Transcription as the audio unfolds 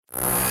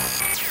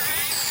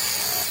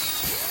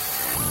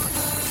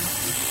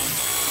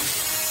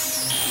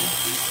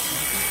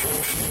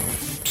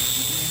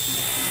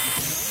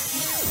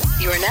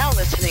are now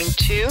listening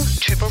to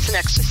Tribbles and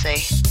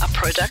Ecstasy, a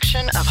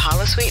production of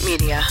Holosuite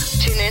Media.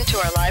 Tune in to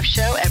our live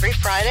show every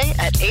Friday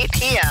at 8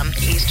 p.m.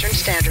 Eastern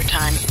Standard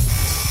Time.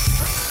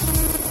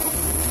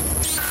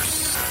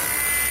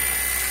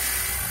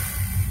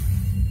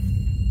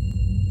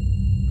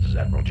 This is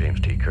Admiral James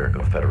T. Kirk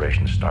of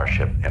Federation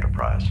Starship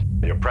Enterprise.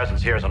 Your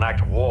presence here is an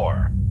act of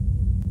war.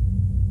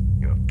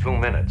 You have 2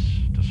 minutes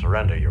to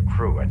surrender your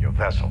crew and your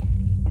vessel,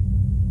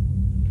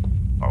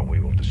 or we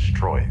will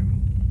destroy you.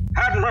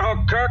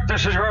 Admiral Kirk,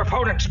 this is your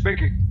opponent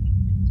speaking.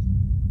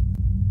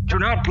 Do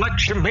not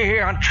lecture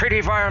me on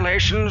treaty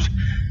violations,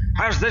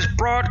 as this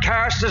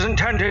broadcast is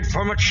intended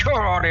for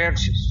mature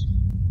audiences.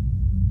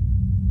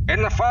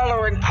 In the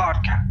following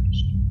podcast,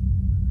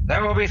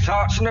 there will be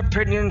thoughts and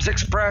opinions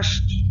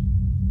expressed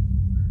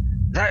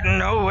that in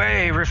no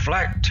way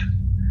reflect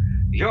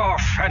your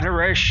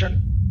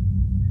Federation,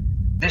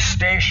 this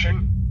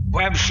station,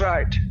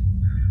 website,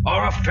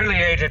 or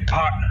affiliated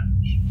partners.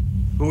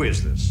 Who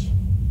is this?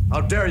 How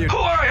dare you? Who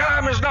I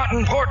am is not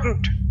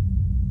important.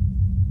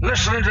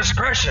 Listener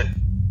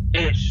discretion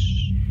is.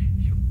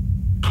 You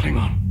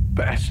Klingon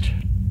bastard.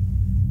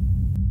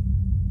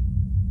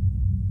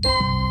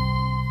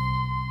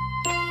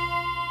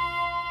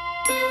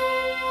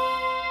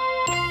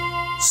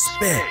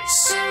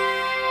 Space,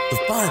 the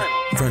final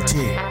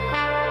frontier.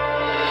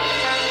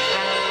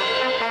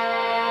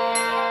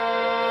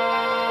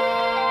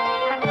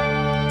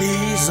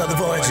 These are the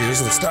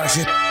voyages of the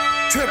starship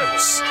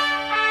Tribbles.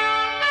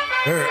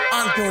 Her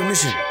ongoing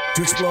mission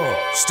to explore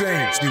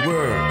strange new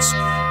worlds,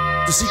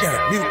 to seek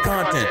out new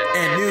content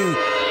and new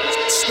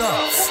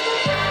stuff,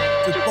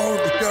 to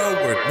boldly go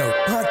where no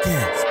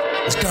podcast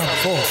has gone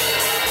before.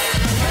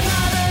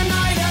 Another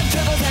night of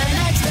Tribbles and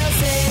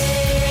Ecstasy.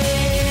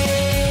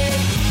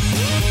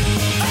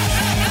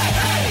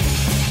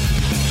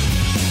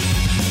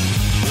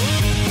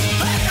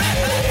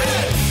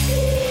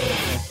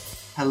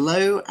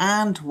 Hello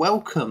and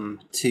welcome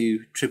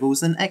to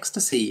Tribbles and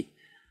Ecstasy.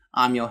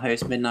 I'm your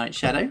host, Midnight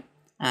Shadow,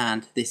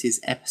 and this is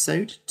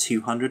episode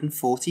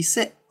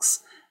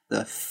 246,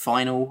 the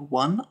final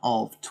one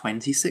of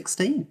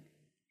 2016.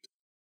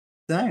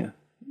 So,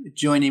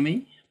 joining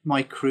me,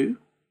 my crew,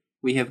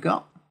 we have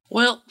got...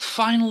 Well,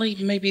 finally,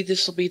 maybe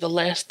this will be the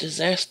last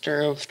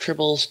disaster of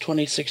Tribbles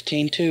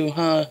 2016 too,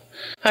 huh?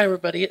 Hi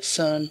everybody, it's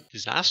Sun.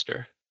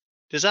 Disaster?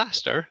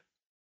 Disaster?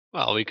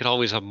 Well, we could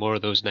always have more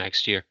of those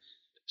next year.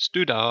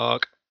 Stu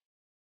Dog.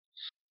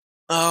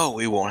 Oh,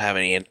 we won't have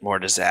any more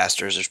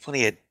disasters. There's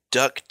plenty of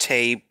duct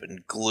tape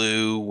and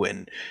glue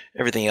and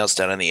everything else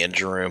down in the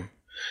engine room.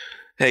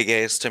 Hey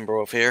guys,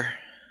 Timberwolf here.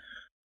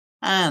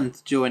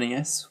 And joining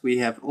us, we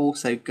have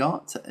also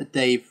got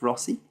Dave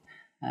Rossi,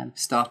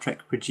 Star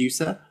Trek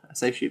producer,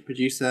 associate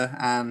producer,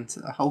 and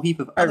a whole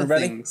heap of other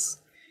things.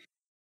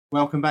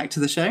 Welcome back to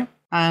the show.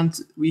 And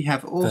we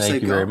have also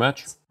Thank you very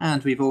much.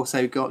 And we've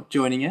also got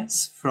joining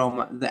us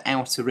from the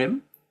Outer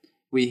Rim,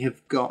 we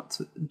have got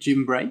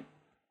Jim Bray,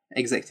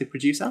 executive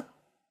producer.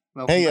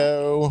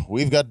 Heyo,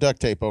 we've got duct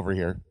tape over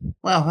here.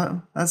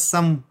 Well, that's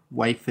some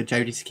way for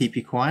Jodie to keep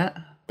you quiet.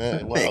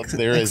 Well,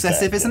 there is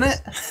excessive, that, isn't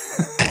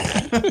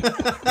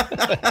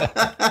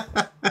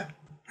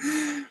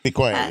it? Be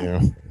quiet,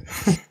 you.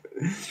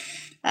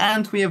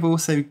 And we have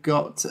also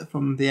got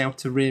from the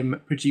Outer Rim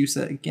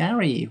producer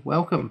Gary.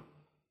 Welcome.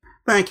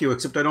 Thank you,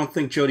 except I don't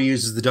think Jodie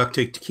uses the duct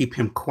tape to keep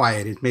him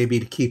quiet. It may be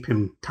to keep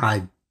him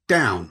tied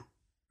down.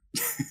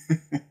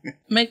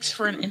 Makes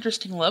for an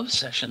interesting love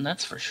session,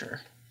 that's for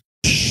sure.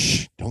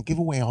 Shh, don't give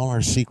away all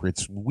our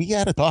secrets. We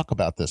had to talk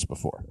about this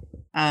before.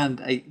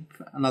 And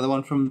another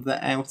one from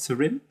the Outer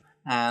Rim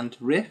and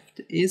Rift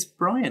is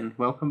Brian.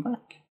 Welcome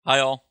back. Hi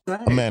all. So,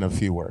 A man of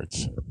few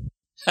words.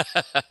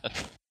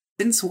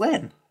 Since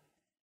when?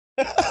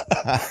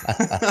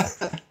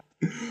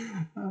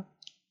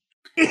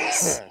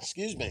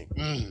 Excuse me.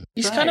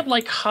 He's kind of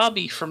like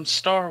Hobby from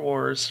Star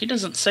Wars. He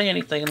doesn't say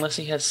anything unless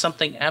he has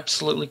something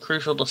absolutely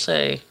crucial to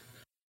say.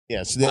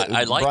 Yes,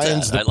 I like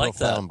Brian's that. the I like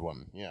profound that.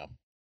 one. Yeah,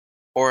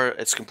 Or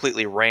it's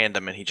completely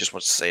random and he just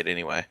wants to say it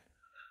anyway.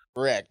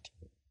 correct.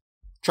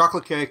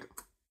 Chocolate cake.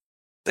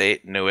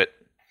 They knew it.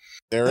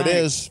 There it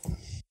is.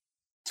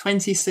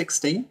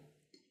 2016.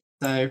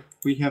 So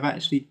we have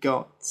actually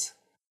got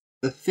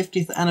the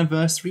 50th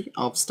anniversary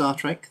of Star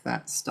Trek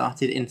that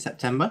started in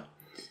September.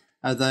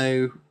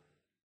 Although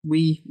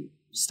we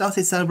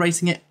started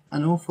celebrating it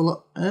an awful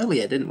lot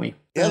earlier, didn't we?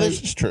 Yeah,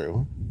 this is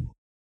true.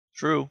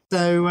 True.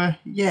 So,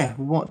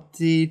 what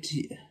did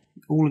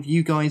all of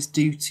you guys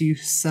do to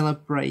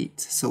celebrate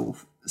sort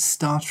of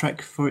Star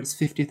Trek for its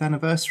 50th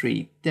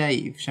anniversary?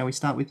 Dave, shall we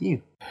start with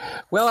you?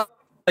 Well,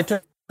 I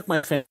took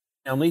my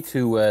family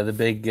to the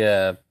big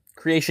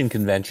creation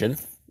convention,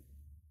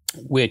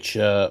 which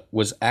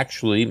was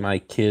actually my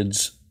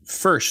kids'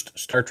 first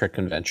Star Trek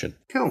convention.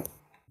 Cool.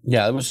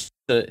 Yeah, it was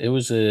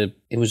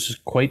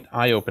quite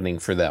eye-opening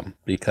for them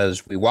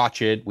because we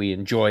watch it, we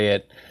enjoy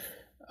it.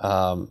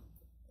 They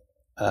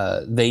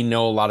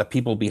know a lot of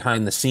people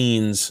behind the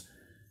scenes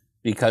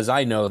because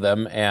I know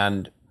them,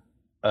 and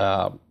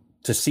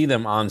to see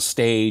them on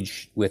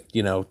stage with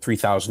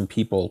 3,000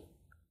 people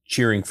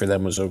cheering for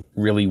them was a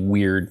really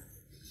weird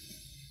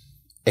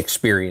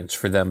experience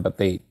for them, but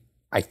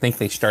I think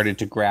they started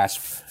to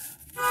grasp,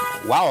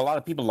 wow, a lot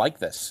of people like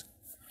this.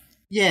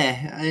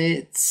 Yeah,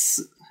 it's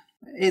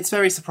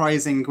very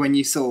surprising when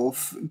you sort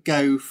of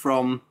go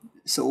from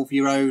sort of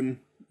your own,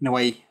 in a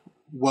way,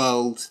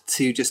 world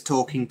to just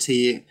talking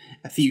to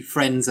a few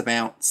friends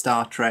about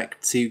Star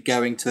Trek to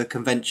going to a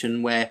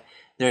convention where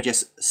there are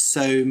just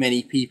so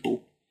many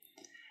people,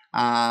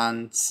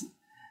 and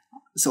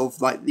sort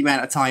of like the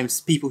amount of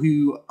times people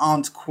who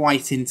aren't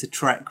quite into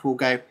Trek will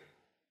go,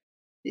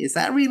 is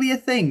that really a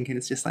thing? And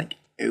it's just like,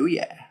 oh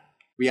yeah,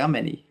 we are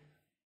many.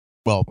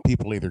 Well,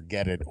 people either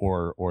get it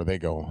or they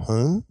go,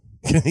 huh?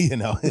 You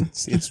know,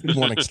 it's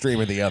one extreme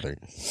or the other.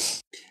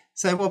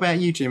 So what about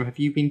you, Jim? Have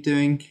you been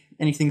doing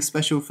anything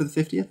special for the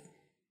 50th?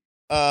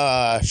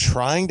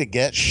 Trying to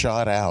get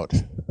shot out.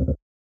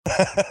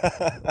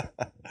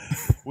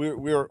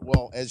 we're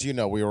well, as you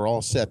know, we were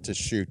all set to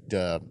shoot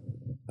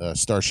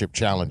Starship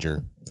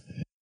Challenger,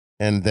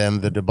 and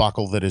then the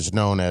debacle that is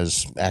known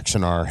as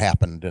Axanar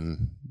happened,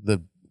 and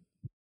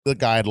the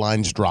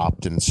guidelines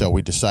dropped, and so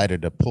we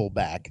decided to pull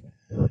back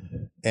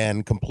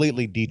and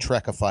completely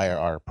de-Trekify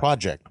our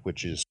project,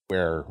 which is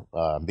where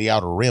the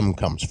Outer Rim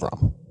comes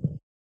from.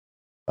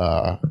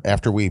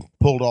 After we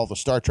pulled all the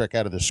Star Trek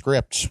out of the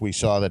scripts, we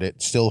saw that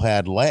it still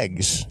had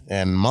legs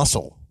and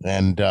muscle.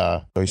 And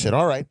so we said,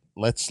 all right,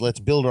 let's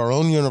build our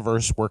own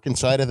universe, work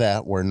inside of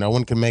that, where no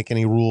one can make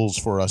any rules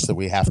for us that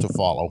we have to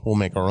follow. We'll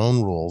make our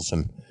own rules.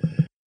 And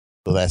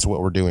so that's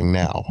what we're doing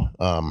now.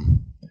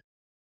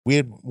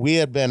 We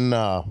had been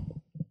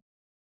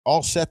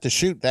all set to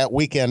shoot that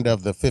weekend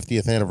of the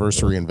 50th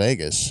anniversary in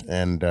Vegas.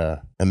 And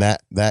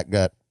that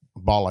got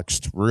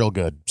bollocksed real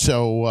good.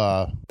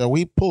 So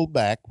we pulled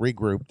back,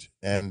 regrouped,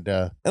 and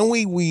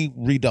we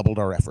redoubled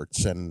our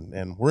efforts,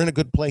 and we're in a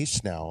good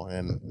place now,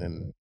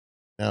 and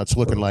now it's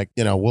looking like,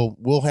 you know,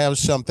 we'll have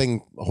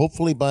something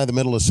hopefully by the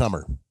middle of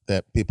summer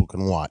that people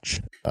can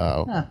watch.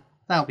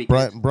 That'll be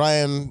good.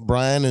 Brian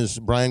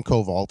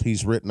Kovalt.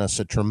 He's written us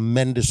a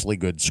tremendously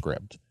good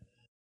script.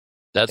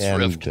 That's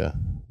Rift.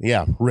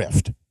 Yeah,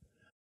 Rift,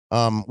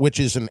 which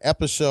is an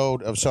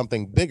episode of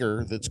something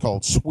bigger that's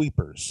called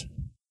Sweepers.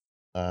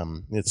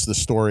 It's the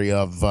story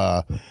of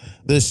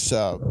this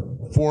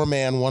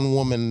 4-man,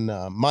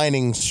 1-woman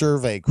mining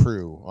survey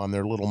crew on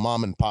their little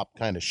mom and pop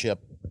kind of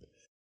ship.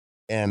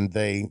 And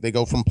they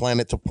go from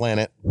planet to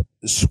planet,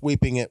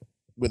 sweeping it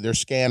with their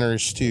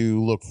scanners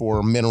to look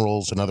for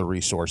minerals and other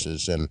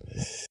resources. And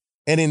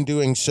in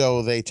doing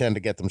so, they tend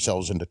to get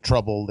themselves into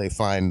trouble. They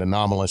find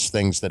anomalous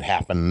things that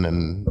happen,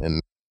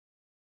 and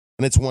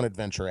it's one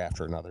adventure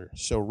after another.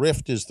 So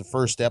Rift is the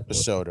first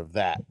episode of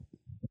that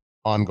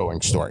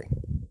ongoing story.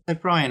 So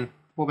Brian,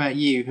 what about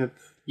you? Have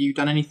you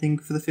done anything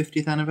for the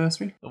 50th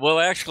anniversary? Well,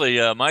 actually,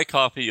 my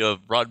copy of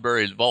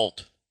Roddenberry's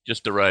Vault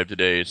just arrived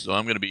today, so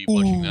I'm going to be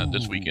watching that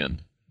this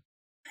weekend.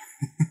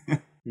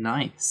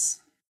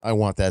 Nice. I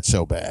want that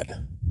so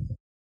bad.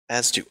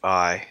 As do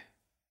I.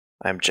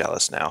 I'm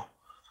jealous now.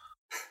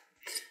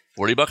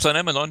 $40 on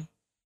Amazon.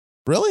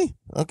 Really?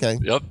 Okay.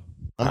 Yep.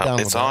 I'm down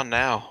with It's that. on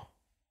now.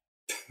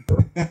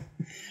 What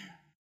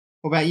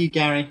about you,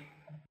 Gary?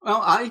 Well,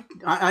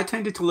 I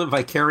tended to live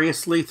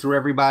vicariously through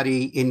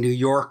everybody in New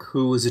York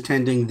who was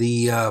attending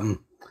the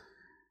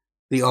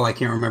I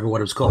can't remember what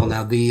it was called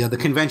now, the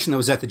convention that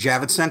was at the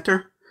Javits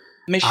Center.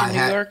 Mission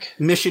New York?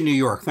 Mission New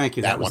York, thank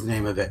you. That was the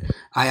name of it.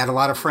 I had a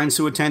lot of friends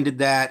who attended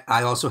that.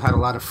 I also had a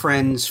lot of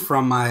friends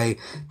from my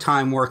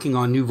time working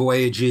on New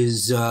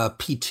Voyages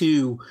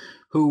P2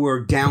 who were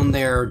down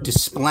there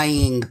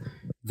displaying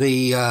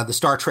the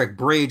Star Trek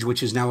Bridge,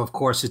 which is now, of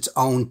course, its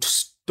own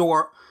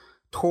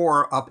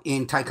tour up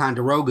in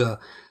Ticonderoga.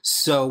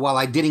 So while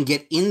I didn't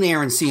get in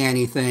there and see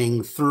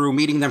anything, through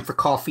meeting them for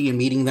coffee and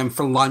meeting them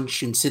for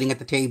lunch and sitting at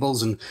the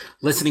tables and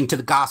listening to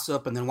the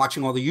gossip and then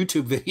watching all the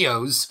YouTube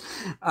videos,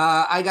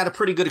 I got a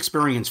pretty good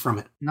experience from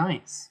it.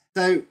 Nice.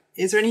 So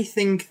is there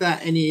anything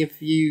that any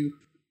of you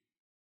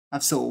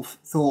have sort of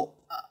thought,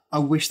 I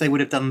wish they would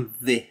have done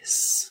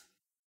this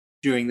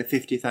during the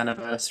 50th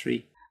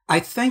anniversary? I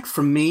think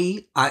for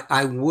me,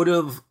 I would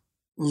have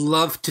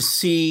loved to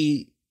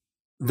see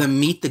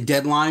them meet the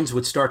deadlines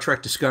with Star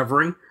Trek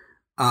Discovery.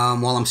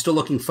 While I'm still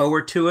looking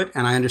forward to it,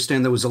 and I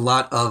understand there was a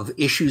lot of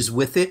issues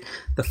with it,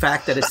 the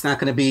fact that it's not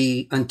going to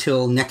be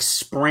until next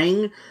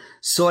spring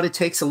sort of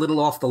takes a little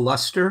off the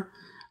luster.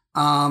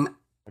 I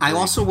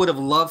also would have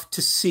loved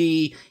to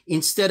see,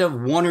 instead of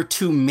 1 or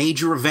 2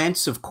 major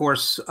events, of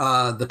course,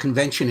 the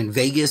convention in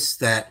Vegas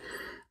that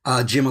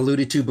Jim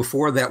alluded to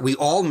before, that we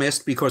all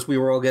missed because we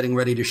were all getting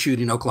ready to shoot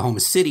in Oklahoma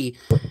City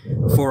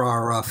for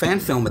our fan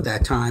film at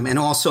that time, and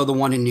also the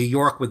one in New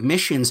York with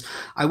Missions.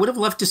 I would have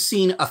loved to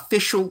seen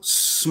official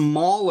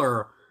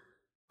smaller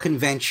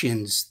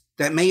conventions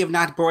that may have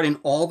not brought in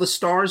all the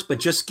stars, but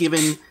just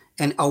given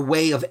a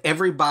way of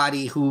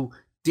everybody who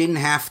didn't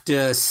have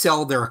to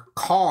sell their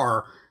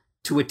car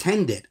to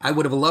attend it. I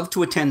would have loved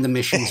to attend the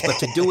Missions, but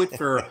to do it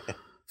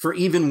for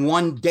even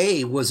one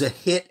day was a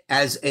hit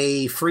as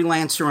a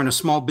freelancer and a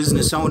small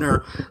business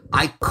owner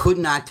I could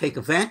not take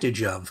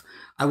advantage of.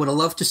 I would have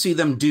loved to see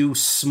them do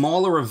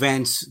smaller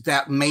events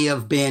that may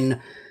have been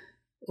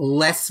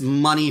less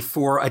money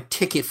for a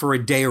ticket for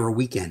a day or a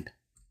weekend.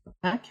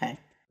 Okay.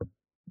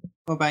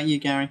 What about you,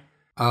 Gary?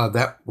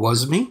 That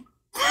was me.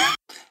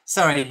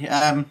 Sorry.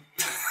 Wow.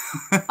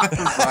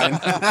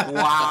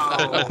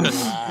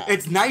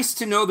 It's nice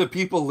to know that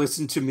people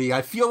listen to me.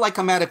 I feel like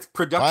I'm at a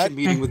production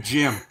meeting with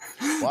Jim.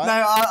 No,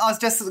 I was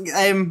just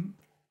trying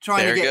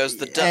There to get goes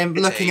the duct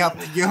looking tape. up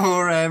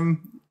your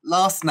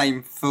last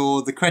name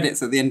for the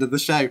credits at the end of the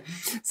show.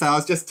 So I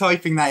was just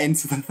typing that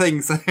into the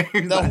thing. So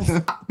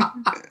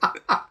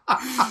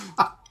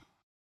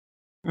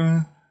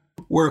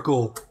we're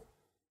cool.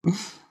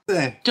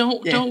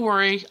 Don't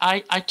worry.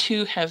 I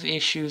too have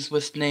issues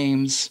with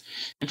names.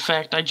 In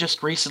fact, I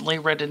just recently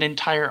read an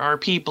entire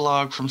RP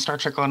blog from Star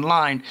Trek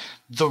Online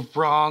the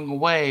wrong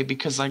way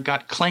because I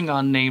got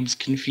Klingon names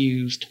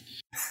confused.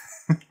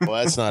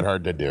 Well, that's not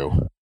hard to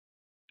do.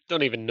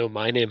 Don't even know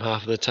my name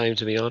half of the time,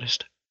 to be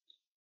honest.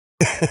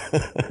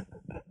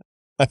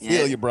 I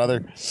feel you,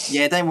 brother.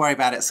 Yeah, don't worry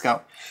about it,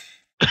 Scott.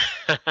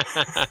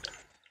 I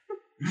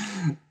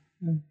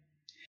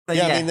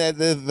mean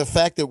the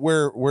fact that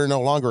we're no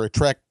longer a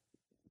Trek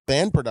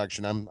fan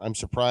production, I'm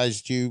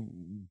surprised you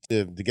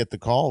to get the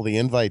call, the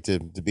invite to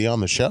be on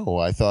the show.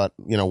 I thought,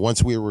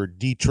 once we were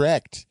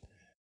de-Trekked,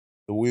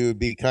 we would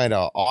be kind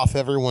of off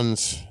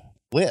everyone's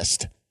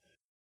list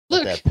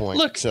at that point.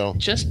 Look, so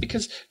just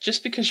because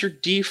you're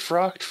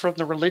defrocked from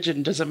the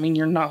religion doesn't mean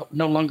you're no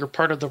longer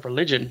part of the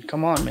religion.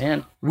 Come on,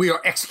 man. We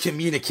are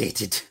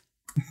excommunicated.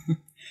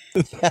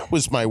 that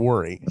was my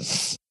worry.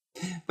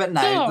 But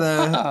no,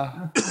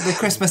 the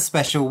Christmas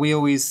special, we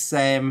always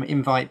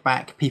invite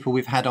back people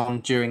we've had on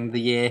during the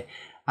year.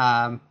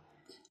 And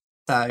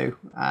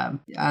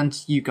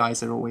you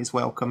guys are always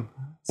welcome.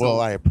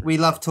 So we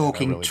love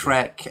talking really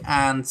Trek,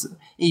 and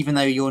even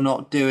though you're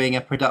not doing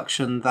a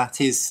production that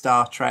is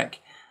Star Trek,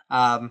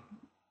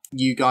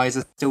 you guys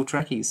are still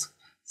Trekkies.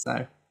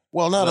 So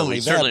not only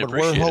that, but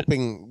we're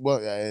hoping.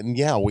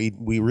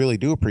 We really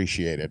do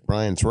appreciate it.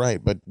 Brian's right,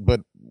 but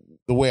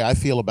the way I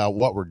feel about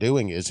what we're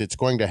doing is it's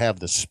going to have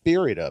the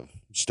spirit of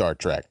Star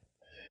Trek.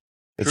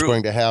 It's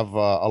going to have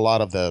a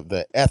lot of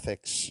the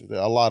ethics,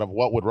 a lot of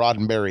what would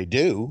Roddenberry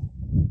do,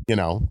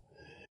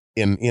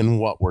 in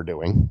what we're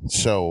doing.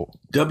 So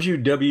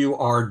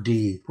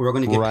WWRD. We're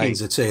going to get pins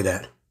that say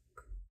that.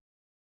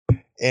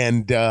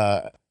 And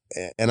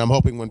I'm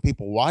hoping when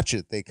people watch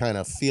it, they kind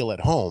of feel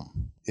at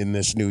home in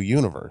this new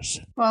universe.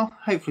 Well,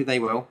 hopefully they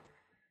will.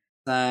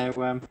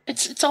 So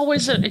it's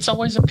always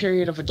a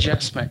period of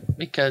adjustment,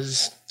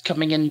 because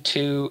coming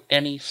into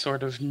any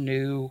sort of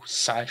new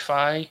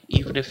sci-fi,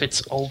 even if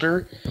it's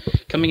older,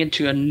 coming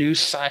into a new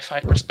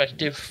sci-fi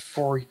perspective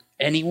for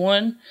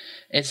anyone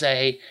is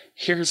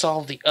here's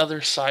all the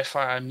other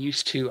sci-fi I'm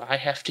used to. I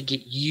have to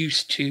get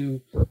used to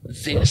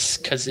this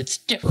because it's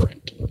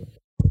different.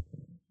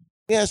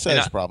 Yes,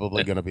 that's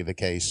probably going to be the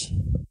case.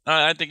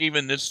 I think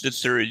even this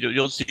series,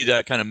 you'll see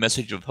that kind of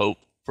message of hope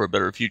for a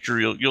better future.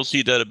 You'll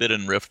see that a bit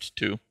in Rift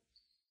too.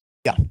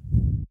 Yeah.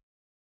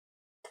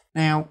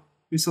 Now,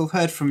 we sort of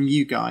heard from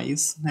you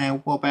guys.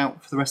 Now, what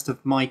about for the rest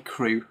of my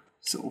crew?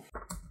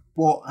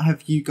 What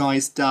have you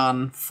guys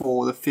done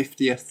for the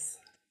 50th?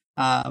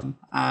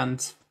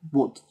 And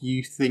what do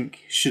you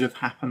think should have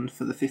happened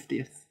for the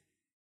 50th?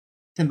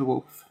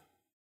 Timberwolf.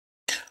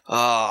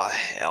 Oh,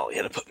 hell,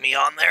 you had to put me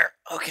on there.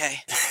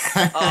 Okay.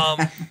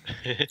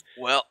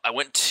 Well, I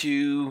went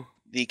to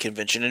the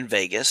convention in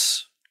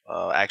Vegas.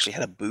 I actually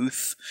had a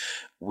booth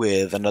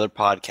with another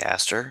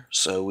podcaster.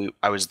 So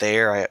I was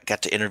there. I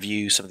got to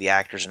interview some of the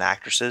actors and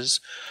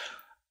actresses.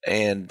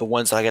 And the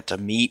ones that I got to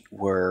meet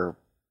were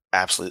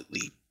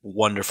absolutely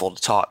wonderful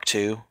to talk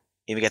to.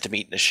 Even got to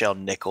meet Nichelle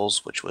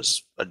Nichols, which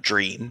was a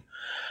dream.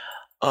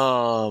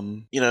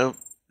 Normal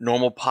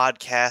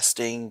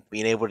podcasting,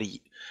 being able to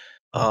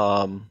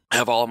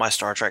have all of my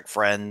Star Trek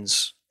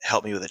friends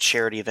help me with a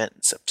charity event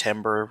in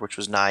September, which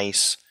was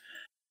nice.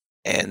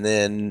 And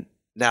then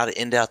now to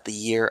end out the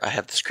year, I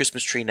have this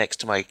Christmas tree next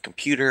to my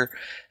computer,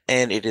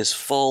 and it is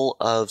full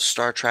of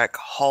Star Trek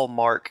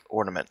Hallmark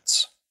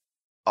ornaments.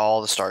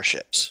 All the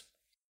starships.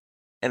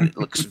 And it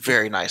looks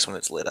very nice when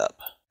it's lit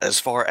up. As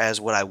far as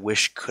what I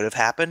wish could have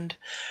happened,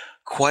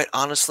 quite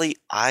honestly,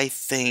 I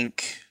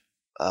think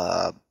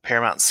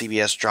Paramount and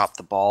CBS dropped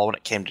the ball when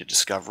it came to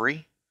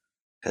Discovery,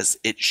 because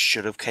it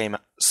should have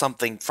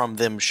something from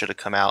them should have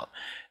come out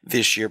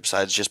this year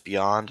besides just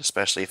Beyond,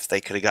 especially if they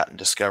could have gotten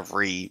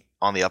Discovery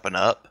on the up and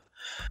up.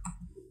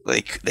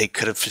 They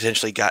could have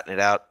potentially gotten it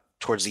out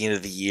towards the end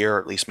of the year,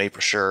 or at least made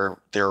for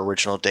sure their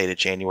original date of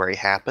January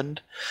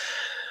happened.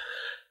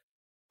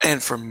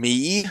 And for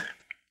me,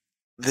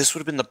 this would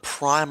have been the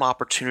prime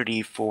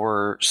opportunity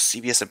for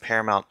CBS and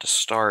Paramount to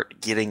start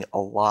getting a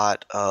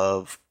lot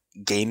of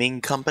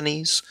gaming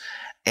companies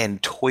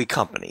and toy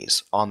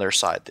companies on their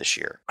side this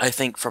year. I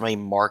think from a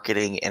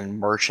marketing and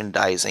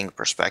merchandising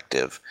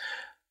perspective,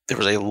 there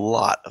was a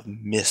lot of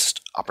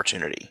missed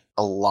opportunity.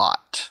 A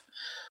lot.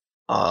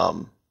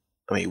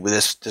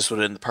 This would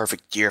have been the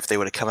perfect year if they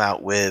would have come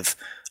out with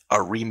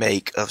a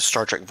remake of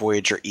Star Trek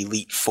Voyager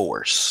Elite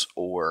Force,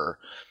 or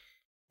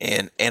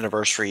an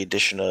anniversary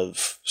edition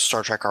of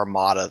Star Trek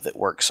Armada that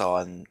works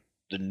on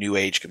the new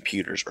age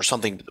computers, or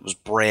something that was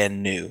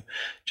brand new.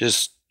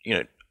 Just,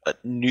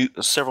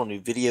 several new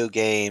video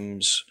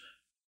games,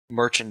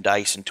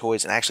 merchandise and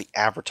toys, and actually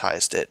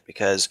advertised it,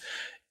 because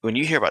when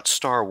you hear about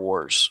Star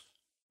Wars,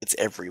 it's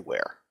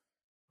everywhere.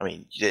 I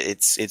mean,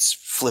 it's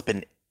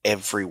flipping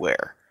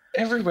everywhere.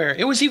 Everywhere.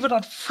 It was even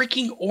on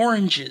freaking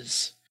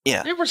oranges.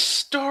 Yeah. There were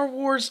Star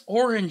Wars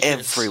oranges.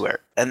 Everywhere.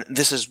 And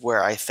this is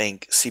where I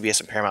think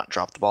CBS and Paramount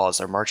dropped the ball as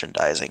their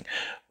merchandising.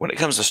 When it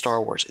comes to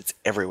Star Wars, it's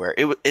everywhere.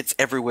 It's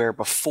everywhere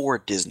before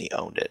Disney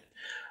owned it.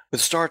 With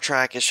Star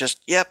Trek, it's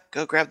just, yep,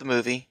 go grab the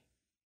movie.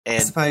 And I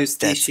suppose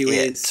the issue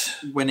is,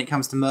 when it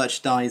comes to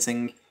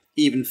merchandising,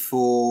 even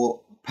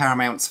for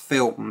Paramount's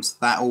films,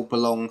 that all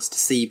belongs to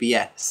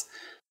CBS.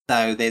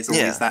 So there's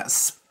always that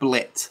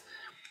split.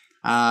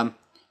 But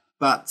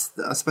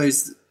I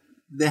suppose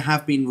there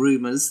have been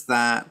rumours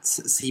that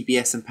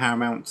CBS and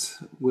Paramount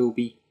will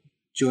be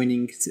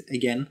joining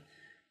again.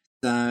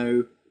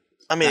 So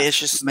I mean, it's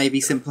just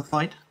maybe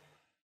simplified.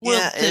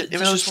 Well, it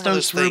was just one of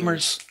those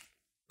rumors.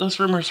 Those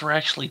rumors were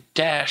actually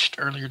dashed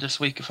earlier this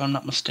week, if I'm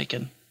not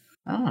mistaken.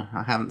 Oh,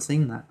 I haven't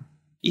seen that.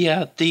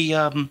 Yeah,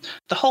 the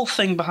whole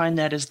thing behind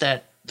that is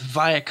that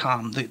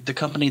Viacom, the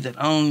company that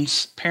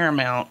owns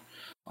Paramount,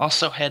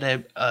 also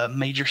had a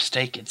major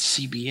stake at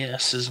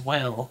CBS as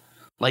well.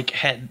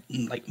 Had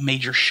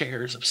major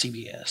shares of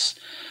CBS.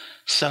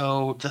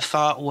 So the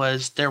thought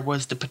was there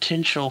was the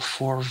potential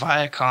for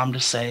Viacom to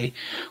say,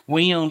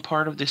 we own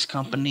part of this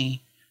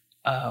company.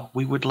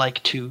 We would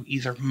like to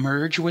either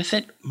merge with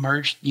it,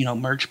 merge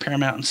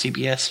Paramount and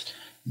CBS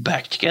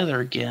back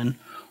together again,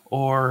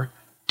 or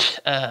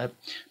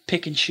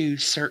pick and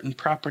choose certain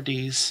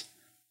properties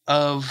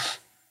of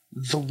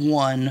the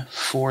one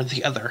for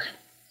the other.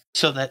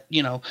 So that,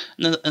 and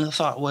the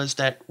thought was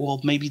that, well,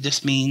 maybe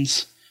this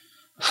means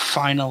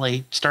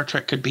finally Star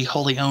Trek could be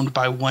wholly owned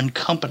by one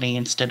company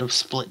instead of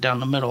split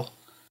down the middle.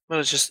 Well,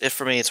 it's just,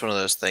 for me, it's one of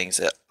those things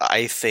that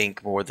I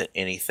think more than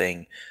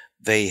anything,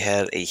 they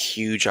had a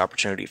huge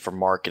opportunity for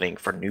marketing,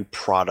 for new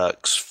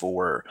products,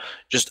 for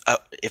just,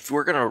 if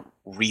we're going to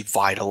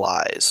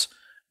revitalize,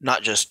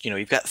 not just,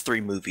 you've got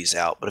 3 movies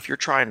out, but if you're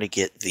trying to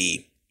get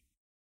the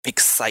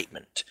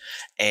excitement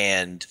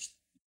and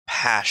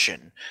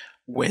passion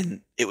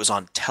when it was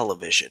on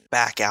television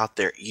back out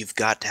there, you've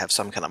got to have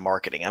some kind of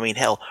marketing. I mean,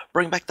 hell,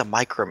 bring back the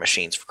Micro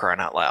Machines, for crying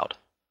out loud.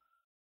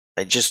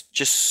 And just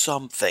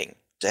something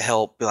to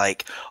help be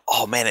like,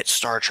 oh man, it's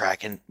Star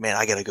Trek, and man,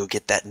 I gotta go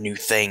get that new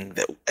thing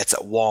that it's at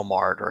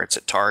Walmart or it's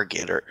at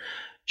Target, or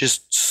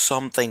just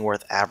something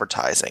worth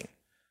advertising.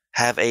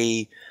 Have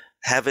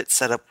it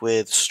set up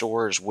with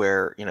stores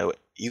where,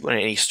 you go to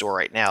any store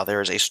right now,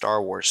 there is a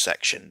Star Wars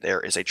section,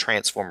 there is a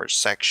Transformers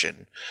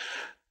section.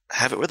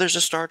 Have it where there's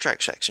a Star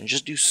Trek section.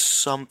 Just do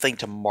something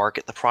to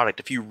market the product.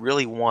 If you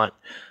really want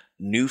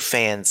new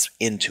fans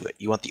into it,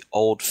 you want the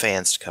old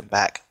fans to come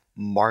back,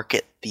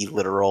 market the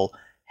literal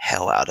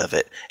hell out of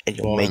it, and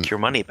you'll make your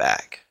money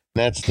back.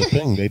 That's the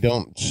thing. They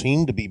don't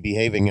seem to be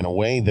behaving in a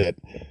way that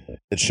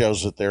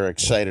shows that they're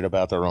excited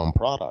about their own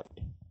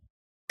product.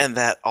 And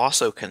that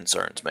also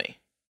concerns me.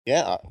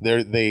 Yeah,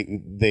 they're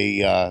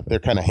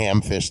kind of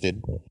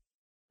ham-fisted.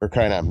 They're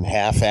kind of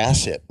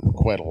half-ass it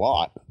quite a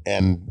lot,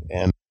 and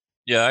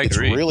yeah, I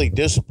agree. It's really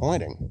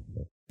disappointing.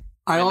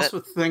 I also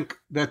think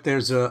that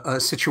there's a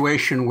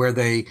situation where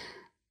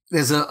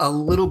there's a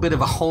little bit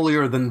of a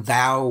holier than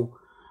thou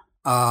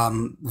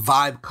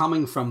vibe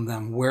coming from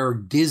them, where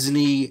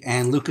Disney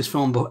and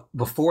Lucasfilm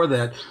before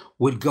that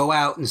would go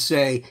out and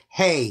say,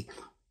 hey,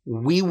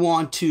 we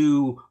want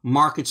to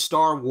market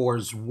Star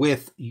Wars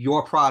with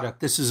your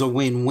product. This is a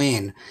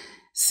win-win.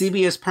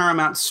 CBS,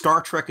 Paramount,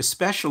 Star Trek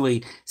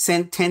especially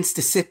tends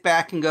to sit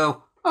back and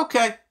go,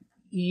 okay,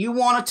 you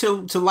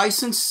wanted to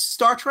license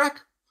Star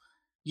Trek?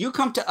 You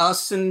come to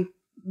us and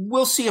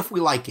we'll see if we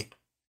like it.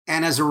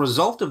 And as a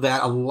result of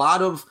that, a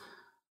lot of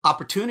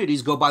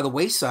opportunities go by the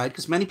wayside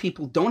because many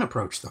people don't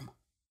approach them.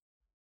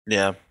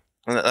 Yeah,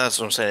 that's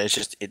what I'm saying.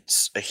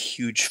 It's a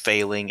huge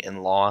failing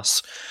and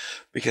loss,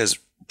 because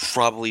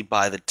probably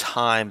by the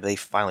time they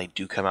finally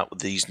do come out with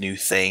these new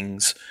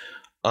things,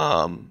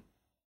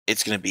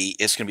 it's gonna be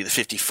the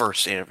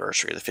 51st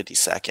anniversary or the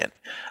 52nd.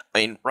 I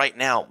mean, right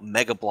now,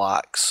 Mega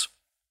Bloks,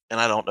 and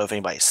I don't know if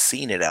anybody's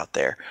seen it out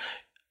there.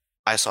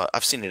 I've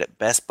seen it at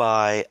Best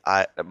Buy,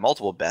 at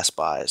multiple Best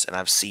Buys, and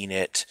I've seen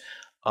it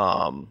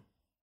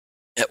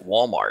at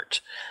Walmart.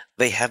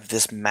 They have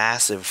this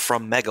massive,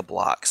 from Mega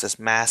Bloks, this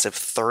massive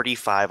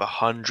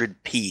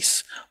 3,500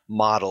 piece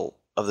model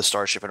of the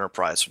Starship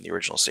Enterprise from the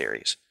original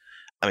series.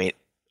 I mean,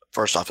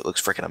 first off, it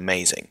looks freaking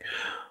amazing.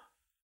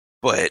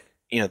 But,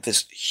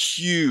 this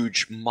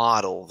huge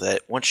model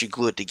that once you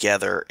glue it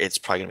together, it's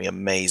probably going to be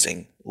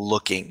amazing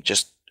looking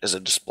just as a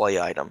display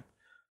item.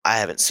 I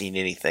haven't seen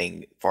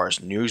anything as far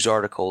as news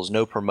articles,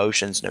 no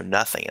promotions, no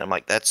nothing. And I'm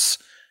like, that's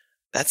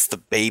the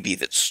baby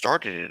that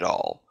started it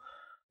all.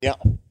 Yeah.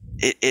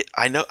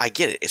 I know, I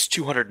get it. It's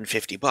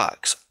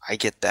 $250. I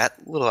get that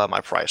a little out of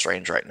my price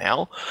range right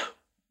now,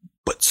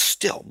 but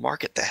still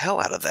market the hell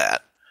out of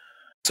that.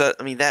 So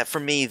I mean, that for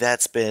me,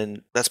 that's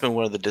been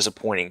one of the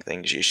disappointing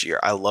things this year.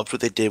 I loved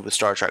what they did with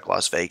Star Trek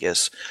Las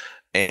Vegas,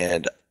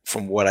 and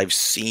from what I've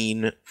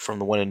seen from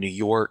the one in New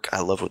York,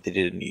 I love what they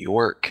did in New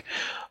York.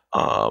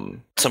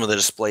 Some of the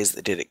displays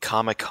they did at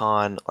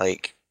Comic-Con,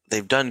 like,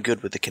 they've done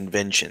good with the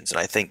conventions, and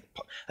I think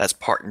that's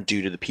part and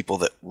due to the people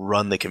that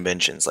run the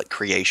conventions, like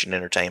Creation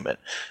Entertainment,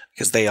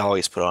 because they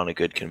always put on a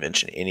good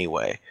convention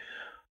anyway.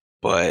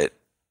 But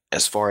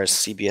as far as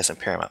CBS and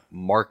Paramount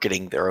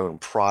marketing their own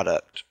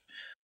product,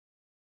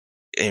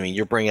 I mean,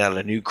 you're bringing out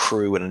a new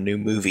crew and a new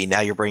movie.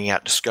 Now you're bringing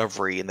out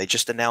Discovery, and they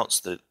just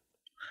announced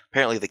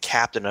apparently the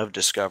captain of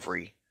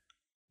Discovery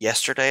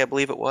yesterday, I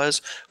believe it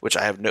was, which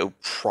I have no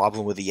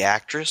problem with the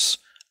actress.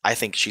 I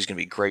think she's going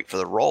to be great for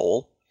the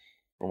role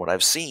from what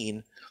I've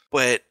seen,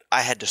 but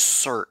I had to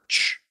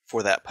search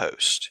for that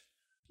post.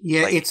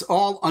 Yeah, it's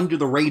all under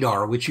the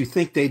radar, which you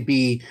think they'd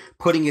be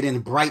putting it in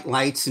bright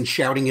lights and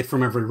shouting it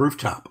from every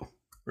rooftop.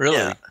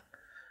 Really?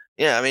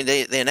 Yeah, I mean,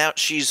 they announced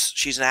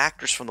she's an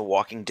actress from The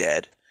Walking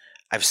Dead.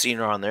 I've seen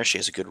her on there. She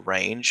has a good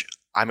range.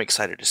 I'm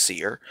excited to see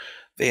her.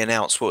 They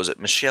announced, what was it,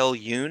 Michelle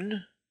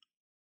Yoon?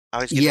 I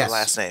always get her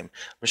last name.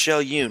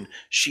 Michelle Yoon.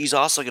 She's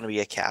also going to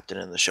be a captain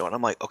in the show. And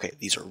I'm like, okay,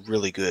 these are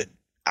really good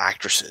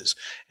actresses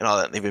and all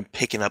that. And they've been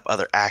picking up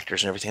other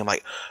actors and everything. I'm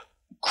like,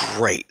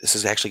 great. This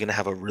is actually going to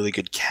have a really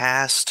good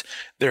cast.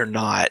 They're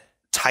not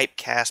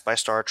typecast by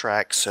Star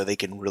Trek, so they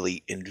can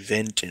really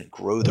invent and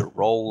grow their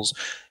roles.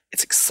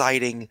 It's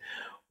exciting.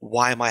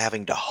 Why am I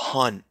having to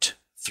hunt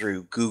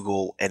through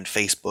Google and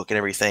Facebook and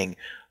everything?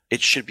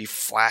 It should be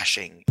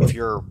flashing. If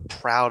you're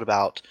proud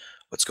about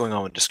what's going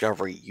on with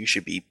Discovery, you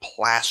should be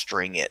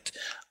plastering it,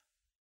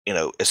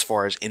 as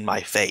far as in my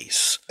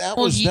face. That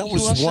was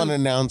one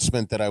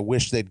announcement that I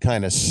wish they'd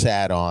kind of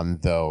sat on,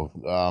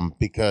 though,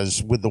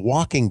 because with The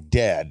Walking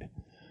Dead,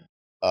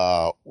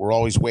 we're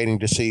always waiting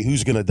to see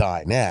who's going to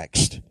die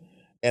next.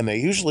 And they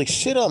usually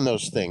sit on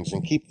those things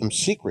and keep them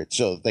secret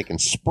so that they can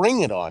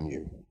spring it on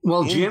you.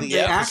 Well, Jim,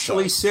 they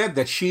actually said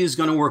that she is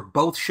going to work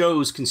both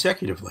shows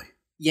consecutively.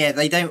 Yeah,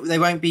 they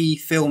won't be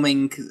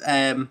filming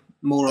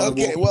more on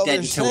The Walking Dead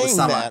until the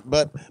summer.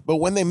 That, but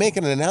when they make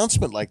an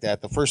announcement like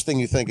that, the first thing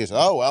you think is,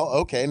 oh, well,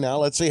 okay, now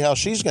let's see how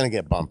she's going to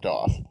get bumped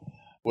off.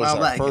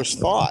 Our first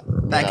thought.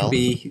 That could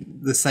be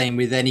the same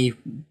with any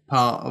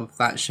part of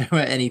that show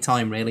at any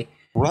time, really.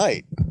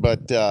 Right,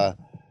 but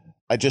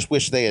I just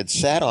wish they had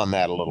sat on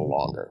that a little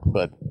longer,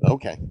 but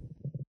okay.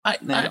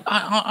 I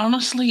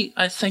honestly,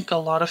 I think a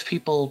lot of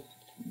people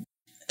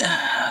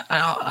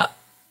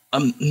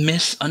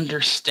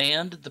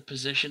misunderstand the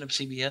position of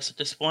CBS at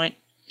this point.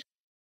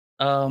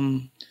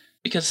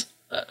 Because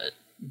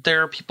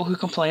there are people who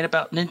complain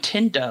about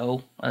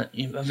Nintendo, a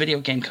video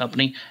game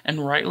company,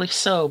 and rightly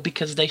so,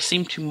 because they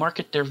seem to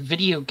market their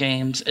video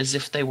games as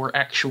if they were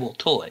actual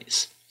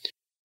toys.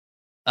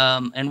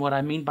 And what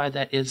I mean by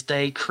that is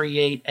they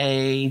create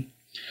a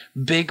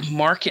big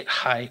market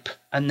hype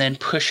and then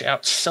push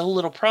out so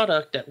little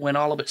product that when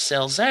all of it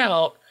sells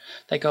out,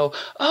 they go,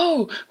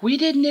 oh, we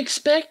didn't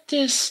expect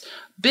this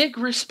big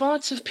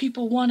response of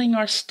people wanting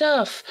our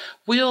stuff.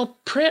 We'll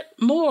print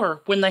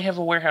more when they have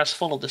a warehouse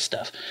full of the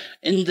stuff.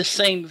 In the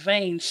same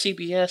vein,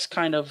 CBS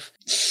kind of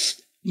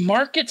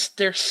markets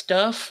their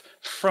stuff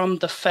from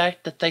the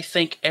fact that they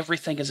think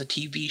everything is a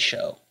TV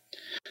show.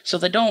 So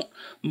they don't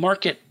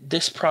market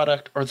this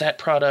product or that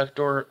product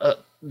or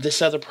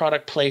this other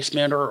product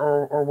placement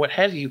or what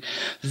have you.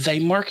 They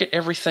market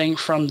everything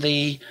from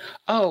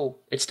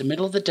it's the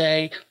middle of the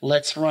day.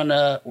 Let's run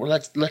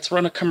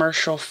a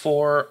commercial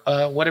for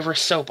whatever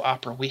soap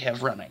opera we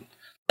have running.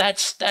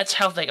 That's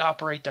how they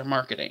operate their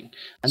marketing,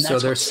 and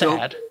that's what's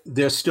sad.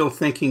 They're still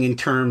thinking in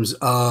terms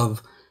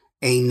of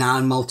a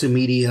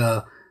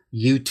non-multimedia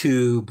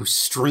YouTube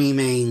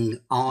streaming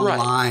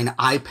online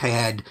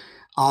iPad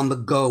on the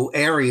go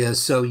area.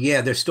 So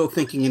yeah, they're still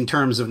thinking in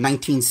terms of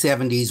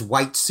 1970s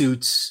white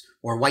suits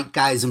or white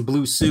guys in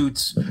blue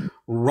suits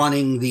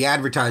running the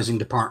advertising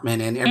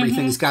department, and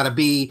everything's got to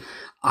be,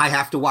 I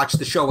have to watch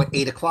the show at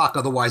 8:00,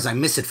 otherwise I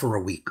miss it for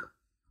a week.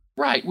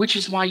 Right, which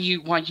is why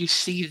you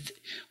see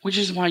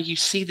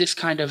this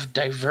kind of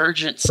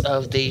divergence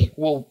of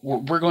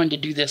we're going to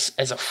do this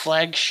as a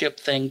flagship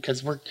thing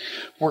because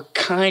we're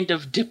kind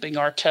of dipping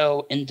our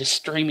toe in the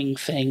streaming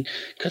thing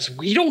because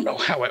we don't know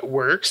how it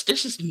works.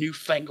 This is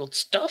newfangled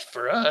stuff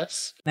for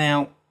us.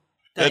 Now,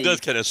 Dave, that does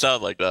kind of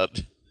sound like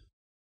that.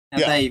 Now,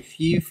 Dave,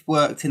 you've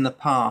worked in the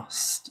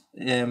past,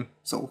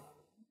 sort of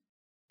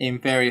in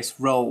various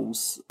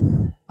roles,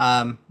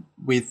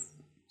 with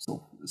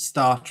sort of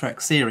Star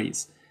Trek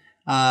series.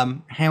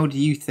 How do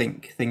you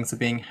think things are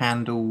being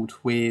handled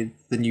with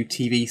the new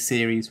TV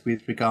series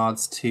with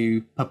regards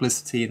to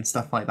publicity and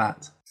stuff like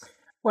that?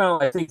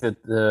 Well, I think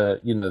that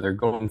they're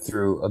going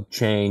through a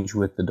change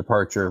with the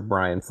departure of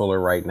Brian Fuller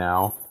right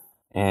now,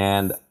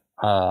 and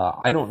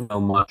I don't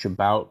know much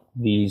about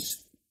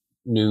these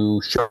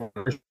new shows.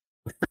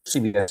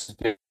 CBS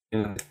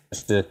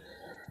just to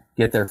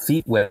get their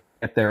feet wet,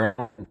 get their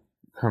own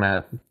kind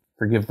of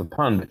forgive the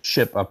pun, but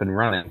ship up and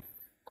running.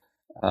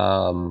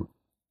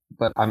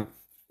 But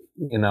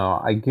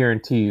I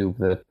guarantee you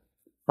that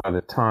by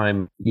the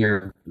time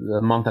you're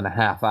a month and a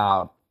half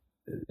out,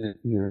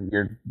 you're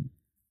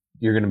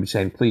going to be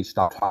saying, please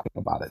stop talking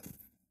about it.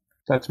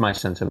 That's my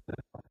sense of it.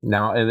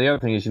 Now, and the other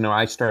thing is,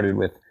 I started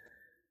with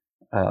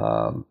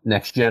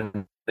Next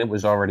Gen. It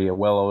was already a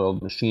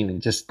well-oiled machine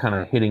and just kind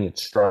of hitting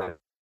its stride.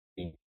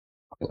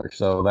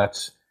 So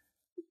that's,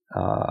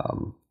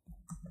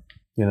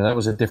 that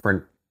was a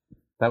different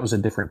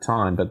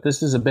time. But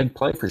this is a big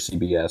play for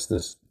CBS.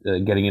 This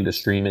getting into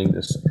streaming,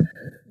 this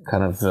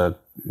kind of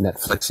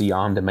Netflixy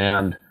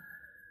on-demand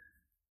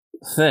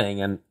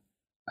thing, and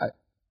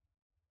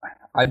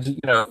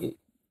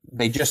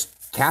they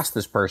just cast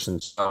this person,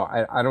 so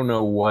I don't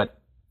know what.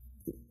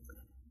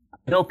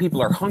 I know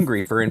people are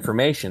hungry for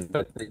information,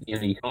 but you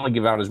can only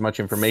give out as much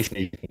information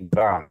as you can give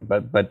out.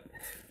 But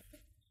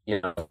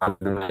I would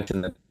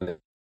imagine that the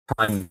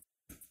time.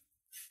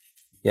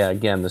 Yeah,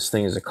 again, this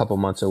thing is a couple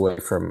months away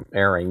from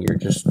airing.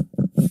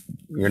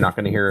 You're not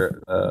going to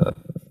hear it.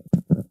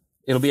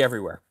 It'll be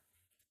everywhere.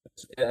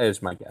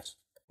 Is my guess.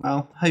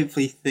 Well,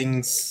 hopefully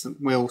things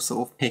will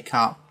sort of pick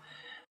up,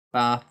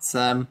 but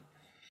and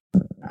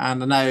I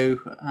know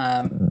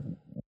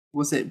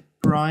was it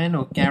Brian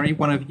or Gary?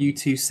 One of you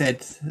two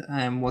said,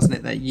 wasn't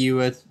it, that you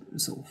were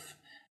sort of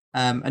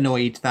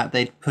annoyed that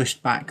they'd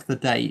pushed back the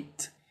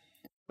date?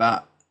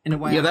 But in a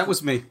way, yeah, that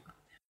was me.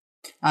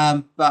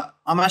 But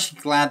I'm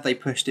actually glad they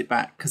pushed it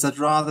back, because I'd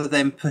rather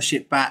them push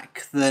it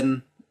back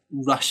than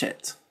rush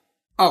it.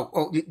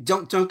 Oh,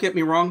 don't get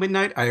me wrong,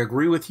 Midnight. I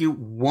agree with you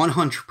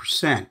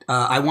 100%.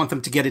 I want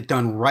them to get it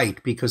done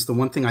right, because the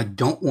one thing I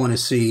don't want to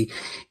see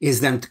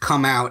is them to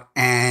come out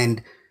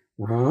and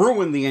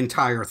ruin the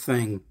entire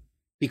thing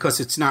because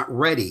it's not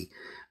ready.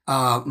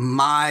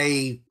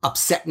 My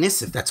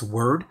upsetness, if that's a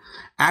word,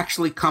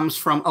 actually comes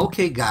from,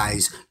 okay,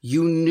 guys,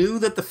 you knew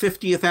that the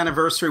 50th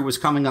anniversary was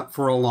coming up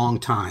for a long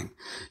time.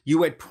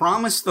 You had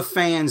promised the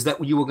fans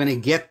that you were going to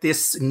get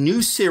this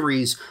new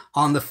series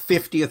on the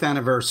 50th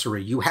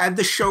anniversary. You had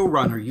the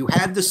showrunner, you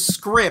had the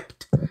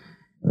script,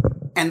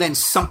 and then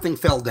something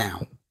fell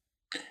down.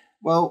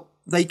 Well,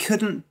 they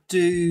couldn't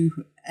do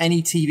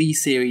any TV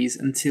series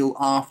until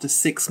after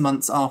 6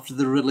 months after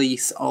the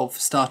release of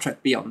Star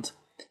Trek Beyond.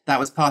 That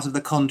was part of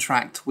the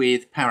contract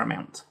with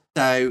Paramount.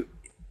 So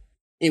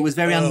it was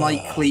very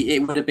unlikely it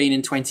would have been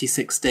in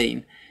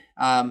 2016,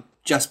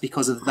 just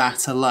because of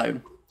that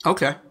alone.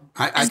 Okay.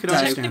 I could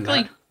understand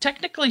that.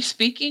 Technically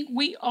speaking,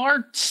 we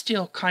are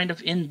still kind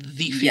of in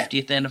the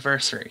 50th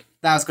anniversary.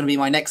 That was going to be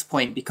my next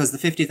point, because the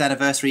 50th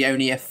anniversary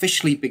only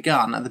officially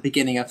begun at the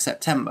beginning of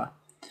September.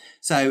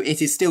 So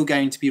it is still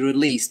going to be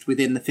released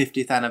within the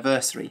 50th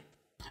anniversary.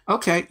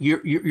 Okay,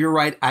 you're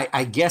right.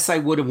 I guess I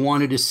would have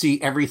wanted to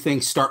see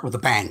everything start with a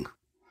bang.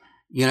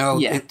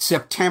 It's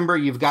September,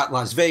 you've got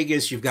Las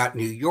Vegas, you've got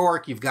New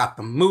York, you've got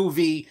the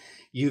movie,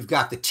 you've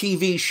got the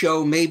TV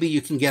show. Maybe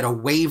you can get a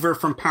waiver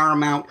from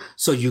Paramount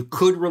so you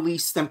could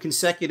release them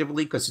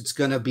consecutively, because it's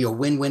going to be a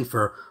win-win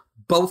for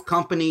both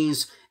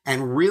companies,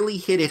 and really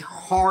hit it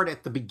hard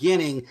at the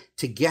beginning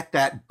to get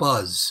that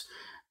buzz.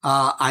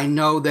 I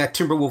know that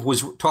Timberwolf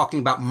was talking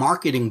about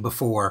marketing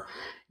before.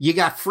 You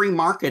got free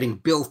marketing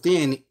built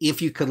in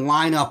if you could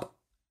line up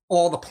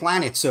all the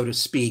planets, so to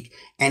speak,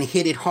 and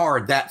hit it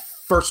hard that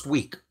first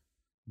week.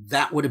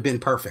 That would have been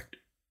perfect.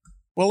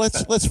 Well,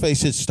 let's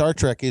face it, Star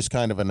Trek is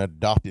kind of an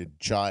adopted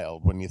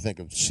child when you think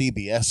of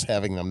CBS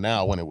having them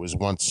now, when it was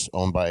once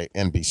owned by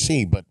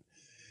NBC, but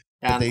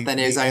then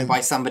it was owned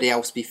by somebody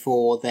else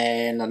before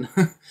then. And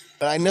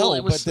I know,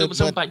 it was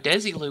owned by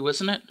Desilu,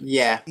 wasn't it?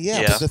 Yeah.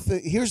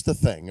 But here's the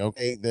thing,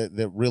 okay,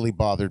 that really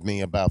bothered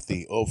me about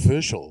the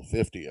official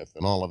 50th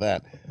and all of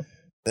that.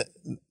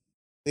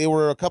 There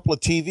were a couple of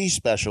TV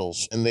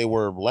specials, and they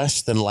were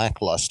less than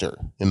lackluster,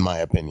 in my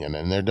opinion.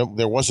 And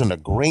there wasn't a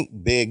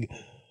great big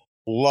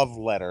love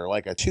letter,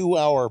 like a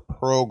 2-hour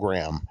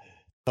program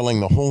telling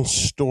the whole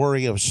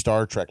story of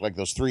Star Trek, like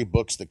those 3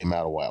 books that came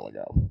out a while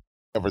ago,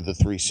 covered the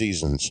 3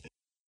 seasons,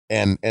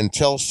 and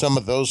tell some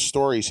of those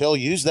stories. He'll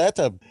use that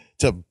to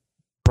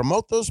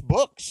promote those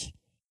books,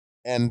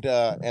 and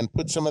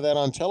put some of that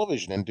on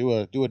television, and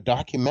do a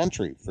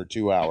documentary for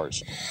 2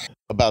 hours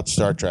about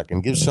Star Trek,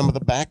 and give some of the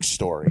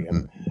backstory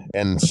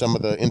and some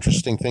of the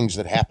interesting things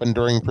that happened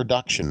during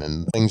production,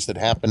 and things that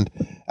happened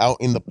out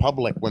in the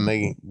public when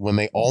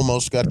they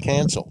almost got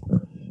canceled,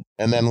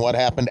 and then what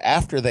happened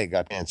after they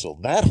got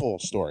canceled. That whole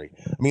story.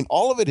 I mean,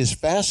 all of it is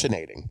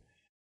fascinating,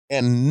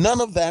 and none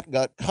of that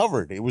got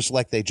covered. It was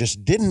like they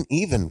just didn't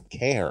even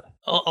care.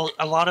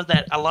 A lot of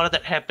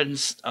that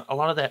happens. A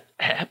lot of that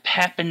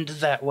happened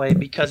that way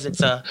because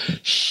it's a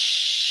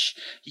shh.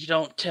 You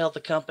don't tell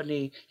the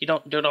company. You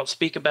don't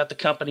speak about the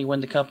company when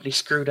the company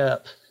screwed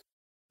up.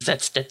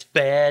 That's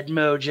bad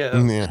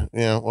mojo.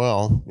 Yeah.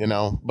 Well,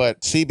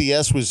 but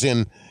CBS was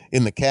in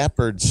the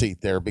catbird seat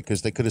there,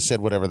 because they could have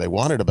said whatever they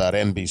wanted about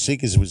NBC,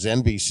 because it was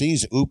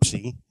NBC's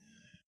oopsie,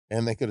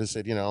 and they could have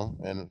said,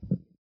 and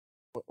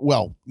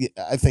well,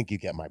 I think you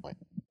get my point,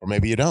 or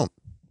maybe you don't.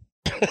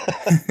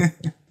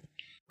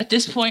 At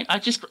this point,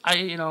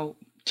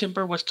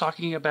 Timber was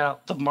talking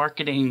about the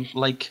marketing,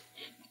 like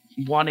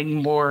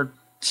wanting more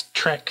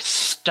Trek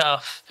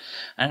stuff,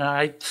 and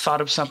I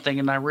thought of something,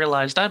 and I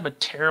realized I'm a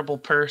terrible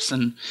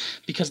person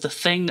because the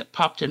thing that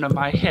popped into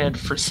my head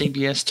for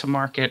CBS to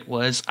market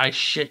was, I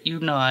shit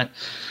you not,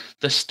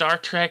 the Star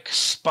Trek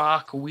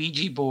Spock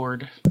Ouija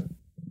board.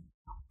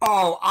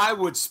 Oh, I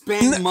would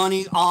spend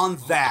money on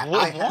that.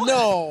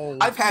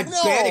 I've had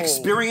bad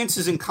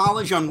experiences in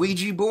college on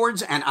Ouija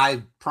boards, and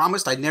I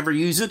promised I'd never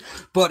use it.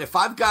 But if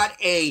I've got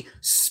a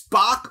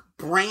Spock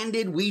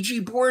branded Ouija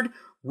board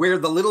where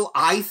the little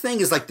eye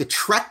thing is like the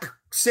Trek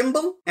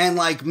symbol, and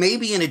like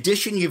maybe in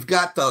addition you've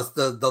got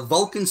the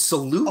Vulcan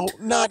salute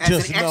not as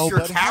just an extra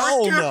but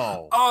character.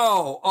 no.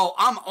 Oh,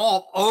 I'm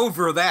all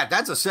over that.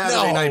 That's a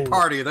Saturday night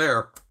party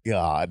there.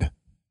 God.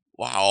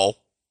 Wow.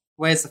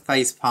 Where's the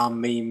facepalm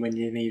meme when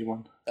you need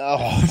one?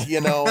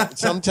 Oh,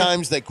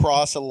 sometimes they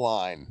cross a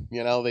line.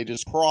 They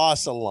just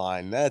cross a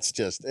line. That's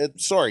just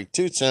it. Sorry,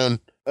 too soon.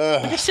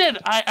 Like I said,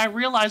 I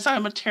realized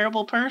I'm a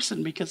terrible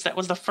person because that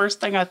was the first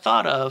thing I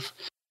thought of.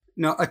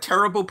 No, a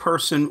terrible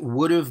person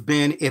would have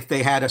been if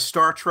they had a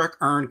Star Trek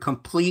urn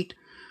complete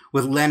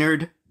with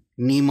Leonard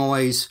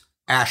Nimoy's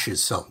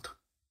ashes sold.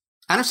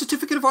 And a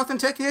certificate of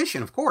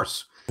authentication, of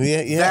course.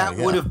 That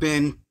would have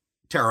been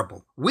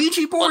terrible.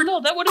 Ouija board?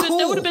 Well, no, that would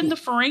have been the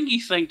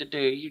Ferengi thing to do.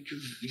 You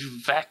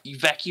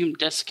vacuum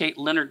desiccate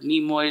Leonard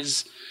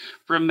Nimoy's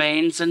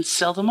remains and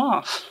sell them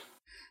off.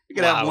 You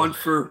could have one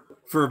for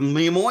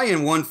Nimoy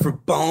and one for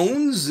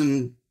Bones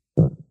and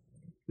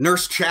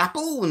Nurse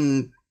Chapel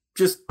and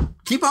just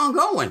keep on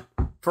going.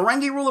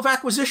 Ferengi rule of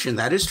acquisition,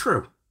 that is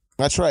true.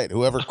 That's right.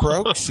 Whoever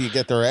croaks, you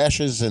get their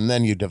ashes, and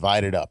then you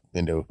divide it up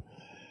into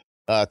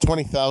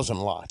 20,000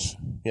 lots.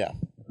 Yeah.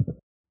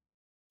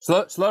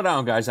 Slow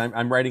down, guys.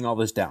 I'm writing all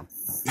this down.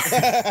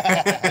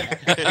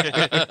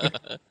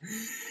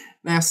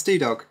 Now, Stu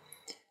Dog,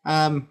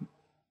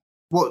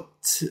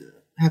 what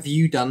have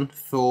you done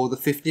for the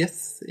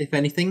 50th, if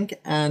anything?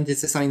 And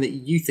is there something that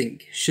you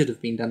think should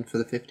have been done for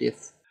the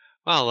 50th?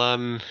 Well,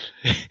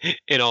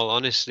 in all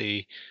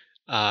honesty,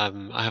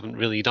 I haven't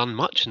really done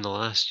much in the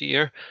last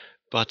year,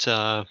 but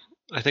I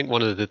think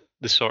one of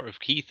the sort of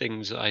key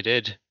things that I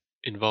did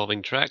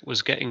involving Trek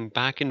was getting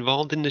back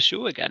involved in the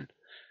show again.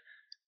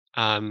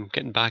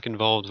 Getting back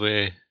involved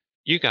with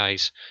you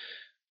guys.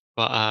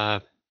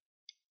 But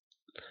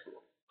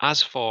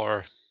as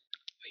for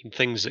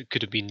things that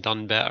could have been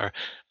done better,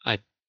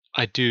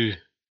 I do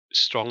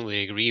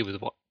strongly agree with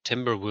what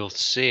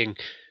Timberwolf's saying.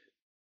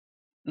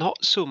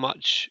 Not so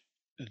much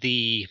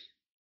the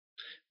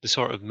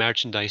sort of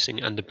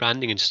merchandising and the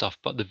branding and stuff,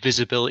 but the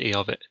visibility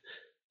of it.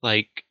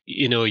 Like,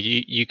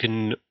 you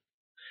can,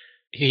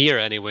 here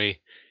anyway,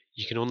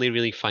 you can only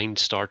really find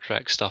Star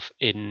Trek stuff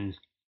in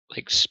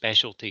like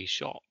specialty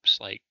shops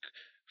like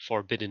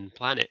Forbidden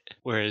Planet,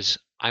 whereas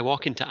I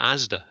walk into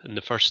Asda and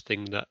the first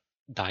thing that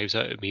dives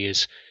out at me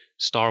is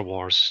Star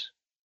Wars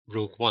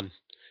Rogue One.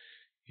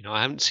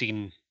 I haven't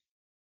seen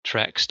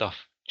Trek stuff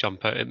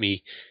jump out at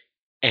me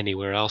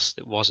anywhere else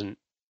that wasn't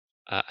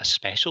a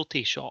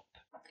specialty shop.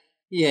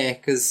 Yeah,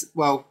 because,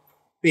 well,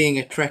 being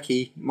a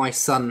Trekkie, my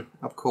son,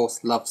 of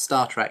course, loves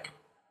Star Trek.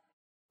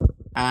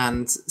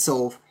 And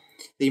sort of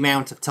the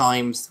amount of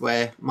times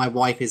where my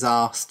wife is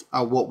asked,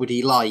 what would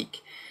he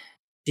like?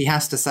 She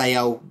has to say,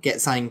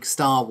 get something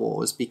Star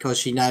Wars, because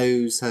she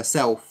knows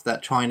herself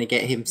that trying to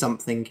get him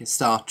something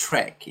Star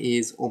Trek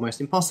is almost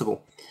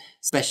impossible,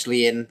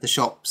 especially in the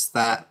shops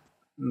that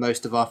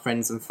most of our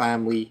friends and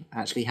family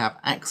actually have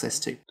access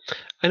to.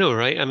 I know,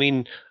 right? I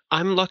mean,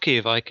 I'm lucky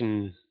if I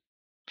can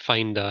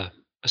find a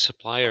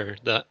supplier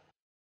that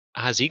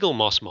has Eagle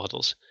Moss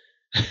models.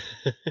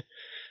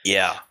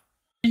 Yeah.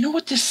 You know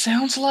what this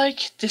sounds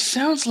like? This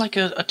sounds like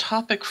a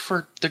topic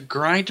for the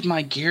Grind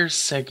My Gears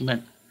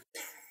segment.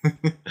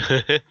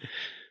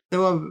 So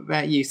what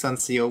about you,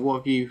 Sunseal? What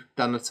have you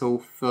done at all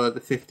for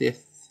the 50th?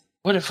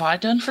 What have I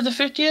done for the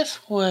 50th?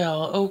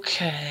 Well,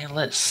 okay,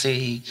 let's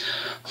see.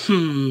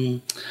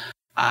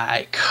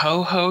 I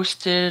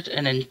co-hosted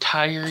an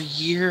entire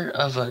year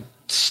of a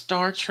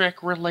Star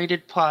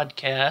Trek-related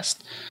podcast.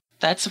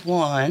 That's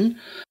one.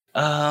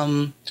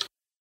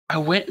 I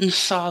went and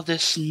saw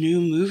this new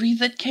movie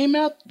that came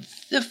out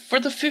for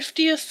the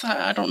 50th.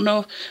 I don't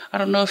know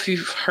if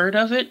you've heard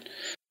of it.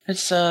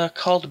 It's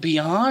called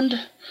Beyond,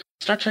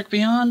 Star Trek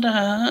Beyond.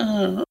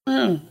 I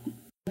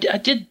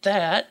did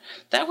that.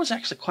 That was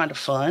actually kind of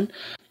fun.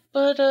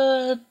 But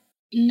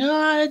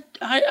no,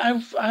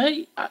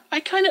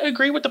 I kind of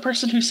agree with the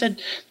person who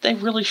said they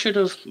really should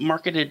have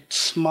marketed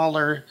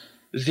smaller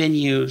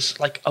venues,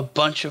 like a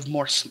bunch of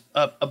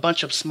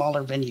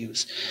smaller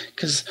venues,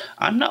 because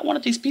I'm not one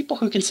of these people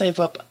who can save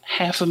up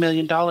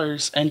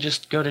 $500,000 and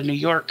just go to New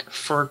York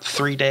for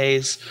 3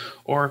 days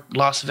or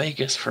Las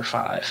Vegas for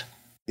 5.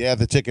 Yeah,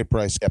 the ticket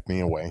price kept me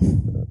away.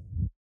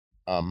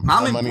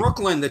 I'm in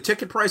Brooklyn. The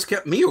ticket price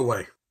kept me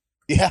away.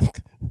 Yeah.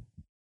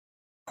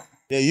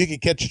 Yeah, you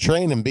could catch a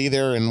train and be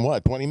there in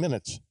 20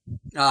 minutes?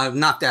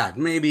 Not that.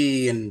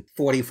 Maybe in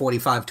 40,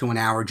 45 to an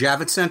hour.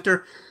 Javits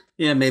Center,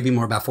 yeah, maybe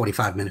more about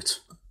 45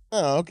 minutes.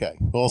 Oh, okay.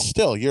 Well,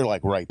 still, you're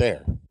like right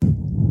there.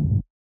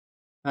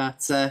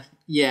 But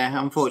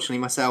yeah, unfortunately,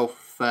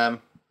 myself,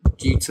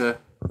 due to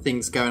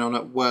things going on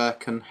at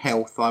work and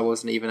health, I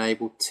wasn't even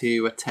able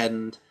to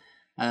attend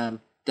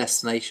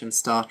Destination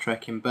Star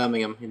Trek in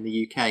Birmingham in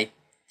the UK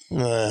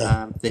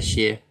this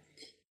year.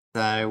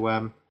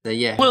 So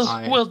yeah.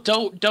 Well,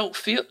 don't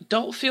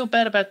feel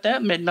bad about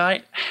that,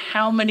 Midnight.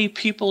 How many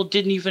people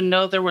didn't even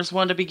know there was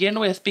one to begin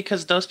with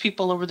because those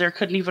people over there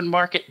couldn't even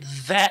market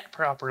that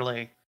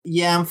properly?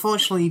 Yeah,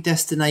 unfortunately,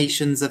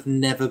 destinations have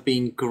never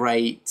been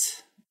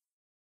great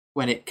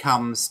when it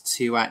comes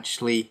to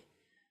actually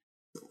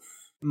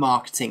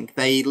marketing.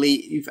 They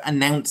leave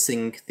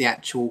announcing the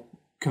actual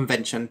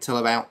convention till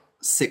about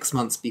 6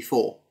 months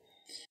before.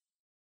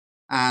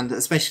 And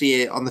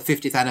especially on the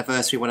 50th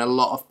anniversary, when a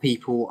lot of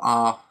people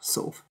are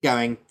sort of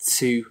going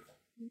to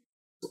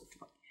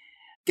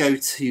go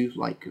to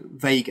like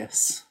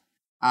Vegas.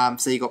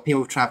 So you've got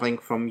people traveling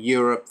from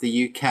Europe,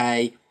 the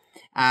UK,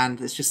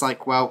 and it's just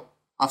like, well,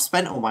 I've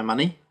spent all my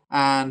money.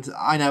 And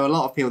I know a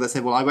lot of people that say,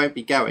 well, I won't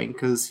be going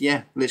because,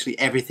 yeah, literally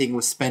everything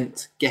was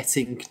spent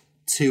getting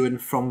to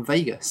and from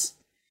Vegas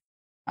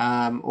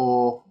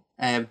or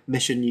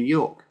Mission New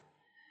York.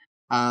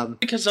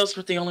 Because those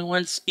were the only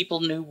ones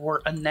people knew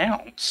were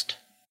announced.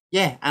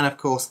 Yeah, and of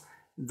course,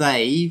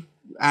 they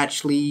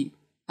actually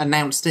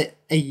announced it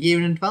a year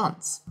in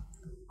advance.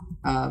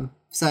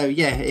 So,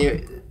 yeah,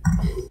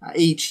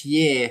 each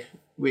year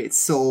it's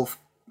sort of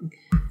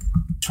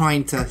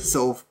trying to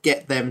sort of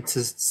get them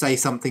to say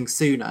something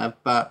sooner,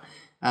 but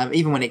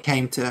even when it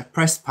came to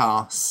press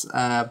pass,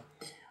 I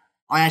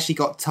actually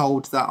got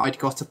told that I'd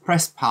got a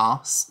press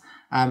pass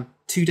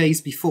 2 days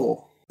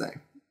before. So,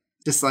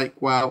 just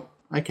like, well,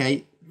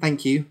 okay,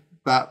 thank you,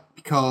 but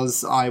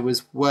because I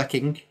was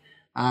working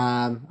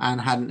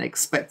and hadn't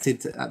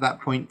expected at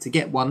that point to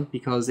get one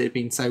because it had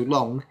been so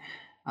long,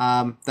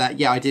 that,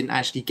 yeah, I didn't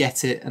actually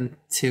get it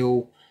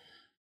until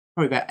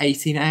probably about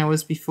 18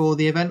 hours before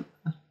the event.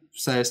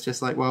 So it's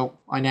just like, well,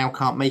 I now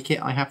can't make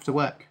it. I have to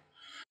work.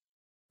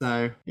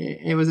 So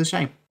it was a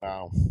shame.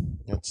 Wow.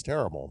 That's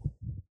terrible.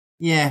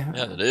 Yeah.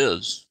 Yeah, it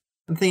is.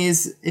 The thing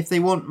is, if they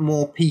want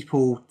more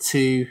people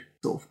to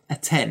sort of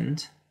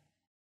attend,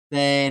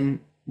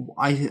 then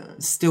I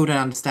still don't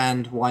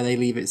understand why they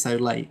leave it so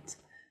late.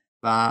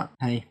 But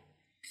hey.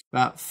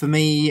 But for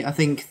me, I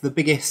think the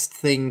biggest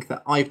thing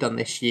that I've done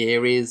this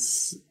year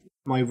is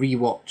my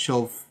rewatch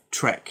of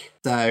Trek.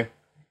 So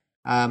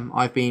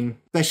I've been,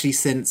 especially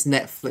since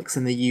Netflix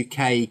in the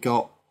UK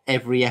got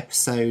every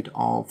episode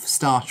of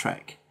Star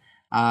Trek,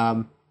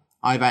 I've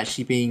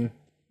actually been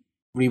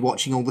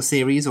rewatching all the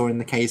series, or in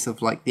the case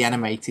of like the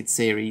animated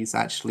series,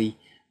 actually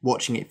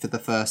watching it for the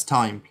first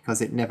time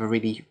because it never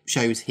really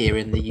shows here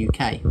in the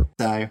UK.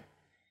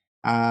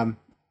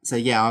 So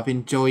yeah, I've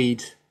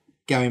enjoyed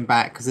going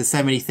back because there's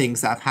so many things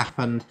that have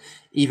happened,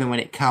 even when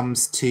it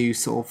comes to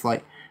sort of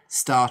like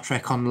Star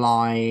Trek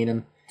Online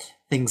and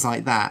things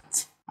like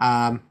that.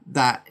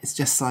 That it's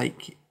just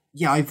like,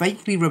 yeah, I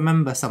vaguely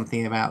remember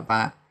something about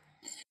that,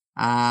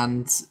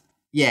 and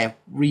yeah,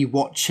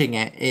 rewatching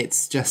it,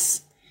 it's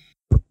just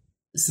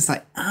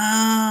like,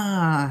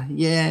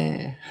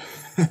 yeah.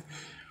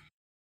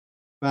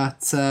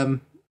 But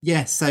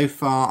yeah, so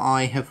far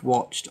I have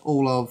watched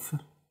all of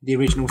the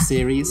original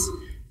series,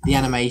 the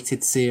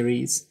animated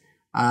series,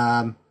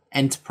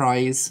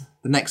 Enterprise,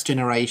 The Next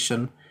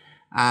Generation,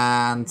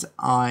 and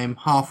I'm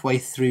halfway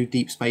through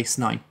Deep Space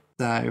Nine.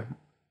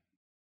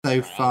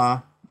 So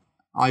far,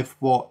 I've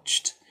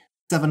watched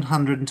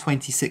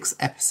 726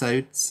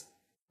 episodes.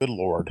 Good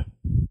Lord.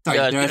 Sorry,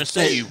 yeah, I was going to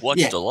say you've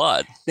watched a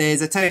lot.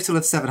 There's a total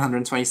of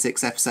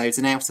 726 episodes,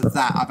 and out of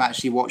that, I've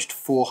actually watched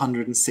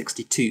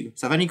 462.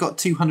 So I've only got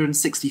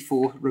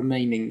 264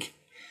 remaining.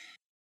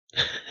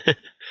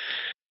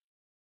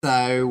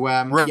 So,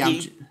 yeah,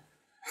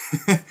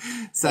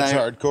 so that's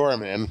hardcore,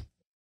 man.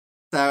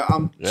 So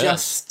I'm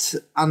just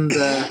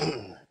under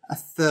a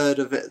third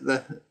of it,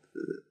 the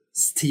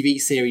TV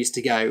series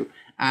to go,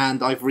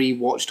 and I've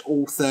rewatched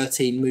all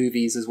 13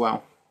 movies as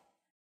well.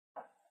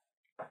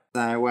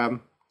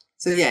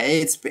 So yeah,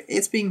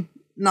 it's been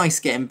nice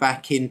getting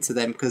back into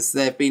them because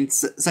there have been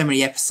so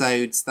many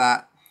episodes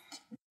that,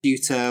 due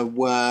to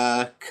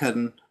work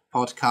and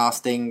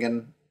podcasting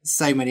and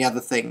so many other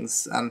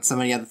things, and so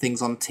many other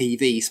things on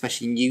TV,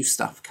 especially new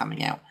stuff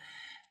coming out,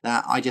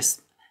 that I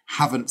just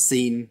haven't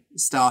seen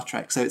Star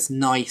Trek. So it's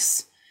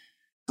nice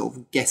sort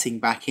of getting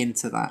back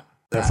into that.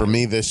 For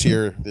me this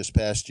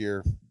past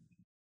year,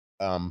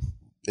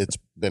 it's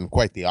been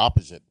quite the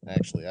opposite,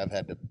 actually. I've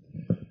had to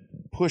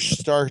push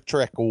Star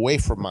Trek away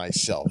from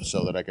myself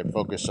so that I could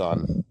focus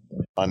on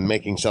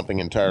making something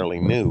entirely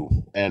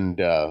new. And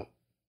I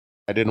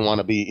didn't want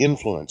to be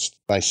influenced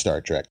by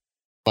Star Trek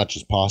as much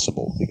as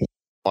possible because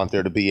I don't want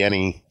there to be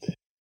any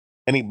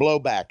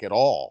blowback at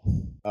all.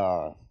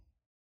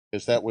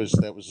 Because that was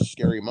a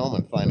scary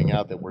moment, finding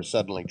out that we're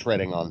suddenly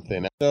treading on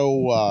thin air.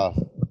 So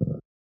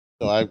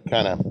I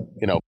kind of,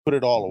 put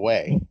it all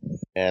away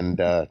and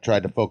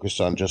tried to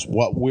focus on just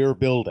what we're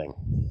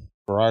building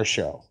for our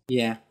show.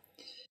 Yeah.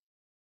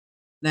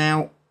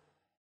 Now,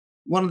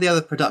 one of the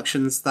other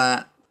productions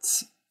that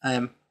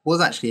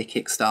was actually a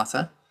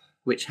Kickstarter,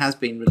 which has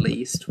been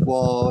released,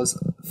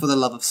 was For the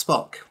Love of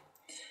Spock.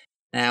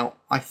 Now,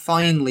 I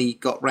finally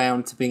got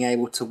round to being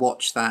able to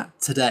watch that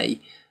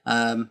today,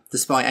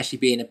 despite actually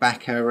being a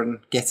backer and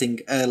getting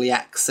early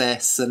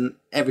access and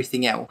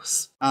everything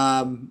else.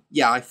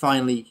 I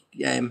finally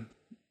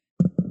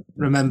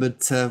remembered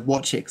to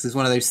watch it, because it's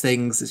one of those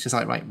things, it's just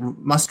like, right,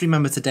 must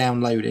remember to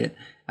download it,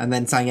 and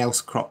then something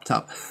else cropped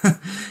up.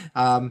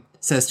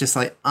 So it's just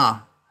like,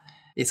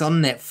 it's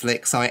on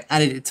Netflix, so I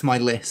added it to my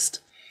list.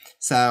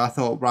 So I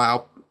thought,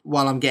 right,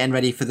 while I'm getting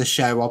ready for the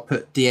show, I'll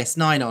put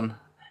DS9 on.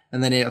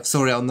 And then I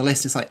saw it on the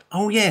list. It's like,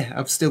 oh yeah,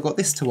 I've still got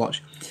this to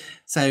watch.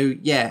 So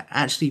yeah,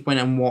 actually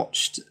went and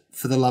watched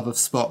For the Love of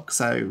Spock.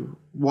 So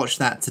watched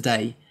that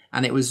today,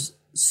 and it was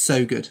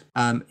so good.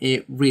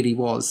 It really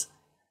was.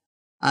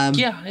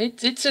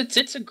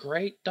 It's a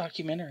great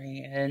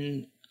documentary,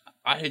 and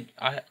I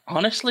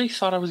honestly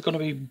thought I was going to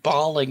be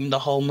bawling the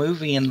whole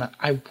movie, and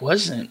I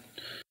wasn't.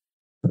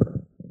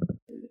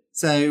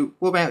 So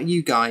what about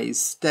you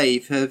guys?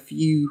 Dave, have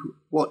you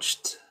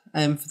watched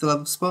For the Love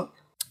of Spock?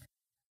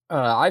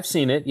 I've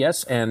seen it,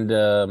 yes, and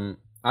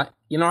I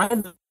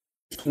had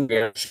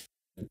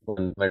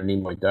when Leonard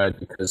Nimoy died,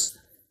 because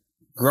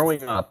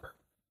growing up,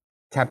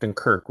 Captain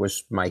Kirk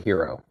was my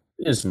hero,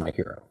 is my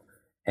hero,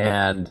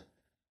 and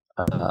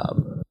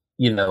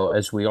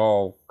as we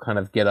all kind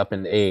of get up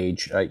in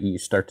age, you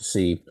start to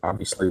see,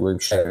 obviously, William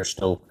Shatner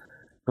still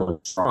going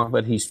strong,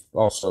 but he's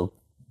also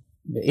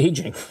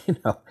aging,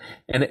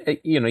 and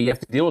you have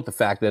to deal with the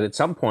fact that at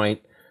some point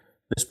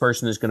this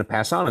person is going to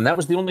pass on, and that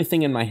was the only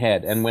thing in my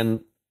head. And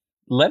when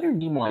Leonard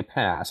Nimoy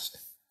passed,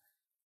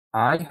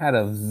 I had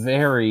a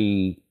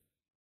very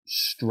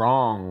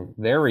strong,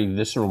 very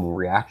visceral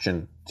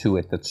reaction to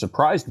it that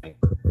surprised me.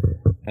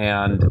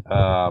 And,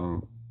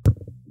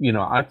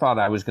 I thought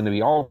I was going to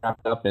be all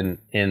wrapped up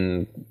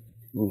in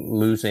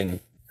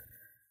losing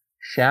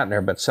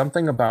Shatner, but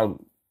something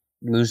about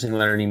losing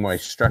Leonard Nimoy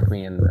struck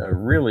me in a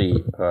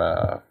really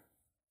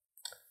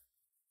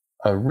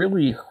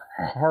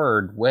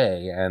hard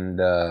way.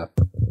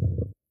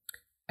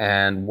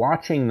 And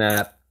watching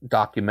that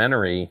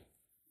documentary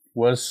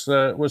was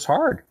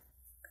hard.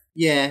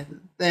 Yeah,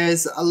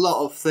 there's a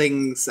lot of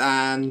things,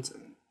 and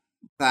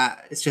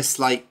that it's just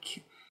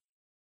like,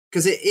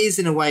 because it is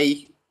in a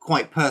way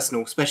quite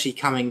personal, especially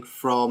coming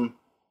from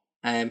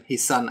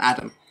his son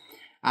Adam,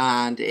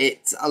 and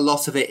a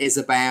lot of it is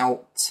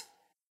about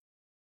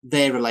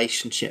their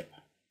relationship,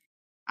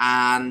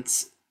 and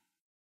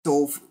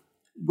sort of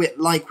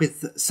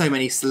with so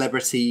many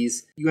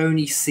celebrities, you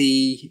only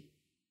see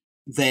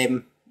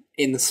them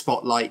in the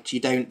spotlight.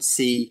 You don't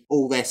see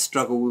all their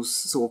struggles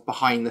sort of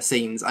behind the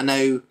scenes. I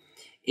know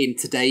in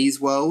today's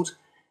world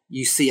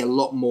you see a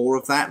lot more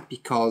of that,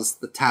 because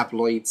the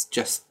tabloids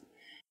just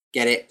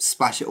get it,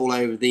 splash it all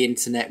over the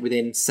internet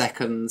within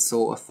seconds,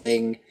 sort of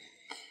thing.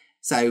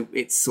 So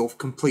it's sort of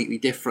completely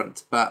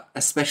different. But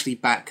especially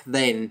back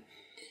then,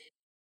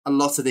 a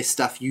lot of this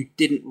stuff you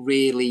didn't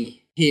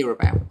really hear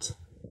about.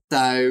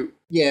 So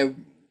yeah,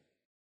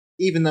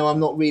 even though I'm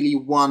not really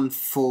one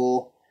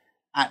for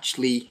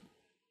actually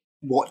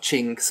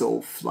watching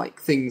sort of like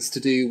things to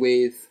do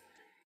with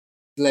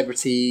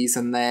celebrities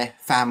and their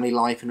family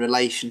life and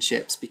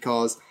relationships,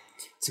 because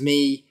to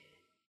me,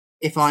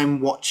 if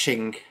I'm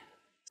watching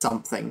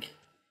something,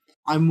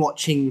 I'm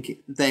watching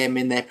them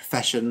in their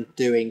profession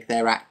doing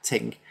their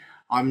acting.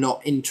 I'm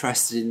not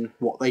interested in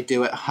what they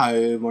do at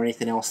home or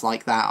anything else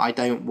like that. I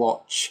don't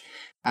watch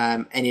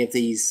any of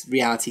these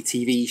reality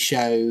TV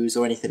shows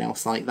or anything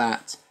else like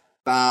that.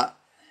 But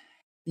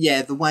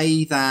yeah, the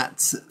way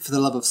that For the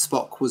Love of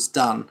Spock was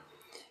done,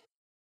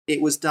 it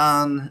was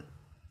done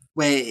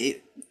where,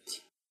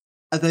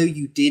 although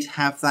you did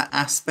have that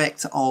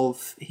aspect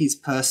of his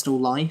personal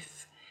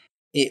life,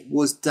 it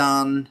was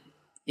done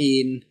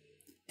in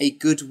a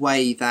good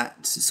way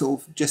that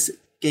sort of just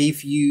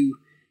gave you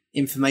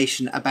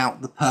information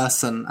about the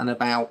person and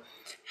about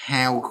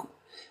how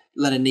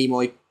Leonard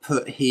Nimoy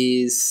put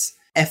his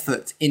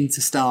effort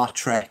into Star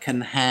Trek,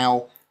 and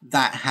how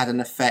that had an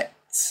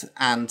effect,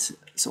 and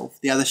sort of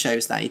the other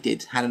shows that he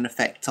did had an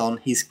effect on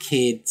his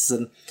kids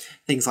and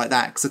things like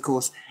that. Because of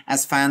course,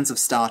 as fans of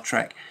Star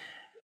Trek,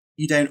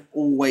 you don't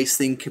always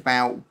think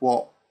about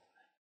what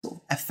sort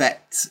of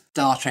effect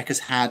Star Trek has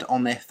had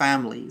on their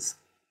families.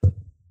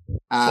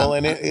 Well,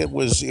 and it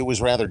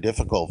was rather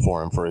difficult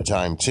for him for a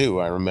time too.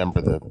 I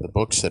remember the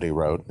books that he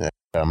wrote,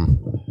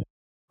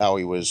 how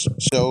he was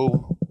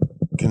so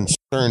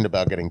concerned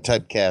about getting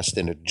typecast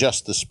into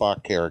just the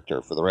Spock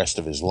character for the rest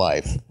of his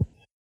life,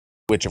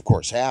 which of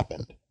course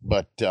happened.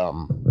 But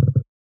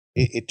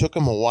it took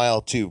him a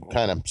while to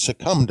kind of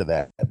succumb to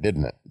that,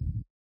 didn't it?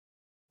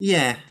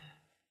 Yeah.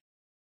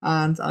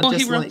 And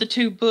he wrote the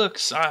two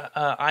books,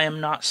 I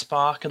Am Not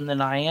Spock and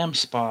then I Am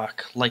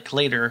Spock, like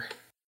later.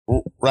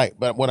 Right,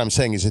 but what I'm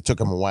saying is it took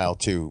him a while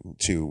to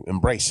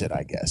embrace it,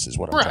 I guess, is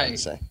what I'm trying to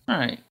say.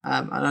 Right.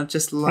 And I'd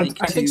just like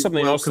I think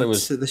something else welcome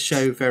to the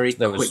show very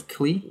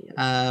quickly,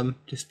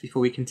 just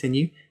before we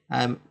continue,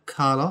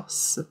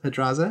 Carlos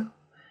Pedraza.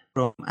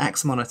 from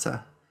Axe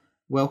Monitor.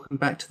 Welcome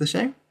back to the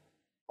show.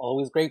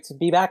 Always great to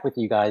be back with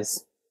you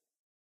guys.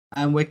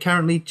 And we're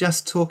currently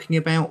just talking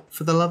about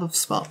For the Love of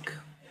Spock,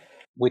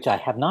 which I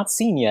have not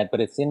seen yet,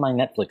 but it's in my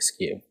Netflix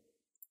queue.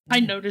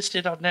 I noticed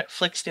it on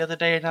Netflix the other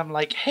day, and I'm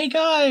like, hey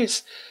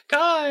guys,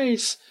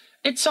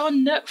 it's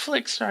on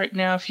Netflix right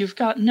now. If you've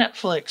got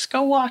Netflix,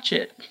 go watch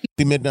it.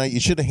 Midnight, you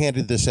should have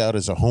handed this out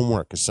as a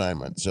homework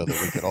assignment so that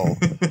we could all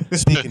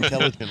speak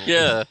intelligently.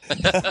 Yeah.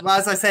 Well,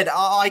 as I said,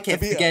 I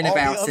kept forgetting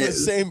about on it. the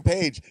same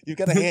page. You've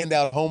got to hand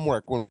out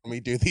homework when we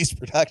do these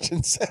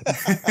productions.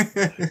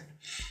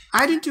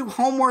 I didn't do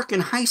homework in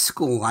high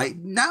school. I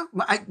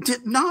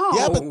did no.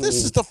 Yeah, but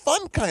this is the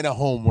fun kind of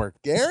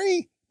homework,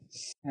 Gary.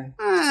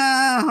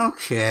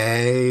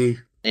 Okay.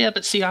 Yeah,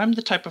 but see, I'm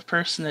the type of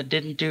person that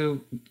didn't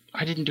do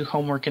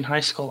homework in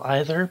high school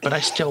either, but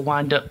I still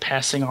wind up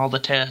passing all the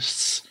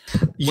tests.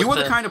 You were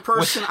the kind of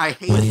person I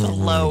hated. With a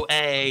low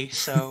A,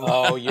 so...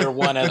 Oh, you're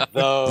one of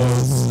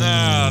those.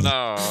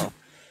 No.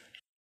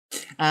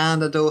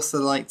 And I'd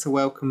also like to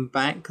welcome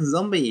back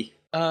Zombie.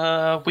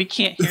 We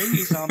can't hear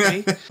you,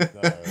 Zombie.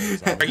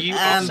 Are you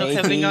also Maybe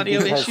having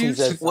audio because he's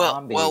issues? a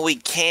zombie. Well, we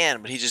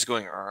can, but he's just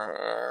going.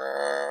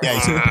 Yeah,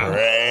 he's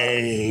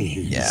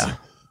great. Yeah,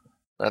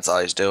 that's all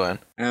he's doing.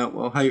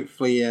 Well,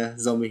 hopefully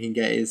Zombie can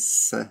get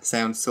his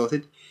sound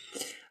sorted.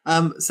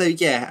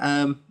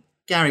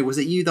 Gary, was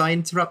it you that I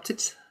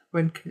interrupted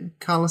when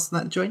Carlos and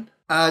that joined?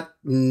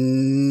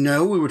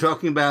 No, we were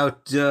talking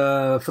about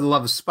For the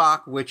Love of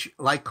Spock, which,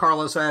 like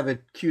Carlos, I have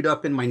it queued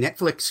up in my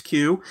Netflix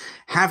queue.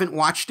 Haven't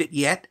watched it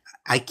yet.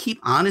 I keep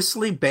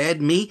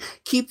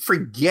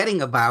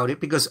forgetting about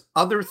it because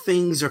other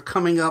things are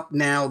coming up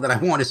now that I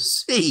want to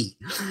see.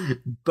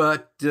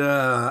 But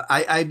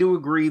I do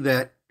agree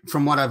that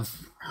from what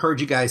I've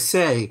heard you guys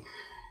say,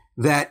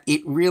 that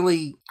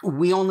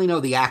we only know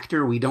the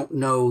actor. We don't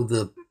know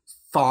the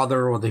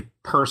father or the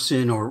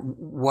person or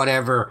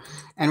whatever.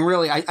 And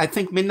really, I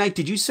think, Midnight,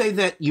 did you say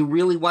that you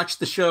really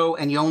watched the show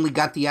and you only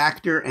got the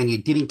actor and you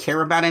didn't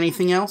care about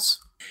anything else?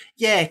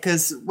 Yeah,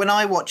 because when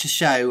I watch a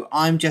show,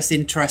 I'm just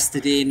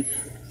interested in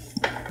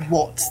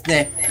what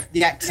the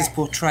actor's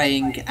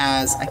portraying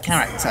as a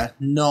character,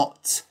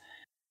 not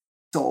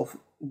sort of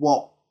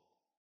what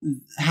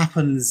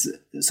happens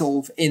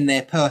sort of in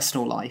their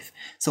personal life.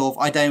 Sort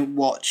of, I don't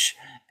watch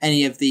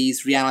any of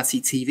these reality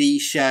TV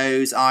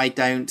shows. I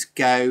don't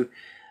go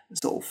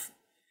sort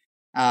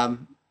of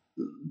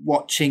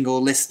watching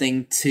or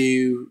listening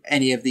to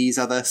any of these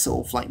other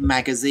sort of like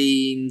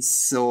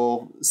magazines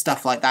or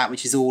stuff like that,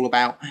 which is all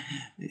about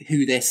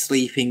who they're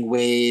sleeping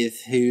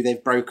with, who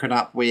they've broken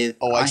up with.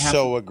 Oh, I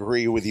so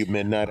agree with you,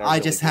 Midnight. I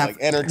really just have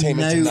like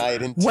Entertainment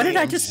Tonight and what TMZ did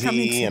I just come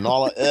into? and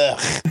all of,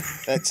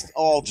 that's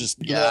all just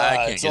I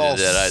can't it's get all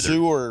into that either.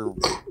 Sewer.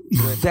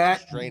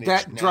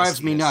 That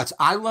drives me nuts.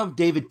 I love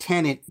David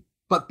Tennant,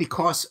 but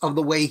because of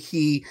the way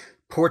he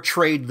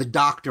portrayed the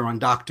Doctor on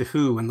Doctor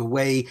Who and the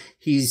way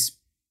he's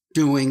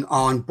doing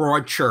on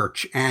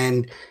Broadchurch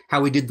and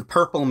how he did the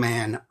Purple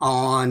Man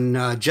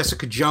on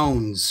Jessica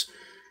Jones.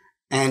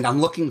 And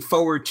I'm looking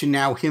forward to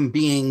now him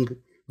being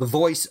the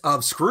voice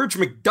of Scrooge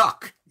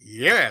McDuck.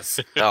 Yes.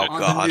 Oh,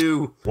 on God. The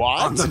new,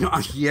 what? On the,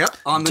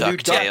 on the new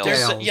DuckTales.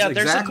 DuckTales.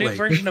 There's a new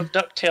version of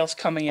DuckTales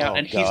coming out,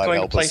 and he's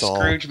going to play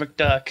Scrooge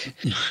McDuck.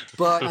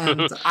 But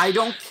I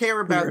don't care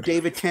about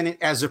David Tennant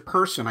as a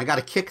person. I got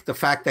to kick the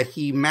fact that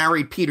he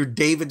married Peter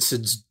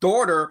Davidson's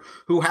daughter,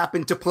 who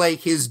happened to play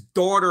his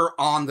daughter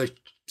on the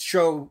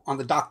show, on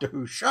the Doctor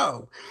Who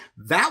show.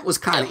 That was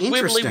kind of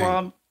interesting.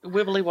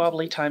 Wibbly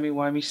wobbly, timey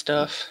wimey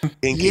stuff.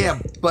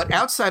 Yeah, but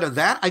outside of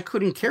that, I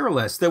couldn't care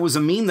less. There was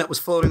a meme that was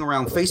floating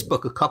around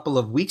Facebook a couple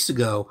of weeks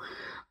ago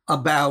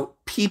about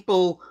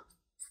people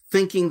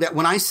thinking that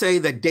when I say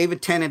that David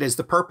Tennant as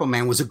the Purple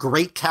Man was a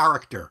great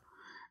character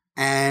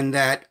and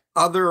that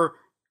other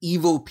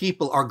evil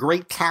people are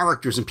great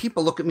characters, and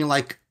people look at me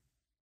like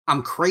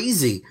I'm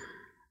crazy.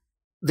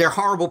 They're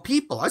horrible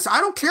people. I said, I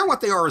don't care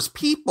what they are as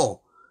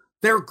people.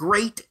 They're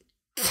great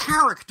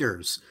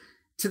characters.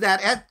 To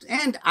that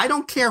end, I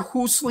don't care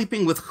who's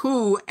sleeping with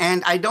who,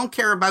 and I don't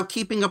care about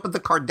keeping up with the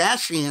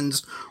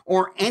Kardashians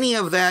or any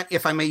of that.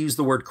 If I may use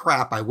the word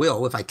crap, I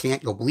will. If I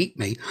can't, go bleep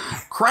me.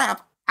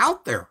 Crap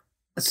out there.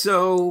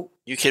 So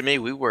you kidding me?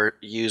 We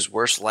use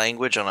worse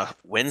language on a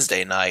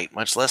Wednesday night,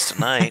 much less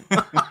tonight.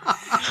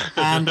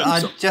 And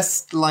I'd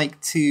just like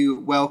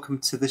to welcome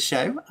to the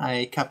show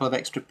a couple of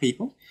extra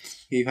people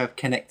who have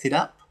connected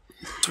up.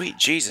 Sweet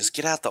Jesus,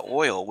 get out the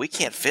oil. We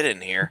can't fit in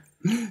here.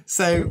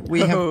 So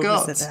we have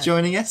got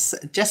joining us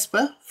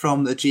Jesper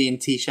from the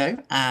G&T show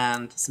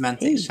and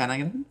Semantic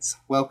Shenanigans.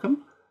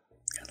 Welcome.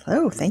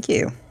 Hello, thank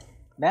you.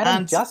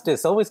 Madam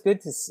Justice, always good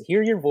to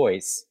hear your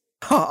voice.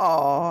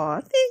 Oh,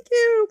 thank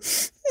you.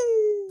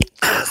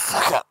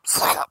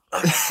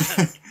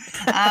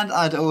 And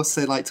I'd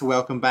also like to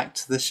welcome back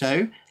to the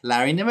show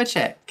Larry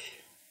Nimacek.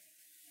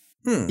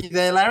 You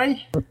there,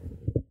 Larry?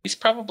 He's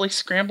probably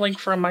scrambling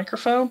for a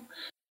microphone.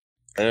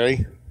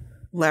 Larry?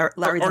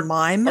 Larry the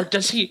mime? Or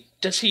does he...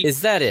 Is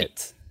that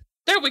it?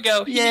 There we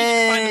go. He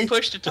finally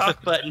pushed the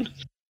talk button.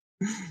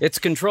 It's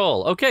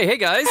Control. Okay, hey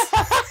guys.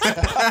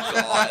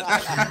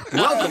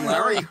 Welcome,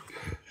 Larry.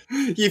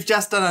 You've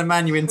just done a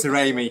Manu into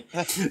Amy.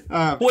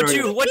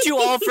 What you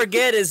all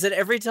forget is that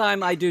every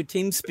time I do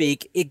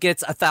TeamSpeak, it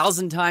gets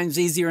 1,000 times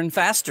easier and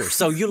faster.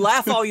 So you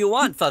laugh all you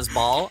want,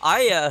 Fuzzball.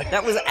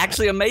 That was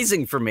actually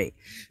amazing for me.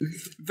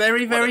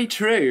 Very, very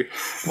true.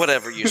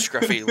 Whatever, you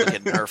scruffy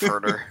looking nerf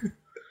herder.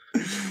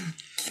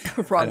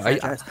 Wrong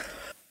franchise.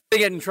 I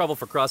get in trouble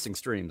for crossing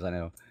streams, I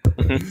know.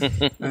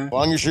 As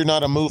long as you're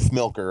not a moof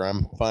milker,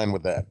 I'm fine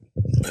with that.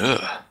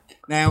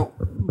 Now,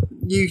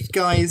 you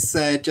guys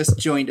just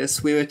joined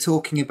us. We were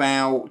talking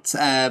about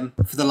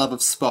For the Love of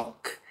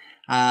Spock,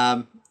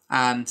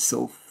 and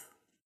sort of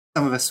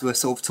some of us were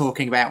sort of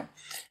talking about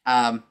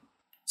there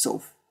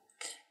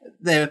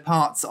were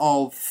parts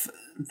of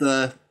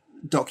the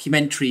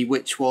documentary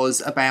which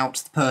was about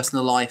the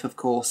personal life, of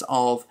course,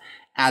 of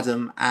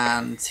Adam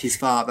and his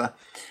father,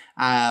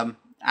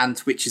 and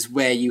which is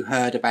where you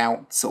heard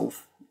about sort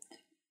of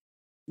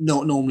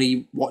not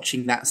normally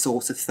watching that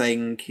sort of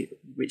thing,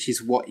 which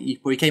is what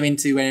we came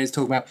into when I was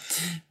talking about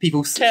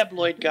people's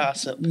tabloid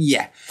gossip.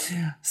 Yeah.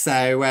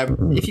 So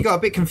if you got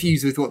a bit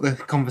confused with what the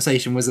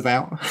conversation was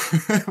about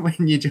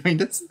when you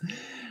joined us.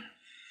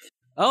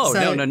 Oh,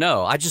 so,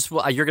 no.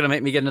 You're going to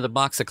make me get another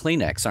box of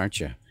Kleenex, aren't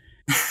you?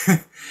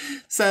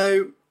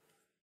 So,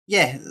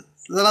 yeah,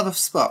 The Love of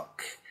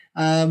Spock.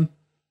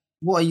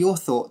 What are your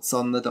thoughts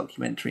on the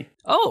documentary?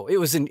 Oh, it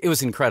was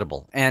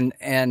incredible, and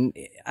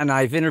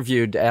I've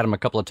interviewed Adam a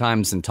couple of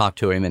times and talked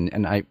to him,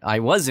 and I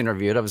was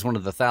interviewed. I was one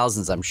of the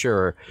thousands, I'm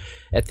sure,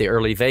 at the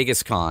early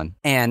Vegas Con,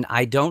 and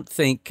I don't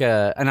think,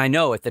 and I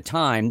know at the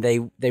time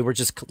they were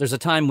just. There's a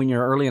time when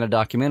you're early in a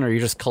documentary,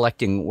 you're just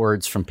collecting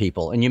words from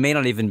people, and you may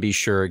not even be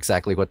sure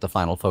exactly what the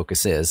final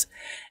focus is.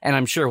 And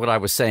I'm sure what I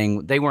was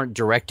saying, they weren't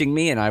directing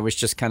me, and I was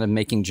just kind of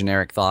making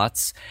generic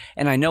thoughts.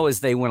 And I know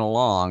as they went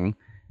along,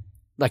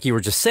 like you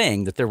were just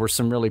saying, that there were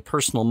some really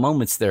personal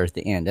moments there at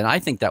the end. And I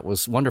think that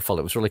was wonderful.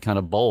 It was really kind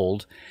of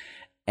bold.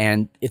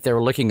 And if they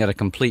were looking at a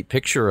complete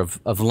picture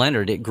of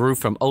Leonard, it grew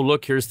from, oh,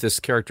 look, here's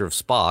this character of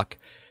Spock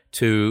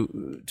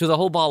to the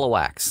whole ball of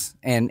wax,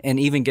 and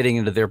even getting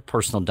into their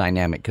personal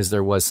dynamic, because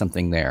there was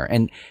something there.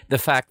 And the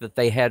fact that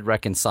they had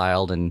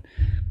reconciled and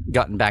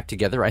gotten back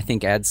together, I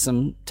think adds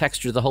some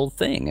texture to the whole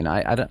thing. And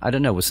I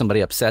don't know, was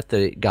somebody upset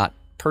that it got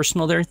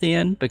personal there at the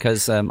end?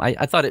 Because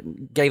I thought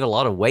it gave a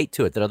lot of weight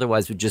to it that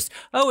otherwise would just,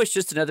 it's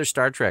just another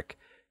Star Trek,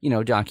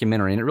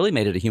 documentary. And it really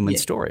made it a human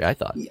story, I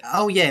thought.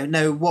 Oh, yeah.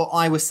 No, what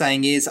I was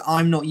saying is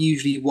I'm not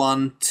usually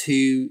one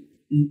to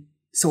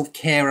sort of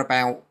care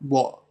about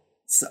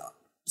what's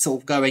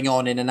sort of going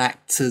on in an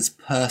actor's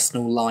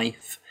personal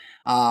life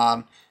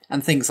and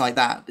things like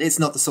that. It's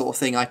not the sort of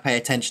thing I pay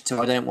attention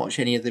to. I don't watch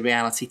any of the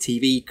reality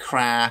TV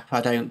crap. I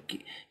don't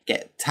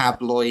get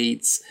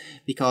tabloids,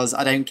 because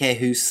I don't care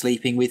who's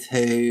sleeping with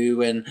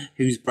who and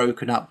who's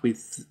broken up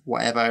with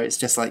whatever. It's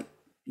just like,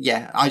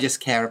 I just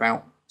care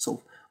about sort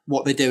of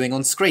what they're doing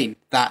on screen.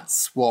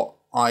 That's what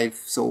I've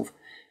sort of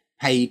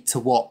paid to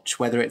watch,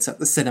 whether it's at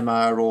the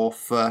cinema or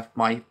for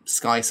my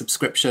Sky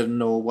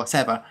subscription or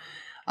whatever.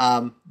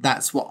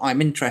 That's what I'm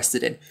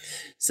interested in.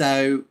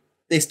 So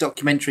this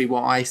documentary,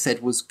 what I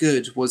said was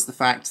good was the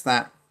fact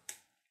that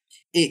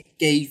it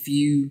gave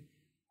you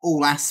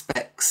all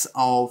aspects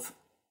of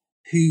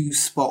who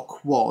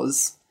Spock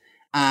was,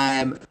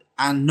 and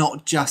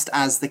not just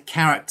as the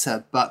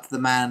character, but the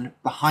man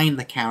behind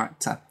the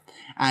character,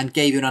 and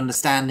gave you an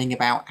understanding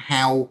about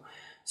how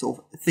sort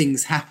of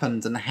things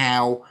happened and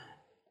how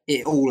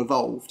it all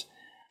evolved.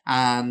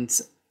 And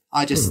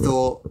I just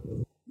thought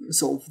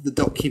sort of the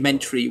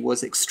documentary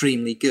was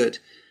extremely good.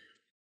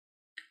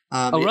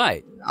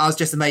 Right. I was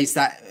just amazed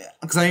that,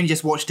 because I only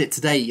just watched it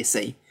today, you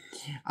see,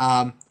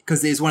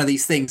 because it's one of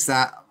these things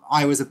that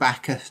I was a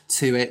backer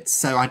to it,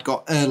 so I'd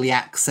got early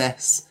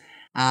access,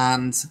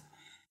 and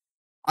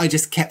I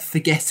just kept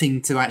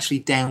forgetting to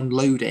actually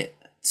download it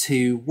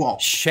to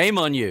watch. Shame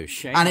on you.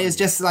 And it was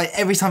just like,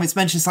 every time it's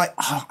mentioned, it's like,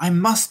 I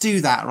must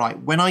do that,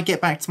 right? When I get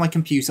back to my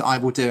computer, I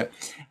will do it.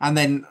 And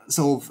then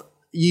sort of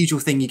usual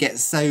thing, you get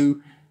so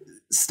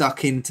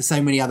stuck into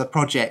so many other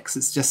projects,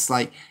 it's just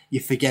like you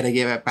forget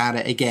about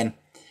it again.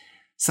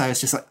 So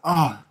it's just like,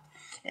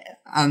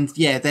 and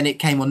then it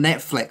came on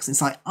Netflix.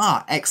 It's like,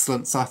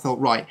 excellent. So I thought,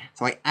 right.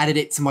 So I added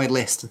it to my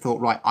list and thought,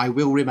 right, I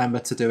will remember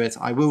to do it.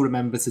 And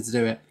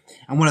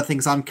one of the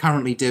things I'm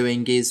currently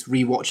doing is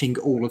rewatching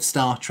all of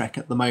Star Trek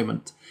at the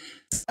moment.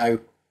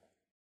 So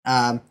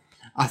I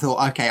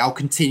thought, okay, I'll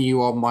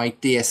continue on my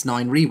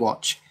DS9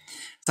 rewatch.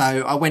 So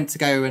I went to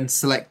go and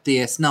select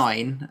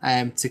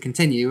DS9 to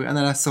continue, and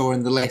then I saw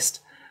in the list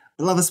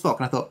The Love of Spock,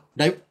 and I thought,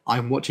 nope,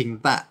 I'm watching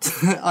that.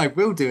 I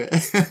will do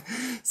it.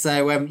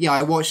 So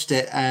I watched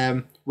it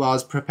while I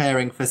was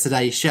preparing for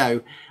today's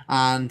show,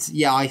 and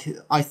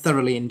I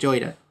thoroughly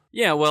enjoyed it.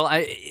 Yeah, well,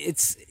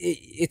 it's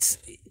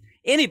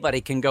anybody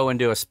can go and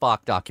do a Spock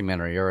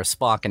documentary or a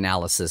Spock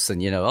analysis,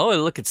 and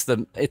look, it's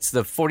the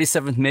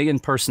 47th million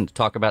person to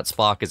talk about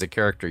Spock as a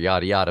character,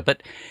 yada yada.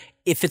 But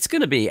if it's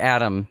going to be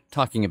Adam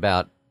talking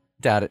about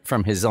at it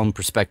from his own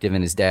perspective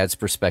and his dad's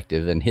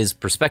perspective and his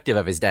perspective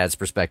of his dad's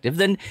perspective,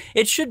 then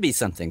it should be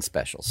something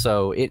special.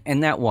 So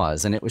and that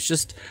was, and it was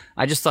just,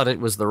 I just thought it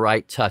was the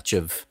right touch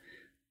of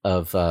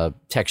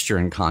texture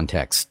and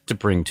context to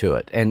bring to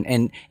it.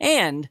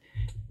 And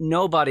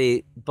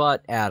nobody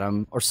but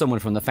Adam or someone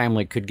from the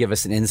family could give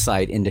us an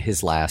insight into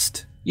his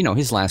last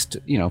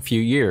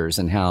few years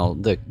and how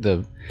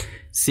the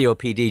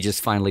COPD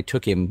just finally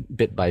took him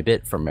bit by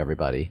bit from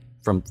everybody,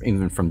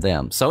 even from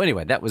them. So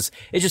anyway,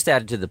 it just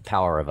added to the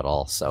power of it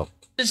all. So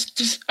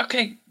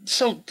okay.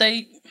 So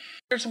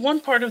there's one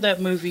part of that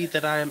movie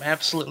that I am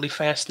absolutely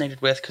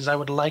fascinated with because I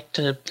would like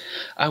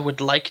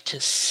to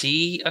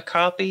see a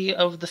copy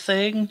of the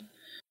thing.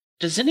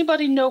 Does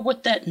anybody know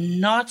what that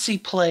Nazi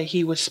play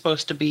he was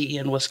supposed to be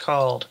in was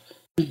called?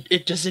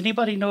 Does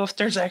anybody know if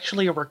there's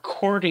actually a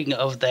recording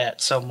of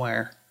that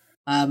somewhere?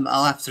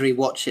 I'll have to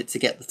rewatch it to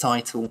get the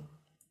title.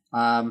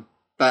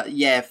 But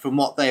yeah, from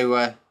what they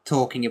were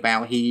talking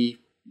about, he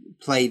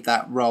played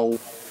that role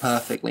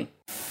perfectly.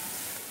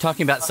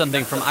 Talking about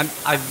something from,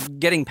 I'm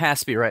getting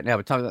past me right now,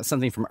 but talking about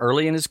something from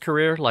early in his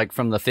career, like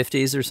from the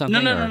 50s or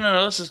something?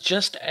 No. This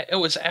is it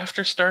was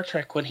after Star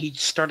Trek when he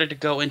started to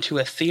go into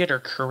a theater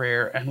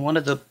career, and one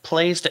of the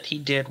plays that he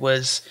did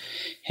was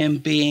him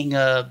being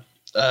a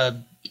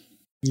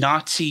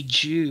Nazi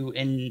Jew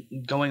and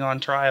going on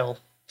trial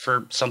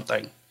for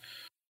something.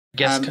 I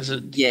guess because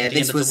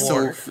this was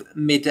sort of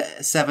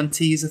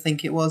mid-70s, I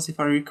think it was, if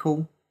I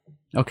recall.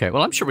 Okay,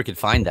 well, I'm sure we could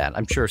find that.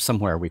 I'm sure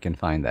somewhere we can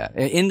find that.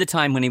 In the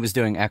time when he was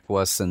doing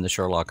Equus and the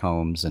Sherlock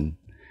Holmes and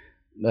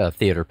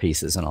theater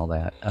pieces and all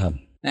that.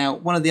 Now,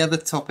 one of the other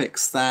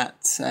topics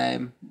that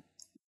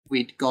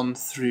we'd gone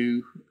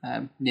through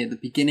near the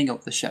beginning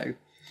of the show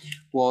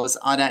was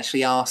I'd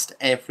actually asked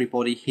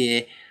everybody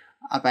here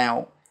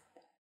about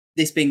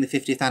this being the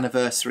 50th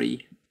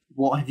anniversary.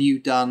 What have you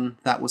done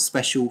that was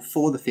special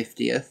for the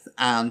 50th,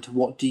 and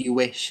what do you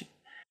wish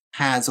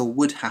has or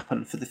would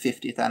happen for the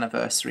 50th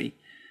anniversary?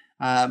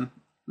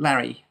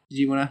 Larry, did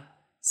you want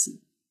to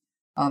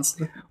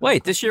answer?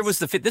 Wait, this was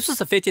the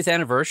 50th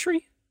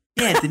anniversary?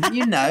 Yeah, didn't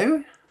you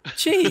know?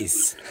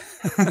 Jeez.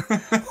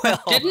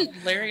 Well,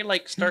 didn't Larry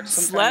start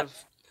some kind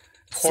of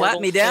slap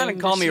me down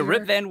and call me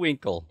Rip Van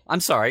Winkle?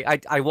 I'm sorry,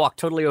 I walked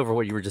totally over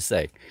what you were just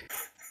saying.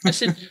 I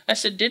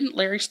said, didn't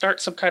Larry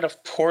start some kind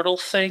of portal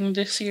thing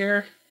this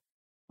year?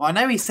 Well, I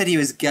know he said he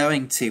was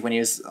going to when he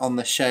was on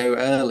the show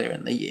earlier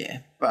in the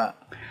year, but...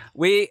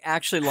 We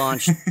actually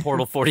launched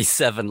Portal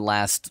 47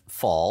 last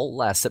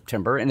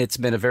September, and it's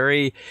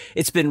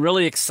been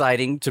really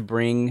exciting to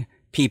bring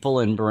people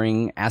and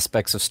bring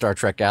aspects of Star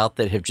Trek out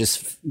that have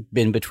just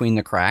been between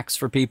the cracks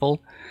for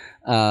people,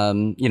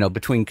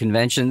 between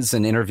conventions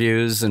and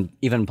interviews and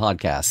even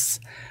podcasts.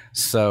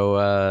 So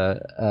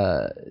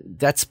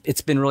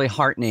it's been really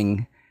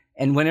heartening.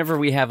 And whenever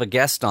we have a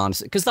guest on,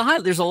 because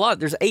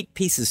there's 8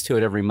 pieces to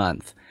it every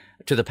month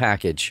to the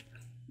package.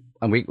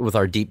 And with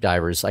our deep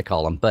divers, I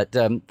call them. But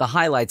the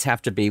highlights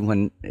have to be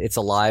when it's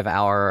a live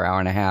hour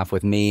and a half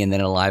with me, and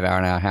then a live hour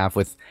and a half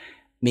with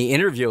me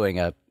interviewing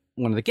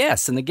one of the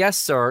guests. And the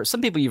guests are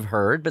some people you've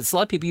heard, but it's a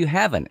lot of people you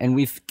haven't.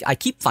 And I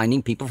keep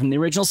finding people from the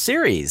original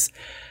series.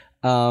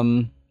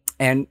 And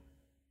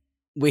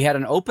we had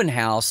an open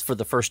house for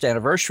the first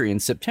anniversary in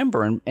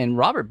September, and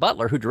Robert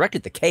Butler, who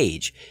directed The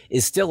Cage,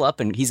 is still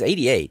up, and he's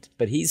 88,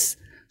 but he's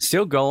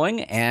still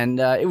going, and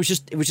it was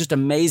just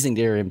amazing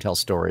to hear him tell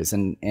stories,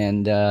 and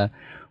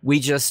we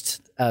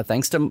just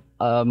thanks to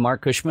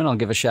Mark Cushman, I'll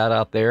give a shout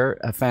out there.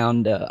 I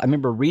found I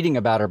remember reading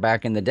about her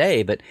back in the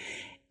day, but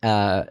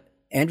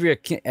Andrea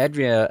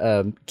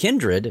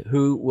Kindred,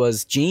 who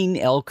was Gene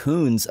L.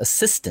 Kuhn's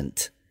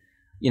assistant,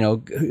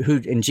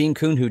 and Gene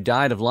Kuhn, who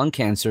died of lung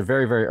cancer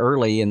very, very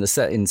early in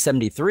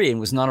 73 and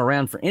was not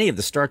around for any of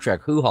the Star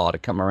Trek hoo-ha to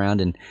come around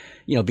and,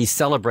 be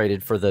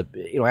celebrated for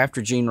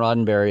after Gene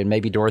Roddenberry and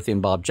maybe Dorothy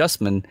and Bob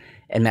Justman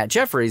and Matt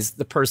Jeffries,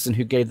 the person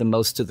who gave the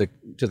most to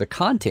the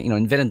content,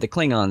 invented the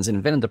Klingons and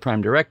invented the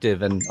Prime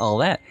Directive and all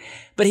that.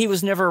 But he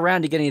was never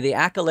around to get any of the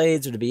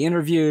accolades or to be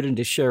interviewed and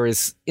to share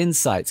his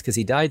insights because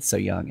he died so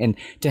young. And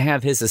to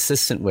have his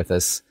assistant with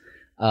us,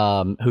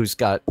 who's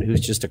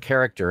just a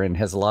character and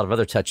has a lot of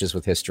other touches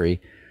with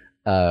history,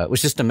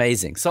 was just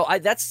amazing. So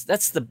that's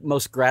the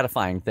most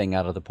gratifying thing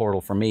out of the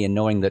portal for me, and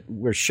knowing that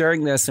we're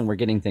sharing this and we're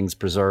getting things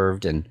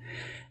preserved,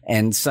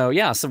 and so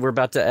we're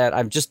about to add.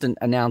 I've just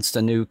announced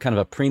a new kind of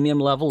a premium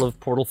level of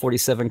Portal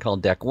 47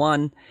 called Deck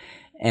 1,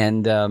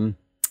 and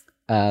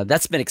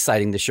that's been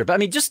exciting this year. But I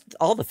mean, just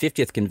all the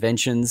 50th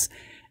conventions.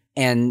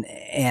 And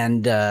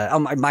oh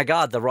my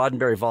God, the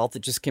Roddenberry Vault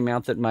that just came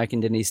out that Mike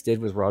and Denise did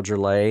with Roger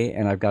Lay,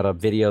 and I've got a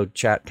video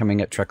chat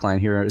coming at Trekline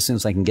here as soon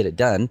as I can get it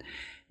done.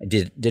 I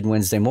did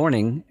Wednesday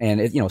morning,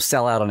 and it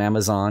sell out on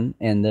Amazon,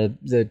 and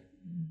the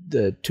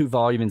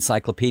 2-volume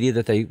encyclopedia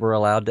that they were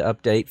allowed to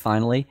update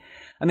finally.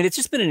 I mean, it's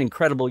just been an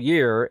incredible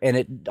year, and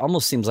it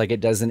almost seems like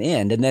it doesn't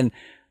end. And then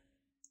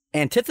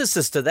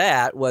antithesis to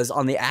that was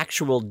on the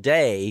actual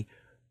day,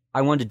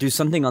 I wanted to do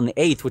something on the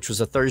 8th, which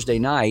was a Thursday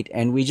night,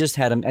 and we just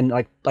had them, and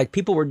like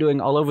people were doing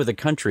all over the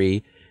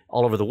country,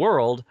 all over the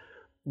world,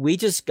 I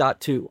just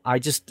got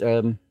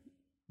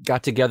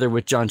together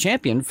with John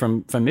Champion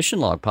from Mission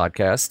Log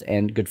podcast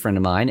and good friend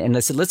of mine. And I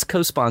said, let's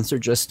co-sponsor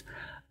just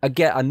a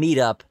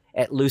meetup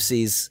at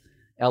Lucy's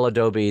El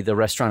Adobe, the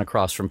restaurant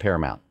across from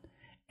Paramount.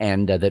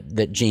 And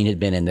that Gene had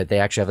been in, that they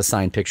actually have a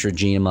signed picture of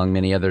Gene among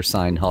many other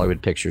signed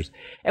Hollywood pictures.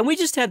 And we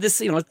just had this,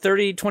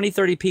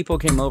 30 people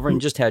came over and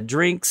just had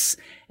drinks,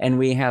 and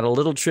we had a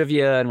little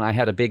trivia, and I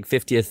had a big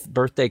 50th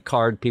birthday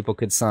card people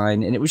could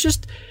sign. And it was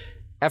just,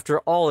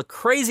 after all a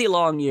crazy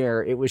long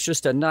year, it was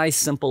just a nice,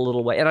 simple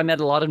little way. And I met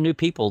a lot of new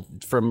people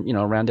from,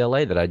 around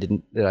LA that I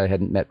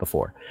hadn't met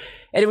before.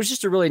 And it was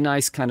just a really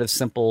nice kind of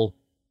simple,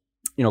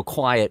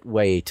 quiet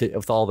way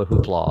with all the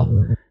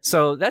hoopla.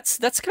 So that's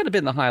kind of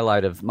been the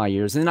highlight of my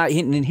years.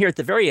 And here at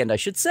the very end, I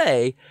should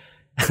say,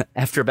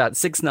 after about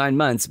 6-9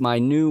 months, my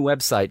new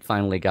website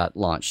finally got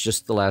launched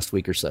just the last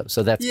week or so.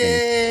 So that's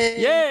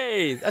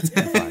yay! That's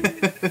been fun.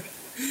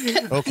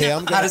 Okay,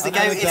 How does it go?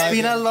 It's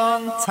been a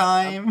long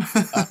time.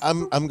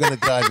 I'm going to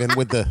dive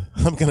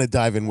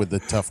in with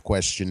the tough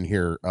question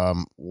here,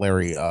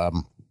 Larry.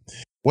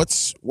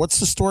 What's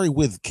the story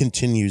with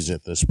Continues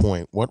at this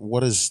point?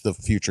 What is the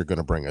future going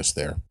to bring us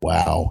there?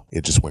 Wow,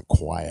 it just went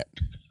quiet.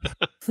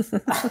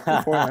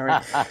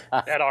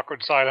 That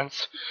awkward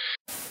silence.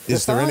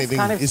 Is there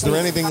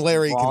anything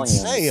Larry can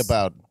say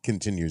about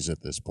Continues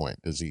at this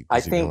point? Does he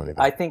know anything?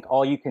 I think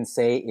all you can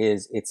say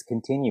is it's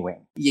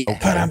continuing. Yeah.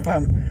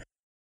 Okay.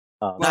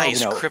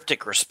 Nice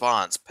cryptic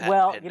response, Pat.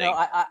 Well,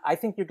 I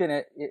think you're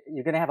gonna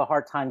have a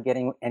hard time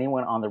getting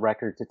anyone on the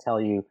record to tell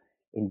you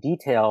in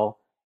detail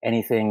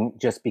anything,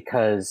 just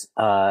because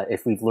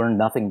if we've learned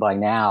nothing by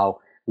now,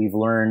 we've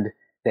learned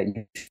that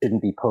you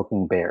shouldn't be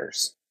poking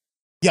bears.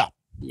 Yeah.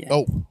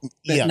 Oh,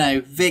 but yeah.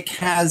 No, Vic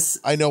has.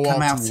 I know come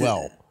all out too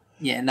well.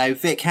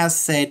 Vic has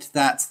said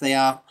that they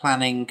are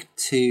planning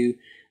to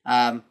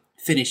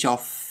finish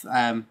off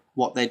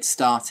what they'd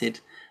started,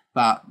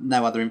 but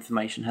no other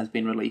information has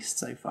been released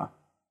so far.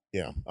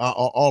 Yeah.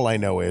 All I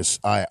know is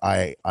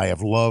I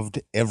have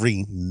loved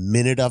every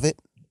minute of it.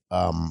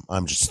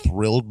 I'm just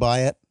thrilled by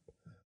it.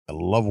 I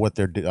love what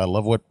I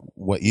love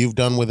what you've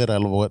done with it. I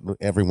love what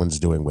everyone's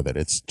doing with it.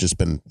 It's just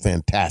been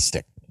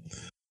fantastic.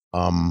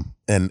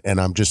 And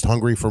I'm just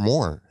hungry for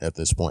more at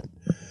this point.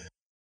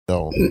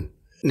 So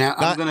now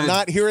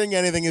not hearing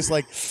anything is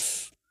like,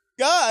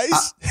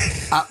 guys.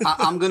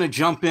 I'm going to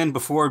jump in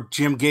before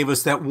Jim gave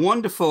us that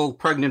wonderful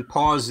pregnant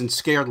pause and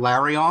scared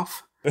Larry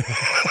off.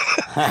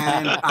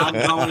 And I'm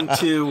going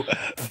to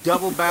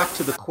double back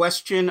to the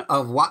question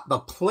of what the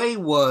play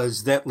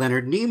was that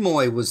Leonard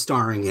Nimoy was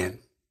starring in.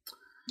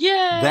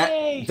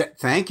 Yay!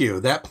 Thank you.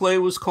 That play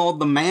was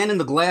called The Man in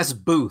the Glass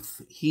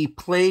Booth. He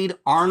played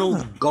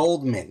Arnold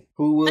Goldman,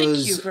 who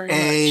was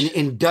an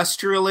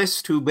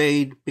industrialist who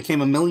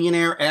became a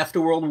millionaire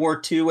after World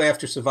War II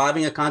after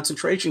surviving a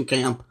concentration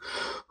camp,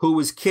 who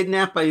was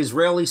kidnapped by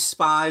Israeli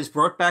spies,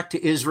 brought back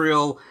to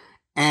Israel,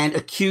 and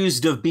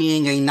accused of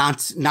being a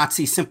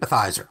Nazi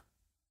sympathizer.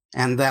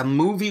 And that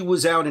movie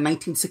was out in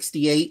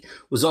 1968,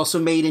 was also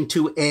made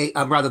into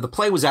the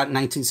play was out in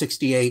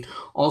 1968,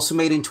 also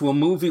made into a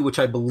movie, which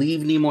I believe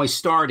Nimoy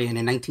starred in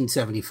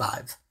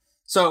 1975.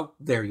 So,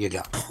 there you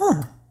go.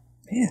 Huh.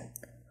 Man.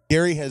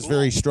 Gary has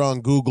very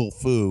strong Google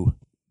foo.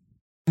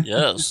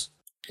 Yes.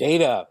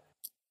 Data.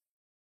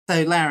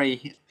 So,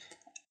 Larry,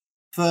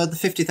 for the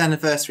 50th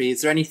anniversary,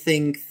 is there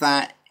anything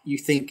that you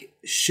think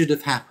should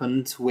have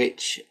happened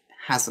which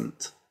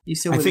hasn't?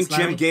 I think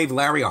Jim gave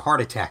Larry a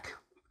heart attack.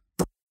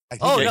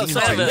 Sorry.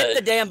 Hit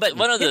the damn button.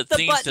 One of the Hit the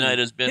themes button. tonight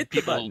has been Hit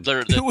the people button.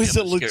 that It was a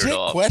Jim scared legit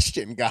off.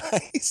 question,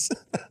 guys.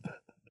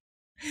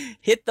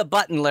 Hit the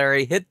button,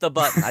 Larry. Hit the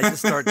button. I just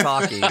start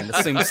talking and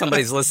assume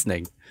somebody's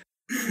listening.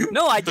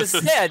 No, I just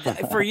said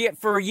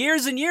for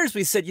years and years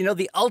we said,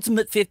 the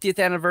ultimate 50th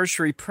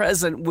anniversary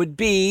present would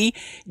be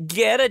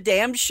get a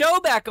damn show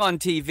back on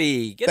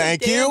TV. Get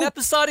Thank a damn you.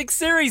 episodic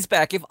series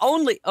back. If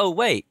only. Oh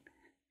wait.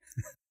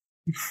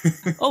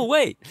 Oh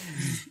wait.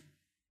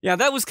 Yeah,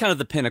 that was kind of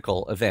the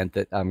pinnacle event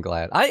that I'm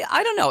glad.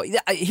 I don't know.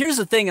 Here's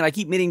the thing, and I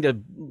keep meaning to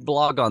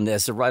blog on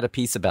this or write a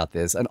piece about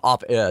this, an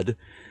op-ed.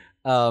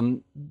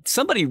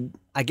 Somebody,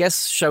 I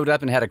guess, showed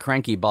up and had a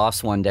cranky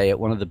boss one day at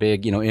one of the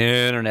big,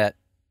 internet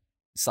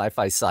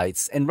sci-fi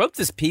sites and wrote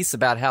this piece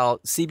about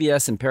how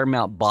CBS and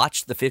Paramount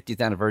botched the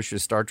 50th anniversary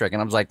of Star Trek.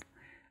 And I was like,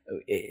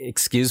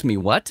 excuse me,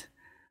 what?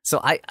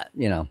 So I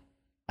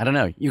don't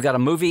know. You got a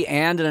movie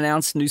and an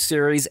announced new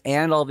series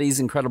and all these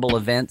incredible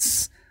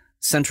events,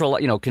 central,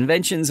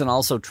 conventions, and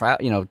also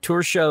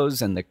tour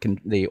shows, and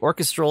the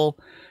orchestral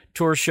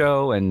tour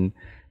show, and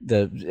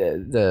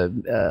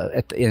the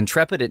at the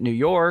Intrepid at New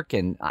York,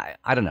 and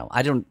I don't know.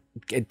 I don't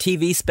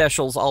TV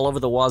specials all over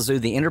the wazoo.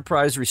 The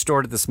Enterprise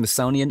restored at the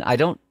Smithsonian. I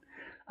don't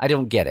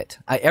get it.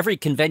 Every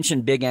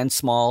convention, big and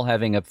small,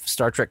 having a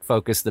Star Trek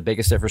focus, the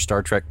biggest ever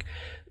Star Trek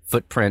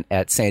footprint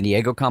at San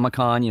Diego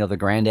Comic-Con, the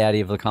granddaddy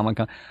of the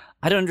Comic-Con.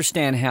 I don't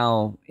understand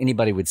how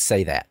anybody would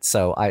say that.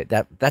 So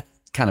that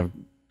kind of.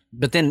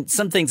 But then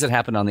some things that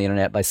happen on the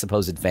internet by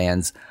supposed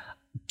fans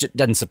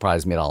doesn't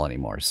surprise me at all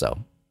anymore.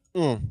 So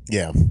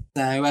Yeah.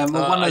 So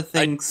one of the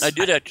things I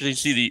did actually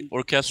see the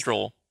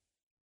orchestral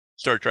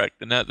Star Trek,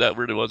 and that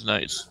really was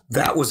nice.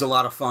 That was a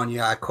lot of fun.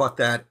 Yeah, I caught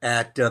that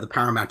at the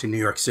Paramount in New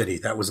York City.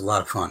 That was a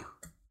lot of fun.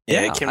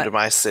 Yeah, it came to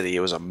my city. It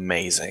was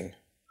amazing.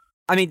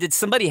 I mean, did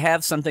somebody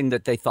have something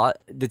that they thought?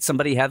 Did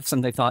somebody have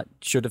something they thought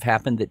should have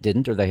happened that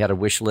didn't, or they had a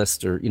wish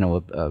list, or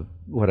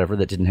whatever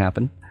that didn't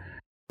happen?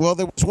 Well,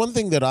 there was one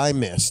thing that I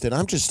missed, and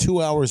I'm just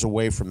 2 hours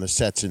away from the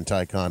sets in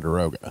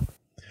Ticonderoga.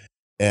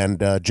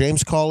 And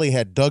James Cawley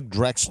had Doug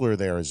Drexler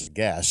there as a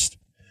guest.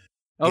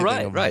 Oh,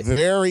 right.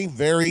 Very,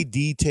 very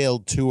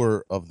detailed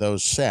tour of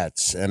those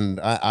sets,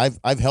 and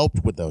I've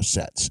helped with those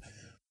sets,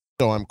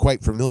 so I'm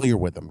quite familiar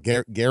with them.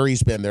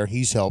 Gary's been there;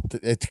 he's helped.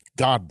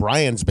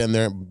 Brian's been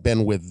there,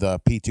 been with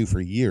P2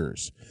 for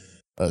years.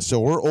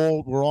 So we're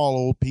all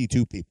old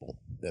P2 people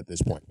at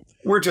this point.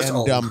 We're just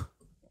old.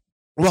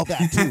 Well,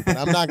 that too, but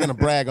I'm not going to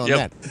brag on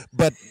that.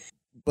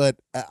 But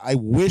I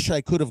wish I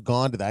could have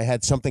gone to that. I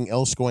had something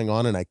else going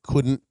on, and I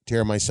couldn't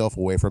tear myself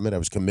away from it. I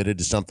was committed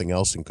to something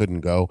else and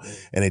couldn't go,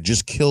 and it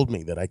just killed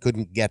me that I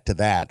couldn't get to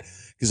that,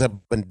 because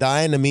I've been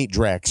dying to meet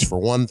Drex for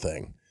one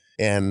thing,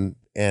 and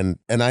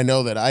I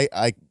know that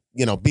I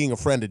being a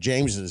friend of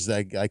James's,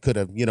 I could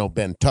have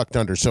been tucked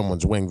under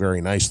someone's wing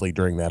very nicely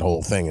during that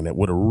whole thing, and it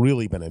would have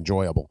really been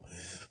enjoyable.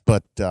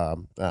 But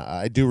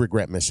I do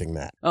regret missing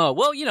that. Oh,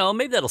 well,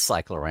 maybe that'll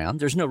cycle around.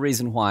 There's no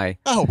reason why.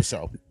 I hope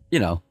so.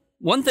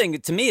 One thing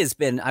to me has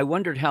been, I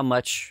wondered how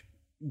much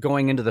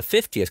going into the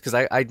 50th, because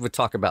I would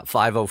talk about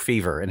 50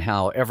 Fever and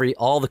how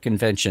all the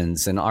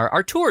conventions and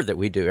our tour that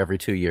we do every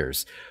 2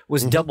 years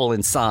was double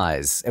in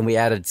size, and we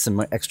added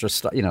some extra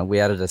stuff. We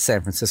added a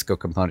San Francisco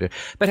component,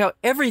 but how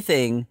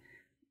everything,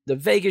 the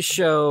Vegas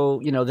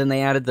show, then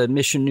they added the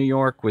Mission New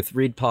York with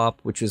Reed Pop,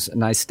 which was a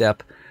nice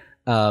step,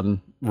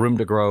 room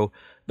to grow.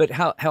 But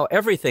how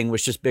everything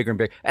was just bigger and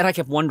bigger, and I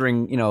kept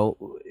wondering,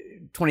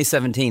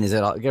 2017, is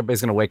it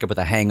everybody's going to wake up with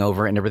a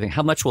hangover and everything?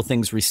 How much will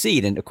things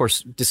recede? And of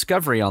course,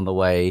 Discovery on the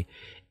way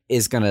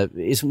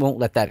won't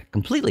let that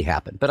completely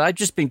happen. But I've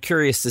just been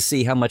curious to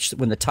see how much,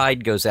 when the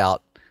tide goes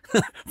out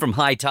from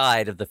high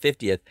tide of the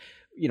 50th,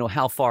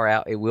 how far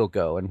out it will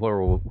go and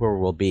where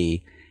we'll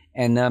be,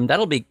 and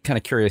that'll be kind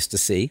of curious to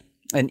see.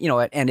 And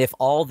and if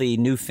all the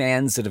new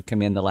fans that have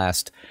come in the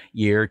last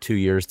year, 2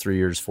 years, 3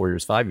 years, 4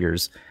 years, 5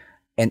 years,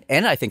 and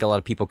I think a lot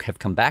of people have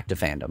come back to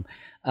fandom,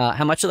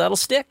 how much of that'll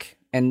stick?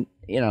 And,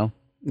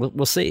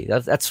 we'll see.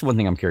 That's one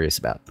thing I'm curious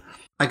about.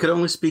 I could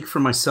only speak for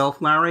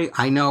myself, Larry.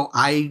 I know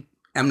I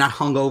am not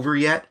hungover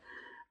yet.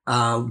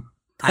 I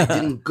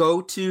didn't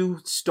go to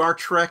Star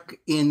Trek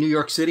in New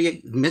York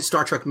City,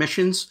 Star Trek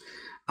missions.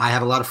 I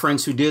have a lot of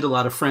friends who did, a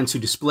lot of friends who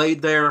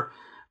displayed there.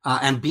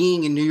 And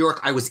being in New York,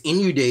 I was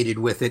inundated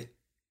with it,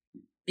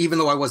 even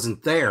though I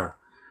wasn't there.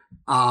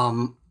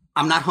 I'm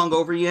not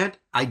hungover yet.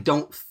 I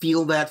don't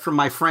feel that from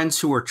my friends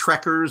who are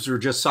Trekkers or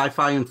just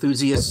sci-fi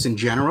enthusiasts in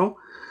general.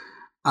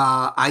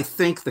 I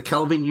think the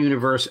Kelvin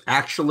universe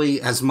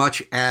actually, as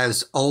much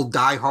as old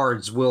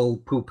diehards will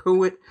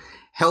poo-poo it,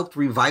 helped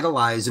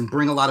revitalize and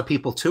bring a lot of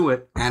people to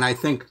it. And I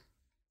think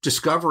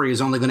Discovery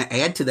is only going to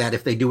add to that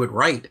if they do it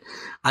right.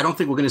 I don't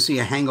think we're going to see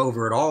a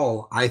hangover at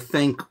all. I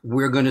think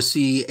we're going to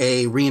see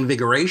a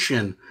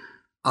reinvigoration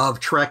of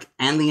Trek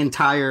and the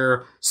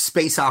entire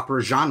space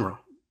opera genre.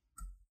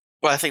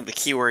 Well, I think the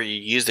key word you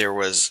used there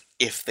was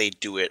if they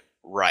do it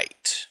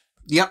right.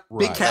 Yep,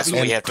 Right. big That's caveat.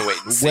 what we have to wait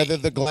and see. Whether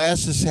the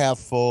glass is half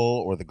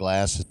full or the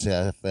glass is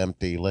half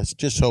empty, let's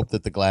just hope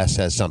that the glass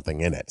has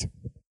something in it.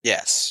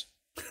 Yes.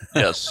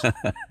 Yes.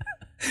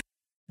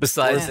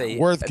 Besides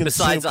Worth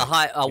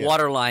a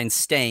waterline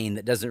stain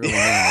that doesn't really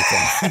mean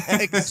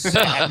anything.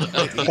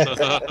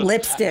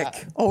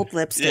 Lipstick. Old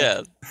lipstick.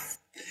 Yeah.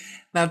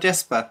 Now,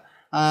 Jesper,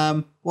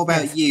 what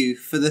about you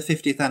for the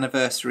 50th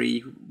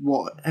anniversary?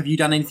 What have you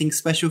done anything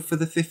special for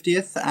the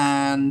 50th?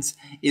 And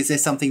is there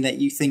something that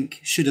you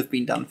think should have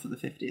been done for the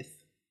 50th?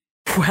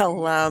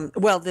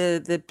 Well,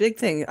 the big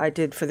thing I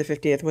did for the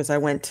 50th was I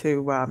went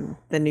to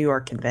the New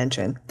York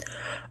convention.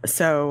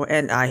 So,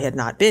 and I had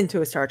not been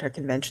to a Star Trek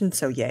convention,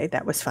 so yay,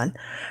 that was fun.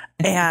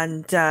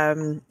 And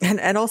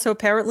also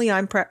apparently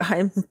I'm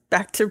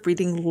back to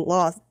reading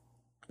law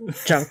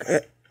junk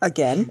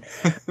again,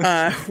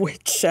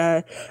 which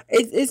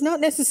is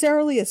not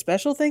necessarily a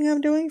special thing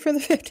I'm doing for the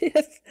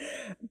 50th,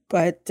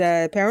 but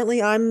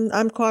apparently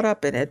I'm caught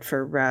up in it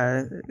for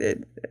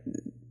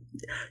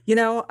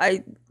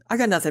I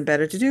got nothing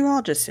better to do.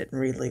 I'll just sit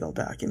and read legal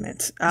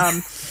documents.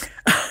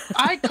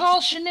 I call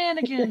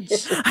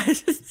shenanigans.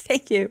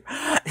 Thank you.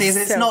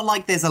 It's not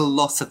like there's a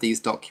lot of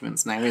these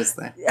documents now, is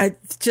there?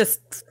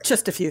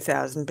 Just a few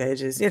thousand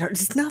pages.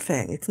 It's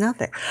nothing. It's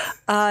nothing.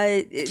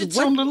 It's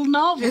a little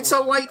novel. It's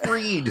a light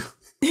read.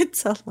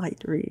 It's a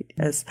light read,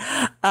 yes.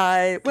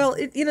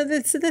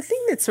 The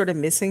thing that's sort of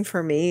missing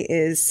for me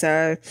is,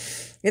 I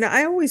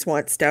always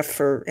want stuff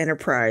for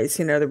Enterprise,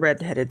 the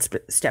redheaded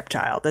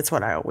stepchild. That's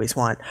what I always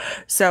want.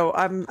 So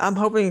I'm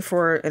hoping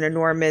for an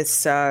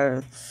enormous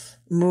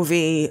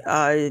movie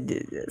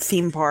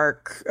theme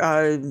park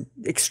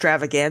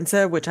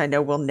extravaganza, which I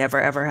know will never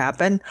ever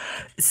happen.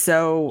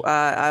 So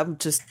I'll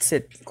just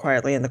sit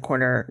quietly in the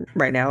corner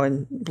right now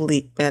and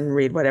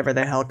read whatever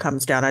the hell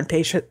comes down on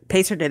Pacer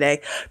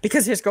today,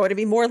 because there's going to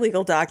be more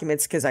legal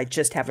documents because I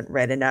just haven't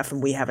read enough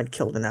and we haven't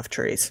killed enough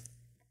trees.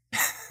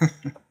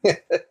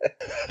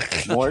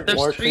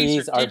 More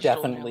trees are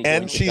definitely.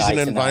 And she's an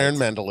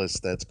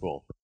environmentalist. That's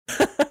cool.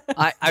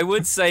 I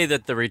would say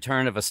that the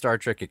return of a Star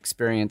Trek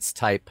experience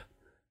type,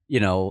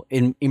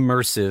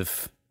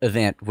 immersive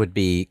event would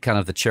be kind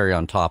of the cherry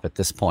on top at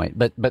this point.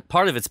 But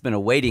part of it's been a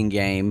waiting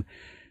game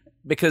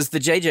because the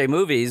JJ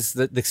movies,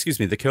 the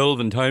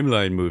Kelvin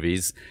timeline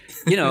movies,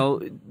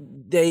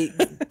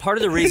 part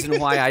of the reason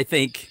why I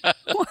think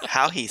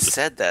how he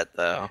said that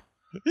though.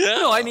 Yeah.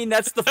 No, I mean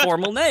that's the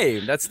formal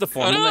name. That's the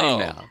formal name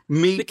now.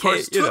 Me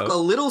took a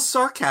little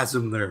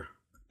sarcasm there.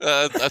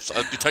 I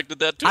detected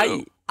that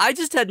too. I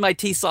just had my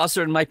tea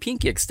saucer and my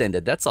pinky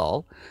extended. That's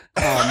all.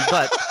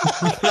 But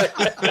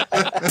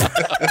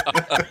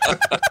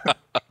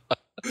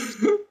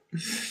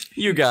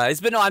you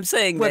guys, but no, I'm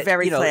saying we're that,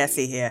 very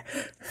classy here.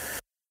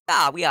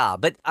 We are.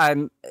 But what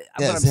I'm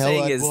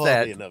saying is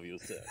that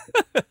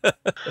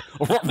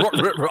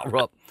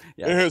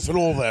Yes, and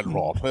all that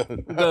rot.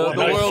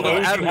 The world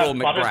of Admiral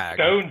McBragg.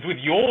 Stones with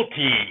your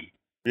tea.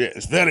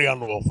 Yes, very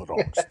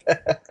unorthodox.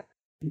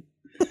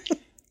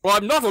 Well,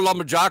 I'm not a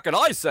lumberjack, and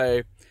I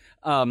say,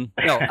 Someone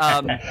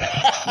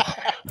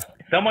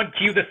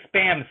cue the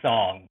spam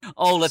song.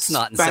 Oh, let's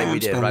not say we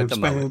did right at the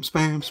moment.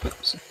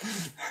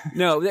 Spam.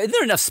 No, there's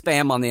enough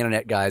spam on the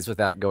internet, guys,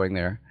 without going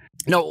there.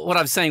 No, what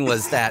I'm saying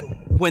was that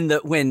when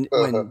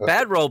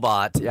Bad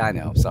Robot, yeah, I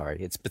know,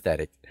 sorry, it's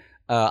pathetic.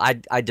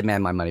 I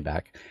demand my money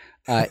back.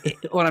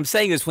 What I'm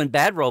saying is when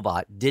Bad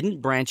Robot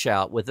didn't branch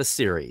out with a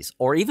series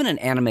or even an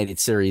animated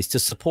series to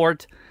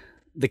support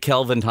the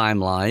Kelvin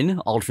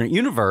timeline, alternate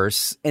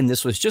universe, and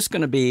this was just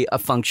going to be a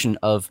function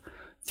of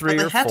three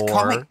or four. They had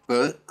comic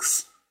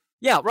books.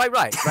 Yeah,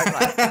 right.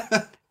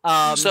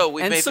 So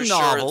we made some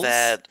sure novels.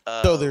 that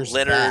there's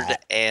Leonard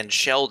that. and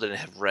Sheldon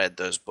have read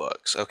those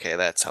books. Okay,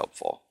 that's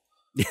helpful.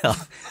 Yeah,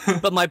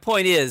 but my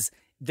point is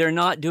they're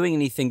not doing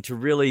anything to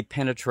really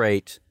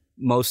penetrate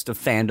most of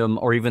fandom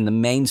or even the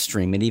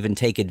mainstream and even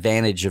take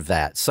advantage of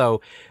that.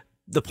 So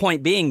the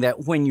point being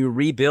that when you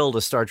rebuild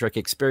a Star Trek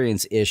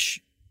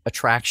experience-ish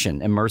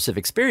attraction, immersive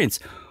experience,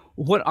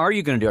 what are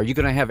you going to do? Are you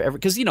going to have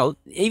because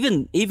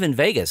even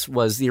Vegas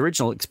was the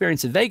original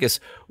experience in Vegas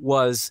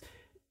was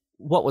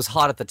what was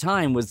hot at the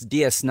time was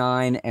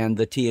DS9 and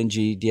the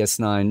TNG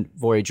DS9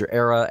 Voyager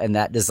era and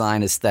that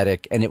design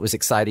aesthetic, and it was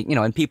exciting,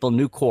 and people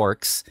knew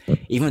Quarks,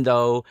 even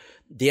though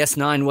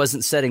DS9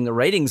 wasn't setting the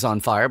ratings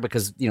on fire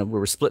because we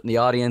were splitting the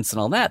audience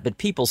and all that, but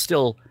people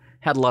still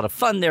had a lot of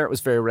fun there. It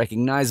was very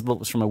recognizable. It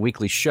was from a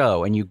weekly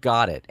show, and you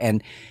got it.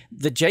 And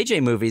the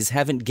JJ movies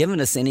haven't given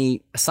us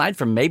any, aside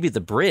from maybe the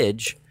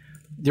bridge,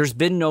 there's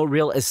been no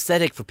real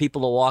aesthetic for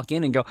people to walk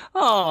in and go,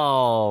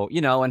 oh,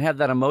 and have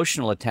that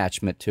emotional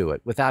attachment to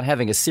it without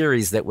having a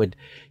series that would,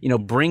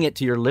 bring it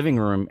to your living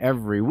room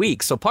every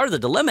week. So part of the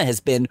dilemma has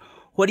been,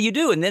 what do you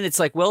do? And then it's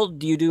like, well,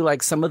 do you do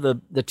like some of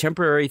the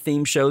temporary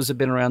theme shows have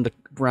been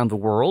around the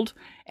world,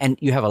 and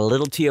you have a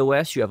little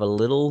TOS, you have a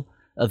little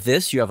of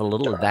this, you have a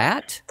little of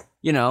that?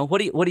 What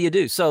do you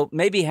do? So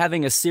maybe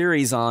having a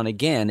series on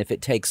again, if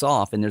it takes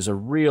off and there's a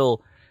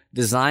real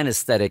design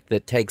aesthetic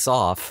that takes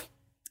off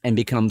and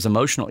becomes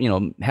emotional,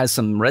 has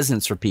some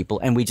resonance for people,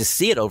 and we just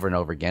see it over and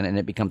over again, and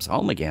it becomes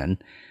home again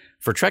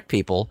for Trek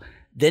people,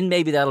 then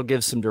maybe that'll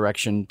give some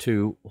direction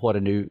to what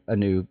a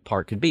new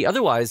part could be.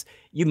 Otherwise,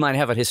 you might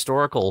have a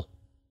historical,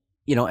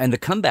 and the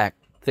comeback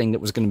thing that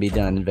was going to be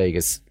done in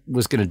Vegas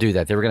was going to do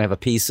that. They were going to have a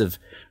piece of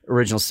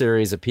original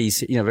series, a piece,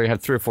 they're going to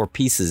have 3 or 4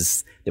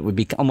 pieces that would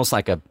be almost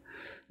like the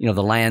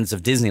lands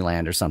of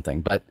Disneyland or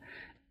something. But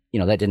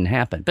that didn't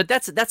happen. But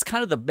that's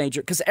kind of the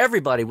major, because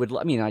everybody would,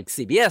 like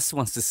CBS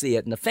wants to see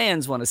it and the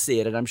fans want to see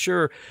it. And I'm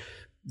sure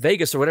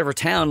Vegas or whatever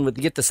town would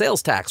get the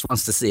sales tax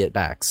wants to see it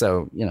back.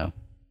 So,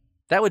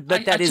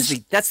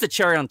 that's the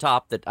cherry on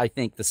top that I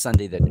think the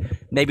Sunday that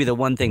maybe the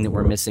one thing that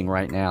we're missing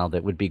right now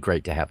that would be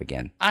great to have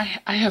again. I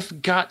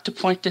have got to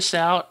point this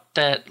out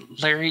that,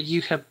 Larry,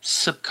 you have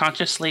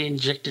subconsciously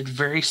injected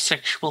very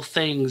sexual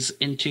things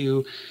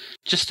into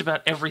just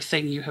about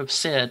everything you have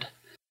said.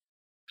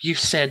 You've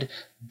said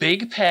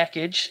big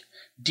package,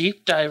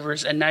 deep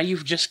divers, and now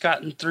you've just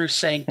gotten through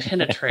saying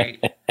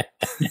penetrate.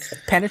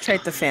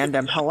 Penetrate the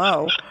fandom.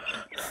 Hello.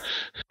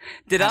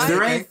 Is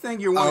there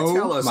anything you want to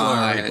tell us,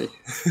 Larry?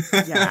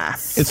 Yeah.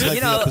 It's like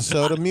the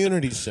episode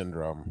Immunity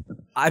Syndrome.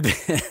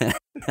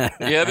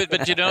 Yeah,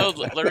 but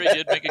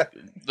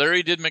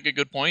Larry did make a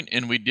good point,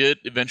 and we did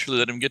eventually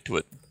let him get to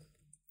it.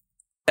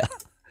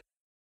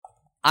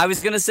 I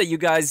was going to say, you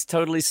guys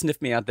totally sniffed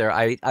me out there.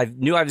 I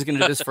knew I was going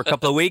to do this for a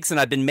couple of weeks,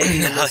 and I've been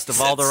making a list of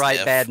all the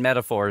right bad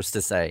metaphors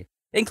to say,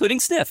 including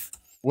sniff.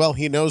 Well,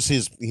 he knows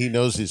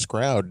his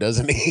crowd,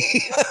 doesn't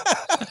he?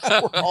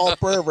 We're all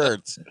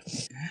perverts.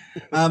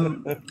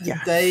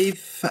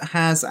 Dave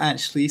has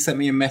actually sent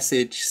me a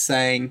message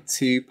saying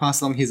to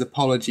pass along his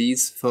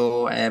apologies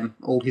for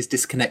all his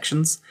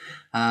disconnections.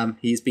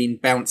 He's been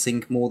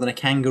bouncing more than a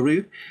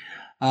kangaroo.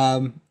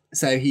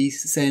 So he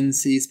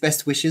sends his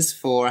best wishes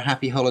for a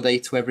happy holiday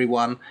to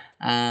everyone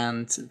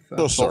and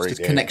fostered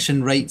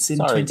connection rates in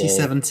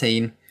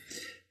 2017. Dave.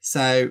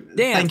 So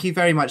thank you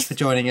very much for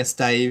joining us,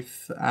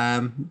 Dave.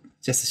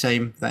 Just a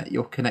shame that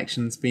your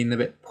connection's been a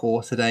bit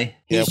poor today.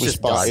 Yeah, it was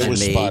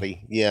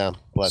spotty. Yeah.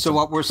 So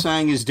what we're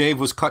saying is Dave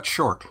was cut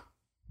short.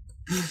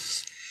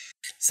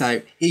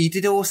 So he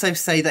did also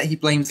say that he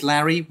blames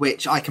Larry,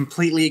 which I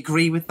completely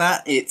agree with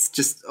that. It's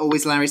just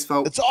always Larry's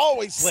fault. It's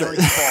always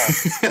Larry's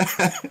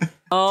fault.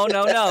 Oh,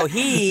 no.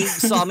 He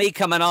saw me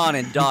coming on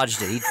and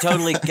dodged it. He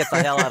totally get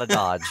the hell out of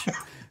Dodge.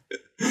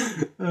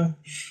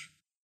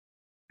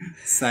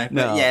 So,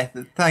 but yeah,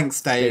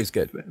 thanks, Dave. Dave's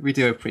good. We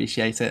do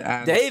appreciate it.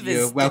 And Dave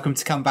you're welcome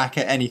to come back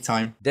at any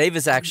time. Dave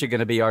is actually going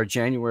to be our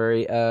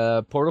January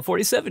Portal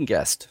 47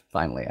 guest,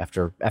 finally,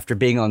 after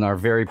being on our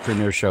very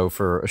premiere show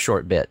for a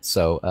short bit.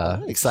 So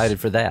excited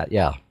for that,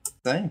 yeah.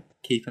 So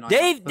keep an eye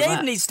Dave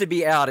out needs to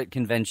be out at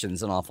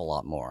conventions an awful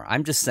lot more.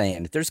 I'm just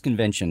saying, if there's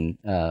convention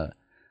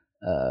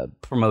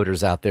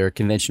promoters out there,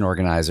 convention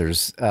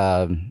organizers,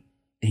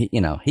 he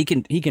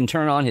can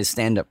turn on his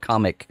stand-up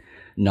comic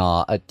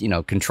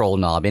control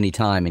knob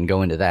anytime and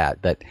go into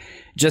that, but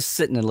just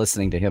sitting and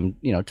listening to him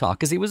talk,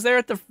 because he was there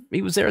at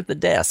the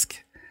desk,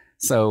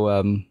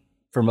 so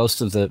for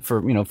most of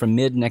from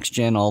mid next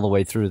gen all the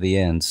way through the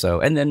end,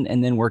 so and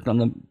then worked on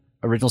the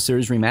original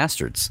series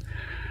remastered,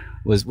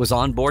 was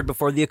on board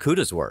before the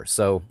Akutas were,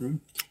 so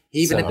he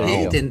even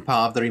appeared in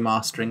part of the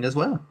remastering as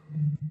well.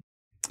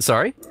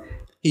 Sorry,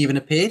 he even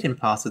appeared in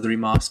part of the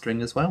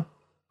remastering as well.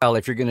 Well,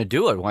 if you're going to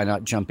do it, why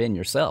not jump in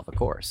yourself? Of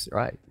course,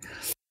 right.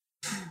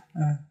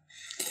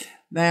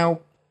 Now,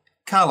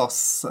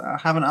 Carlos, I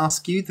haven't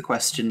asked you the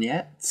question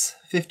yet.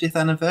 50th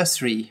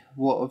anniversary,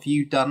 what have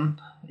you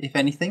done, if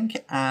anything?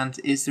 And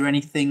is there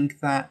anything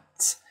that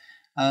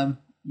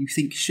you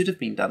think should have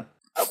been done?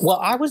 Well,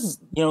 I was,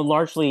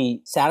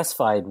 largely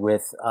satisfied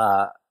with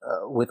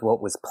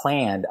what was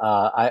planned.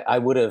 I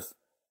would have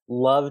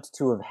loved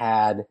to have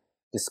had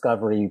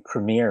Discovery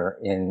premiere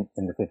in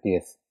the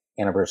 50th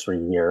anniversary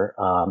year.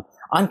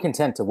 I'm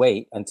content to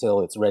wait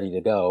until it's ready to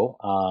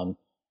go.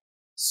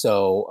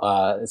 So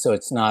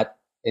it's not,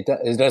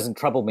 it doesn't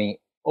trouble me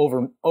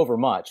over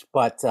much,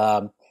 but,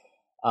 and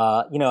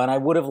I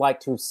would have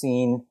liked to have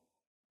seen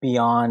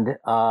Beyond,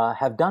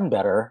 have done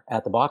better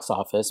at the box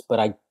office,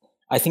 but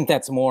I think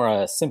that's more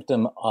a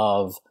symptom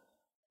of,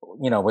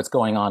 what's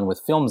going on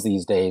with films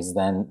these days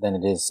than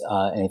it is,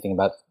 anything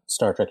about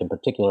Star Trek in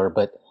particular,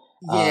 but,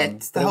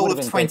 it's the whole of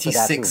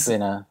 26.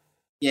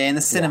 Yeah, in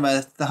the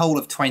cinema, the whole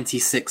of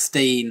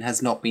 2016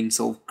 has not been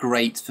sort of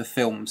great for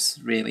films,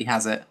 really,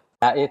 has it?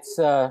 It's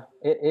a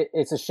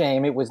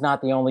shame. It was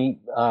not the only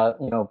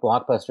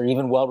blockbuster,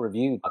 even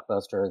well-reviewed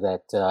blockbuster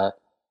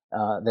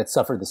that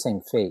suffered the same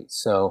fate.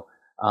 So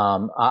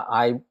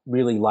I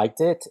really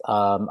liked it.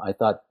 I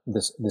thought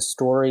the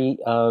story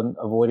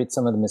avoided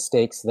some of the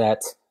mistakes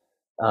that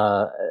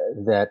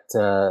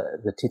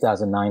the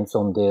 2009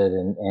 film did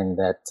and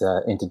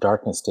that Into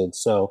Darkness did.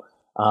 So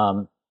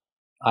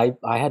I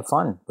had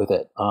fun with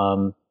it.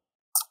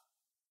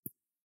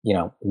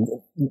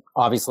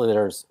 Obviously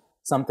there's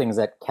some things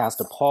that cast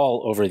a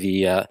pall over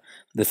the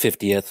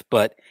 50th,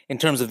 but in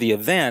terms of the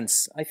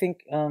events, I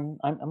think I'm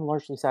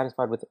largely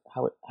satisfied with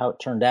how it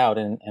turned out,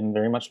 and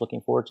very much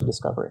looking forward to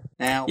Discovery.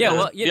 Now,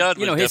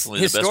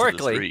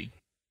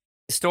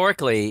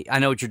 historically, I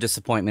know what your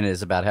disappointment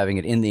is about having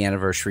it in the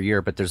anniversary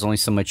year, but there's only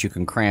so much you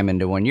can cram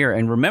into 1 year.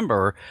 And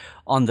remember,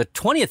 on the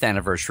 20th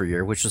anniversary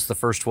year, which was the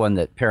first one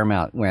that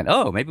Paramount went,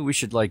 oh, maybe we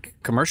should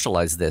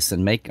commercialize this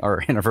and make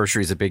our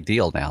anniversaries a big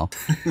deal now.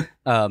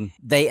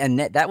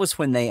 That was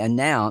when they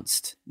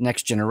announced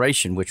Next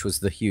Generation, which was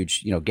the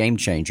huge, game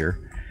changer.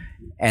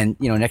 And,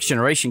 Next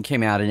Generation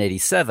came out in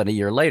 87, a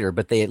year later,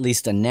 but they at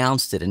least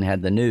announced it and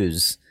had the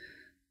news,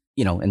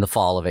 in the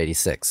fall of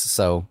 86.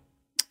 So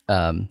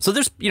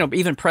there's,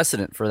 even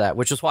precedent for that,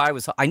 which is why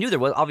I knew there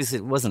was, obviously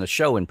it wasn't a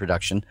show in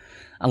production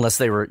unless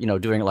they were,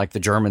 doing it like the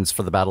Germans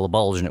for the Battle of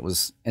Bulge and it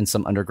was in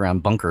some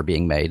underground bunker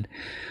being made.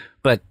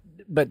 But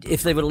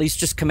if they would at least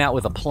just come out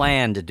with a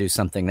plan to do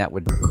something, that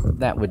would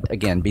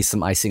again be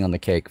some icing on the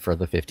cake for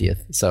the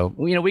 50th. So,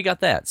 we got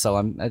that.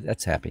 So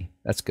that's happy.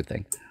 That's a good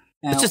thing.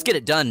 Now, let's just get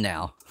it done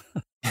now.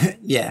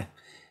 Yeah.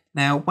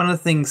 Now, one of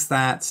the things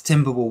that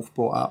Timberwolf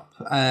brought up,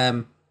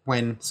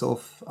 when sort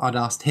of I'd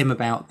asked him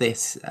about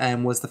this,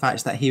 was the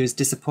fact that he was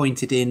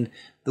disappointed in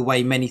the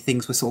way many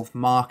things were sort of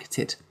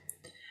marketed.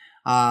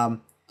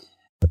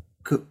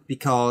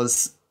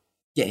 Because,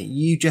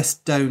 you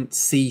just don't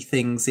see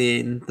things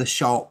in the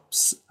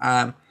shops.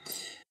 Well,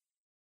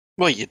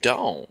 you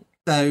don't.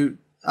 So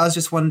I was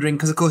just wondering,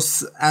 because of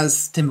course,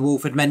 as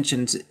Timberwolf had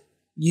mentioned,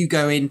 you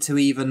go into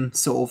even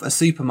sort of a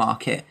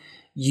supermarket,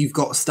 you've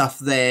got stuff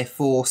there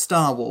for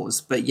Star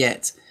Wars, but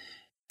yet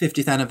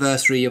 50th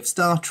anniversary of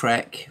Star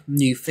Trek,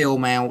 new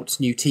film out,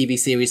 new TV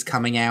series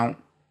coming out,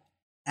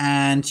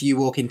 and you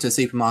walk into a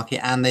supermarket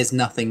and there's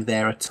nothing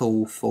there at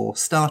all for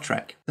Star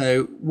Trek.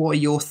 So what are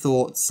your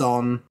thoughts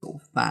on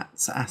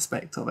that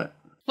aspect of it?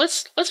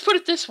 Let's put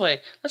it this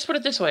way.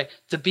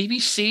 The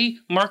BBC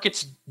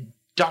markets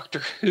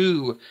Doctor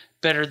Who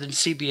better than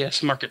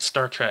CBS markets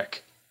Star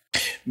Trek.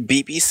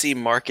 BBC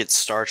markets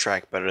Star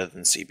Trek better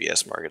than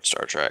CBS markets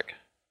Star Trek.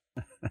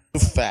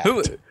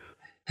 Fact.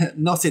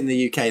 Not in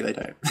the UK, they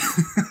don't.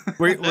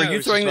 Were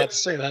you throwing that? To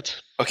say that?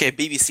 Okay,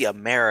 BBC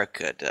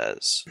America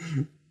does.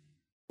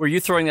 Were you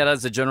throwing that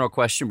as a general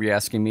question? Were you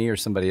asking me or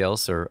somebody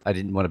else? Or I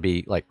didn't want to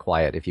be like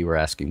quiet if you were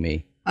asking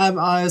me. I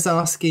was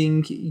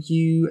asking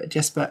you,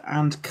 Jesper,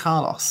 and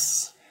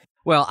Carlos.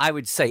 Well, I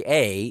would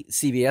say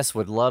CBS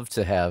would love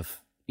to have,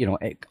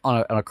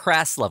 on a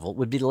crass level,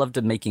 would be love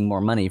to making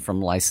more money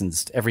from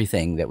licensed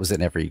everything that was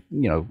in every,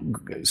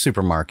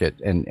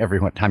 supermarket and every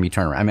time you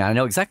turn around. I mean, I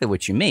know exactly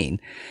what you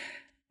mean.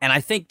 And I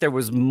think there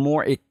was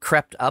more, it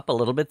crept up a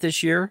little bit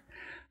this year,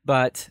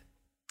 but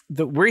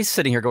we're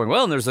sitting here going,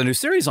 well, there's a new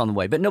series on the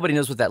way, but nobody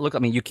knows what that looks like.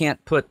 I mean, you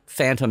can't put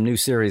Phantom new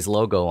series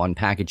logo on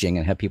packaging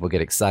and have people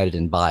get excited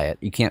and buy it.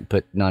 You can't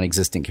put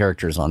non-existent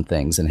characters on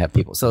things and have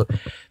people. So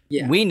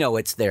we know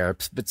it's there,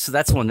 but so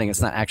that's one thing that's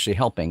not actually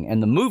helping.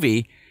 And the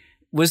movie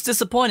was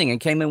disappointing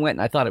and came and went,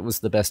 and I thought it was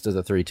the best of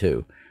the three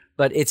too.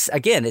 But it's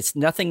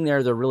nothing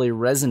there to really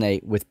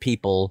resonate with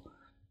people.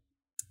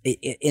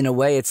 In a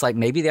way, it's like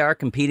maybe they are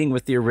competing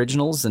with the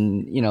originals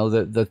and,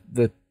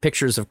 the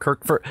pictures of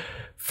Kirk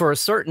for a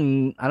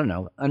certain, I don't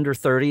know, under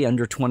 30,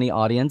 under 20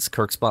 audience.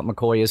 Kirk Spot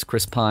McCoy is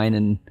Chris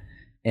Pine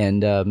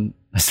and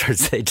I started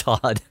to say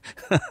Todd.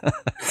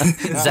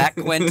 Zach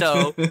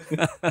Quinto.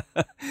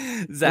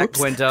 Zach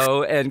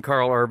Quinto and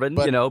Carl Urban,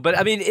 but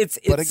I mean,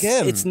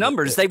 it's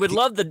numbers. They would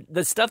love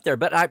the stuff there,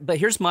 but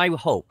here's my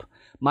hope.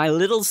 My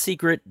little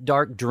secret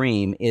dark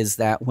dream is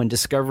that when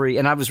Discovery,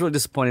 and I was really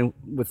disappointed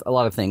with a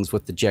lot of things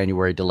with the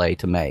January delay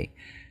to May.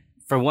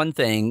 For one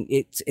thing,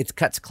 it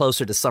cuts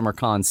closer to summer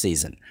con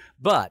season.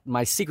 But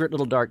my secret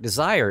little dark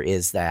desire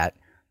is that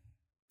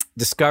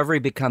Discovery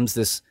becomes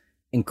this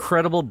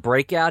incredible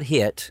breakout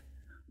hit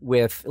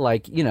with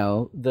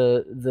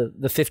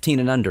the 15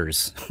 and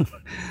unders,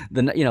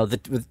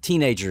 the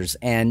teenagers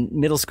and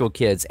middle school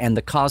kids and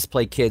the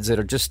cosplay kids that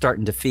are just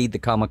starting to feed the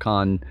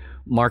Comic-Con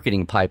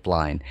marketing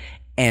pipeline.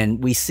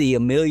 And we see a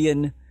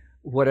million,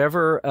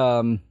 whatever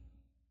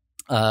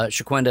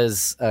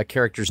Shaquenda's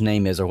character's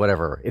name is or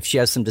whatever, if she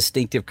has some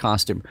distinctive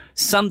costume,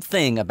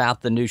 something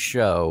about the new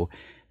show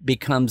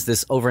becomes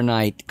this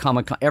overnight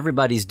Comic-Con.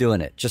 Everybody's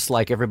doing it, just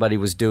like everybody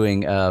was doing,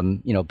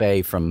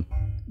 Bay from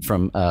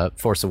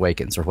Force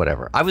Awakens or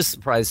whatever. I was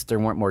surprised there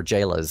weren't more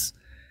Jaylas.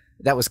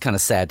 That was kind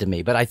of sad to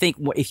me. But I think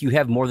if you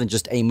have more than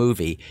just a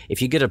movie,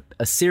 if you get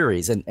a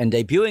series, and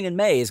debuting in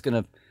May is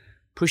going to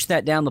push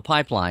that down the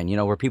pipeline,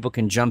 where people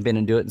can jump in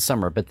and do it in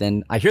summer. But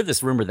then I hear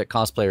this rumor that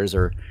cosplayers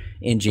are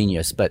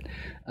ingenious. But,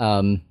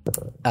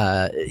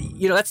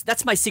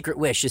 that's my secret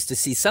wish, is to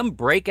see some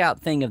breakout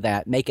thing of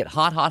that, make it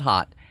hot, hot,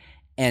 hot.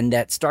 And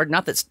that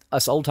not that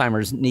us old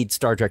timers need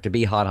Star Trek to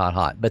be hot, hot,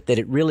 hot, but that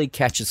it really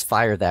catches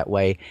fire that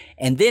way.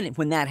 And then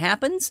when that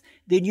happens,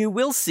 then you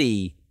will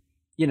see,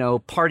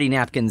 party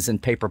napkins and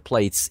paper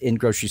plates in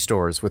grocery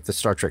stores with the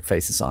Star Trek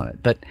faces on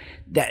it. But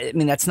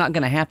that's not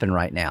going to happen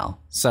right now.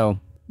 So,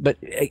 but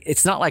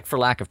it's not like for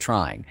lack of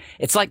trying.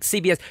 It's like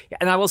CBS.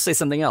 And I will say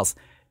something else.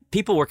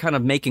 People were kind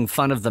of making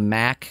fun of the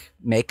Mac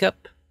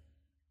makeup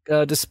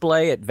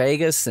display at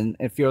Vegas and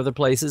a few other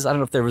places. I don't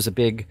know if they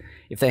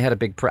had a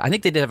big, I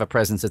think they did have a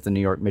presence at the New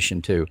York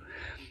Mission too.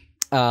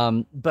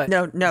 But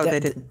no,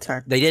 they didn't.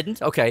 Sorry. They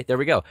didn't? Okay, there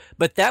we go.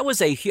 But that was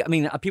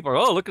people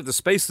are, look at the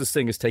space this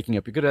thing is taking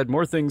up. You could have had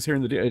more things here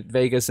at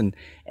Vegas and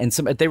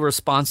they were a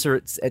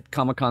sponsor at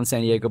Comic-Con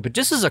San Diego, but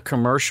just as a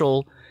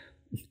commercial,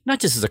 not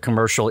just as a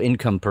commercial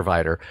income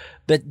provider,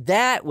 but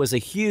that was a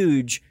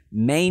huge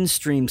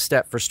mainstream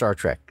step for Star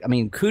Trek. I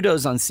mean,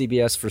 kudos on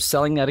CBS for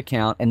selling that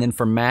account and then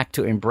for Mac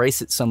to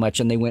embrace it so much,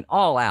 and they went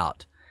all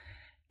out.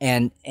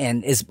 And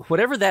is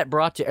whatever that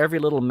brought to every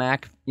little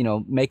Mac,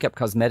 makeup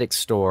cosmetics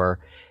store,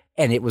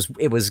 and it was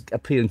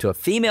appealing to a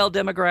female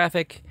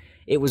demographic.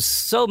 It was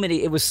so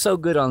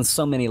good on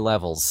so many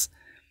levels.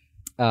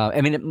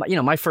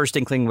 My first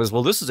inkling was,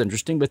 well, this is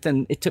interesting, but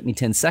then it took me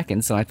 10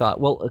 seconds and I thought,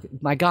 well,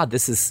 my God,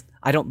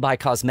 I don't buy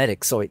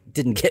cosmetics, so it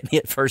didn't get me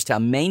at first how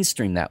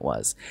mainstream that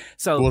was.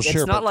 So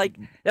that's not like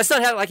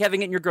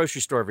having it in your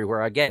grocery store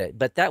everywhere. I get it.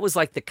 But that was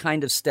like the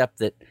kind of step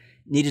that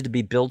needed to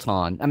be built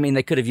on. I mean,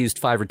 they could have used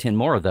 5 or 10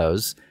 more of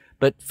those,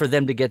 but for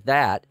them to get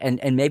that, and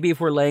maybe if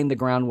we're laying the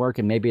groundwork,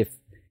 and maybe if,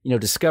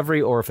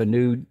 Discovery, or if a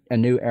new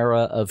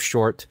era of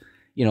short,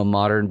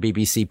 modern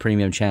BBC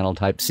premium channel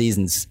type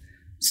seasons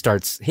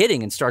starts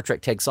hitting and Star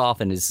Trek takes off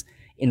and is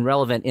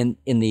irrelevant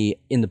in the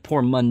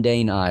poor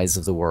mundane eyes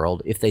of the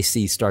world, if they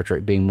see Star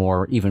Trek being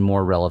even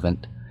more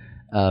relevant,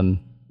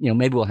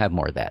 maybe we'll have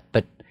more of that.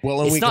 But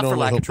and it's we not can for only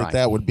lack hope of trying.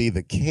 that would be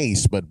the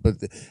case. But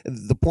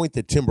the point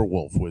that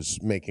Timberwolf was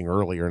making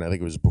earlier, and I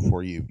think it was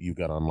before you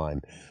got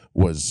online,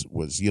 was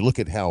you look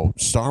at how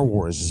Star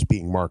Wars is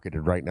being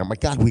marketed right now. My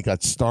God, we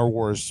got Star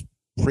Wars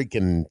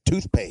freaking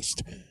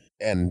toothpaste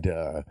and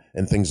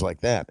things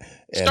like that.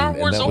 Star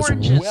Wars and that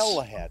oranges. was well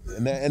ahead.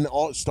 And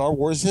all Star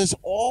Wars has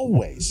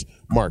always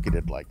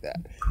marketed like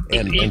that.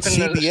 And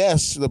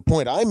CBS, the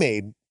point I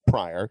made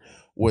prior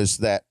was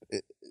that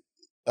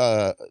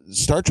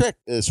Star Trek,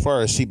 as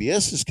far as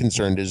CBS is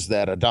concerned, is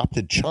that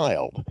adopted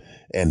child,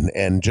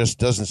 and just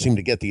doesn't seem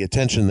to get the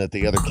attention that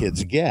the other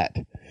kids get,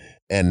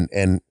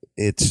 and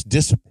it's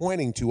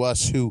disappointing to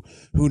us who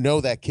know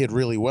that kid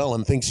really well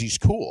and thinks he's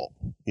cool,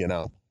 you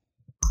know.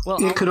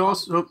 Well, it could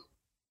also.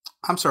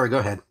 I'm sorry. Go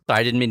ahead.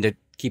 I didn't mean to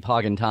keep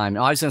hogging time.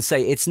 I was going to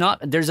say it's not.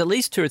 There's at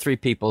least 2 or 3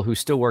 people who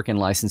still work in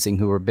licensing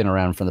who have been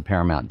around from the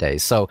Paramount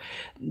days. So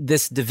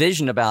this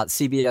division about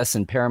CBS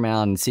and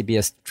Paramount and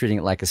CBS treating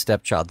it like a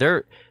stepchild,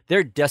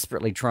 they're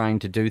desperately trying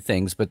to do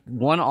things, but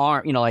one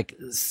arm, you know, like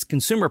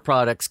consumer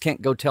products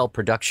can't go tell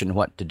production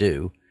what to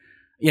do.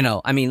 You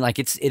know, I mean, like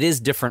it is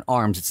different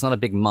arms. It's not a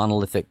big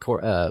monolithic,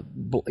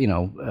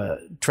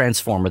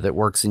 transformer that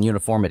works in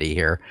uniformity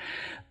here.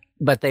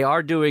 But they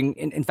are doing,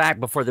 in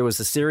fact, before there was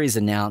a series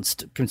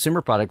announced,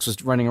 consumer products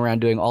was running around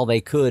doing all they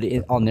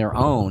could on their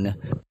own,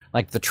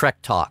 like the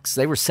Trek Talks.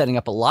 They were setting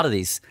up a lot of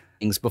these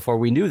things before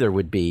we knew there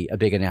would be a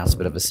big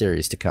announcement of a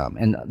series to come,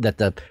 and that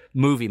the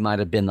movie might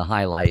have been the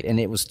highlight. And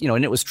it was,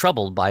 and it was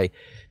troubled by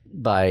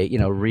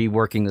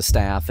reworking the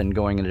staff and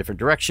going in a different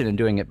direction and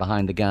doing it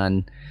behind the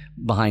gun,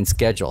 behind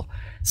schedule.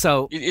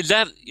 So is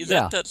that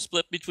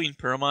split between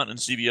Paramount and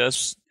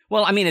CBS?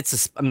 Well, I mean, it's a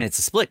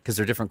split because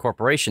they're different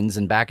corporations.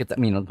 And back at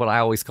what I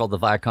always call the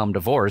Viacom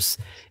divorce,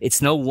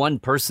 it's no one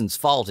person's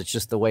fault. It's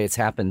just the way it's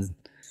happened.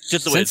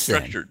 Just the way it's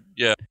structured.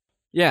 Yeah.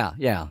 Yeah.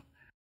 Yeah.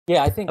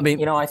 Yeah. I think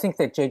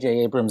that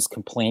J.J. Abrams'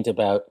 complaint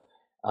about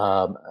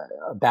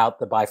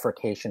the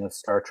bifurcation of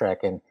Star Trek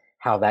and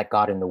how that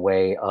got in the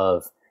way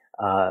of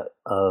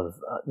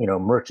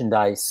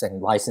merchandise and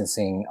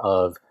licensing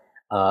of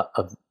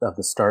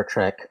the Star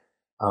Trek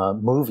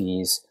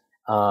movies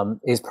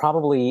is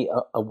probably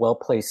a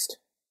well-placed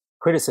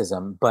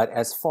criticism. But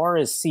as far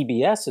as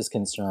CBS is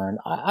concerned,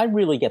 I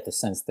really get the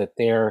sense that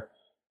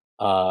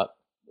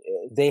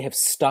they have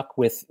stuck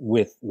with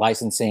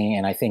licensing,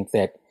 and I think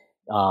that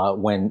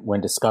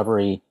when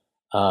Discovery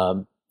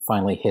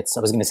finally hits,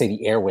 I was going to say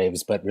the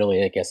airwaves, but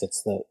really I guess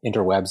it's the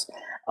interwebs.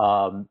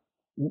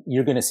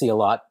 You're going to see a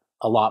lot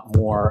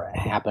more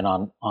happen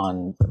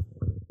on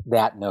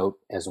that note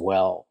as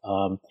well.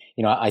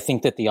 I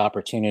think that the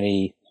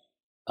opportunity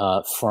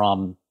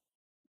from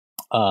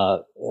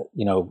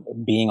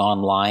being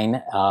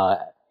online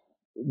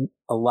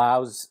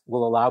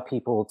will allow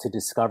people to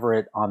discover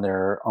it on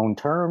their own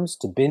terms,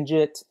 to binge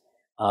it.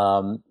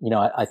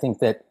 I think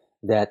that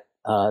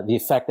the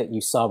effect that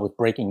you saw with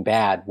Breaking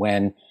Bad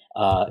when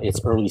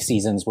its early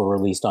seasons were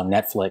released on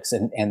Netflix,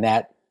 and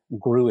that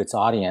grew its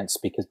audience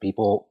because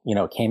people,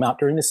 came out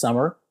during the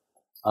summer.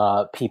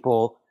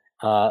 People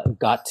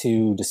got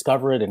to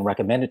discover it and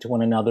recommend it to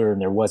one another, and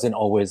there wasn't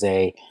always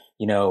a,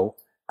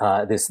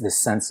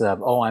 this sense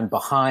of, oh, I'm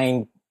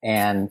behind,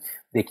 and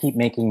they keep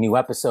making new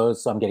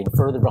episodes, so I'm getting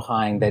further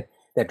behind.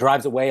 That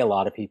drives away a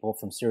lot of people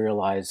from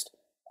serialized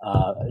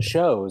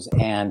shows,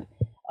 and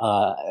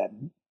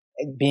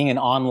being an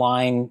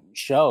online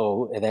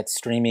show that's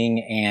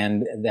streaming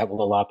and that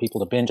will allow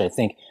people to binge, I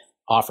think,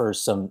 offers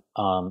some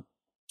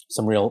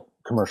real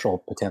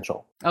commercial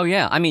potential. Oh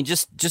yeah, I mean,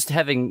 just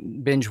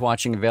having binge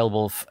watching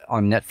available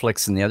on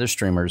Netflix and the other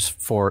streamers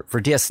for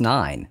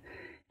DS9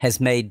 has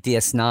made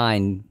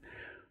DS9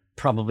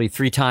 probably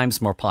 3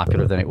 times more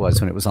popular than it was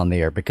when it was on the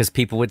air, because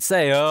people would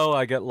say, "Oh,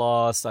 I get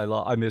lost.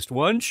 I missed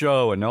one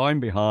show and now I'm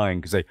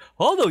behind." Because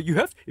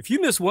if you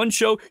miss one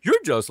show,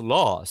 you're just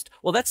lost.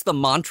 Well, that's the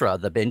mantra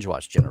of the binge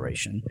watch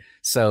generation.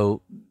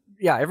 So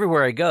yeah,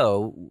 everywhere I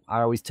go,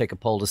 I always take a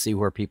poll to see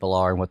where people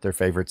are and what their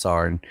favorites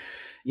are, and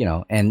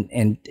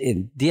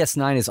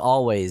DS9 is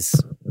always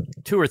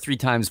 2 or 3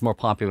 times more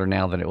popular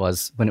now than it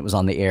was when it was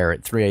on the air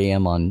at 3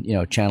 a.m. on,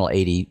 channel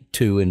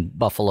 82 in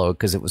Buffalo,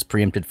 because it was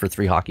preempted for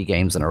 3 hockey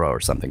games in a row or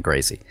something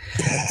crazy.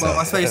 Well,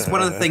 I suppose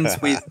one of the things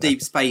with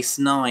Deep Space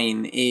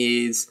Nine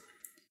is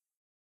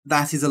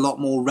that is a lot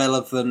more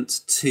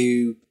relevant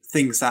to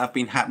things that have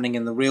been happening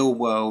in the real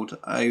world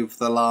over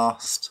the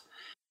last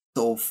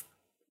sort of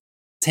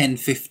 10,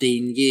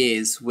 15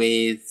 years,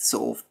 with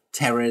sort of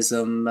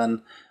terrorism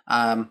and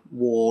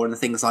war and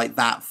things like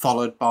that,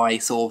 followed by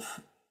sort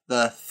of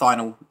the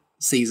final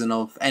season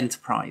of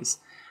Enterprise.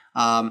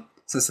 So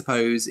I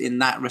suppose in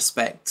that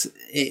respect,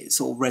 it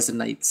sort of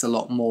resonates a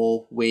lot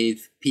more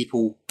with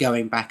people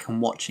going back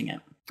and watching it.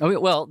 Oh,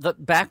 well,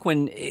 back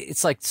when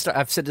it's like,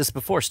 I've said this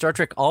before, Star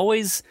Trek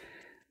always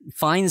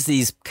finds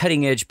these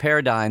cutting edge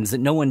paradigms that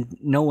no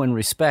one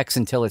respects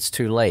until it's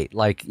too late.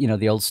 Like,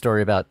 the old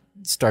story about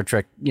Star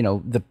Trek,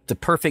 the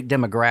perfect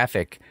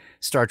demographic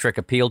Star Trek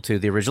appealed to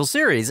the original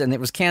series, and it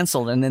was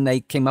canceled. And then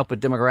they came up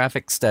with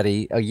demographic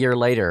study a year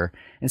later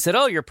and said,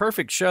 "Oh, your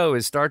perfect show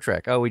is Star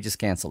Trek. Oh, we just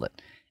canceled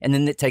it." And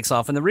then it takes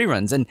off in the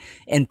reruns.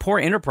 And poor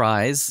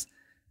Enterprise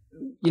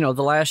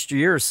the last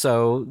year or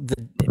so,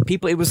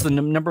 it was the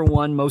number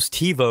one most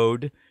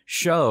TiVo'd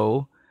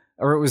show,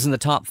 or it was in the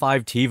top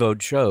 5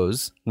 TiVo'd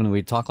shows when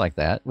we talk like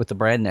that with the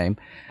brand name.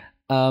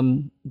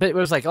 But it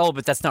was like, oh,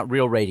 but that's not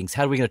real ratings.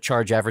 How are we going to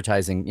charge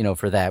advertising,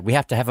 for that? We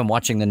have to have them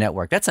watching the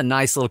network. That's a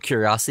nice little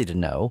curiosity to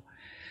know.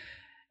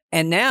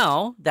 And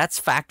now that's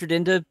factored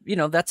into,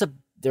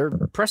 their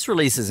press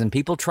releases, and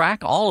people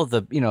track all of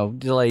the,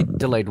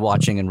 delayed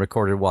watching and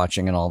recorded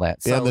watching and all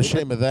that. So, yeah, the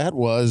shame of that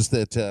was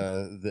that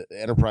the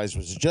Enterprise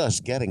was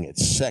just getting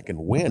its second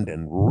wind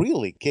and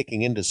really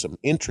kicking into some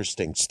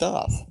interesting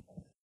stuff.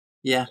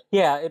 Yeah,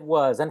 it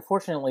was.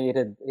 Unfortunately,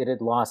 it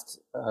had lost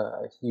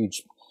a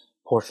huge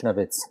portion of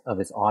its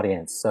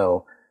audience.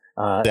 So,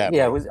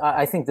 it was.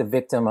 I think the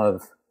victim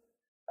of,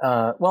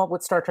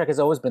 what Star Trek has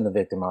always been the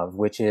victim of,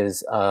 which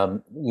is,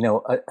 a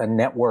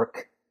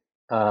network.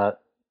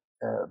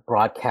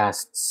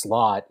 Broadcast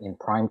slot in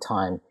prime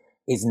time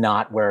is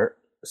not where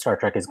Star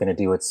Trek is going to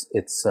do its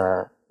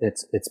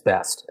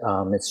best.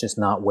 It's just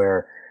not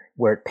where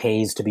it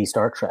pays to be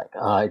Star Trek.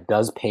 It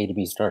does pay to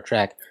be Star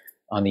Trek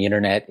on the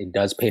internet. It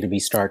does pay to be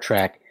Star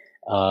Trek,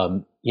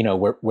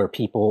 where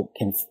people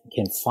can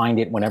find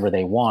it whenever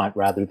they want,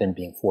 rather than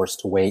being forced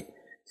to wait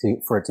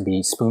for it to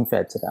be spoon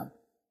fed to them.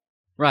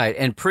 Right.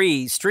 And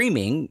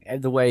pre-streaming,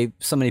 the way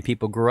so many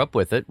people grew up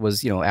with it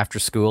was, after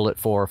school at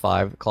 4 or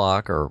 5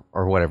 o'clock or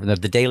whatever,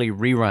 the daily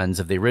reruns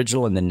of the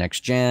original and the next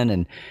gen.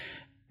 And,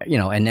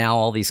 and now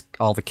all the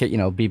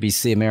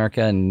BBC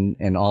America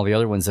and all the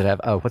other ones that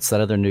have, what's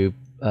that other new,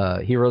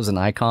 Heroes and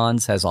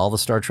Icons has all the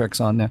Star Treks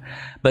on there.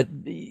 But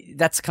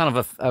that's kind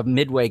of a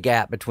midway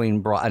gap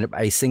between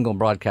a single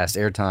broadcast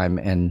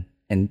airtime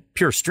and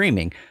pure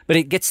streaming. But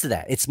it gets to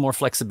that. It's more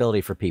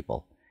flexibility for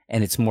people.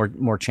 And it's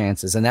more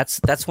chances, and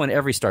that's when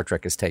every Star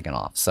Trek is taken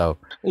off. So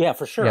yeah,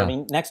 for sure. Yeah. I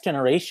mean, Next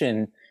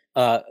Generation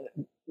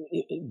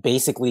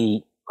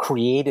basically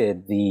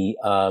created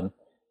the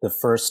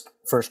first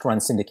run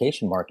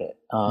syndication market.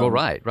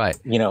 Right.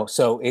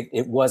 So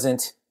it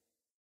wasn't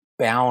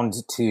bound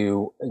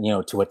to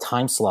to a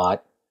time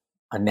slot,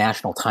 a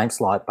national time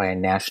slot by a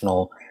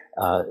national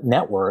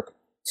network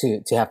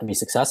to have to be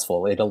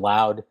successful. It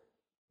allowed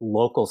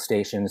local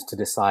stations to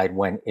decide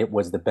when it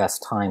was the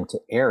best time to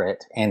air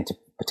it, and to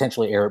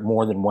potentially air it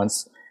more than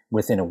once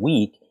within a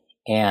week,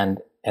 and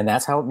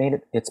that's how it made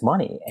its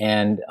money,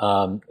 and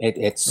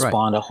it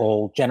spawned a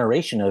whole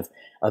generation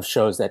of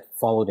shows that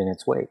followed in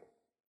its wake.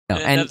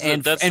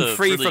 And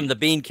free from the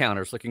bean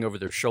counters looking over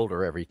their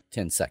shoulder every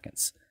 10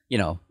 seconds.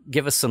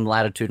 Give us some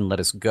latitude and let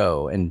us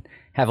go, and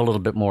have a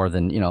little bit more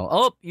than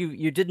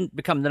you didn't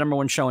become the number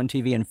one show on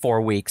TV in 4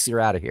 weeks.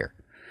 You're out of here.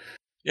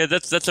 Yeah,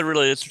 that's a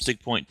really interesting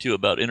point too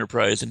about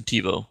Enterprise and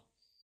TiVo.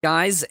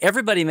 Guys,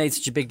 everybody made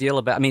such a big deal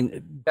about. I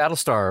mean,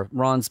 Battlestar,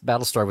 Ron's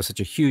Battlestar was such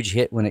a huge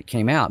hit when it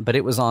came out, but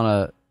it was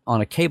on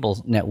a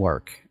cable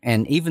network,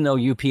 and even though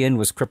UPN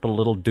was crippled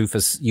little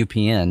doofus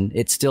UPN,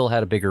 it still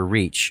had a bigger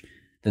reach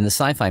than the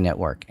Sci-Fi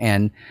Network.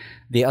 And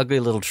the ugly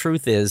little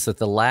truth is that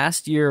the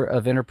last year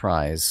of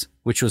Enterprise,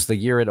 which was the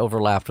year it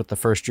overlapped with the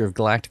first year of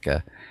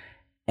Galactica,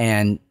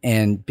 and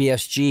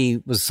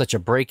BSG was such a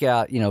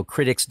breakout,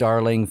 critics'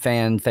 darling,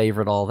 fan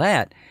favorite, all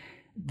that.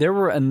 There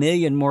were 1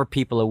 million more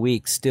people a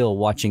week still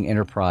watching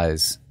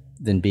Enterprise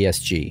than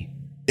BSG.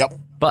 Yep.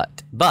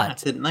 But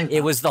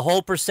it was the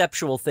whole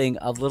perceptual thing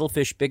of little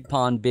fish, big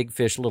pond, big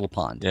fish, little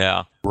pond.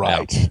 Yeah.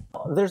 Right. Yeah.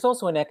 There's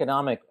also an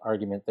economic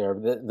argument there.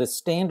 The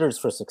standards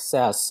for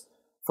success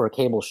for a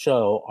cable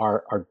show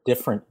are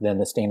different than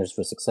the standards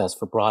for success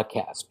for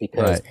broadcast,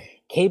 because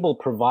cable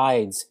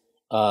provides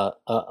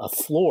a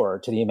floor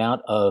to the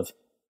amount of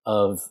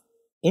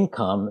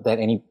income that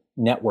any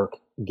network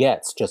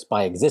gets just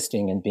by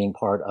existing and being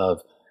part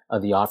of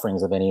the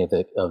offerings of any of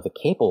the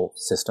cable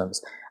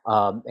systems,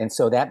 and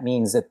so that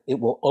means that it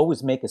will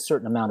always make a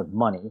certain amount of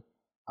money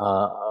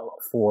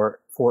for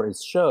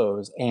its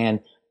shows, and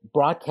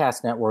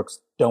broadcast networks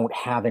don't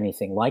have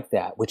anything like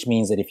that, which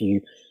means that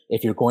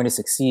if you're going to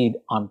succeed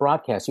on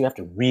broadcast, you have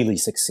to really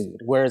succeed,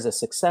 whereas a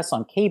success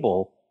on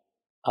cable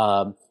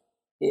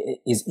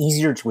is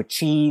easier to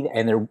achieve,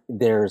 and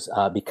there's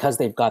because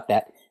they've got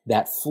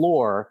that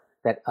floor,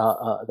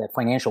 that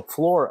financial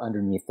floor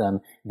underneath them,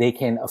 they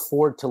can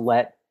afford to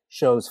let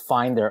shows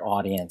find their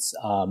audience.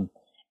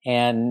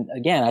 And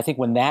again, I think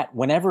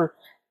whenever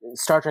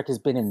Star Trek has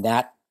been in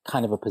that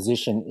kind of a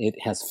position, it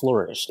has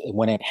flourished.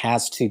 When it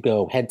has to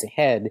go head to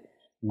head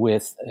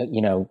with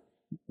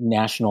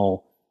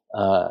national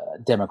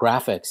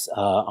demographics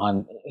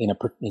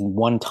in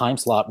one time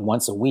slot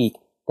once a week,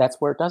 that's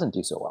where it doesn't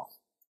do so well.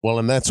 Well,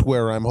 and that's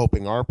where I'm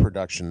hoping our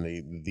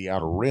production, the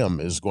Outer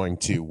Rim, is going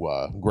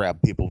to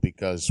grab people,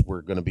 because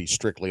we're going to be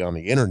strictly on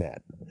the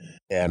internet,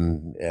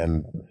 and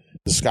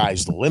the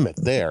sky's the limit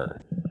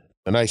there.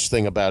 The nice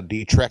thing about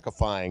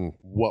de-Trekifying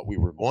what we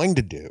were going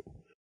to do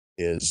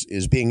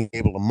is being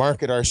able to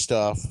market our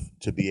stuff,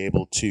 to be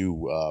able to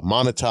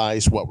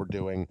monetize what we're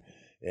doing,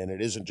 and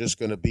it isn't just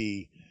going to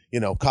be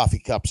coffee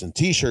cups and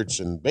T-shirts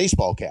and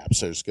baseball caps.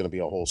 There's going to be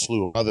a whole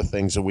slew of other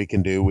things that we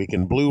can do. We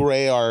can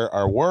Blu-ray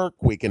our work.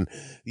 We can,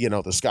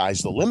 the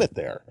sky's the limit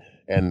there.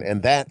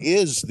 and that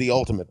is the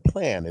ultimate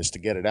plan, is to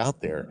get it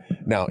out there.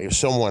 Now, if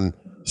someone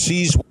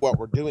sees what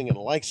we're doing and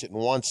likes it and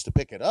wants to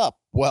pick it up,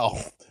 well,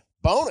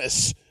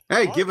 bonus.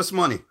 Hey, give us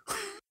money.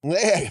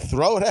 Hey,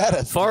 throw it at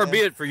us. Far be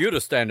it for you to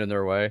stand in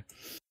their way.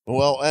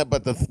 Well,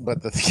 but the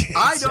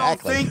I exactly.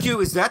 don't think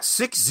you. Is that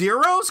 6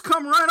 zeros?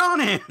 Come right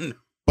on in.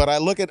 But I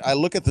look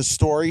at the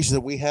stories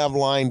that we have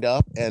lined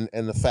up, and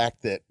the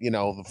fact that, you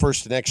know, the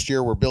first of next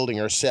year we're building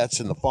our sets,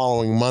 and the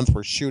following month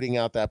we're shooting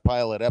out that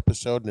pilot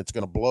episode, and it's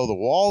going to blow the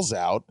walls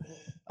out.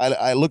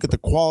 I look at the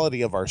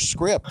quality of our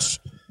scripts,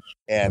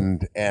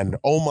 and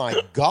oh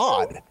my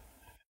God,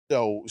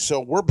 so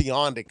we're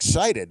beyond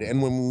excited.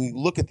 And when we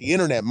look at the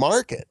internet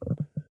market,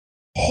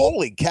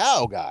 holy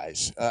cow,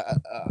 guys!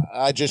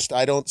 I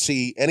don't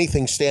see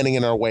anything standing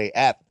in our way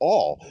at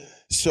all.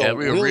 So Yeah,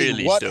 we're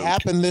really what stoked.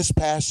 happened this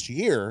past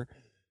year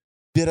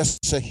did us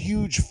a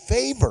huge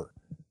favor.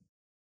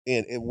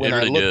 When It I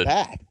really look did.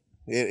 back,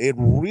 it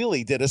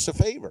really did us a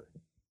favor,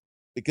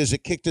 because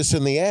it kicked us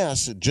in the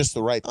ass at just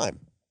the right time.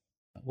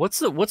 What's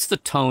the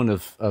tone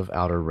of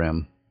Outer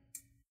Rim?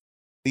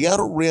 The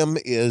Outer Rim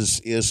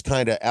is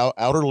kind of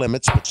outer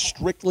limits, but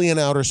strictly in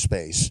outer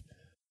space.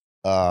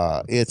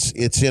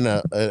 It's in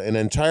an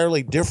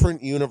entirely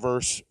different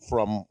universe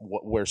from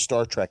where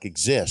Star Trek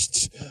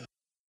exists,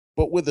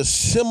 but with a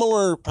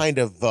similar kind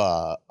of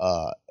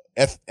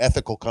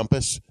ethical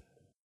compass,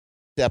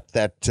 except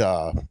that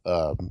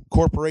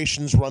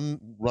corporations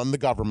run the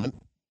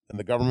government, and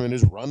the government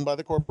is run by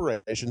the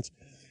corporations,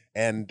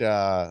 and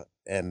the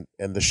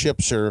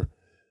ships are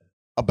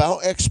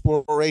about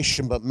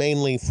exploration, but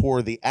mainly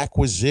for the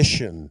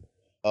acquisition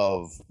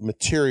of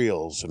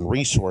materials and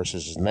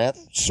resources and that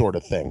sort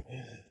of thing.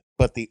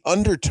 But the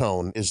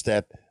undertone is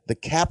that the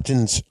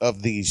captains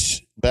of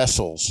these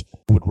vessels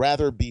would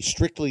rather be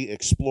strictly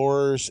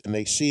explorers, and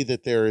they see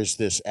that there is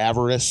this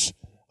avarice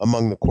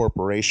among the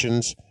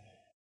corporations,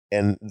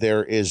 and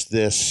there is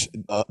this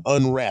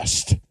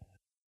unrest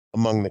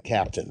among the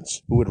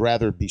captains who would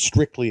rather be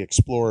strictly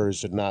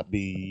explorers and not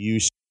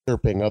be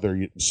usurping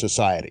other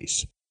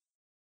societies.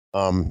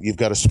 You've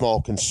got a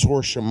small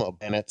consortium of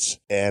planets,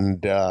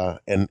 and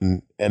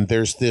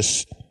there's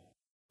this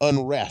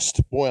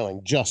unrest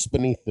boiling just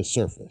beneath the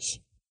surface.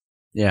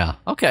 Yeah.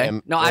 Okay.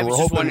 And, No, I and was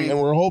we're just hoping, wondering.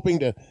 and we're hoping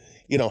to,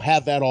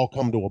 have that all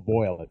come to a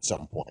boil at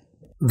some point.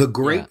 The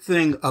great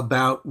thing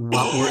about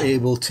what we're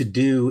able to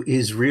do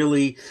is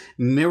really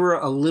mirror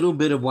a little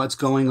bit of what's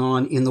going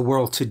on in the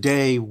world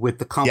today with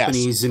the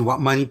companies and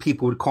what many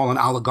people would call an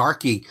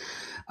oligarchy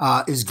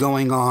is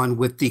going on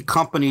with the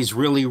companies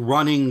really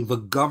running the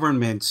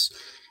governments.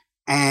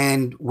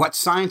 And what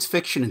science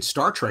fiction and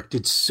Star Trek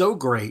did so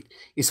great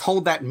is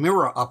hold that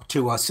mirror up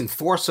to us and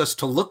force us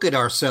to look at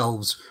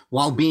ourselves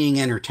while being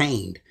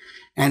entertained.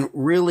 And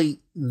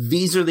really,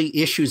 these are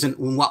the issues and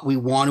what we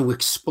want to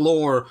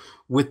explore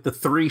with the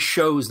 3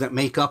 shows that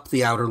make up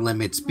the Outer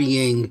Limits,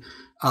 being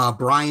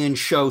Brian's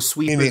show,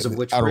 Sweepers, of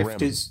which Outer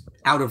Rift Rim. is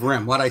Out of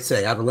Rim. What'd I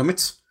say? Outer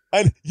Limits?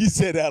 You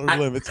said Outer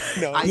Limits.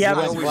 No, I it's a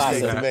always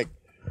mistake say to make.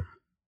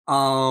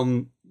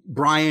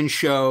 Brian's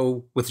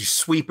show with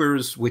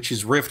Sweepers, which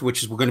is Rift,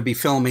 which is we're going to be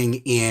filming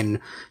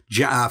in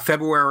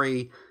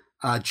February.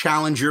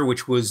 Challenger,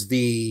 which was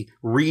the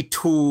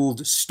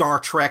retooled Star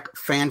Trek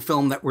fan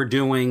film that we're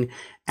doing,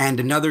 and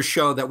another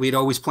show that we'd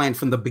always planned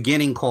from the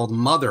beginning called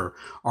Mother,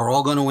 are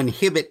all going to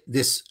inhibit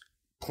this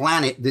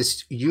planet,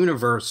 this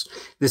universe,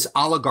 this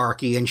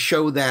oligarchy, and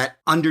show that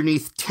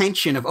underneath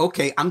tension of,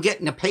 okay, I'm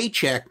getting a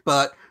paycheck,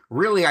 but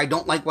really I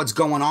don't like what's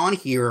going on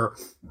here.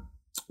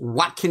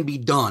 What can be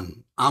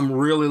done? I'm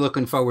really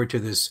looking forward to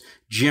this.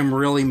 Jim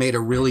really made a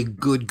really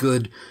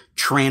good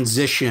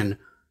transition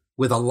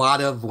with a lot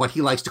of what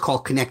he likes to call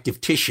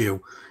connective tissue.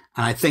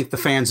 And I think the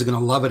fans are going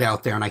to love it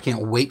out there, and I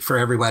can't wait for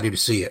everybody to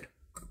see it.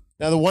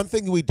 Now, the one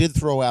thing we did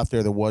throw out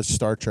there that was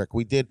Star Trek,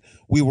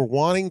 we were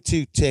wanting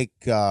to take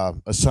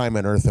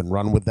Assignment Earth and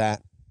run with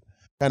that,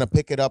 kind of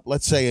pick it up,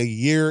 let's say a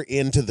year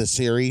into the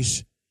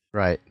series.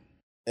 Right.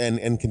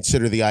 And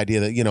consider the idea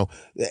that,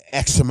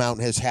 X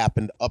amount has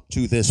happened up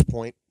to this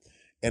point.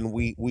 And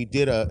we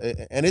did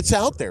and it's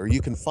out there.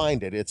 You can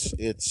find it.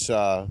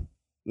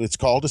 It's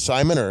called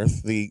Assignment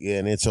Earth.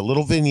 And it's a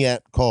little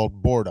vignette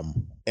called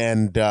Boredom.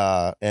 And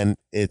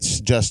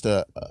it's just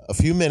a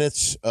few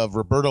minutes of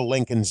Roberta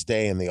Lincoln's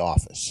day in the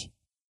office.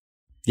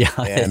 Yeah,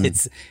 And-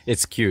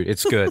 it's cute.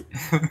 It's good.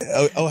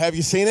 oh, have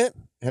you seen it?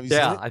 Have you seen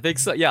it? I think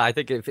so. Yeah, I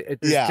think there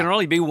can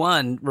only be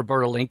one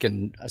Roberta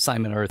Lincoln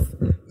Assignment Earth.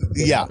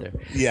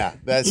 Yeah.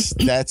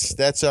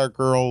 That's our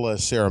girl,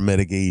 Sarah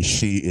Mitiggy.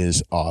 She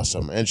is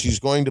awesome, and she's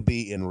going to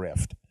be in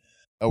Rift.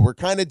 We're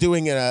kind of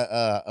doing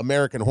an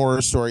American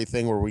Horror Story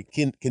thing where we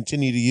can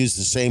continue to use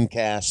the same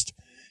cast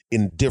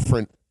in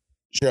different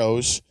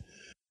shows.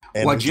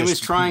 And What Jim is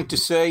trying to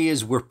say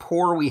is we're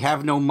poor, we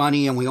have no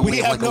money, and we only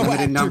have like a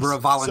limited number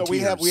of volunteers. So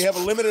we have a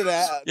limited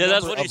that's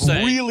number what of he's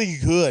saying. really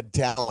good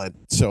talent.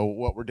 So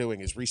what we're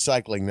doing is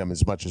recycling them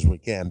as much as we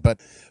can.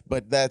 But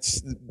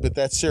that's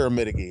Sarah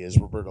Mitiggy is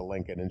Roberta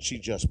Lincoln, and she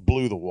just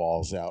blew the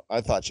walls out.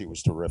 I thought she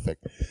was terrific.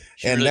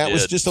 She And really that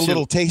was did. just a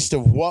little taste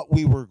of what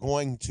we were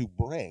going to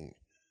bring.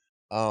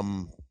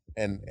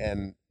 and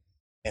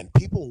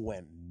people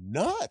went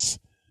nuts.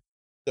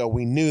 So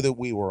we knew that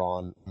we were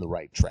on the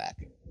right track,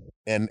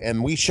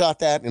 and we shot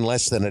that in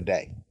less than a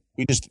day.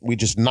 We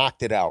just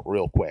knocked it out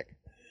real quick,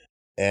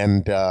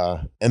 and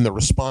the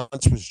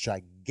response was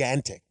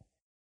gigantic.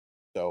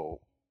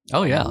 So,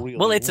 oh yeah, I'm really,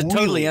 well, it's a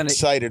totally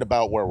excited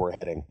about where we're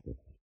heading.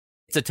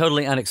 It's a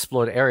totally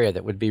unexplored area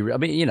that would be. I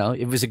mean,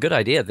 it was a good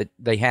idea that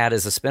they had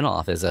as a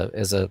spinoff, as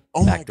a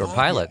backdoor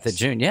pilot. Yes. That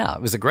June, yeah,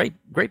 it was a great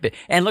bit.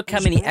 And look how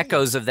many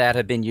echoes of that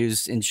have been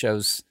used in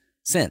shows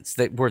since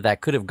where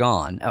that could have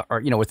gone,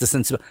 or with the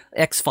sense of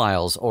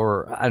X-Files,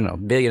 or I don't know, a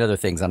billion other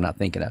things I'm not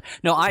thinking of.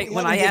 No,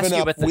 when I asked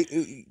you about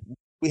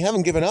we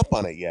haven't given up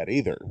on it yet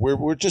either.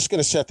 We're just going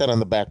to set that on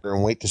the back burner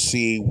and wait to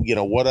see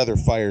what other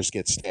fires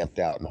get stamped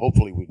out, and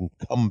hopefully we can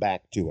come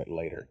back to it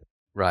later.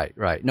 Right.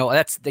 No,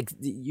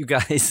 you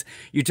guys.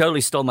 You totally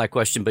stole my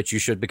question, but you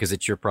should, because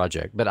it's your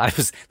project. But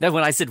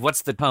when I said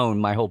what's the tone,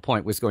 my whole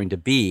point was going to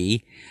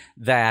be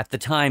that the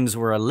times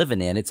we're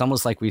living in. It's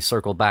almost like we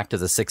circle back to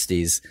the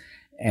 '60s,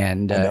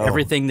 and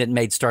everything that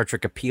made Star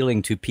Trek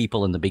appealing to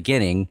people in the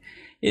beginning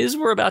is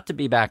we're about to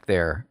be back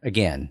there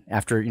again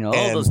after all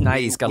those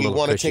 '90s got a little. We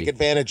want to take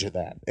advantage of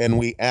that, and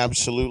we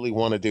absolutely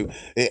want to do.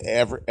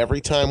 Every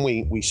time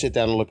we sit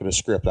down and look at a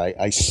script,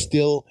 I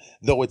still,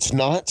 though it's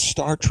not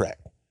Star Trek,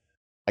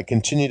 I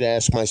continue to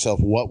ask myself,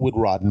 what would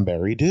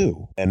Roddenberry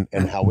do, and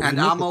how would he look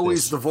I'm at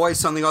always the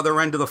voice on the other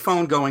end of the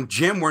phone going,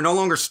 Jim, we're no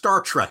longer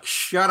Star Trek.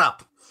 Shut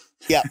up.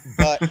 Yeah,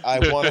 but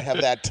I want to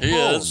have that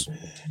tone.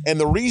 And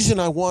the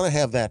reason I want to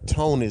have that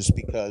tone is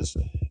because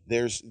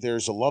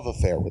there's a love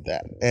affair with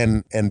that.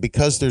 And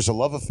because there's a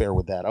love affair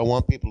with that, I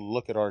want people to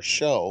look at our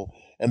show,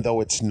 and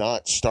though it's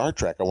not Star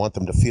Trek, I want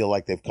them to feel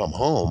like they've come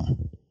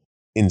home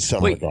in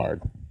some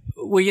regard.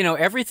 Well,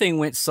 everything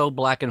went so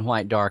black and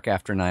white dark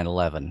after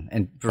 9/11,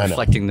 and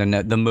reflecting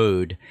the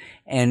mood.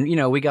 And,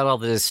 we got all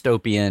the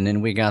dystopian,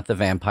 and we got the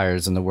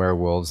vampires and the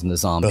werewolves and the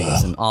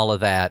zombies and all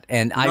of that.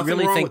 And Nothing I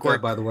really wrong think with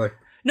that, by the way.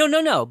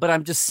 No. But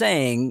I'm just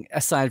saying,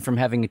 aside from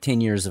having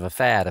 10 years of a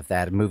fad of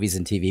that, movies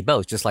and TV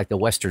both, just like the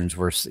Westerns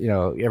were,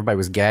 everybody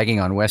was gagging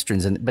on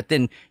Westerns. But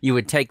then you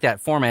would take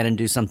that format and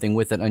do something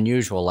with it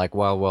unusual, like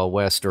Wild Wild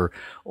West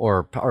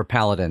or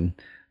Paladin.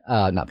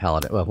 Not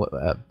Paladin.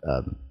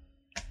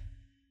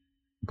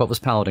 What was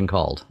Paladin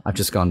called? I've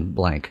just gone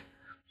blank.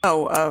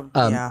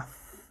 Yeah.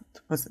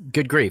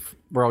 Good grief.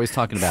 We're always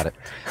talking about it.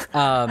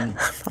 I'll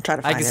try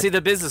to find it. I can see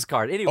the business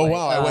card. Anyway. Oh,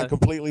 wow. I went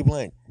completely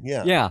blank.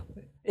 Yeah. Yeah.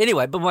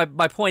 Anyway, but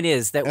my point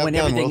is that when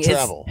everything is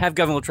have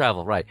government will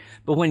travel, right?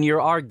 But when you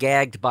are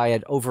gagged by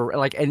it over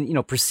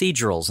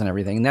procedurals and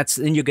everything, and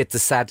then you get the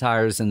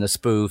satires and the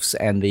spoofs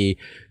and the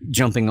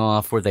jumping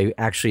off where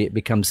it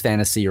becomes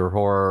fantasy or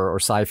horror or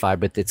sci-fi,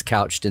 but it's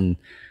couched in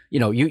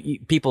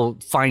people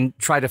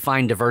try to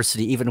find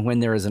diversity even when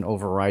there is an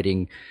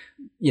overriding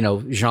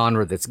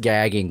genre that's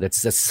gagging,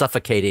 that's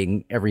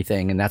suffocating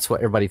everything, and that's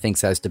what everybody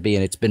thinks has to be.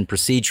 And it's been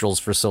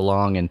procedurals for so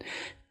long, and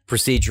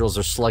procedurals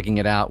are slugging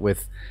it out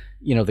with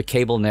the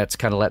cable nets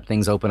kind of let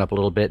things open up a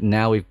little bit, and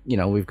now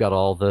we've got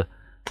all the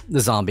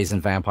zombies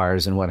and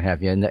vampires and what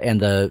have you, and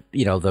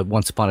the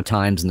Once Upon a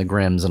Times and the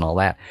Grimms and all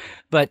that.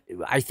 But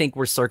I think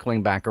we're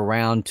circling back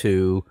around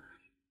to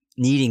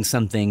needing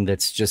something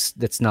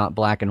that's not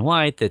black and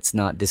white, that's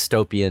not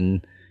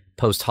dystopian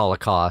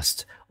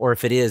post-Holocaust, or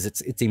if it is,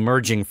 it's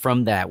emerging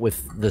from that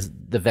with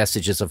the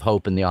vestiges of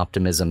hope and the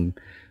optimism,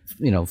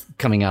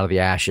 coming out of the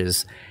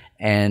ashes.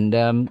 And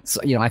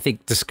I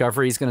think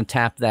Discovery is going to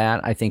tap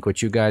that. I think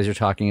what you guys are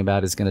talking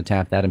about is going to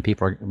tap that, and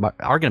people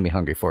are going to be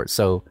hungry for it.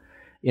 So,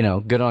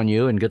 good on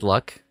you, and good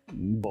luck.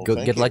 Well,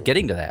 good luck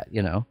getting to that.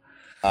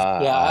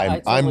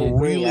 I'm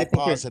really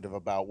positive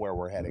about where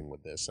we're heading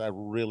with this. I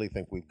really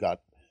think we've got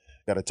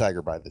a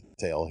tiger by the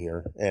tail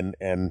here. And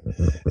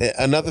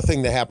another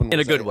thing that happened in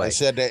a good way. I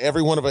said to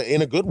everyone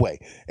in a good way.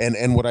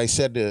 And what I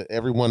said to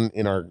everyone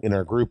in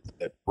our group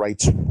that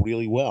writes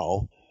really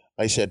well,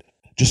 I said,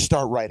 just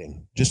start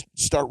writing. Just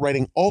start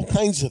writing all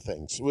kinds of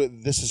things.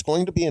 This is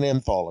going to be an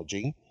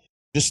anthology.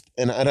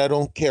 And I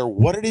don't care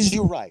what it is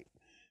you write.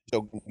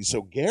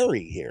 So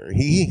Gary here,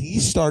 he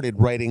started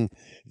writing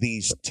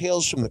these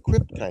Tales from the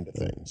Crypt kind of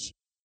things.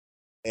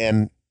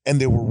 And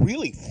they were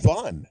really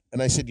fun.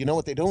 And I said, you know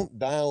what? They don't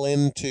dial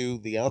into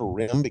the outer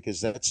rim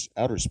because that's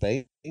outer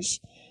space.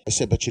 I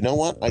said, but you know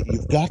what?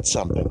 You've got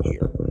something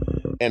here.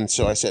 And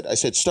so I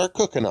said, start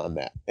cooking on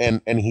that.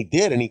 And he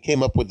did. And he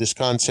came up with this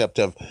concept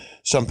of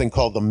something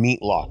called the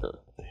meat locker.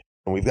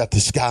 And we've got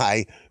this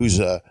guy who's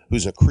a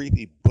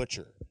creepy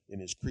butcher in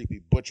his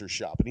creepy butcher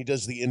shop. And he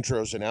does the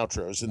intros and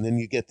outros. And then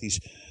you get these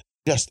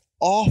just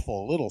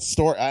awful little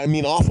stories. I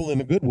mean, awful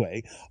in a good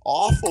way.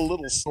 Awful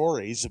little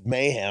stories of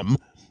mayhem.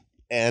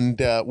 And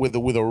with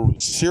a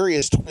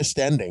serious twist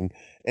ending.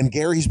 And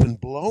Gary's been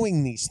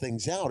blowing these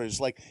things out.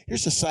 It's like,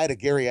 here's a side of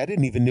Gary I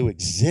didn't even know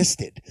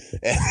existed.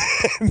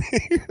 And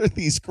here are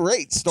these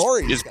great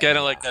stories. It's kind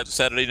of like that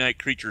Saturday Night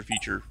Creature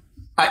feature.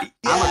 I'm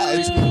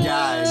a creepy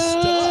guy.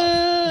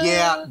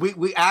 Yeah,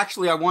 we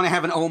actually, I want to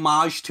have an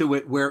homage to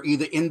it where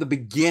either in the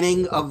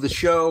beginning of the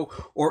show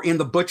or in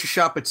the butcher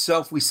shop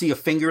itself, we see a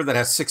finger that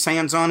has 6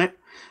 hands on it,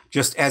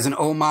 just as an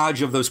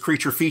homage of those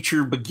creature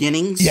feature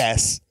beginnings.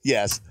 Yes.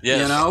 You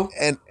know?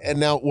 And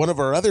now one of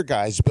our other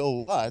guys,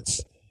 Bill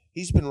Lutz,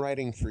 he's been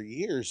writing for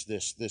years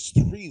this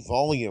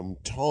 3-volume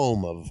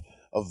tome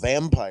of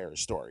vampire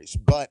stories,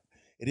 but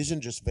it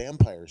isn't just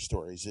vampire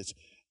stories. It's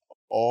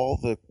all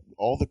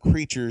the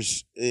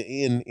creatures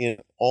in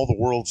all the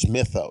world's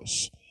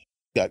mythos.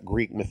 Got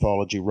Greek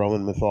mythology,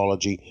 Roman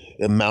mythology,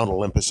 Mount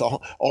Olympus,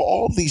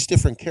 all of these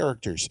different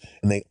characters,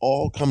 and they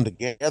all come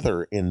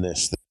together in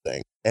this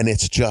thing, and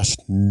it's just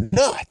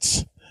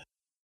nuts.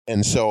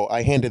 And so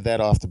I handed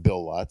that off to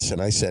Bill Lutz,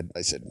 and I said,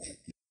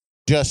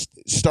 just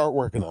start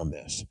working on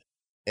this,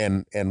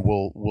 and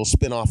we'll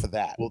spin off of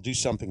that. We'll do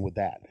something with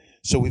that.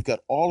 So we've got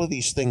all of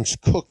these things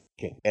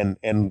cooking,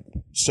 and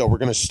so we're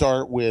going to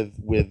start with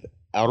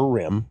Outer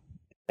Rim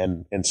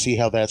and see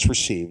how that's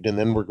received, and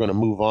then we're going to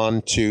move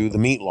on to the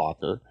Meat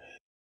Locker,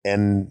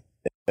 and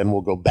then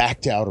we'll go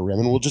back to Outer Rim,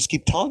 and we'll just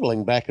keep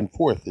toggling back and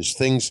forth as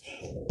things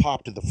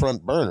pop to the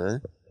front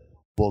burner.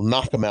 We'll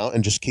knock them out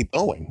and just keep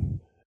going.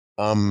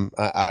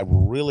 I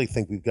really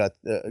think we've got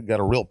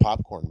a real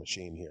popcorn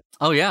machine here.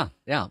 Oh yeah.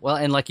 Well,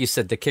 and like you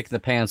said, the kick in the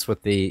pants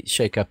with the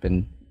shake up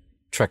in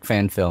Trek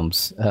fan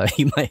films,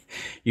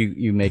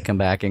 you may come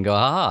back and go,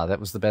 that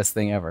was the best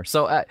thing ever.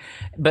 So,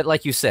 but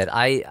like you said,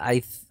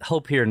 I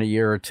hope here in a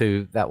year or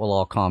two that will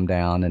all calm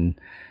down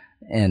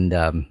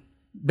and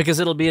because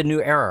it'll be a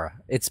new era.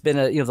 It's been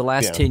the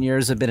last 10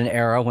 years have been an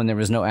era when there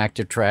was no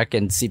active Trek,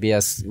 and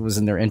CBS was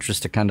in their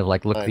interest to kind of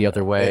like look the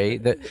other way.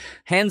 The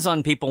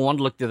hands-on people wanted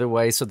to look the other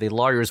way, so the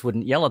lawyers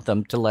wouldn't yell at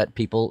them to let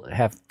people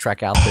have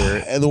Trek out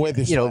there. And the way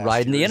this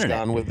riding the internet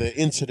gone with the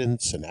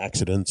incidents and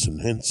accidents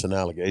and hints and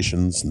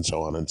allegations and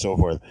so on and so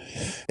forth.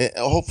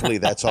 Hopefully,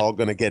 that's all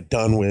going to get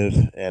done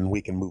with, and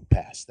we can move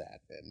past that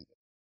and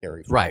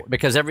carry forward. Right,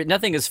 because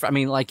nothing is. I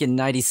mean, like in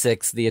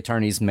 '96, the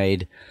attorneys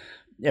made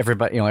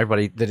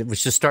everybody that it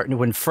was just starting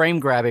when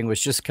frame grabbing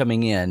was just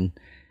coming in,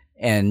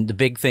 and the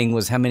big thing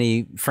was how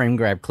many frame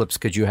grab clips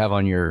could you have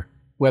on your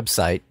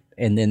website,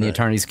 and then the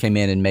attorneys came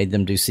in and made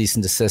them do cease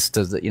and desist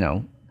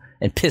to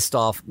and pissed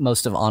off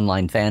most of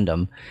online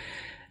fandom.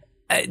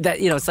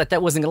 It's like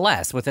that wasn't going to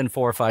last. Within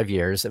 4 or 5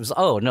 years, it was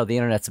the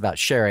internet's about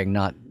sharing,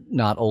 not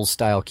old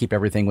style. Keep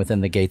everything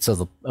within the gates of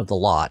the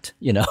lot,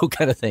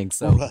 kind of thing.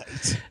 So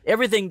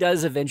everything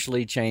does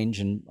eventually change,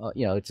 and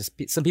it's just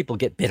some people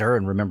get bitter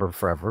and remember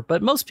forever,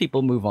 but most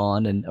people move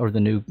on, or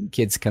the new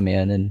kids come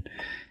in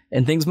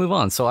and things move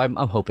on. So I'm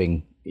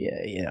hoping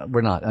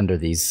we're not under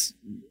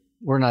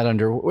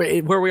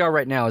where we are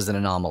right now is an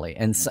anomaly,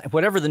 and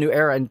whatever the new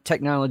era and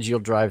technology will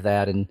drive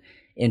that and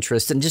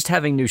interest, and just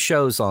having new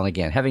shows on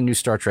again, having new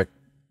Star Trek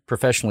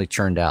professionally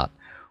churned out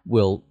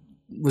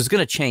was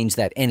going to change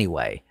that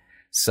anyway.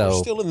 So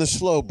we're still in the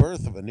slow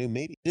birth of a new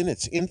media, in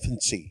its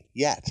infancy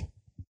yet.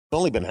 It's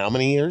only been how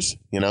many years?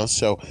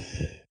 So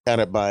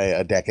kind of by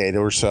a decade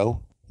or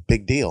so.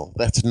 Big deal.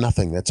 That's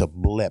nothing. That's a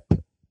blip.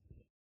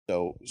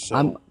 So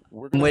I'm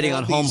waiting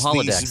on home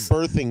holodecks. These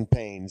birthing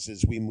pains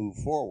as we move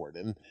forward,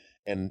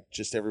 and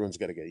just everyone's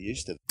got to get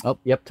used to them. Oh,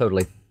 yep,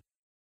 totally.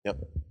 Yep.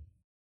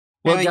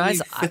 Well,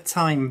 guys, for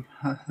time.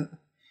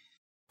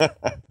 I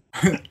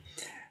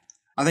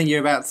think you're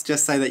about to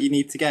just say that you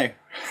need to go.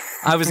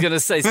 I was going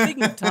to say,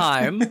 speaking of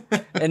time,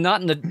 and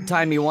not in a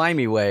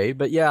timey-wimey way,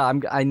 but yeah,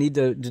 I need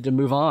to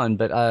move on.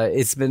 But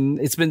this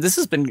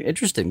has been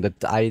interesting.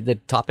 The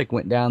topic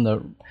went down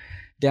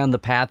the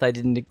path I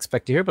didn't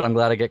expect to hear, but I'm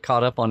glad I get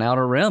caught up on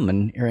Outer Rim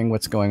and hearing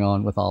what's going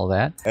on with all of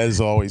that. As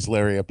always,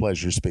 Larry, a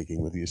pleasure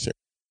speaking with you, sir.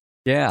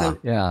 Yeah,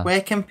 yeah. Where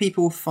can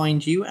people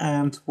find you,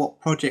 and what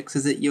projects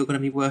is it you're going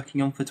to be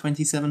working on for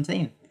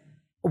 2017?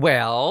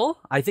 Well,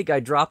 I think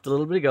I dropped a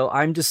little bit ago.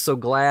 I'm just so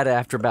glad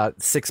after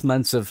about 6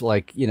 months of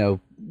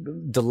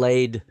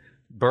delayed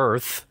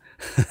birth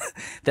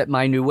that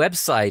my new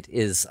website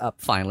is up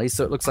finally.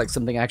 So it looks like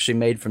something actually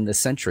made from this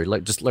century,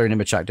 like just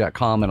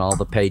LarryNemechak.com and all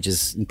the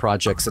pages and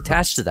projects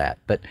attached to that.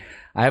 But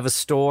I have a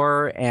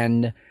store,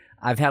 and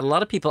I've had a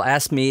lot of people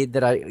ask me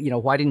that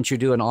why didn't you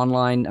do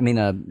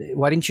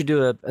why didn't you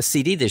do a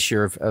CD this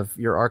year of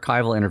your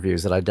archival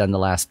interviews that I've done the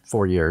last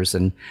 4 years?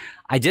 And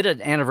I did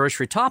an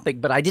anniversary topic,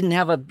 but I didn't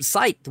have a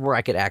site where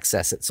I could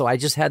access it. So I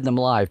just had them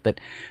live. But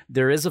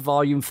there is a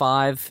volume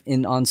 5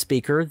 on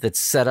Speaker that's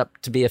set up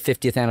to be a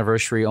 50th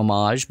anniversary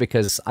homage,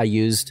 because I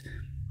used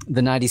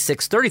the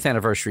 96 30th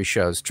anniversary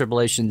shows,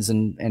 Tribulations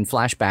and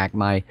Flashback,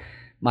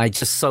 my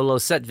just solo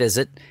set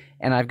visit.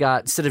 And I've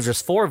got, instead of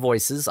just 4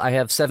 voices, I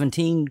have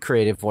 17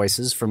 creative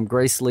voices from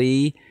Grace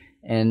Lee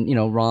and,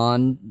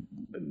 Ron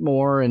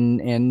Moore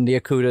and the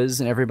Akutas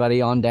and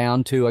everybody on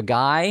down to a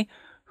guy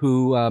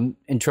who,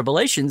 in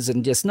Tribulations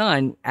and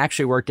DS9,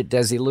 actually worked at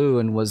Desilu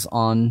and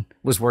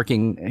was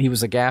working, he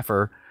was a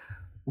gaffer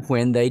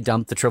when they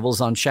dumped the Tribbles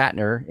on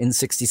Shatner in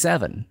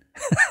 67.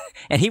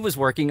 And he was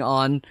working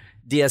on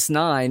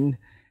DS9,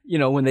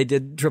 when they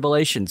did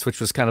Tribulations,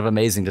 which was kind of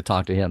amazing to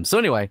talk to him. So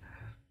anyway,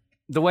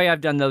 the way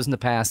I've done those in the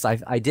past,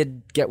 I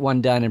did get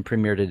one done and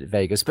premiered it at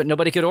Vegas, but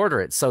nobody could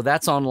order it. So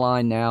that's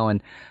online now.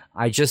 And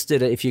I just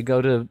did it. If you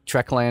go to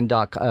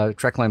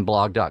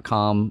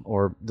treklandblog.com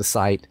or the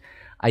site,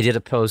 I did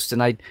a post,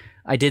 and I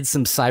did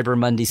some Cyber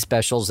Monday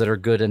specials that are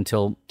good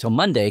until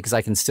Monday, because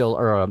I can still,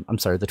 I'm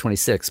sorry, the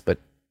 26th, but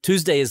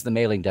Tuesday is the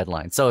mailing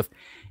deadline. So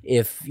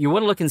if you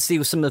want to look and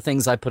see some of the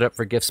things I put up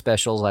for gift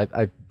specials,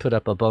 I put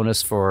up a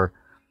bonus for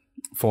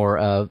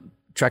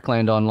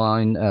Trekland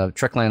Online,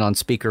 Trekland on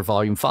Speaker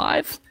Volume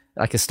 5,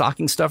 like a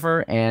stocking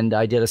stuffer, and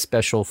I did a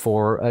special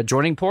for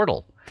joining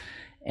Portal,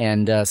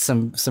 and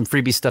some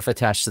freebie stuff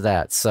attached to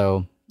that.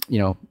 So,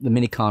 the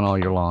mini con all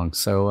year long.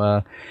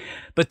 So,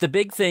 but the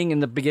big thing in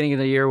the beginning of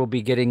the year will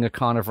be getting a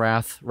Con of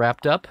Wrath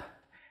wrapped up,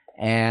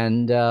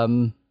 and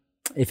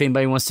if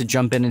anybody wants to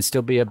jump in and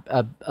still be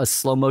a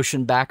slow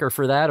motion backer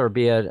for that, or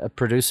be a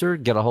producer,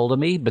 get a hold of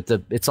me. But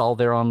it's all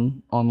there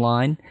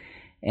online.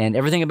 And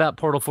everything about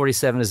Portal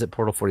 47 is at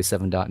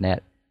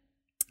portal47.net.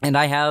 And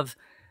I have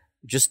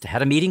just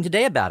had a meeting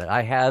today about it.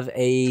 I have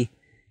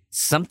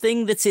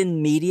something that's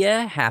in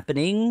media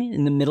happening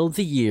in the middle of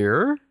the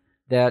year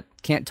that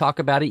can't talk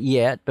about it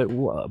yet, but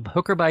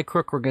hook or by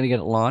crook, we're going to get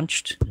it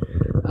launched.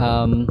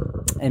 And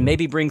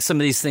maybe bring some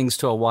of these things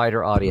to a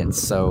wider audience.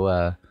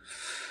 So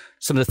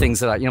some of the things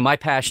that my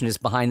passion is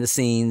behind the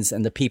scenes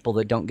and the people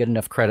that don't get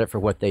enough credit for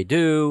what they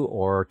do,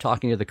 or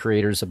talking to the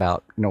creators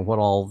about, what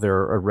all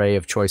their array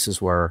of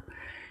choices were.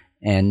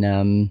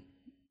 And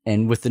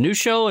with the new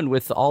show and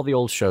with all the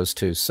old shows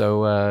too.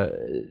 So,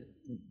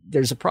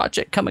 there's a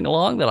project coming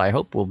along that I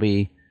hope will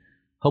be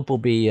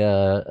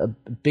a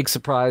big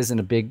surprise and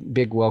a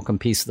big welcome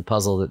piece of the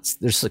puzzle.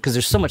 Because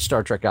there's so much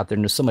Star Trek out there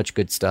and there's so much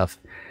good stuff.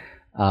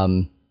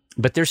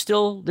 But there's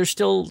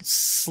still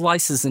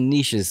slices and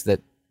niches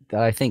that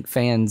I think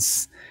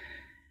fans,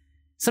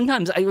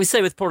 sometimes I would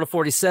say with Portal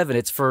 47,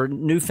 it's for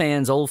new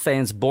fans, old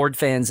fans, bored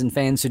fans, and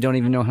fans who don't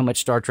even know how much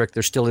Star Trek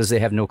there still is they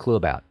have no clue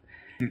about.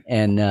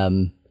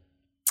 And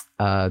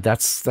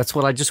that's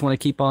what I just want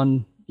to keep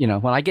on.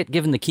 When I get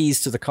given the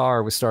keys to the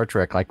car with Star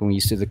Trek, like when we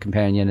used to do the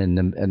companion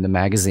and the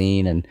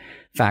magazine and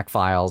fact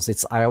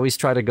files, I always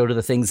try to go to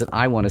the things that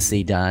I want to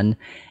see done,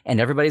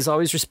 and everybody's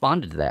always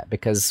responded to that,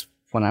 because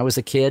when I was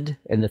a kid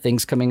and the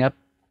things coming up,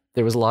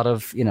 there was a lot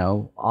of,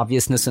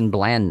 obviousness and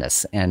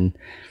blandness, and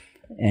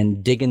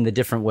digging the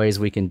different ways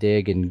we can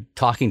dig, and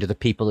talking to the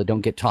people that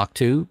don't get talked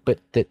to, but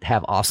that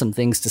have awesome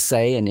things to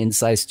say and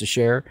insights to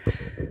share.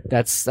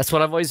 That's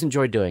what I've always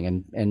enjoyed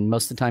doing. And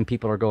most of the time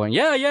people are going,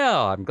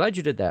 yeah, I'm glad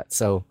you did that.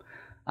 So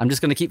I'm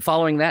just going to keep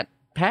following that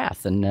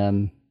path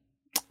and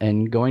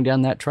going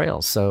down that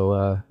trail.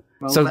 So,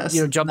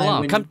 jump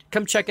along.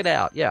 Come check it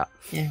out. Yeah.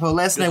 Yeah. Well,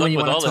 let us know when you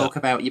want to talk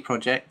about your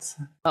project.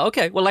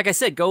 Okay. Well, like I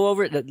said, go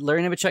over at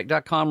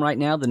LarryNemechek.com right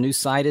now. The new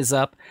site is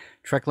up.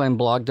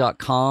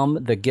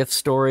 TreklandBlog.com. The gift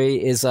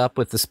story is up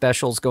with the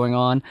specials going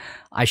on.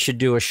 I should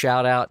do a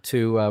shout out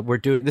to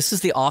this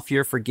is the off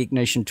year for Geek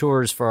Nation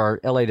Tours for our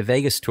LA to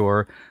Vegas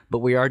tour, but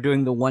we are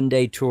doing the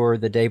 1-day tour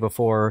the day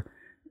before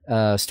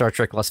Star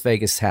Trek Las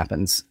Vegas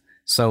happens.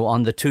 So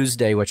on the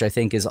Tuesday, which I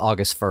think is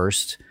August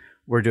 1st,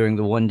 we're doing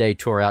the 1-day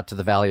tour out to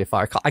the Valley of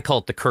Fire. I call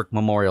it the Kirk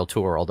Memorial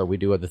Tour, although we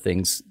do other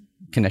things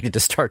connected to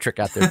Star Trek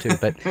out there too.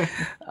 But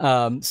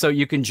so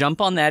you can jump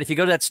on that. If you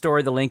go to that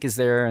story, the link is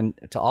there, and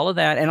to all of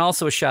that. And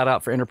also a shout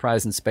out for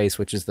Enterprise in Space,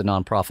 which is the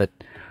nonprofit,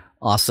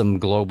 awesome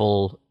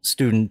global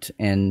student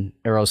and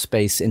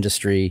aerospace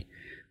industry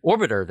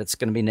orbiter that's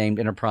going to be named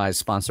Enterprise,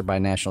 sponsored by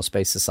National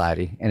Space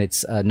Society. And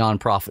it's a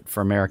nonprofit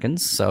for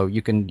Americans. So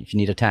you can, if you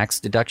need a tax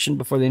deduction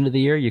before the end of the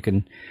year, you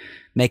can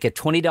make a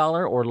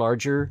 $20 or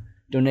larger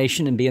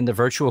donation and be in the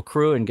virtual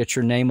crew and get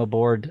your name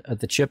aboard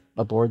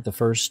the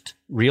first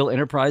real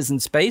Enterprise in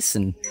space,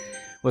 and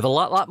with a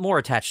lot more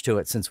attached to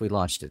it since we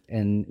launched it,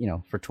 and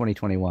for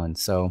 2021.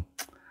 So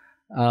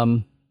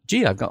I've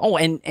gone. Oh,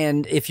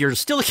 and if you're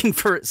still looking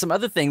for some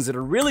other things that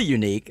are really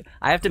unique,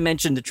 I have to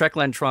mention the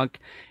Trekland Trunk.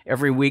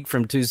 Every week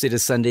from Tuesday to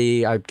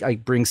Sunday, I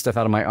bring stuff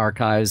out of my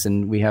archives,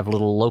 and we have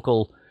little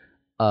local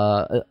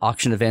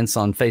auction events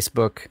on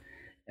Facebook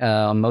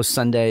on most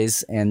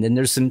Sundays, and then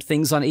there's some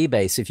things on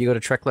eBay. So if you go to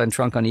Trekland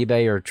Trunk on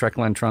eBay or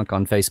Trekland Trunk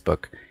on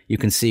Facebook, you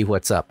can see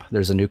what's up.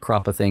 There's a new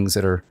crop of things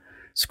that are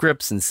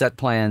scripts and set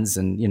plans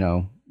and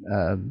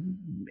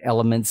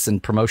elements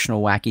and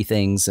promotional wacky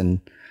things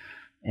and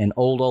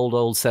old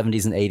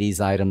 70s and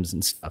 80s items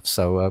and stuff.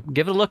 So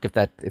give it a look if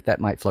that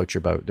might float your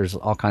boat. There's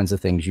all kinds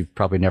of things you've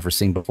probably never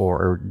seen before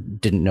or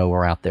didn't know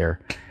were out there.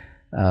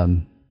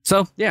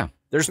 So yeah.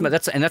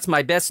 That's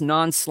my best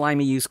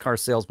non-slimy used car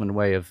salesman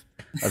way of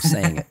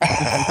saying it.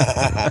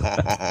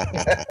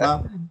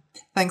 Well,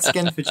 thanks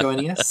again for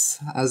joining us.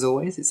 As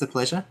always, it's a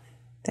pleasure.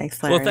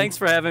 Thanks, Larry. Well, thanks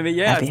for having me.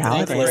 Yeah, Happy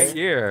holidays. It's been a great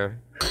year.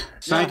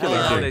 Thank you,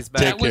 Larry.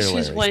 That was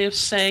his way of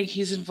saying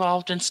he's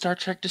involved in Star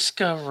Trek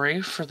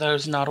Discovery, for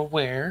those not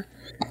aware.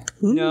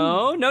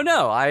 No.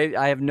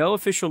 I have no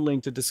official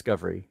link to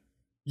Discovery.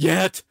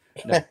 Yet.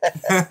 No.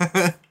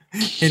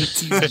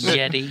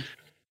 Yeti.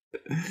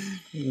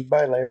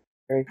 Bye, Larry.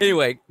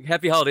 Anyway,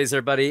 happy holidays,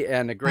 everybody,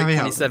 and a great Happy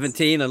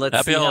 2017. And let's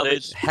Happy see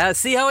holidays.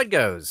 see how it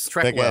goes.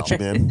 Trek Back well. at you,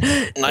 man.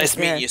 Nice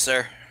meeting you,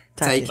 sir.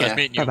 Take care. Nice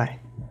meeting you. Bye-bye.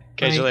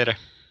 Catch you later.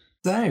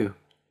 So,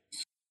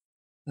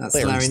 that's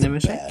Larry's Larry the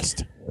Nimashek.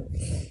 best.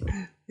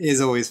 It is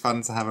always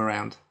fun to have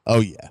around. Oh,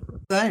 yeah.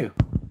 So,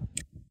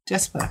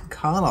 Jesper,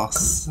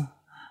 Carlos,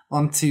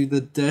 onto the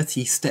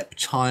dirty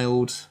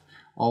stepchild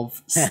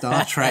of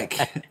Star Trek,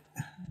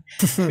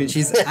 which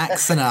is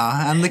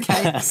Axanar and the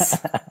case.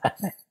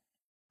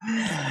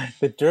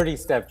 The dirty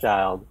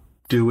stepchild.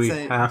 Do we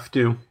So- have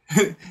to?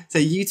 So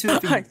you two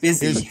have been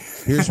busy.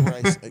 Here's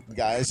where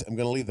guys, I'm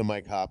going to leave the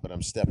mic hot, but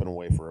I'm stepping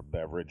away for a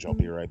beverage. I'll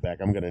be right back.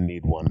 I'm going to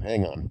need one.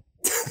 Hang on.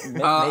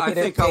 I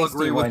think I'll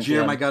agree with one,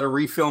 Jim. Jim. I got to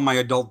refill my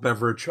adult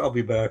beverage. I'll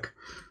be back.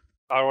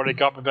 I already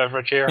got my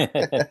beverage here.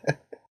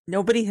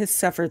 Nobody has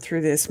suffered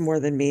through this more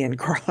than me and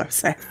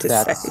Carlos, I have to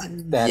say.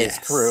 That is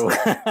Yes. true.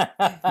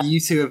 You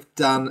two have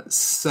done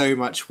so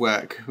much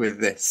work with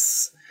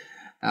this.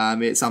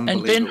 It's And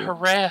unbelievable. been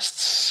harassed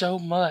so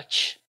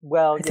much.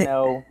 Well, you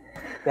know,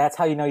 that's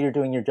how you know you're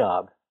doing your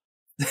job.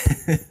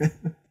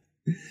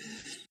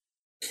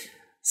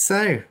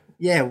 So,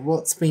 yeah,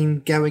 what's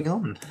been going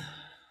on?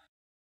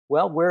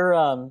 Well, we're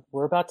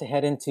about to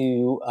head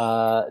into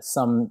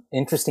some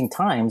interesting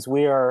times.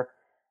 We are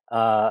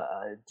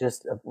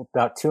just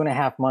about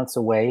 2.5 months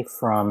away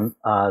from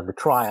the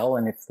trial,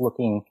 and it's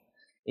looking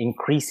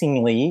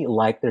increasingly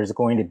like there's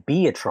going to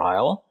be a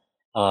trial.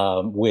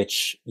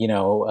 Which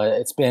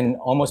it's been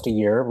almost a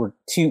year. We're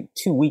two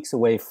weeks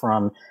away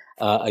from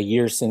a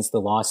year since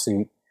the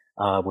lawsuit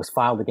was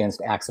filed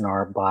against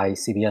Axanar by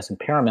CBS and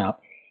Paramount,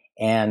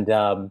 and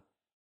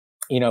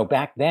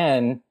back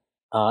then.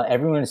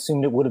 Everyone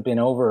assumed it would have been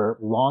over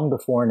long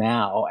before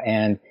now,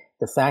 and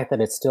the fact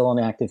that it's still an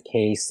active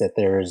case, that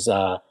there's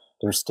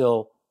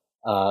still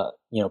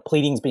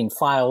pleadings being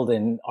filed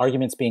and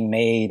arguments being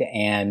made,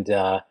 and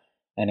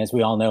as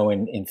we all know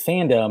in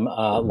fandom,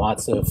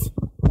 lots of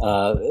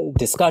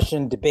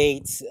discussion,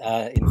 debates,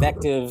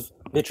 invective,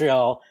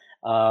 vitriol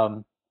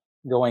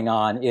going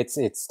on.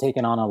 It's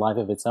taken on a life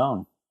of its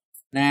own.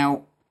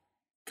 Now,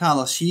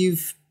 Carlos,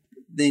 you've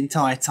the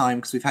entire time,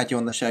 because we've had you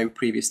on the show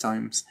previous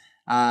times.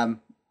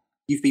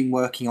 You've been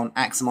working on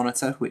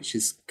Axamonitor, which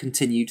has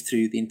continued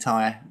through the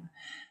entire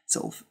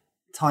sort of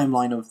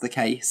timeline of the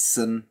case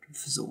and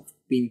sort of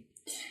been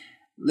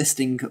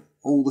listing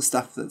all the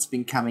stuff that's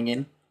been coming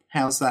in.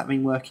 How's that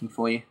been working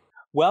for you?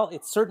 Well,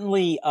 it's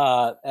certainly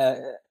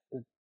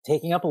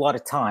taking up a lot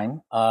of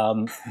time,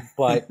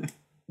 but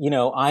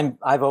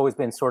I've always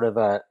been sort of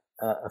a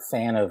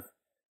fan of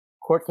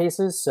court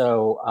cases,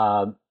 so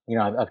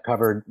I've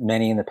covered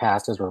many in the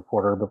past as a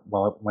reporter,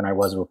 but when I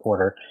was a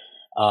reporter.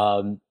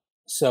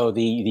 So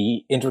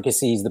the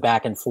intricacies, the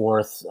back and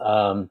forth,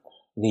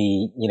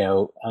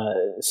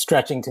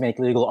 stretching to make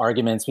legal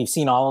arguments, we've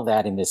seen all of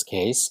that in this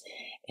case,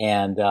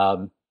 and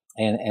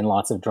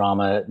lots of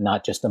drama,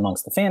 not just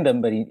amongst the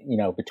fandom, but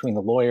between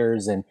the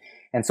lawyers and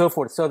so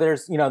forth. So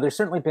there's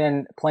certainly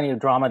been plenty of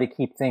drama to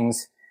keep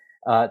things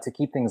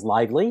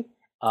lively.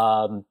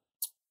 I've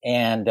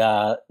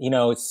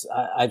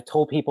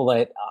told people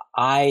that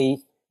I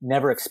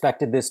never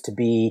expected this to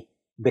be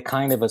the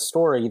kind of a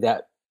story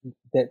that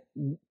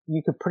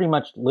you could pretty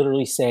much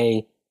literally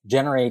say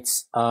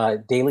generates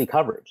daily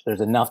coverage.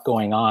 There's enough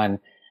going on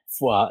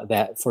for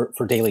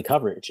daily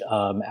coverage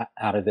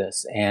out of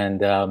this,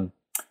 and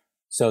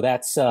so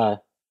that's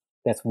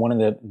one of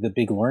the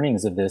big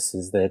learnings of this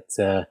is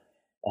that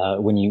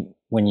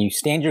when you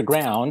stand your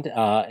ground,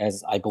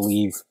 as I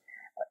believe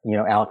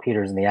Alec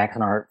Peters and the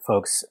Axanar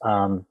folks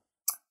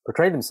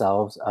portray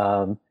themselves,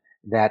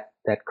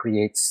 that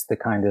creates the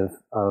kind of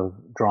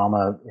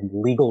drama in the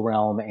legal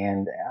realm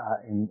and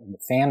in the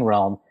fan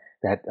realm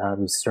that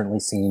we've certainly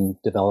seen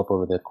develop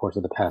over the course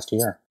of the past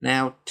year.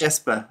 Now,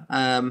 Jesper,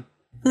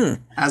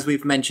 as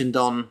we've mentioned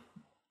on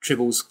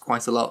Tribbles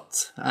quite a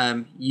lot,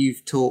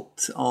 you've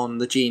talked on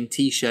the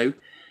G&T show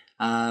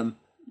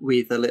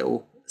with a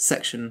little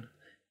section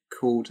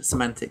called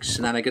Semantic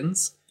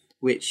Shenanigans,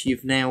 which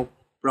you've now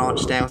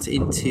branched out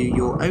into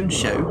your own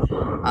show,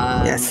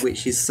 Yes.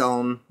 which is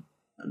on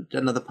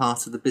another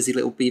part of the Busy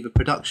Little Beaver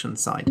production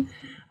side.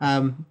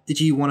 Did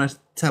you want to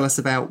tell us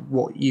about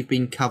what you've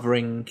been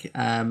covering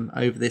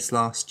over this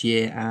last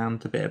year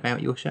and a bit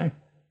about your show?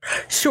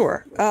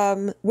 Sure.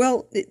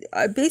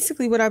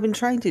 Basically what I've been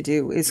trying to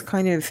do is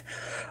kind of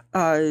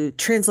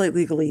translate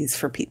legalese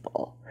for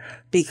people,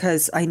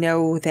 because I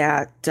know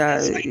that I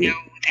was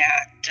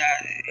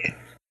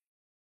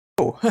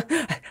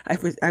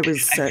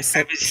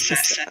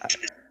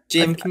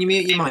Jim, can you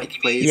mute your mic,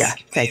 please? Yeah,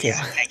 thank you.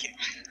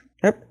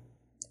 Yep.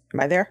 Am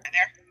I there?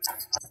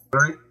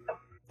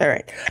 All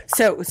right.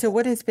 So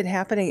what has been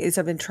happening is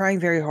I've been trying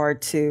very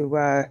hard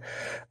to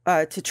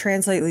to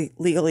translate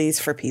legalese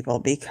for people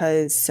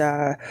because,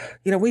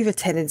 we have a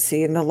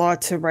tendency in the law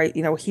to write,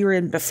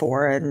 herein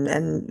before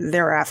and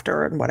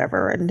thereafter and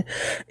whatever. And,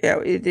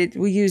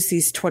 we use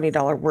these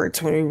 $20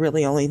 words when we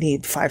really only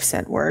need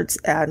 5-cent words.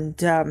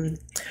 And a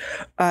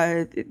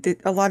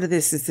lot of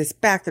this is this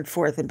back and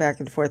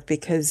forth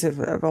because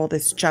of all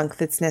this junk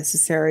that's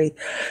necessary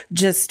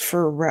just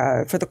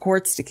for the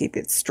courts to keep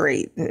it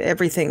straight.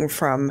 Everything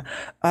from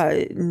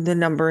the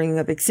numbering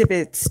of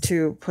exhibits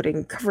to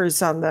putting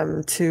covers on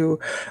them to,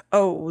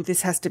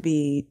 this has to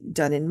be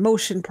done in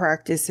motion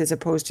practice as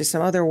opposed to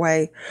some other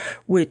way,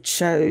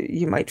 which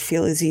you might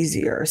feel is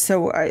easier.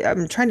 So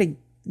I'm trying to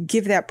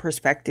give that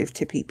perspective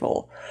to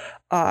people.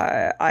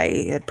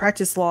 I had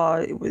practiced law.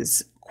 It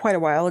was quite a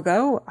while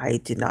ago. I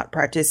did not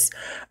practice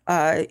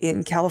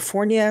in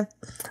California.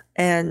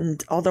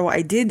 And although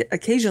I did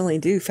occasionally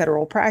do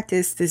federal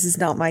practice, this is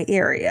not my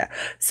area.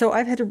 So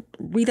I've had to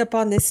read up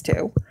on this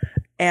too.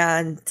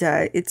 And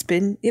it's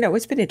been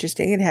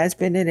interesting. It has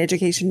been an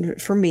education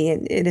for me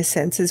in a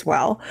sense as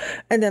well.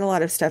 And then a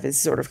lot of stuff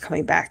is sort of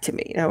coming back to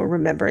me,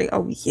 remembering,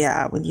 oh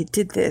yeah, when you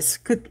did this,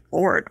 good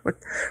Lord,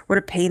 what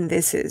a pain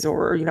this is,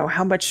 or,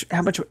 how much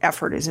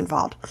effort is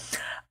involved.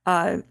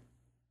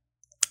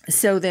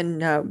 So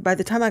then by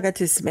the time I got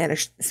to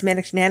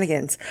semantic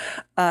shenanigans,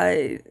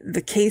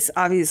 the case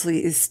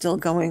obviously is still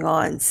going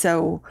on.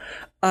 So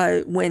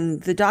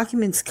when the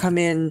documents come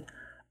in,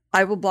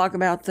 I will blog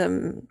about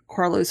them.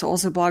 Carlos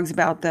also blogs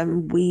about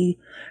them. We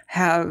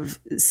have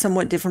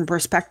somewhat different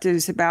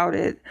perspectives about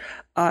it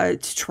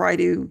to try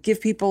to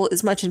give people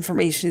as much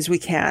information as we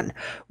can,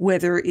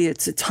 whether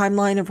it's a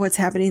timeline of what's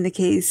happening in the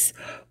case,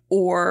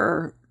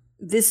 or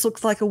this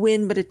looks like a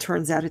win, but it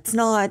turns out it's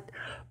not,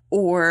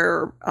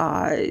 or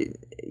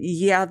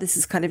this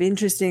is kind of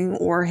interesting,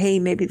 or hey,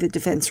 maybe the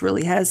defense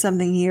really has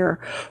something here,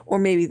 or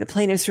maybe the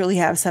plaintiffs really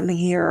have something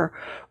here,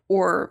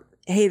 or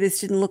hey, this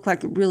didn't look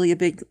like really a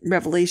big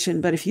revelation,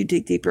 but if you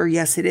dig deeper,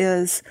 yes, it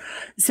is.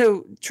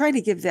 So try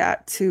to give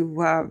that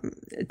to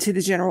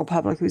the general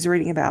public who's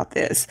reading about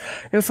this.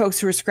 Folks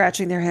who are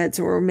scratching their heads,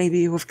 or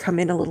maybe who have come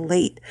in a little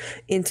late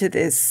into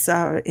this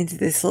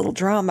little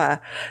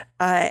drama,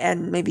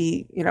 and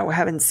maybe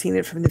haven't seen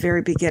it from the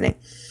very beginning.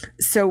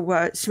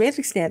 So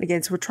semantic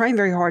shenanigans, we're trying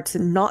very hard to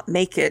not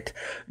make it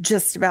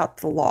just about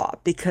the law,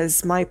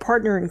 because my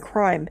partner in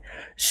crime,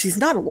 she's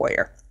not a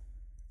lawyer.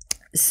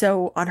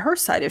 So on her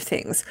side of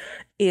things,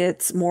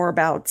 it's more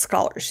about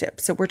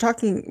scholarship. So we're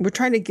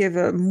trying to give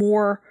a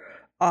more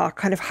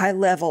kind of high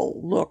level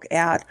look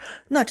at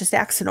not just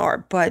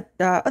Axanar, but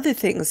other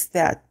things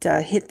that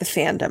hit the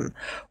fandom,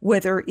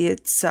 whether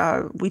it's,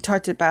 we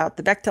talked about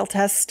the Bechdel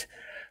test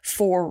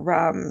for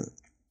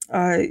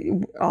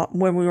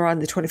when we were on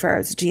the 24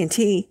 Hours of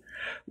G&T.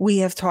 We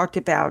have talked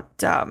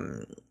about,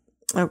 alpha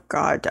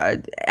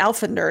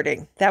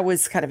nerding. That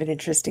was kind of an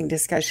interesting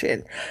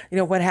discussion.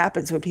 What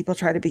happens when people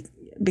try to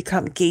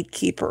become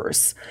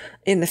gatekeepers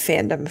in the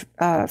fandom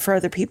for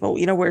other people,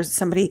 where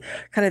somebody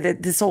kind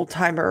of this old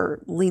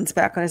timer leans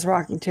back on his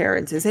rocking chair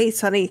and says, hey,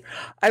 Sonny,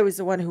 I was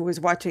the one who was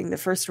watching the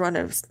first run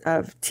of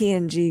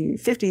TNG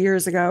 50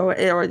 years ago,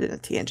 or the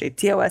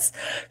TOS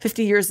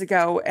 50 years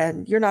ago,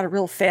 and you're not a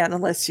real fan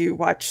unless you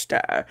watched,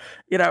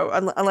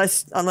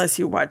 unless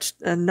you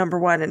watched number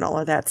one and all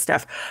of that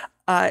stuff.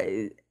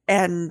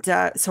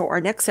 So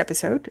our next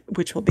episode,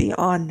 which will be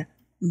on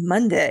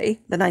Monday,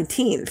 the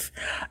 19th,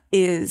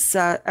 is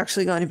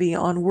actually going to be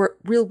on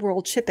real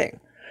world shipping.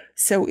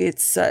 So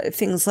it's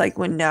things like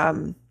when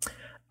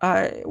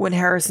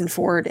Harrison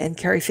Ford and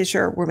Carrie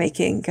Fisher were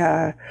making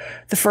the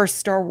first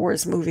Star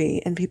Wars movie,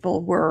 and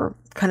people were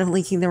kind of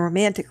linking them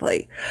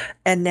romantically.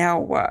 And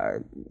now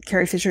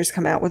Carrie Fisher's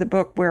come out with a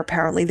book where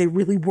apparently they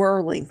really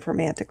were linked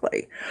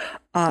romantically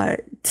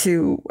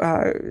to,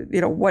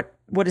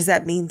 what does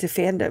that mean to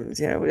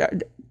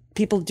fandoms?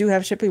 People do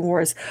have shipping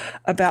wars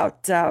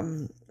about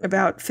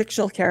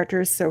fictional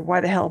characters, so why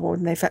the hell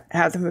wouldn't they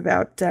have them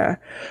about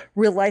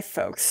real life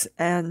folks?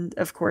 And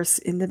of course,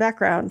 in the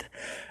background,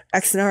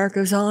 Axanar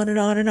goes on and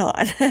on and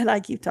on, and I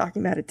keep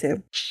talking about it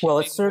too. Well,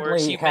 it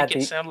certainly you make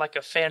it sound like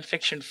a fan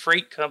fiction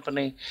freight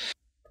company.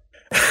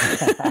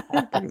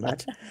 Pretty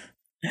much.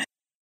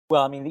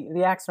 Well, I mean,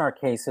 the Axanar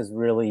case has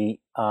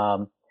really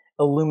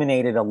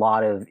illuminated a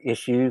lot of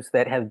issues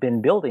that have been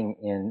building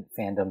in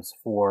fandoms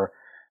for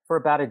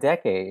about a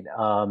decade,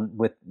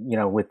 with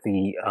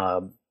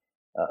the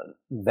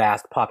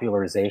vast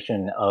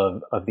popularization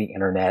of the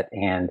internet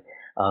and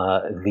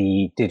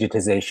the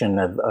digitization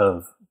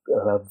of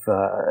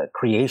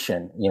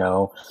creation,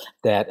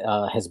 that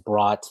has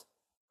brought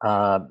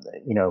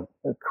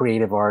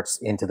creative arts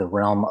into the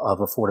realm of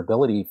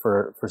affordability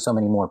for so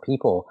many more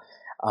people.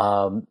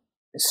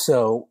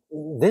 So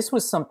this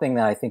was something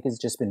that I think has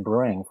just been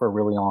brewing for a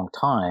really long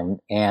time.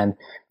 And,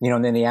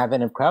 and then the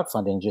advent of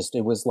crowdfunding,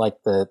 it was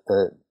like the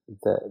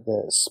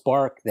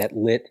spark that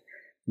lit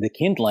the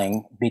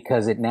kindling,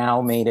 because it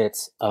now made it,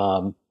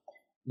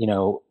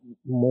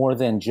 more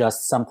than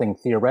just something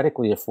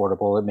theoretically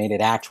affordable. It made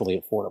it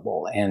actually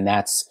affordable. And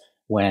that's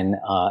when,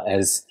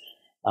 as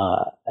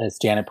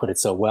Janet put it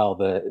so well,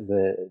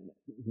 the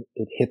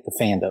it hit the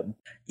fandom.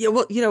 Yeah,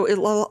 well,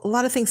 a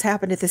lot of things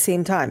happened at the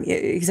same time. Yeah,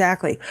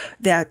 exactly.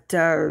 That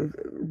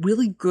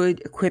really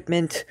good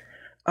equipment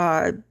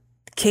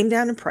came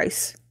down in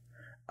price.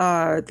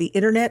 The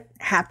internet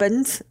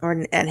happened,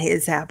 and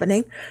is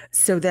happening,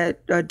 so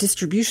that a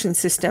distribution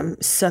system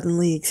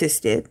suddenly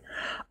existed.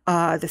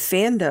 The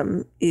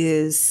fandom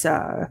is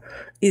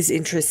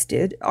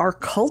interested. Our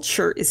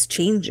culture is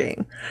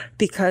changing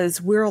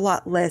because we're a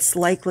lot less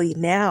likely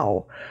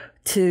now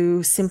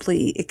to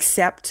simply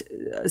accept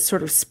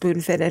sort of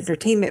spoon-fed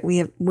entertainment.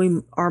 We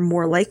are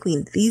more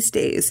likely these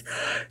days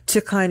to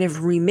kind of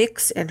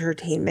remix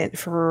entertainment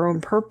for our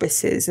own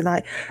purposes, and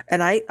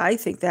I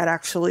think that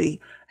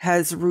actually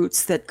has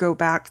roots that go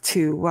back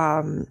to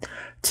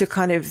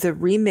kind of the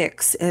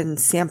remix and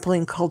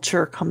sampling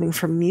culture coming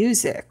from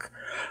music.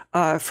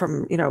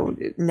 From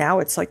now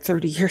it's like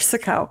 30 years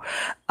ago,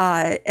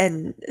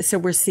 and so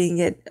we're seeing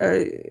it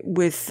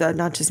with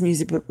not just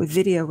music but with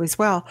video as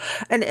well,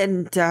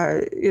 and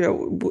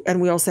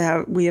we also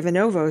have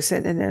Anovos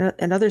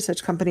and other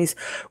such companies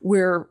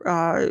where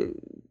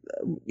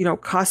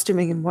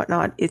costuming and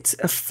whatnot, it's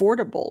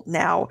affordable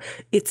now.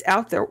 It's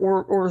out there,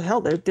 or hell,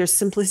 there's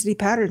Simplicity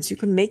Patterns. You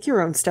can make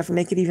your own stuff and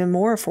make it even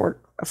more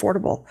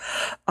affordable.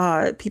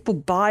 People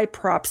buy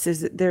props.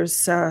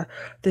 There's a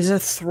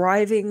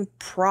thriving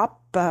prop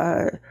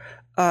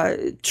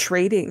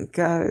trading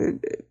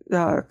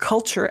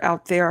culture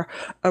out there,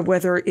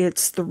 whether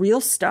it's the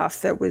real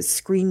stuff that was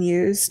screen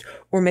used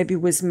or maybe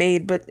was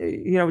made but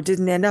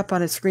didn't end up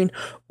on a screen,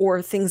 or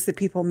things that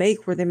people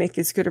make where they make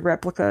as good a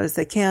replica as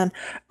they can.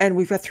 And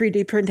we've got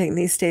 3D printing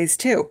these days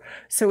too,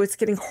 so it's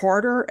getting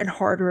harder and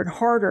harder and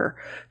harder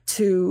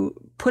to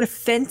put a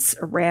fence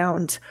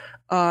around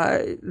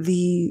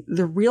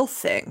the real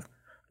thing,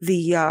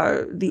 the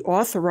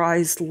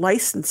authorized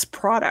licensed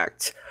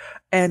product.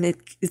 And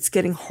it's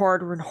getting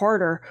harder and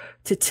harder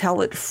to tell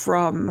it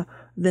from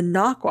the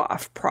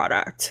knockoff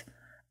product.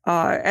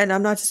 And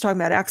I'm not just talking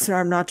about X, and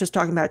I'm not just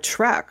talking about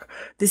Trek.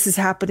 This is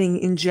happening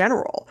in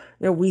general.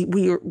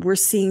 We're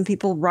seeing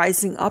people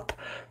rising up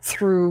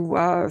through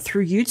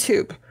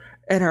YouTube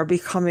and are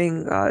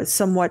becoming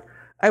somewhat,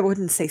 I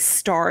wouldn't say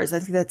stars, I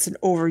think that's an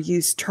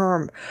overused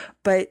term,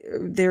 but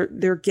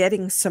they're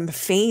getting some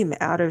fame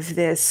out of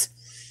this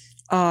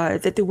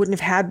that they wouldn't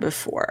have had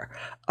before.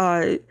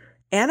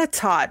 Anna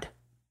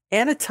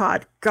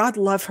Todd, God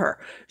love her.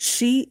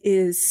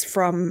 She's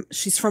on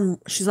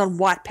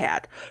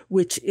Wattpad,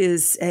 which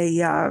is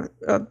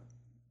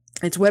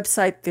its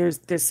website.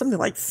 There's something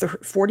like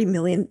 40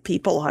 million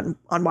people on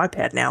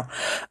Wattpad now,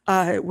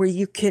 where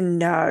you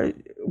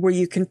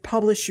can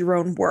publish your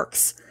own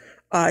works.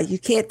 You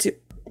can't do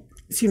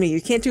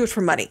it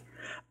for money.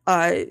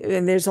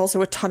 And there's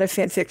also a ton of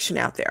fan fiction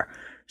out there.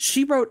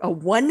 She wrote a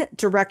One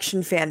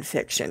Direction fan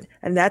fiction,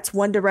 and that's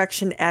One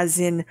Direction as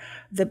in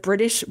the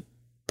British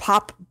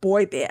pop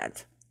boy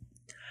band.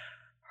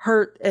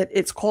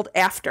 It's called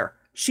After.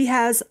 She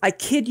has, I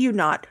kid you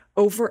not,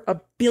 over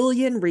 1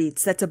 billion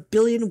reads. That's 1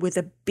 billion with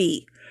a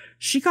B.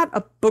 She got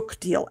a book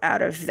deal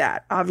out of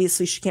that.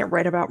 Obviously, she can't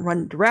write about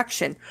One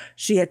Direction.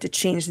 She had to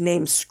change the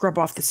name, scrub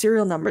off the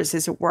serial numbers,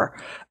 as it were.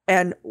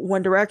 And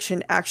One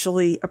Direction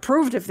actually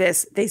approved of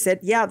this. They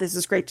said, yeah, this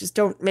is great. Just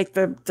don't make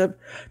the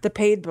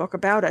paid book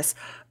about us.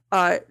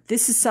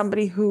 This is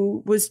somebody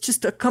who was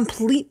just a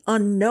complete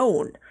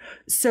unknown.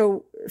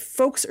 So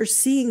folks are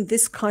seeing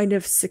this kind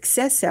of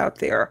success out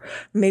there,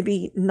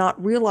 maybe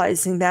not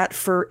realizing that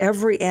for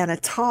every Anna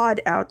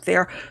Todd out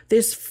there,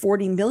 there's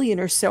 40 million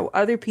or so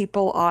other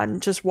people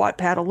on just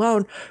Wattpad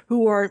alone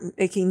who aren't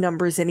making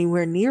numbers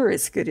anywhere near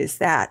as good as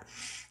that.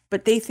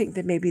 But they think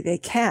that maybe they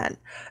can.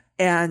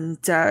 And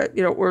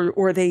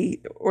or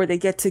they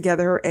get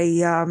together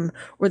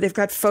or they've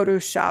got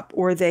Photoshop,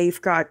 or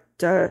they've got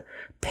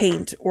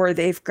Paint, or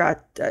they've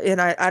got and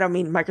I don't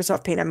mean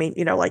Microsoft Paint, I mean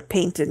like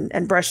Paint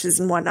and brushes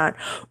and whatnot,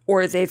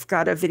 or they've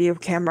got a video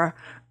camera,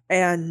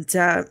 and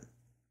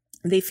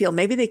they feel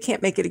maybe they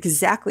can't make it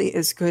exactly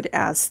as good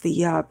as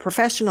the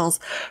professionals,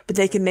 but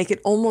they can make it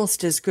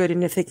almost as good.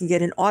 And if they can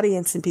get an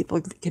audience and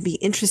people can be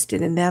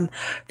interested in them,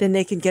 then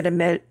they can get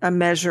a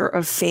measure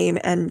of fame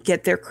and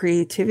get their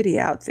creativity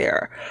out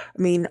there.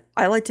 I mean,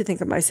 I like to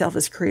think of myself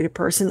as a creative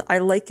person. I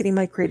like getting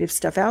my creative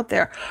stuff out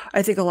there.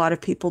 I think a lot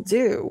of people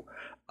do.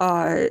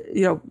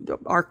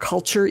 Our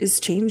culture is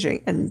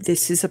changing, and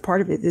this is a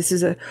part of it. This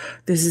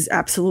is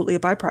absolutely a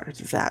byproduct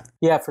of that.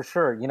 Yeah, for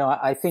sure.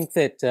 I think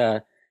that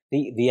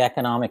the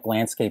economic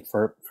landscape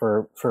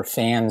for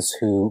fans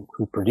who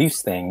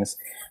produce things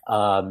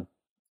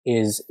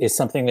is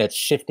something that's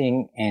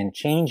shifting and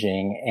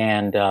changing.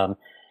 And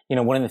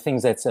one of the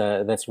things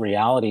that's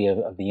reality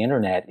of the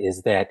internet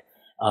is that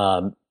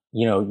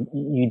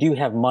you do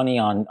have money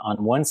on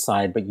one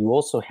side, but you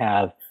also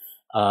have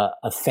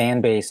a fan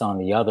base on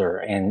the other,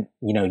 and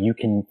you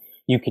can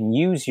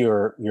use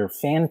your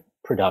fan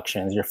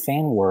productions, your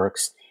fan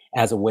works,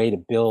 as a way to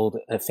build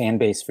a fan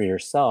base for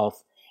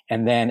yourself.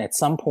 And then at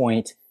some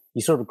point,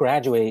 you sort of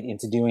graduate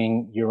into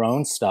doing your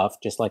own stuff,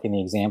 just like in the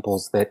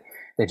examples that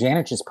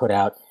Janet just put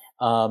out.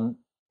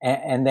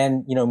 and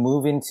then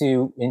move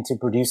into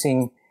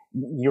producing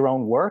your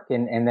own work,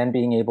 and then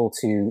being able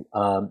to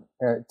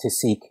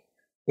seek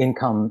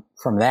income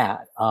from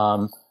that.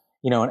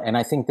 And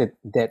I think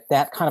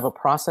that kind of a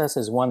process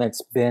is one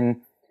that's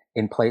been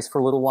in place for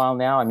a little while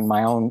now. I mean,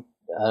 my own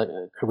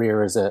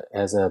career as a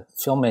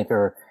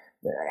filmmaker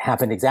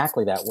happened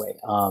exactly that way.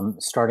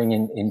 Starting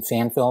in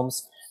fan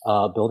films,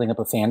 building up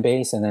a fan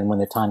base, and then when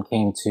the time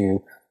came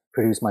to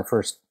produce my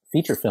first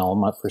feature film,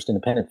 my first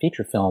independent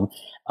feature film,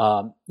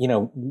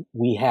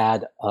 we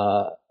had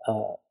a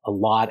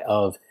lot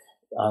of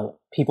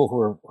people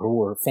who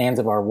were fans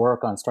of our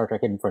work on Star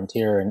Trek Hidden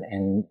Frontier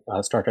and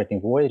Star Trek New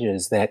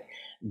Voyages that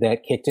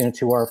kicked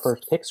into our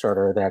first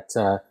Kickstarter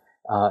that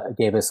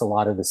gave us a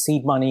lot of the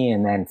seed money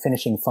and then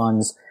finishing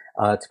funds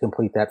to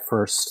complete that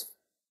first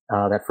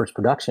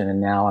production. And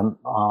now I'm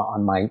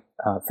on my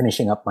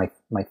finishing up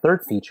my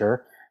third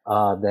feature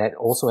that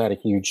also had a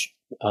huge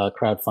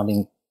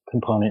crowdfunding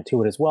component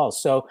to it as well.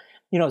 So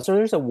so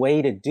there's a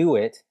way to do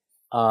it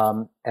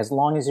as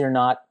long as you're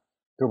not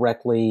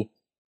directly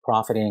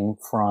profiting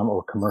from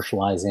or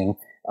commercializing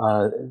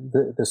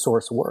the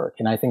source work.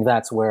 And I think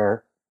that's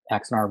where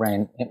Axanar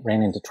ran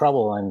into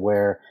trouble, and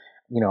where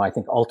I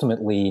think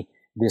ultimately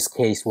this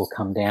case will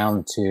come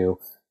down to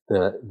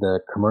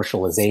the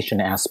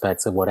commercialization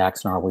aspects of what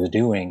Axanar was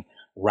doing,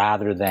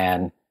 rather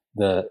than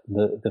the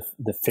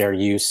fair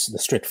use, the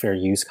strict fair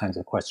use kinds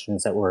of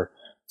questions that we're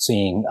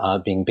seeing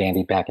being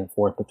bandied back and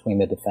forth between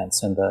the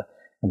defense and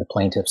the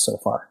plaintiffs so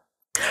far.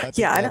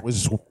 That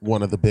was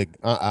one of the big.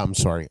 I'm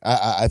sorry.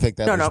 I think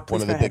that was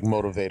one of the big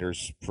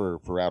motivators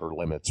for Outer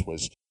Limits,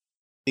 was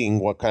seeing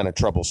what kind of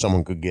trouble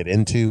someone could get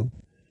into,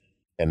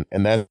 and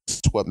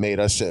that's what made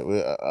us.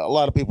 A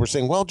lot of people were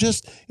saying, "Well,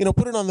 just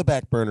put it on the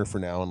back burner for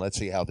now, and let's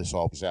see how this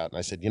all plays out." And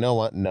I said, "You know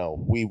what?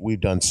 No,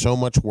 we've done so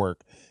much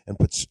work and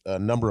put a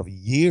number of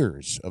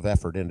years of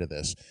effort into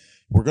this.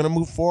 We're going to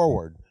move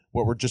forward.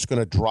 But we're just going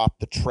to drop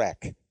the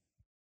Trek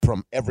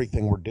from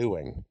everything we're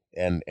doing."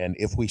 And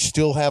if we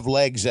still have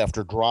legs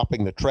after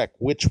dropping the Trek,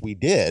 which we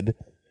did,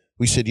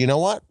 we said, you know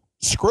what?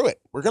 Screw it.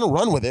 We're going to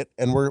run with it,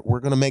 and we're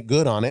going to make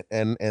good on it.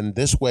 And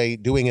this way,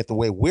 doing it the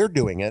way we're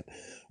doing it,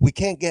 we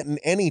can't get in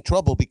any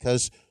trouble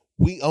because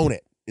we own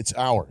it. It's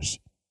ours.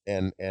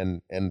 And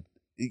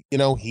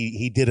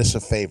he did us a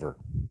favor.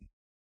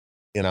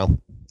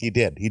 He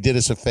did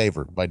us a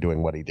favor by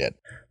doing what he did.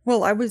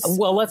 Well,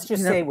 let's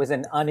just say it was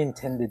an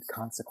unintended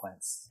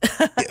consequence.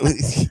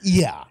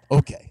 Yeah.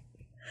 Okay.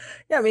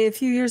 Yeah, I mean, a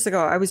few years ago,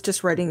 I was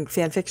just writing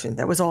fan fiction.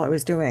 That was all I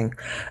was doing.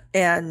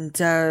 And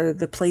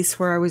the place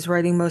where I was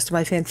writing most of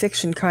my fan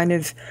fiction kind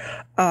of,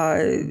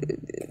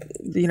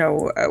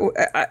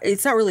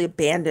 it's not really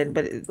abandoned,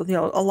 but,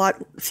 a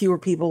lot fewer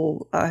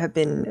people have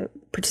been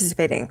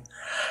participating.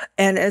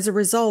 And as a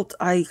result,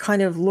 I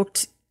kind of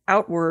looked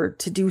outward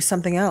to do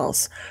something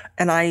else.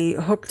 And I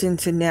hooked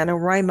into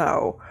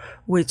NaNoWriMo,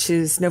 which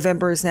is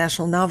November's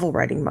National Novel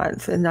Writing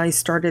Month. And I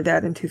started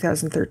that in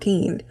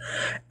 2013.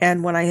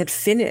 And when I had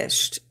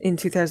finished in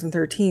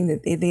 2013,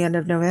 at the end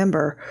of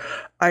November,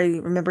 I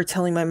remember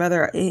telling my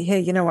mother,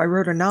 hey, I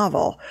wrote a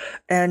novel.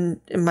 And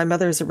my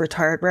mother is a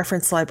retired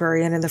reference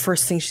librarian. And the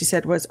first thing she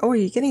said was, oh, are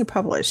you getting it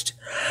published?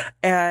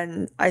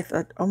 And I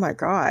thought, oh my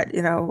God,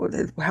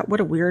 what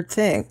a weird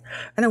thing.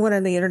 And I went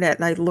on the internet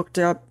and I looked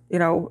up,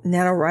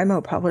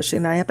 NaNoWriMo publishing.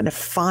 And I happened to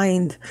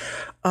find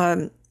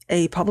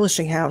a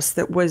publishing house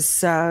that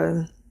was that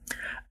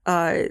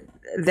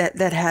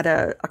had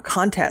a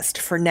contest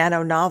for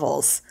nano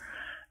novels,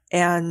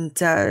 and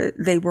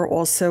they were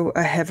also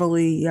a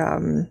heavily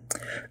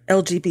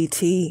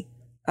LGBT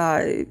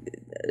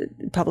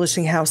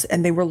publishing house,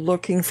 and they were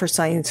looking for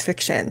science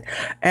fiction.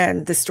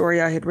 And the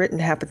story I had written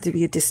happened to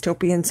be a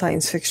dystopian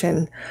science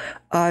fiction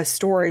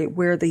story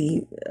where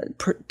the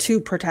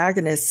two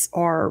protagonists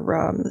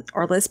are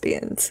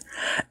lesbians,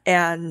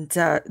 and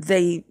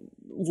they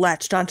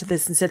latched onto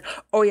this and said,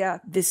 oh yeah,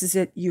 this is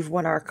it. You've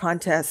won our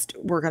contest.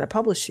 We're going to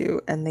publish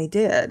you. And they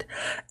did.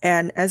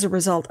 And as a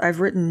result, I've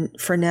written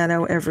for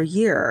Nano every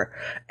year.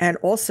 And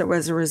also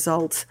as a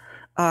result,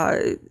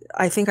 I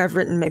think I've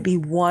written maybe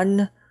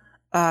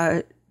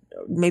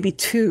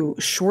two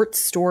short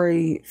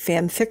story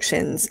fan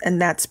fictions.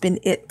 And that's been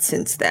it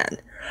since then.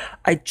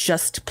 I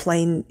just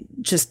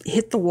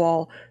hit the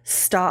wall,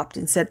 stopped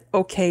and said,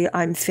 okay,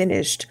 I'm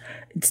finished.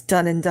 It's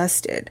done and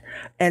dusted.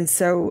 And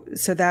so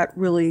that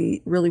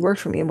really, really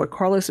worked for me. And what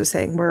Carlos was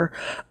saying, where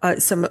a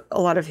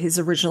lot of his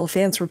original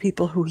fans were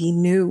people who he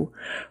knew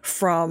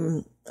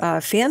from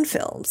fan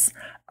films.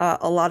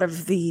 A lot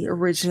of the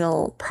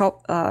original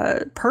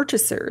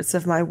purchasers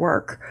of my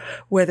work,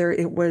 whether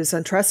it was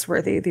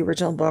Untrustworthy, the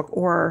original book,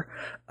 or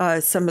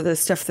some of the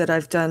stuff that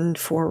I've done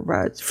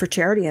for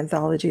charity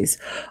anthologies,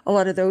 a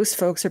lot of those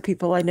folks are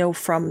people I know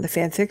from the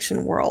fan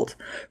fiction world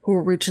who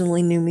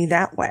originally knew me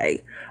that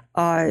way.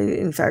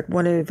 In fact,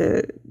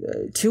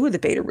 two of the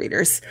beta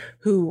readers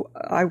who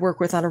I work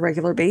with on a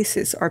regular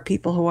basis are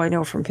people who I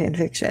know from fan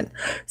fiction.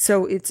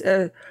 So it's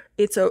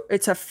it's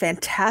a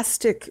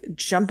fantastic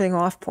jumping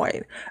off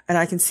point, and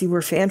I can see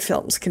where fan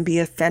films can be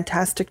a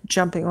fantastic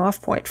jumping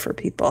off point for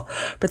people.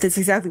 But that's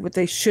exactly what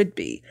they should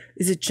be: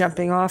 is a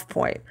jumping off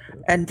point,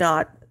 and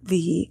not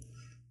the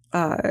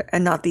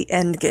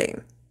end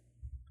game.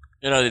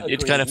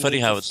 It's kind of funny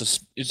how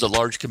it's a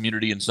large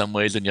community in some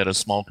ways and yet a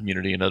small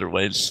community in other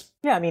ways.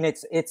 Yeah, I mean,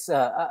 it's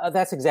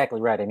that's exactly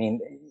right. I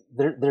mean,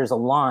 there's a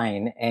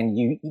line, and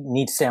you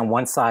need to stay on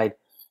one side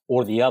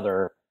or the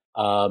other.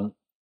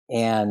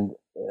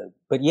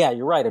 But yeah,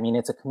 you're right. I mean,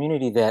 it's a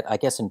community that I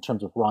guess in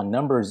terms of raw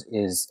numbers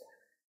is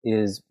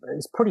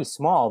pretty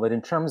small, but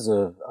in terms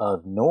of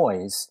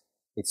noise,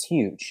 it's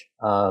huge.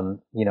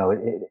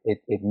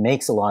 It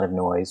makes a lot of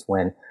noise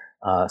when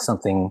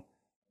something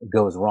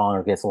goes wrong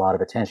or gets a lot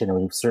of attention, and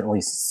we've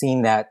certainly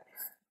seen that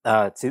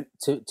to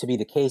be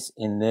the case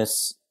in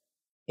this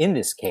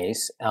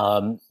case.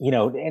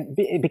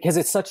 Because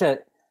it's such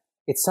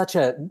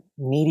a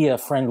media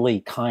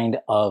friendly kind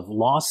of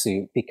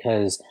lawsuit,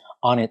 because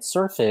on its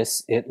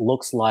surface it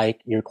looks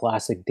like your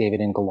classic David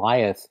and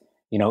Goliath,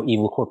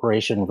 evil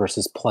corporation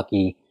versus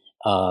plucky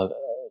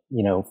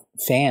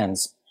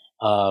fans.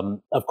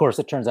 Of course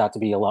it turns out to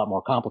be a lot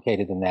more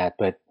complicated than that,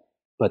 but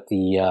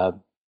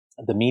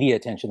the media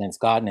attention that it's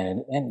gotten,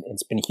 and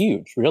it's been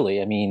huge, really.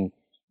 I mean,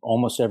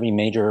 almost every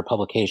major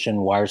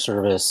publication, wire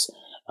service,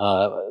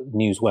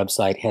 news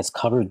website has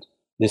covered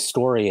this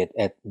story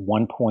at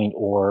one point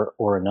or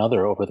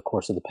another over the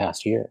course of the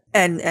past year.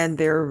 And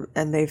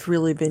they've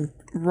really been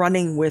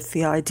running with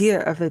the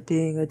idea of it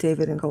being a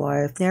David and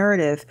Goliath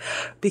narrative,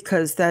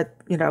 because that,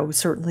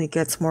 certainly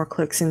gets more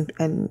clicks,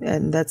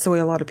 and that's the way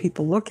a lot of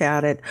people look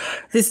at it.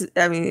 Speaking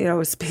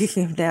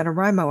of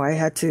NaNoWriMo, I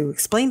had to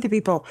explain to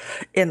people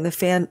in the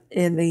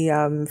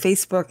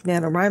Facebook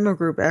NaNoWriMo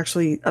group,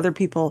 actually other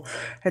people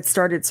had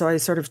started, so I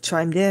sort of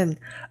chimed in,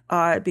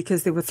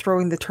 because they were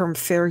throwing the term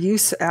fair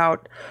use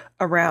out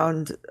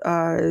around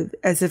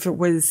as if it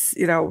was,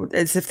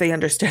 as if they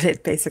understood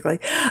it, basically.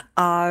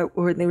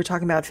 When they were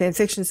talking about fan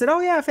fiction, said,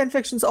 oh yeah, fan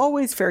fiction's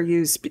always fair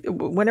use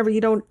whenever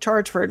you don't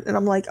charge for it. And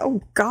I'm like,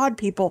 oh God,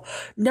 people,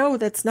 no,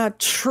 that's not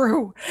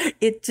true.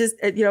 It just,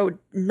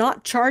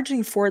 not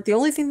charging for it, the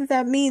only thing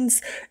that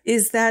means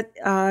is that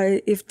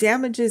if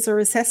damages are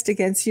assessed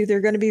against you,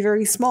 they're going to be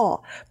very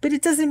small. But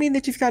it doesn't mean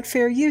that you've got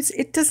fair use.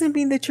 It doesn't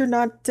mean that you're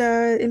not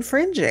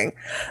infringing.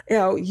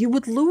 You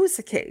would lose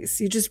a case.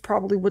 You just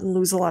probably wouldn't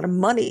lose a lot of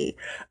money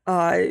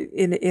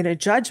in a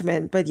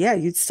judgment, but yeah,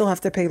 you'd still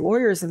have to pay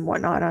lawyers and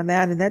whatnot on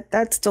that, and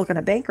that's still going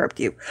to bankrupt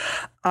you.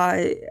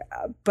 I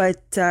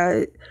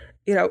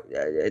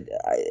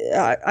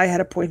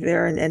had a point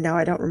there, and now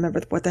I don't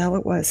remember what the hell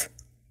it was.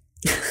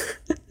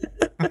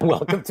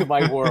 Welcome to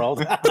my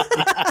world.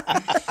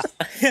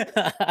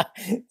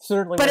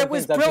 Certainly, but it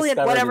was brilliant,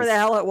 whatever the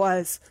hell it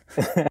was.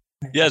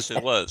 Yes,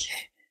 it was.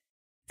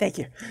 Thank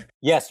you.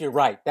 Yes, you're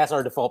right. That's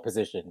our default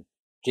position.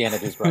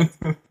 Janet is right.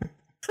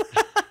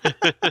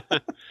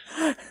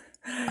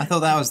 I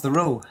thought that was the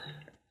rule.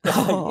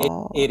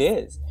 It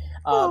is.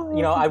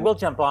 I will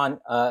jump on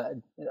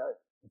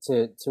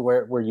to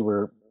where you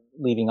were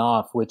leaving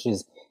off, which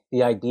is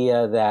the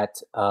idea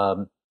that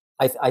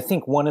I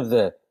think one of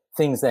the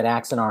things that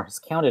Axanar has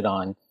counted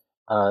on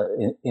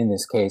in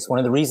this case, one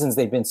of the reasons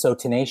they've been so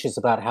tenacious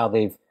about how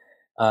they've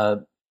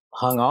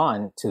hung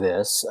on to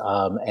this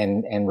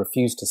and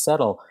refused to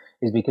settle,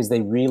 is because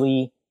they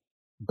really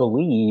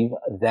believe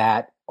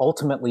that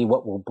ultimately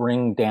what will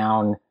bring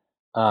down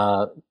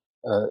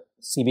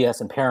CBS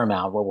and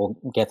Paramount, what will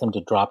get them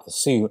to drop the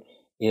suit,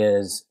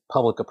 is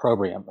public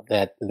opprobrium,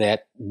 that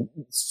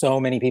so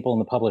many people in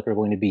the public are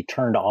going to be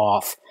turned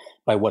off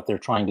by what they're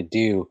trying to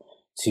do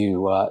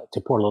to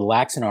poor little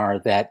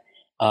Axanar, that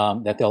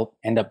they'll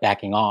end up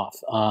backing off.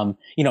 And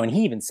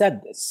he even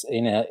said this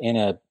in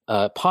a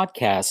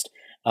podcast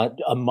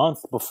a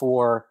month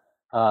before,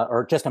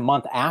 or just a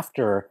month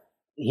after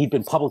he'd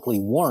been publicly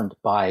warned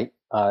by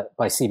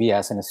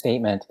CBS in a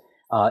statement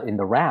in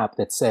the wrap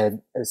that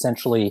said,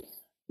 essentially,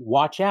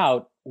 watch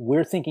out,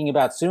 we're thinking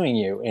about suing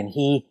you. And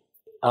he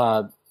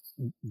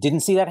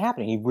didn't see that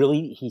happening. He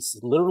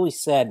literally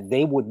said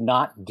they would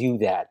not do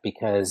that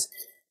because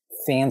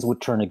fans would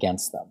turn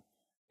against them.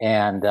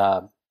 And,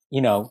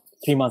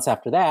 3 months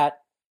after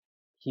that,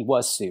 he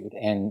was sued.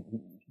 And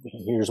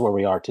here's where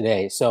we are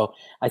today. So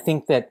I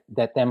think that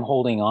them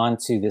holding on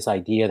to this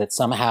idea that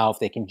somehow if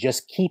they can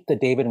just keep the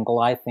David and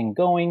Goliath thing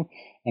going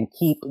and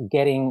keep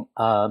getting,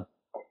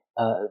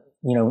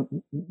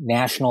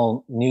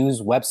 national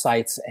news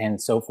websites and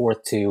so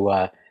forth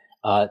to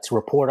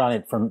report on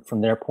it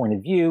from their point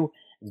of view,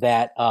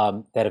 that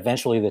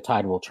eventually the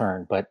tide will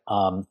turn. But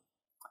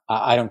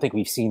I don't think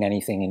we've seen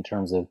anything in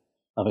terms of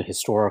a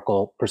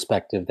historical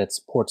perspective that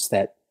supports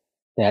that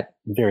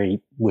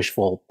very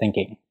wishful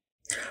thinking.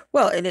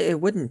 Well, and it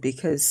wouldn't,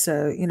 because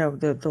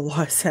the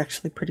law is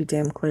actually pretty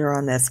damn clear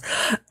on this,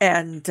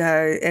 and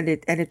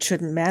it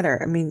shouldn't matter.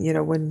 I mean,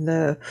 when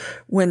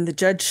the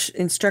judge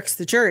instructs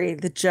the jury,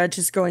 the judge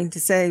is going to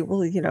say,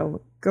 well,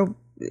 go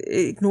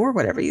ignore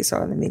whatever you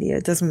saw in the media.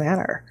 It doesn't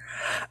matter.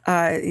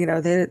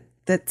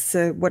 That's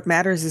what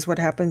matters is what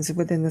happens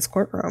within this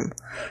courtroom,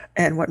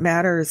 and what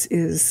matters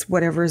is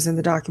whatever is in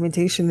the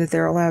documentation that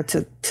they're allowed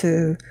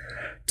to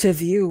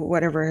view,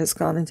 whatever has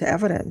gone into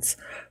evidence.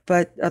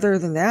 But other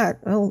than that,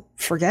 well,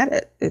 forget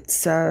it.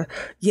 It's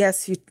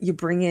yes, you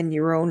bring in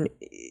your own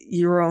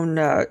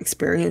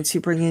experience,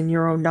 you bring in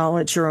your own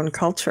knowledge, your own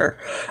culture.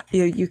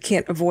 You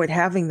can't avoid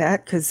having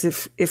that, because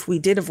if we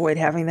did avoid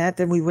having that,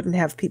 then we wouldn't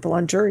have people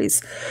on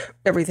juries.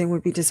 Everything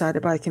would be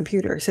decided by a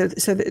computer. So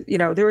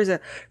there's a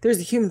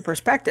human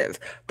perspective,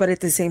 but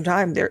at the same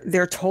time,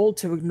 they're told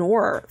to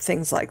ignore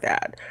things like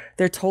that.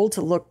 They're told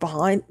to look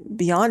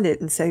beyond it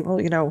and say,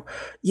 well,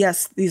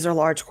 yes, these are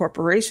large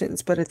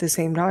corporations, but at the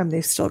same time,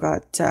 they've still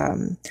got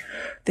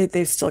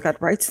they've still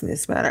got rights in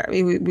this matter. I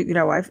mean,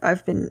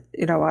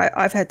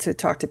 I've had to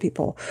talk to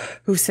people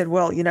who said,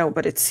 well,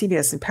 but it's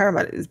CBS and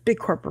Paramount, it's big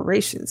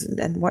corporations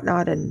and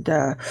whatnot, and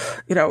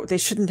they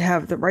shouldn't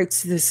have the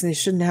rights to this, and they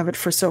shouldn't have it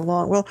for so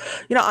long. Well,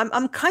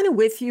 I'm kind of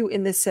with you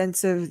in the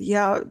sense of,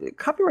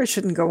 copyright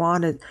shouldn't go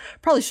on, and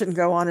probably shouldn't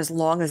go on as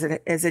long as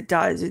it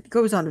does. It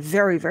goes on a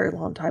very, very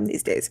long time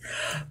these days.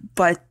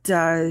 But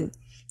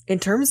in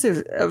terms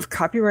of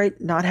copyright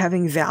not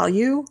having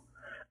value,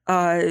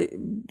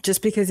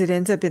 just because it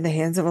ends up in the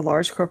hands of a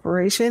large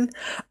corporation,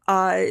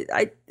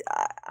 I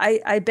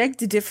beg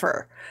to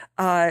differ.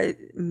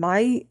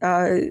 My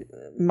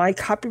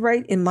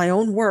copyright in my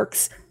own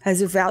works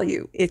has a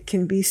value. It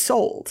can be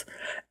sold,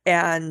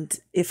 and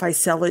if I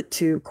sell it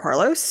to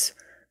Carlos,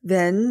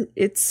 then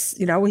it's,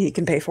 he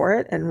can pay for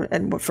it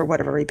and for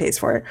whatever he pays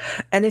for it.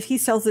 And if he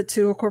sells it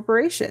to a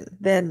corporation,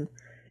 then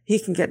he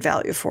can get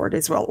value for it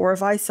as well. Or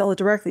if I sell it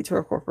directly to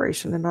a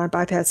corporation and I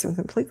bypass him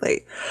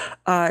completely,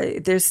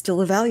 there's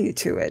still a value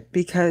to it,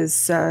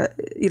 because,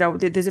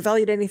 there's a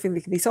value to anything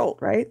that can be sold,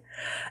 right?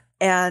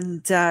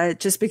 And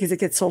just because it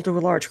gets sold to a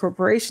large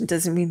corporation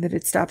doesn't mean that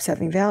it stops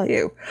having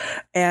value.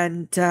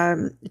 And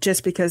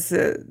just because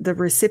the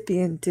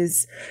recipient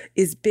is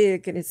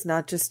big and it's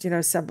not just,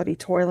 somebody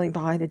toiling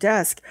behind a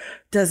desk,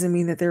 doesn't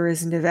mean that there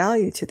isn't a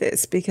value to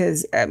this.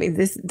 Because, I mean,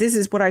 this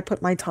is what I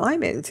put my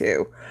time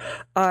into.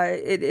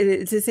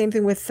 It's the same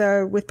thing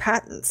with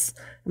patents.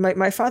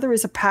 My father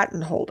is a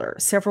patent holder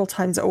several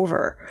times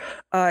over.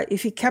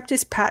 If he kept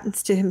his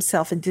patents to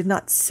himself and did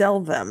not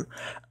sell them,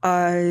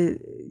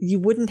 you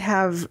wouldn't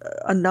have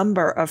a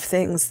number of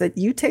things that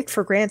you take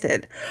for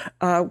granted,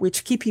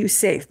 which keep you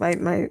safe.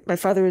 My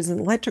father is an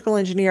electrical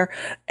engineer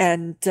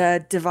and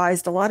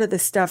devised a lot of the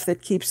stuff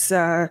that keeps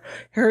hair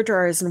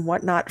dryers and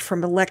whatnot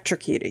from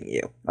electrocuting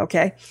you.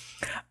 Okay,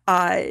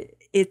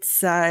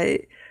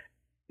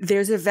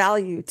 there's a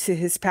value to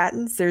his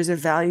patents. There's a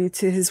value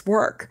to his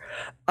work.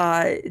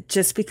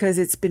 Just because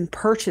it's been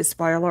purchased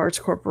by a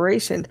large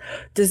corporation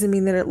doesn't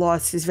mean that it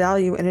lost its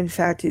value. And in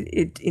fact,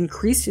 it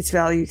increased its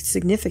value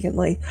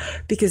significantly,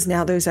 because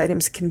now those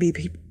items can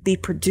be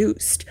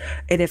produced.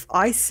 And if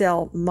I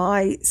sell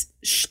my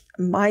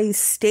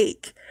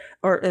stake,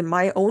 or in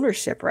my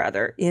ownership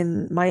rather,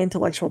 in my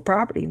intellectual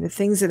property and the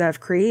things that I've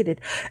created,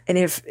 and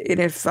if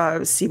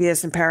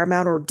CBS and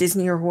Paramount or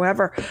Disney or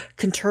whoever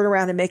can turn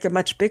around and make a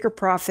much bigger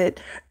profit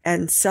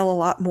and sell a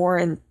lot more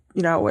and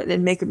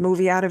make a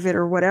movie out of it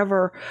or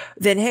whatever,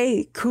 then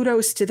hey,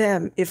 kudos to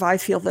them if I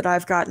feel that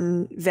I've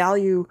gotten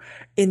value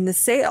in the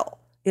sale.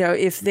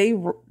 If they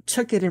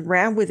took it and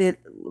ran with it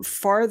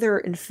farther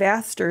and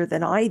faster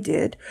than I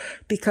did,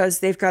 because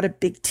they've got a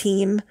big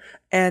team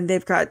and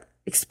they've got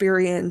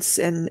experience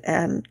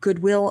and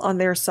goodwill on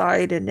their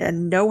side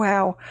and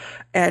know-how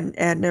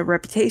and a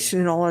reputation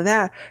and all of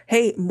that,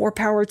 hey, more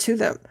power to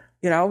them.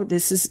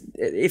 This is,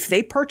 if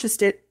they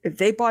purchased it, if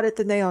they bought it,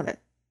 then they own it.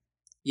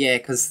 Yeah,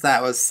 because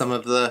that was some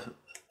of the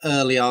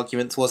early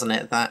arguments, wasn't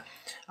it? That,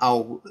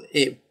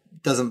 it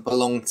doesn't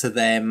belong to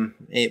them,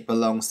 it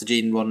belongs to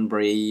Gene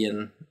Roddenberry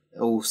and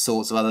all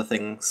sorts of other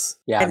things.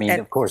 Yeah, I mean,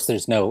 of course,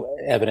 there's no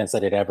evidence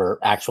that it ever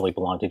actually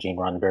belonged to Gene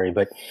Roddenberry.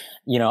 But,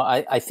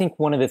 I think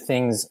one of the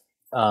things,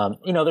 there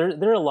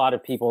are a lot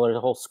of people, there's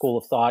a whole school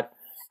of thought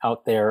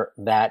out there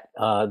that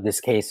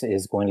this case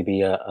is going to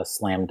be a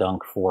slam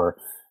dunk for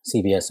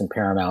CBS and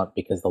Paramount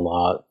because the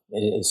law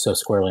is so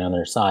squarely on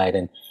their side.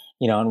 And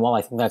while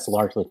I think that's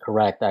largely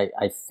correct, I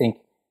think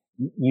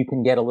you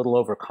can get a little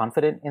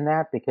overconfident in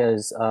that,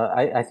 because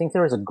I think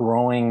there is a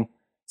growing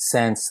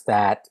sense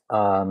that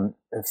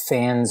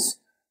fans'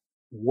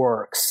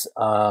 works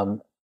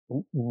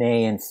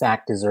may in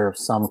fact deserve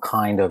some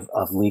kind of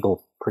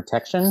legal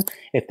protection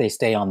if they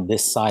stay on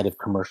this side of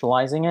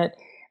commercializing it.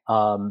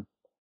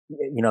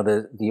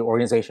 The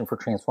Organization for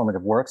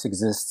Transformative Works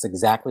exists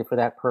exactly for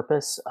that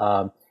purpose.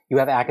 You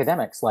have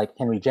academics like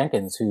Henry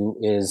Jenkins, who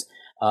is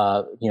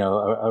a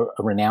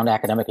renowned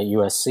academic at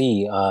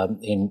USC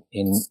in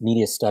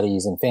media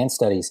studies and fan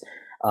studies,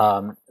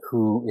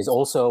 who is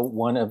also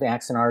one of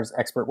Axanar's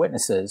expert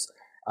witnesses,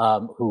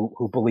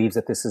 who believes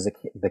that this is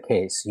the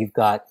case. You've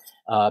got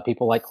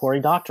people like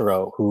Cory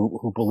Doctorow,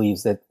 who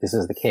believes that this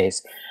is the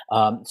case.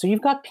 So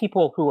you've got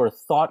people who are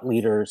thought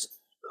leaders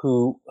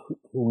who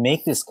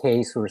make this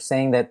case, who are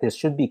saying that this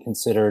should be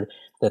considered,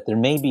 that there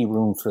may be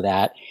room for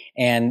that.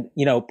 And,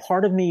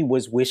 part of me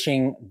was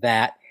wishing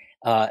that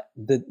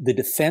the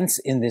defense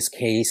in this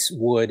case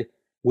would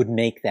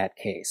make that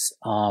case.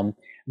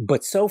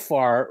 But so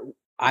far,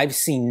 I've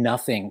seen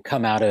nothing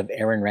come out of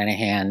Aaron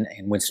Ranahan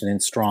and Winston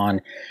and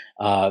Strawn,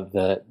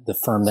 the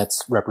firm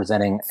that's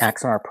representing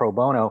Axonar pro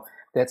bono,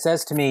 that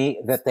says to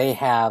me that they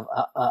have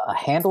a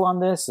handle on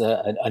this,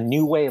 a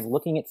new way of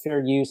looking at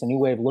fair use, a new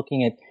way of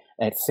looking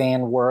at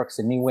fan works,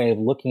 a new way of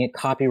looking at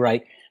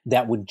copyright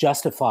that would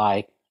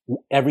justify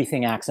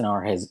everything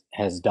Axonar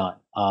has done,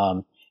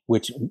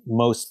 which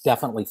most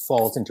definitely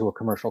falls into a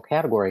commercial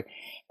category.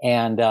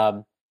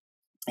 And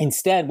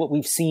instead, what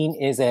we've seen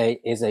is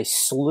a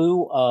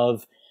slew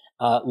of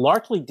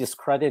largely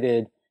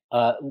discredited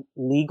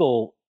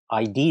legal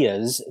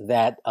ideas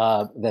that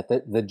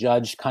the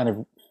judge kind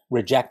of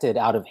rejected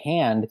out of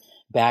hand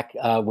back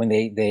when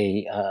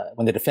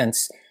the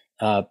defense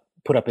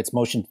put up its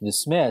motion to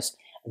dismiss.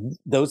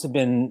 Those have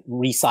been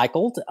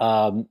recycled,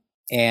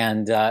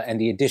 and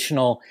the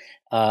additional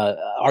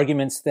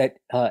arguments that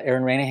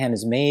Aaron Ranahan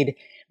has made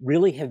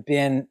really have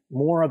been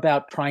more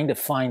about trying to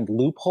find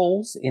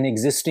loopholes in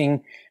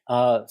existing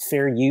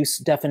fair use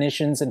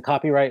definitions and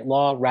copyright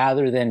law,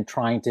 rather than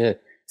trying to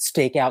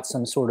stake out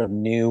some sort of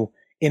new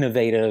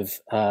innovative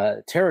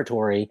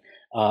territory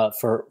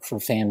for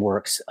fan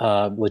works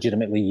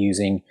legitimately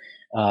using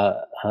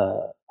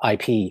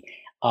IP.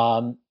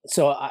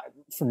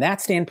 From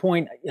that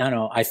standpoint,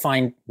 I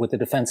find what the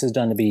defense has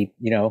done to be,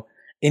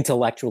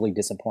 intellectually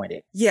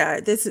disappointing. Yeah,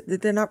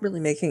 they're not really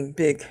making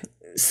big,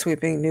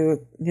 sweeping, new,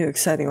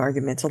 exciting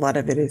arguments. A lot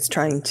of it is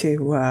trying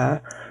to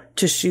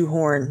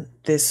shoehorn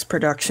this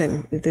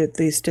production,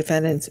 these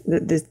defendants,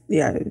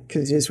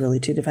 because it is really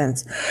two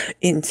defendants,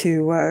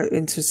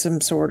 into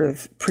some sort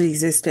of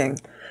pre-existing,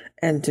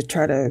 and to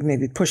try to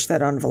maybe push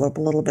that envelope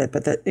a little bit.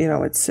 But that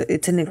it's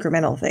an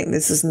incremental thing.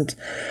 This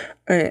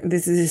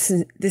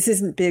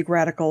isn't big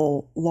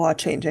radical law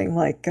changing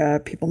like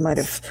people might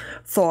have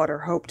thought or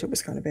hoped it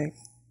was going to be.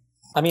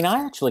 I mean,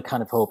 I actually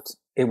kind of hoped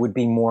it would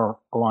be more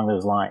along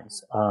those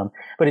lines.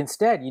 But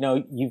instead,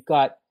 you've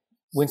got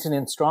Winston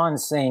and Strawn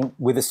saying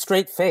with a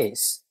straight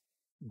face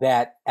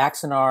that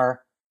Axonar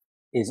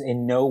is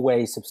in no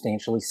way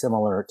substantially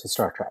similar to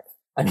Star Trek.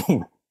 I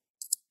mean,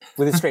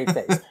 with a straight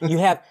face. You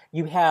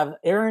have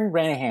Aaron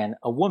Ranahan,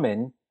 a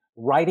woman,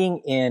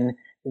 writing in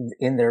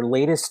their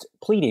latest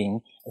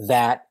pleading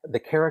that the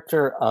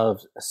character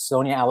of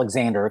Sonia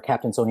Alexander,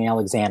 Captain Sonia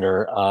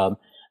Alexander,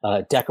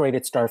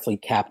 decorated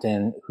Starfleet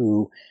captain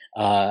who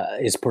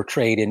is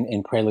portrayed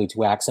in Prelude to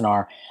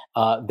Axonar,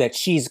 that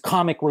she's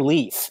comic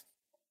relief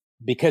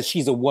because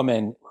she's a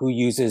woman who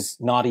uses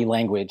naughty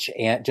language,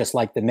 and just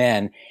like the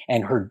men,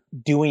 and her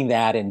doing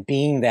that and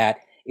being that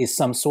is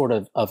some sort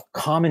of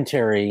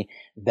commentary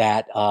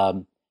that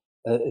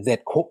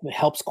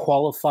helps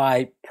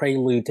qualify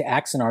Prelude to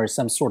Axonar as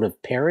some sort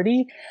of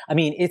parody. I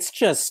mean, it's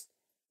just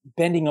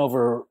bending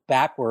over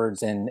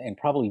backwards and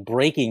probably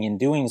breaking in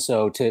doing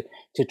so to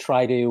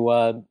try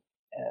to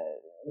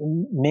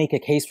make a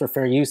case for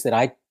fair use that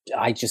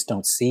I just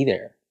don't see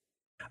there.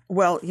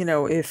 Well,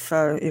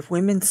 if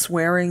women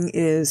swearing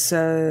is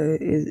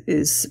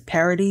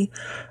parody,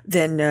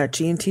 then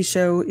G&T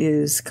show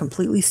is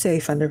completely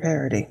safe under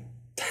parody.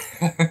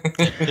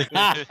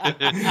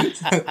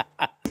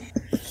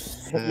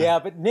 Yeah,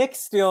 but Nick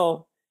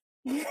still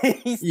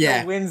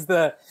wins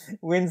the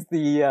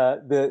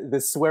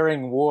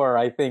swearing war,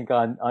 I think,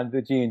 on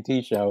the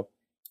G&T show.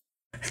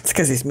 It's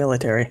because he's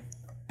military.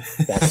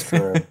 That's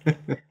true.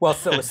 Well,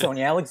 so is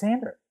Sonia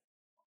Alexander.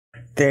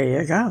 There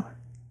you go.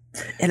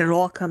 And it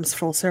all comes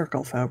full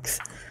circle, folks.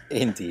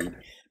 Indeed.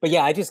 But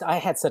yeah, I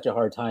had such a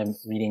hard time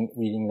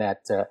reading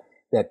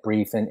that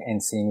brief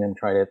and seeing them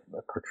try to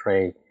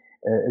portray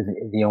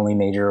the only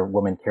major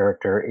woman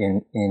character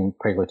in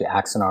Prelude to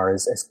Axonar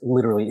as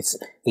literally,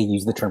 they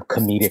use the term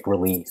comedic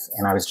relief.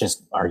 And I was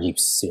just, are you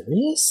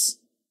serious?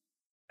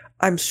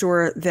 I'm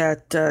sure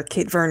that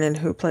Kate Vernon,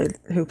 who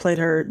played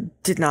her,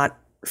 did not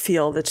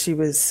feel that she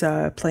was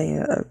playing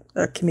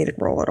a comedic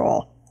role at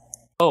all.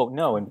 Oh,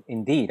 no,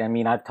 indeed. I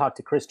mean, I've talked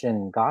to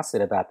Christian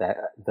Gossett about that,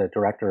 the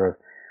director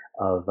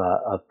of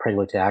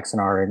Prelude to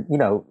Axonar, and,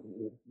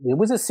 it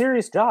was a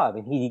serious job,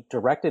 and he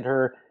directed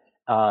her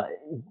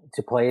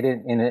to play it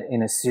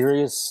in a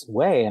serious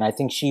way, and I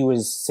think she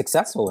was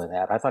successful in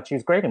that. I thought she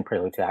was great in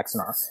Prelude to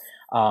Axonar.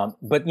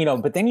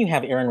 But then you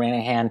have Aaron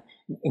Ranahan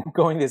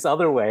going this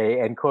other way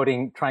and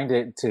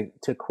trying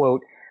to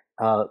quote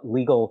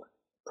legal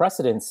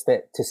precedents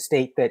to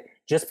state that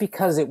just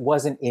because it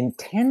wasn't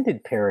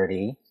intended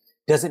parody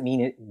doesn't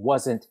mean it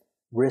wasn't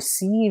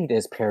received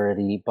as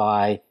parody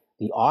by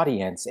the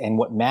audience. And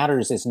what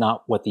matters is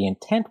not what the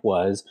intent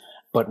was,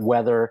 but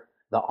whether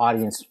the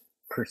audience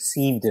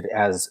perceived it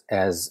as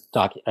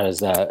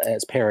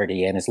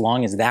parody. And as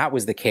long as that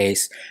was the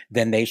case,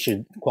 then they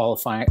should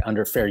qualify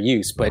under fair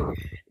use. But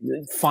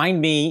find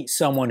me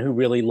someone who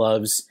really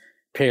loves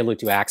Prelude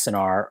to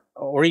Axonar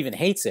or even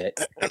hates it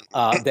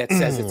that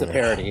says it's a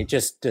parody. It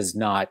just does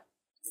not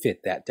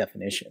fit that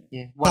definition.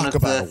 Yeah, Talk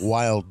about a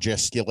wild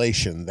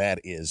gesticulation. That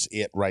is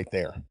it right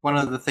there. One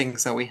of the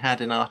things that we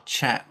had in our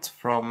chat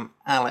from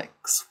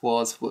Alex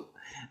was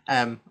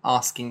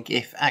asking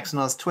if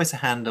Axonar's Twitter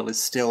handle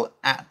is still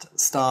at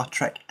Star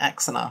Trek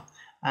Axonar.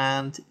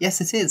 And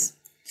yes, it is.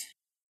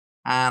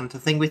 And the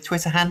thing with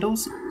Twitter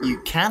handles,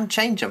 you can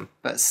change them,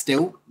 but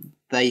still,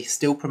 they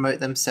still promote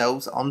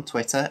themselves on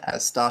Twitter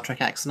as Star Trek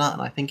Axonar,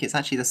 and I think it's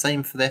actually the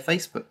same for their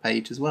Facebook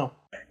page as well.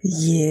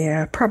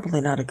 Yeah,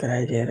 probably not a good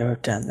idea to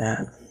have done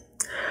that.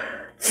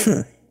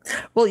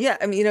 Well, yeah,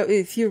 I mean,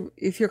 if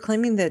you're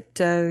claiming that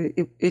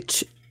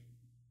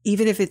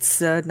even if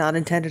it's not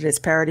intended as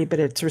parody, but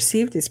it's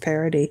received as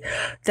parody,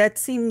 that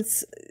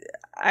seems.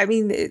 I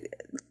mean,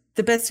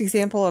 the best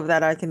example of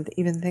that I can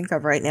even think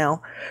of right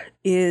now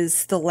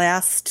is the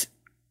last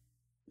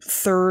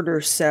third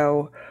or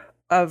so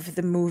of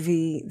the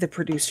movie The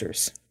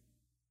Producers,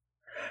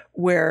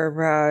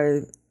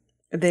 where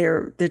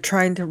they're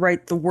trying to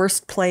write the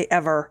worst play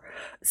ever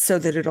so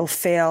that it'll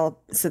fail,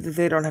 so that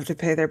they don't have to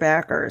pay their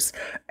backers,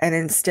 and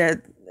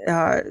instead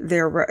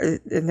they're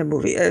in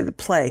the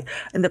play,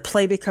 and the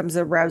play becomes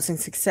a rousing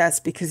success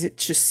because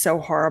it's just so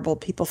horrible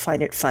people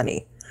find it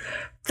funny.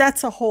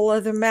 That's a whole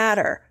other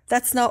matter.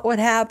 That's not what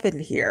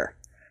happened here.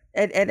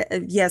 And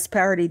yes,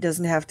 parody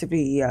doesn't have to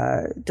be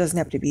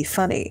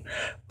funny,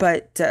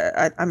 but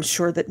I'm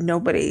sure that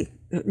nobody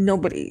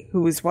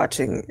who was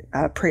watching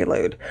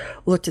Prelude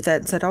looked at that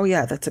and said, "Oh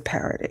yeah, that's a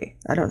parody."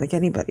 I don't think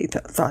anybody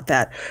thought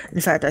that.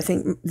 In fact, I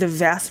think the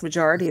vast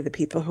majority of the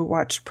people who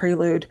watched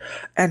Prelude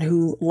and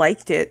who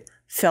liked it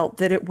felt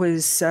that it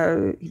was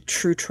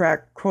true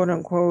Trek, quote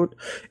unquote.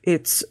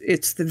 It's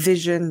the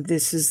vision.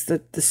 This is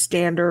the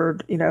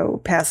standard,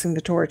 passing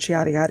the torch,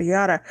 yada yada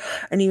yada.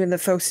 And even the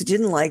folks who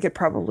didn't like it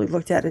probably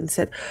looked at it and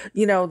said,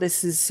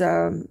 this is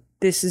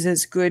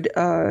as good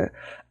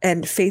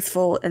and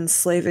faithful and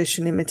slavish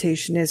an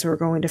imitation as we're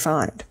going to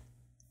find.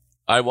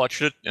 I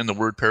watched it, and the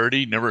word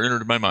parody never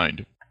entered my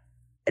mind.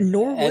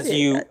 Nor would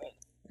it.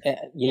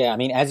 Yeah, I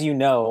mean, as you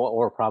know,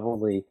 or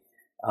probably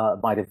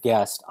might have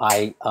guessed,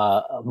 I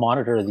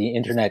monitor the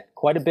internet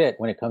quite a bit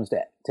when it comes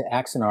to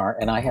Axonar,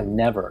 and I have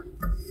never,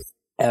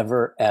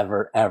 ever,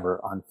 ever,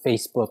 ever on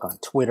Facebook, on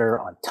Twitter,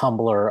 on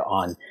Tumblr,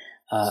 on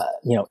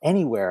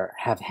anywhere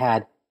have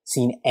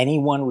seen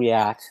anyone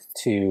react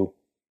to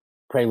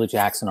Prelude to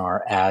Axonar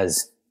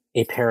as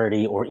a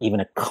parody or even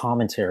a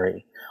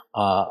commentary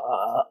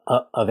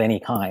of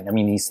any kind. I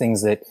mean, these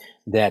things that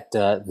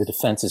the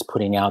defense is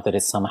putting out, that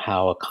it's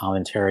somehow a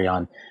commentary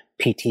on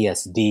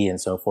PTSD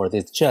and so forth.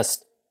 It's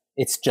just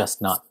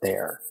not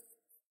there.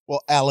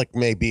 Well, Alec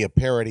may be a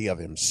parody of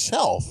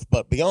himself,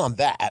 but beyond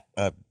that,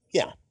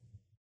 yeah.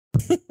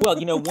 Well,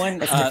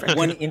 one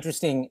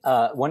interesting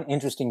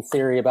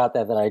theory about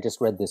that I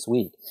just read this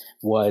week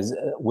was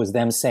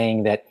them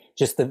saying that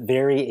just the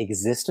very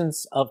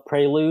existence of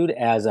Prelude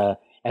as a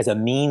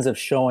means of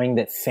showing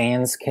that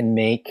fans can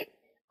make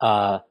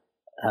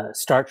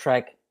Star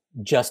Trek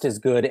just as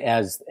good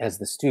as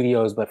the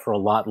studios, but for a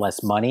lot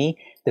less money,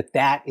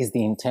 that is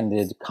the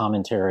intended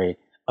commentary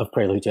of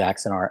Prelude to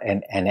Axonar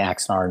and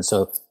Axonar, and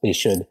so they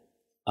should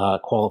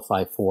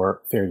qualify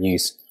for fair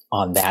use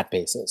on that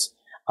basis.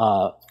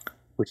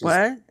 Which is,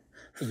 what?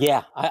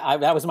 Yeah, I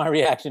that was my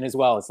reaction as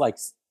well. It's like,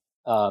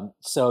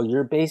 so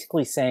you're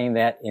basically saying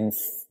that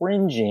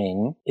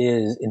infringement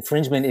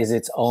is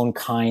its own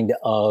kind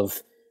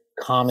of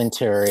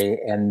commentary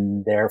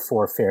and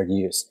therefore fair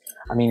use.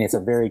 I mean, it's a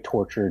very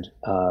tortured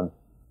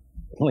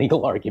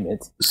legal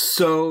argument.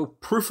 So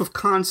proof of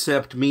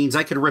concept means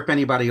I could rip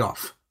anybody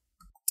off.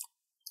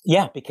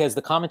 Yeah, because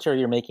the commentary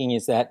you're making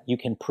is that you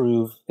can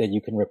prove that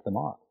you can rip them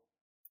off.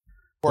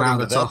 According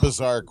to that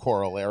bizarre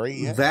corollary.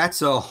 Yeah.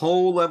 That's a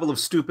whole level of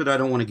stupid I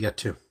don't want to get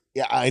to.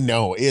 Yeah, I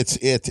know. It's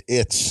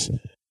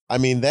I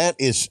mean, that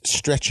is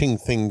stretching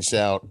things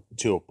out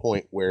to a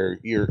point where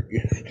you're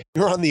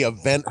on the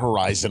event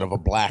horizon of a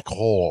black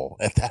hole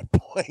at that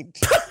point.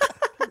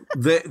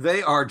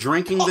 They are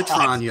drinking the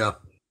Tranya.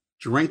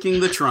 Drinking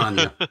the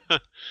Tranya.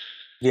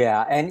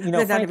 Yeah, and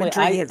they're not even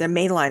drinking it; they're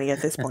mainlining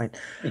at this point.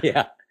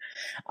 Yeah,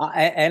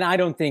 and I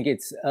don't think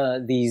it's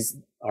these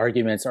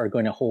arguments are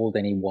going to hold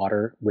any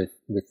water with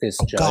this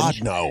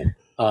judge.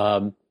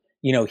 God,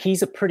 no.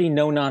 He's a pretty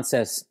no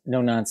nonsense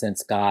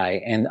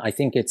guy, and I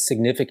think it's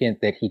significant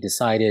that he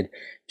decided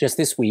just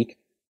this week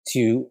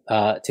to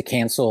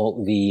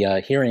cancel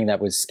the hearing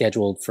that was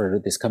scheduled for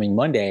this coming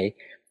Monday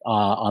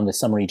on the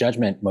summary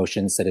judgment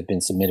motions that have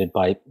been submitted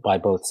by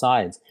both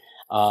sides.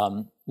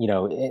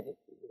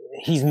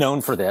 He's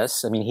known for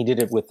this. I mean, he did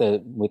it with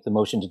the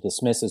motion to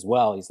dismiss as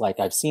well. He's like,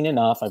 I've seen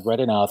enough, I've read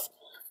enough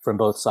from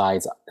both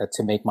sides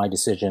to make my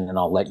decision, and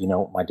I'll let you know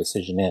what my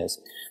decision is.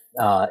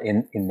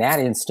 In that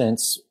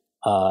instance,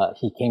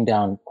 he came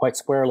down quite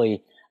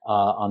squarely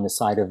on the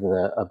side of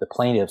the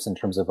plaintiffs in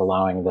terms of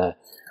allowing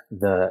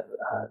the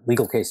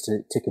legal case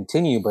to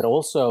continue, but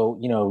also,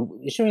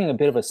 issuing a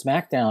bit of a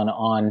smackdown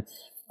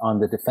on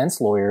the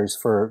defense lawyers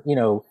for,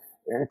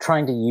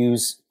 trying to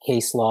use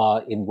case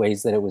law in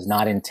ways that it was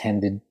not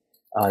intended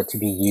to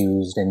be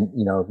used, and,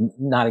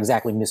 not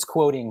exactly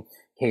misquoting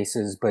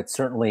cases, but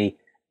certainly,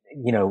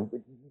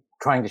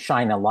 trying to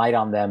shine a light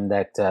on them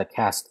that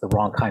cast the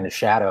wrong kind of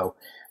shadow.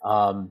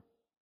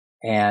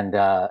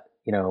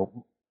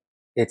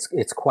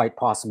 it's quite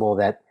possible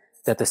that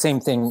the same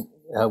thing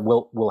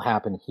will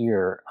happen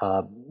here,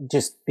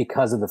 just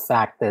because of the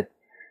fact that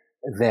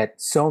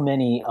so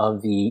many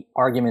of the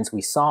arguments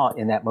we saw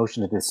in that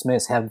motion to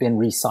dismiss have been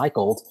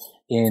recycled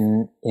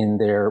in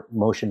their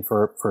motion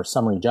for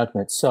summary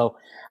judgment. So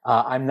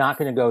I'm not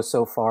going to go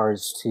so far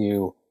as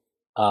to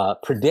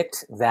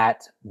predict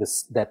that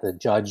the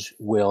judge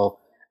will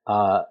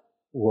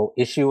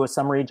issue a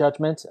summary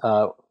judgment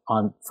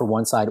for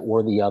one side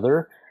or the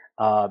other,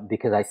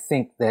 because I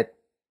think that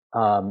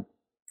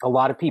a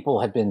lot of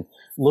people have been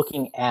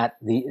looking at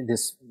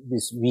this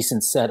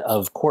recent set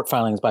of court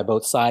filings by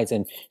both sides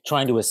and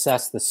trying to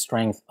assess the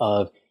strength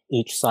of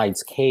each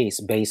side's case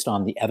based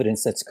on the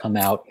evidence that's come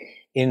out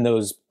in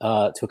those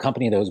to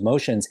accompany those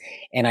motions.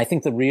 And I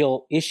think the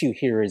real issue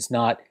here is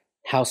not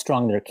how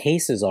strong their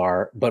cases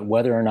are, but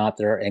whether or not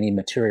there are any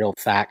material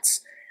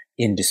facts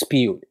in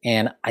dispute.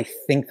 And I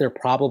think there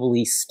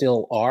probably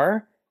still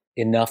are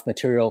enough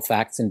material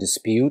facts in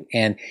dispute.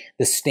 And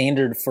the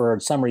standard for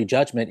summary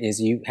judgment is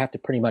you have to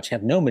pretty much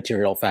have no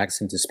material facts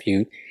in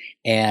dispute.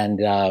 And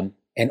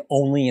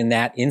only in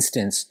that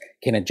instance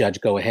can a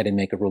judge go ahead and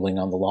make a ruling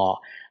on the law.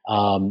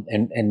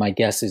 And my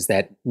guess is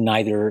that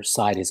neither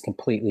side has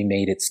completely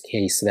made its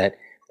case that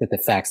the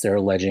facts they're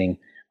alleging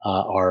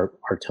are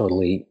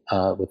totally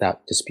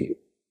without dispute.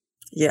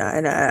 Yeah,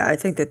 and I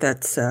think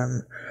that's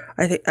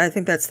I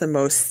think that's the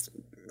most,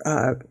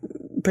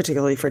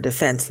 particularly for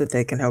defense, that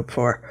they can hope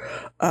for,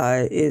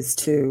 is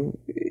to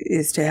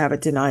have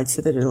it denied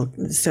so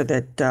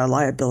that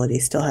liability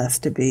still has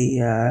to be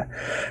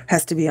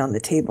on the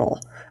table,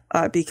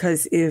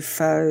 because if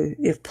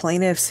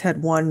plaintiffs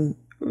had won.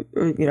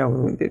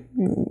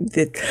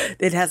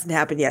 It hasn't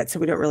happened yet, so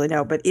we don't really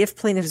know. But if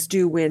plaintiffs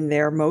do win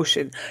their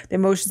motion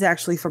is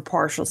actually for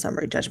partial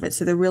summary judgment.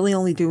 So they're really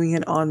only doing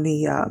it on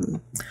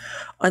the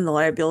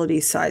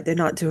liability side. They're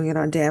not doing it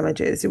on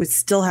damages. It would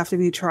still have to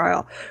be a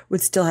trial, would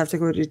still have to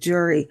go to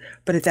jury.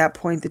 But at that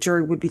point, the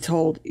jury would be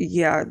told,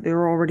 yeah,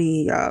 they're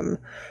already,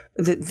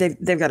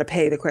 they've got to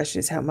pay. The question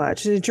is how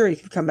much. And the jury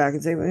could come back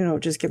and say, well,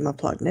 just give them a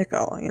plug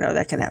nickel.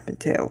 That can happen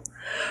too.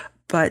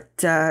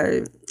 But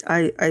I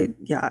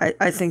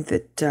think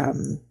that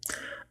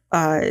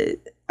I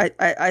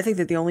think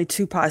that the only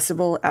two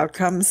possible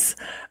outcomes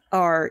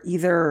are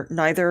either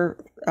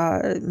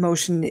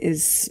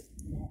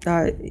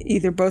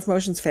both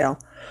motions fail,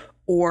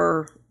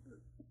 or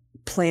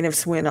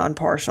plaintiffs win on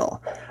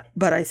partial.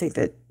 But I think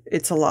that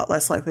it's a lot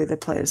less likely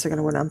that plaintiffs are going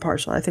to win on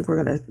partial. I think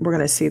we're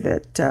gonna see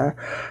that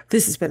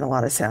this has been a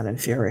lot of sound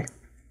and fury.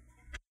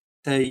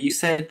 So you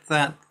said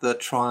that the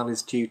trial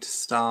is due to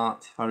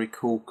start, if I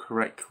recall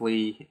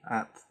correctly,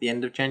 at the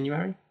end of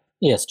January?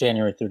 Yes,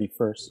 January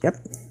 31st. Yep.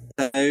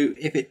 So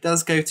if it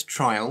does go to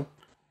trial,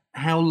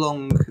 how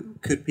long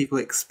could people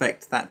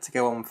expect that to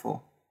go on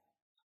for?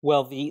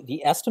 Well,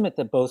 the estimate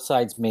that both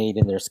sides made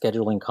in their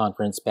scheduling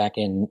conference back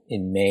in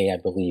May, I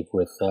believe,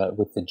 with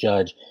the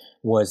judge,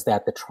 was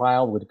that the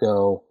trial would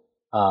go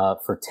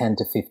for 10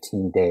 to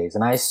 15 days.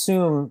 And I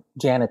assume,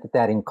 Janet,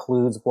 that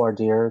includes voir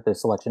dire, the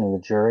selection of the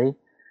jury.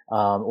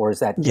 Or is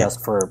that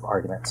just for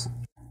arguments?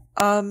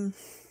 I'm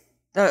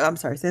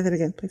sorry. Say that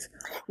again, please.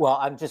 Well,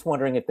 I'm just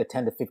wondering if the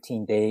 10 to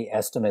 15 day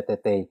estimate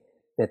that they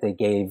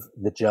gave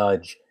the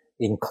judge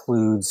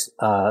includes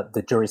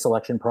the jury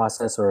selection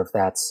process, or if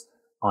that's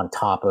on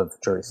top of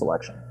jury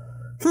selection.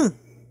 I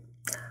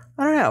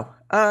don't know.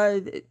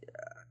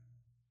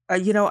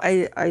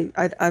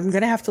 I'm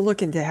going to have to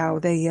look into how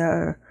they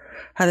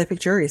pick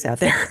juries out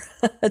there,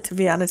 to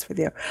be honest with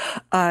you.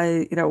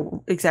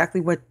 Exactly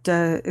what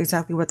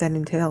that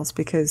entails,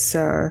 because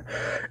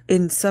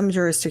in some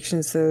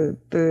jurisdictions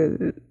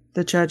the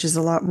judge is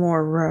a lot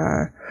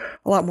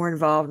more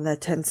involved, and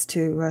that tends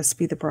to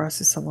speed the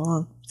process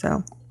along.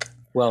 So,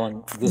 well,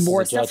 and this is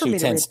a judge who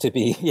tends to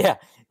be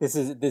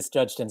this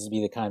judge tends to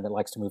be the kind that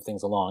likes to move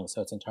things along.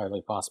 So it's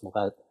entirely possible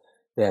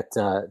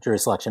that jury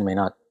selection may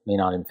not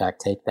in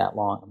fact take that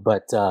long.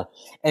 But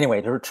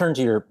anyway, to return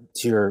to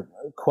your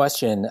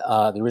question,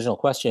 the original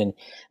question,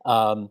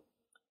 10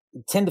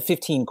 to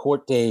 15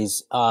 court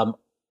days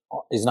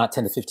is not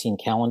 10 to 15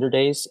 calendar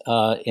days.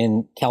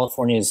 In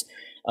California's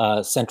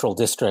Central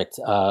District,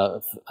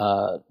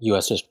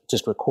 U.S.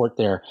 District Court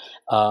there,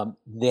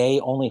 they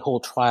only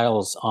hold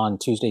trials on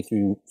Tuesday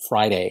through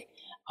Friday.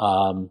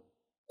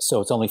 So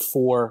it's only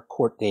 4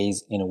 court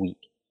days in a week.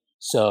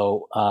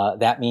 So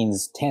that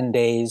means 10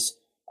 days,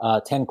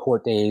 10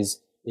 court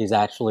days is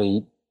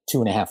actually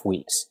 2.5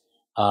 weeks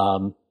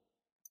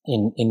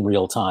in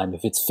real time.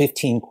 If it's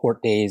 15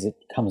 court days, it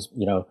comes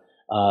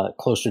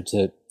closer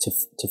to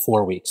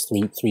 4 weeks,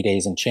 three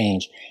days and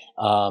change.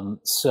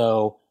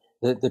 So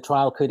the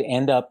trial could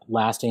end up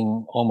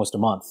lasting almost a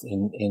month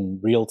in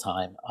real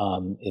time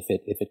if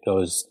it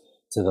goes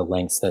to the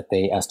lengths that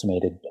they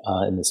estimated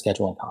in the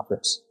scheduling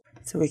conference.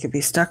 So we could be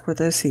stuck with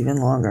this even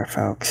longer,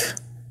 folks.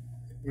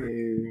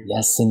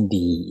 Yes,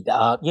 indeed.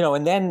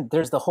 And then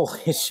there's the whole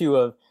issue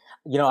of,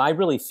 I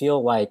really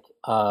feel like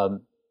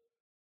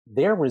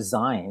they're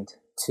resigned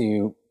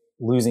to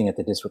losing at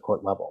the district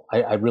court level.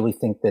 I really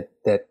think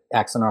that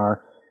Axonar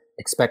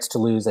expects to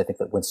lose. I think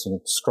that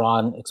Winston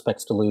Strawn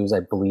expects to lose. I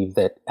believe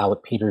that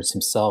Alec Peters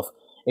himself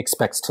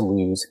expects to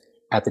lose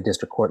at the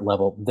district court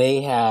level.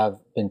 They have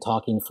been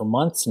talking for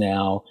months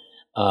now,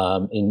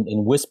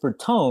 in whispered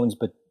tones,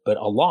 but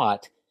a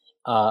lot,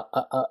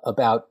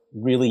 about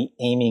really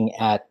aiming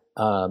at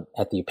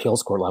the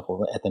appeals court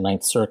level, at the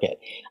Ninth Circuit.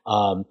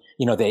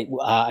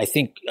 I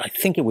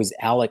think it was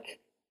Alec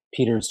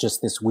Peters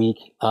just this week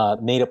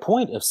made a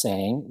point of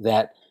saying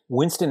that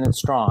Winston and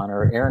Strawn,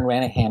 or Erin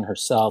Ranahan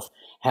herself,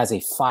 has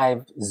a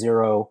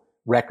 5-0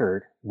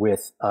 record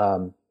with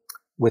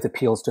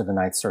appeals to the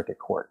Ninth Circuit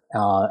Court,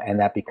 and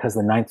that because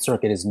the Ninth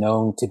Circuit is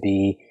known to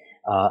be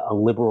a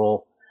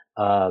liberal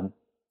court,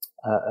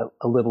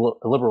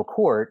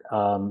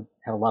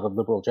 have a lot of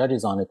liberal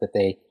judges on it, that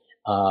they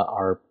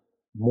are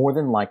more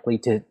than likely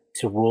to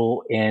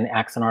rule in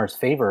Axanar's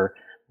favor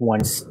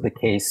once the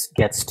case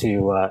gets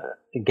to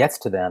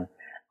them.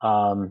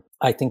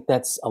 I think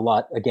that's a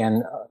lot,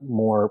 again,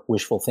 more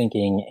wishful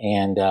thinking.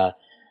 And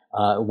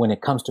when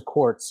it comes to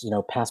courts,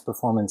 past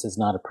performance is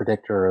not a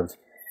predictor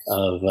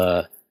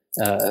of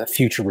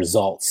future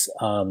results.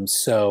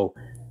 So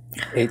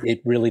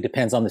it really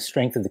depends on the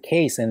strength of the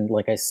case. And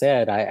like I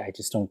said, I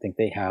just don't think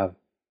they have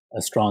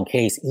a strong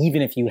case,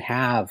 even if you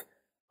have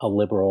a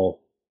liberal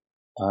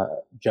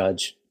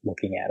judge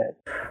looking at it.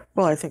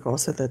 Well, I think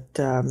also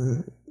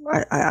that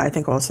I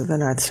think also the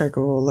Ninth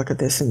Circuit will look at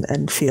this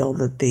and feel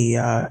that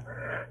the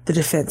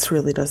defense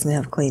really doesn't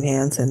have clean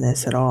hands in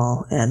this at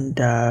all, and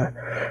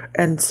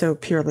so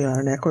purely on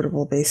an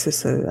equitable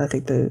basis, I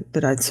think the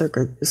Ninth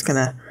Circuit is going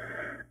to,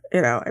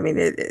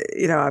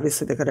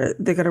 obviously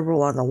they're gonna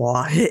rule on the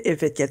law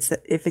if it gets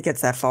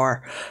that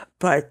far,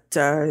 but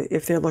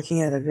if they're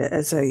looking at it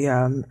as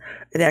an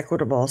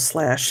equitable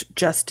 /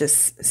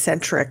 justice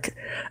centric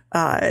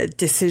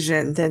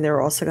decision, then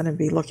they're also going to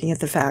be looking at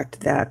the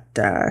fact that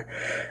there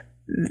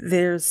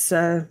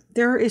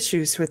are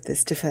issues with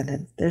this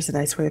defendant. There's a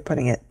nice way of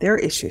putting it. There are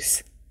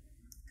issues.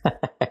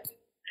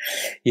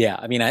 Yeah,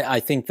 I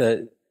think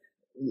the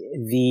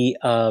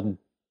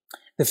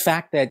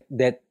fact that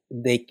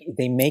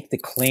they make the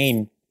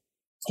claim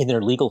in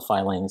their legal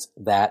filings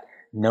that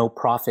no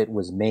profit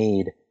was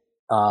made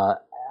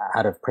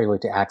out of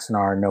Prelude to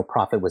Axanar, no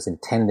profit was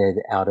intended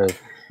out of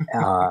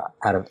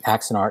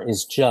Axanar,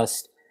 is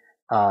just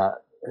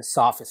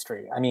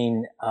sophistry.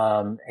 And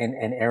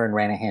Erin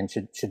Ranahan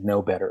should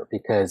know better,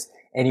 because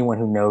anyone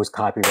who knows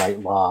copyright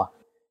law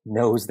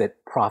knows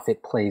that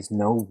profit plays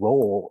no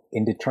role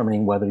in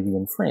determining whether you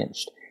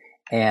infringed,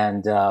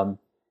 and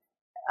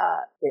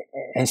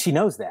she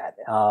knows that.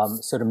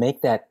 So to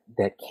make that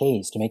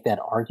case, to make that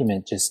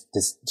argument, just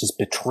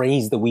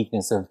betrays the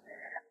weakness of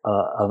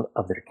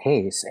their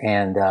case,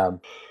 and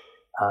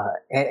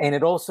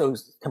it also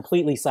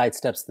completely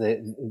sidesteps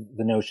the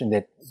notion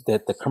that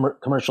the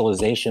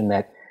commercialization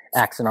that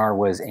Axanar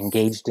was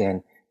engaged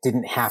in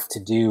didn't have to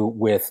do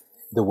with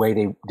the way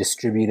they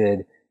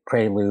distributed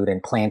Prelude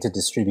and planned to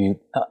distribute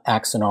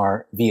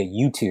Axanar via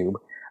YouTube,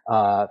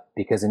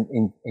 because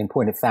in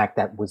point of fact,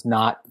 that was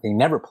not, they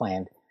never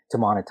planned to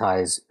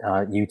monetize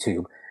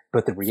YouTube.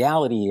 But the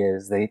reality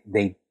is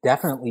they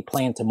definitely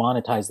plan to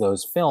monetize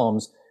those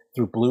films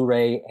through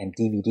Blu-ray and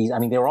DVDs.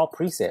 They were all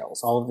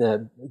pre-sales. All of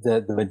the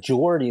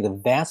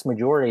vast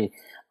majority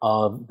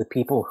of the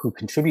people who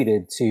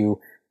contributed to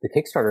the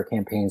Kickstarter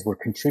campaigns were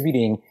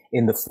contributing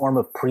in the form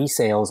of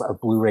pre-sales of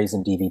Blu-rays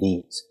and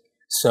DVDs.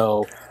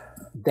 So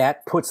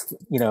that puts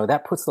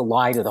the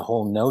lie to the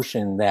whole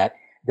notion that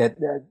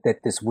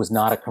this was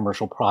not a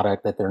commercial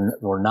product, that there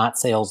were not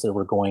sales that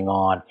were going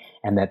on,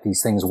 and that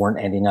these things weren't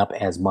ending up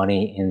as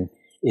money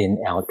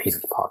in Alec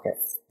Peters' pocket.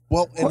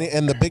 Well,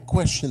 and the big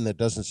question that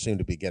doesn't seem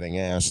to be getting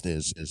asked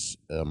is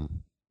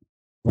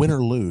win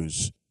or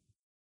lose,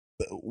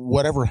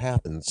 whatever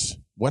happens,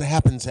 what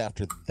happens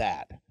after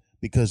that?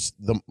 Because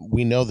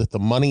we know that the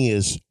money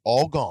is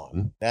all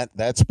gone.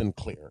 That's been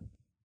clear.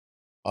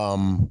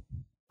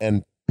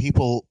 And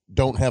people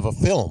don't have a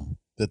film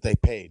that they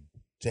paid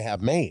to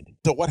have made.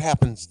 So what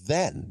happens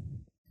then?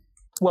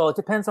 Well, it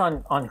depends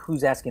on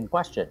who's asking the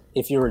question.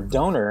 If you're a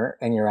donor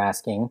and you're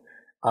asking,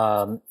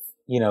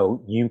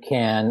 you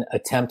can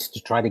attempt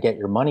to try to get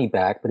your money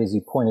back, but as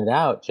you pointed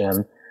out,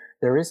 Jim,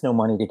 there is no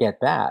money to get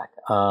back.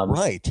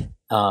 Right.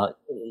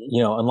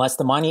 Unless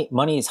the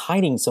money is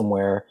hiding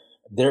somewhere,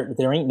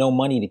 there ain't no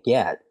money to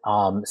get.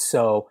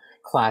 So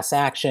class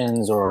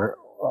actions or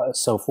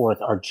so forth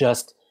are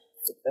just,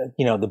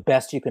 the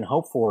best you can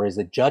hope for is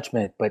a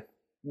judgment, but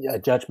a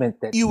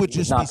judgment that you would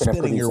just not be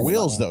spinning your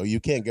wheels, money. though. You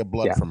can't get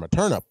blood from a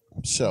turnip.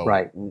 So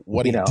right.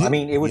 What do you do?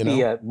 It would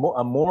be a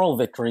moral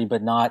victory,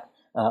 but not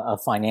a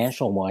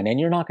financial one. And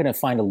you're not going to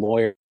find a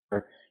lawyer.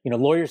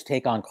 Lawyers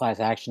take on class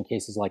action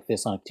cases like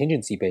this on a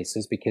contingency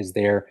basis because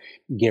they're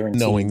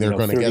guaranteed knowing they're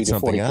going to get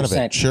something out of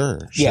it.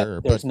 Sure.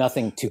 There's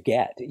nothing to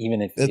get,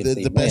 even if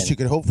the best you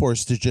could hope for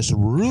is to just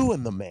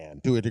ruin the man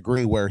to a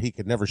degree where he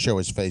could never show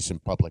his face in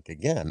public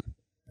again.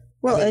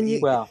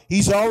 Well,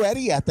 he's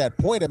already at that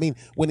point.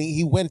 When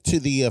he went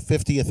to the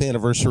 50th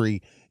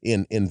anniversary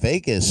in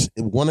Vegas,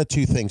 one of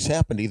two things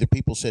happened. Either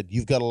people said,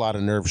 "You've got a lot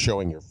of nerve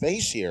showing your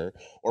face here,"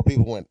 or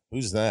people went,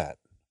 "Who's that?"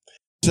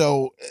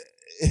 So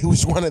it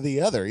was one or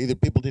the other. Either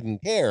people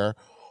didn't care,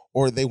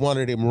 or they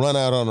wanted him run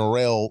out on a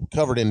rail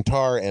covered in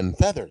tar and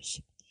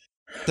feathers.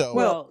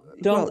 So,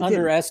 don't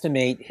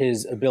underestimate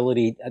his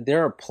ability.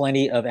 There are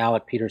plenty of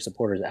Alec Peters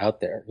supporters out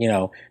there. You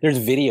know, there's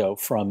video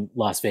from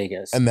Las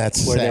Vegas, and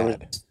that's where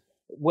sad.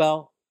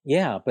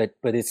 Yeah, but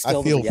it's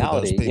still I feel the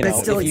reality. for those people. It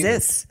still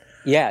exists.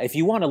 Yeah, if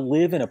you want to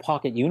live in a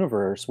pocket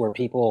universe where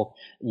people,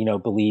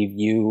 believe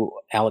you,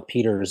 Alec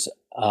Peters,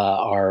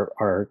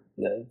 are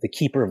the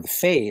keeper of the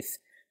faith,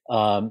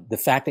 the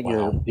fact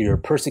that you're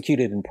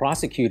persecuted and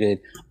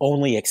prosecuted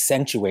only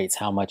accentuates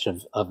how much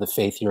of the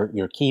faith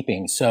you're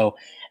keeping. So,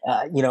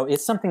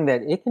 it's something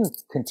that it can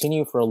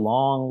continue for a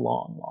long,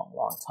 long, long,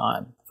 long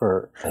time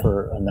for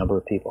a number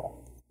of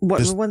people.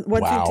 One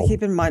thing to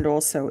keep in mind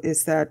also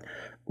is that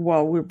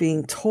while we're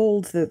being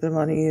told that the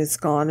money is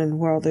gone, and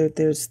while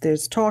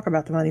there's talk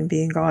about the money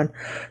being gone,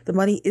 the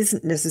money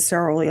isn't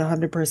necessarily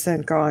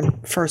 100% gone,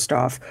 first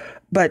off.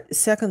 But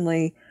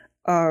secondly,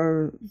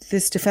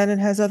 this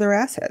defendant has other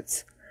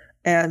assets.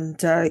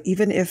 And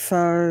even if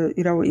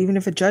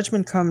a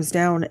judgment comes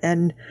down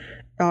and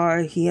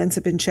he ends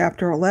up in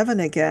Chapter 11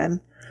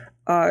 again,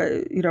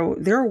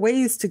 there are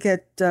ways to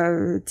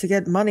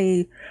get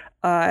money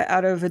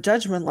out of a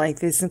judgment like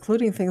this,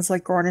 including things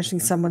like garnishing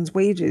someone's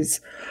wages,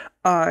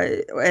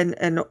 and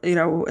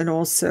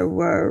also,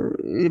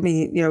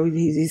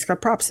 he's got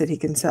props that he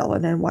can sell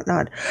and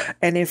whatnot.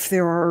 And if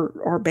there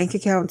are bank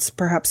accounts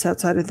perhaps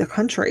outside of the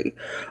country,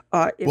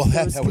 that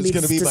was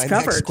going to be my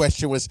next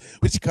question: was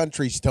which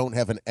countries don't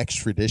have an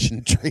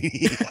extradition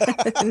treaty?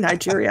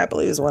 Nigeria, I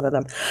believe, is one of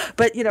them.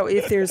 But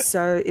if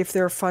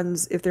there are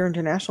funds, if there are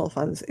international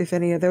funds, if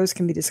any of those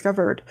can be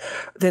discovered,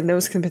 then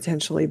those can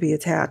potentially be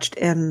attached.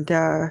 And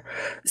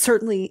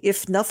certainly,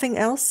 if nothing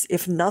else,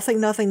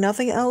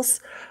 nothing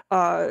else.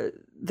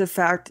 The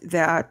fact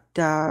that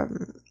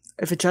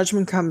if a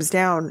judgment comes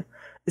down,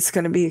 it's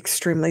going to be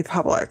extremely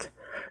public.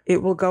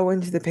 It will go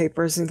into the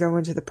papers and go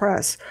into the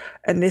press.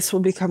 And this will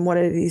become one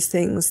of these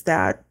things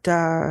that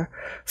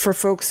for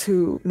folks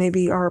who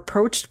maybe are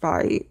approached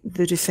by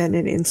the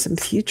defendant in some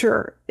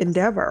future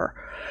endeavor,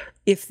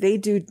 if they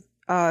do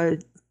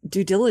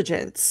due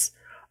diligence,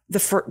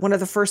 one of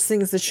the first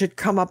things that should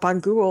come up on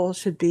Google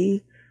should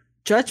be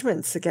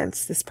judgments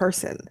against this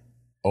person.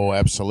 Oh,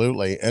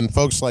 absolutely. And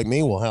folks like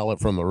me will howl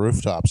it from the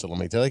rooftops. So let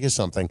me tell you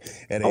something.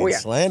 It ain't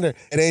slander.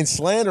 It ain't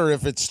slander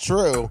if it's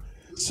true.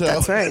 So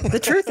that's right. The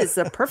truth is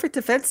the perfect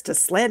defense to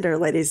slander,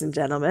 ladies and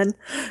gentlemen.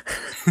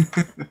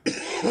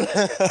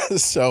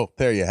 So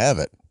there you have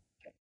it.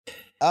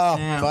 Oh,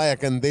 vaya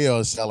con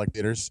Dios, Alec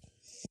Peters.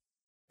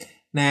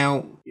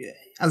 Now,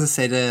 as I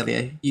said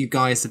earlier, you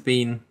guys have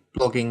been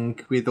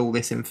blogging with all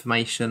this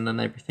information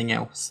and everything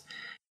else.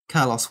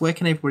 Carlos, where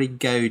can everybody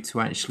go to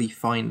actually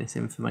find this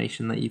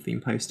information that you've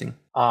been posting?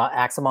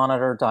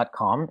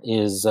 Axamonitor.com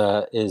is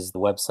the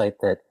website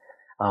that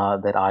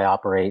I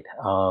operate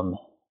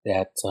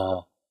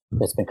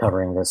that's been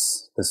covering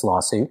this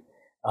lawsuit.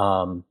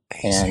 And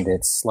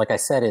it's, like I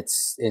said,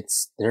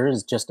 there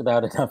is just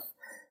about enough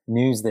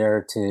news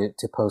there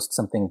to post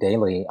something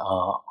daily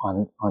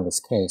on this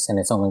case, and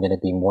it's only going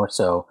to be more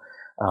so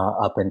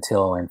up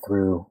until and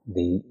through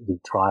the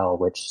trial,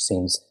 which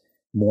seems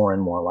more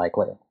and more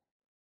likely.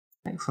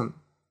 Excellent.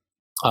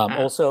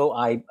 Also,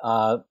 I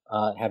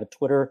have a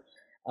Twitter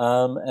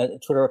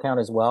account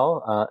as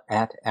well,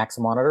 at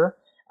Axamonitor,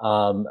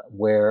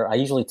 where I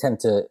usually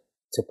tend to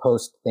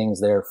post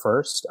things there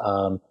first,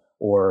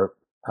 or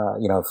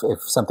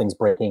if something's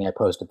breaking, I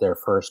post it there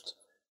first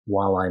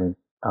while I'm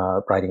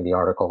writing the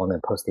article, and then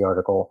post the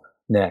article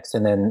next,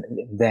 and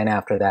then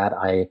after that,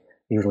 I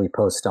usually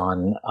post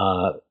on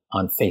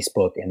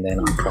Facebook and then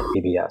on Trek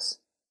PBS.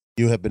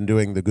 You have been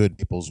doing the good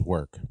people's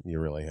work. You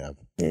really have.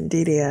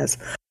 Indeed, he has.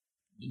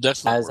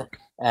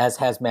 As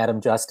has Madam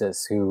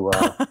Justice, who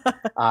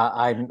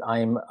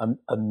I'm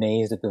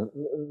amazed at the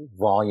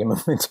volume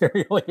of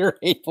material you're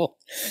able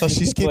to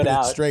she's put keeping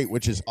out. It straight,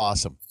 which is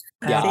awesome.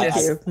 Yeah, thank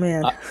you,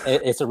 man.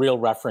 It's a real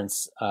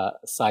reference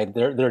site.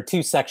 There are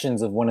two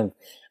sections of one of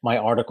my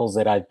articles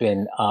that have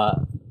been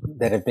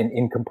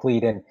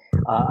incomplete, and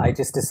I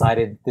just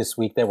decided this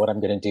week that what I'm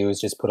going to do is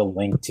just put a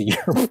link to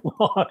your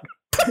blog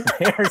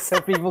there,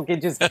 so people can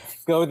just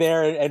go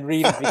there and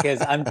read it, because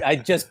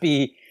I'd just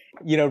be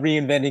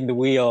reinventing the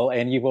wheel,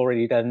 and you've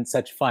already done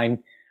such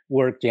fine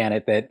work,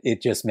 Janet, that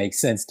it just makes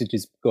sense to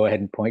just go ahead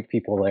and point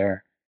people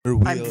there.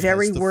 I'm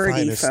very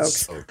wordy,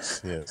 folks.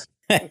 Yes.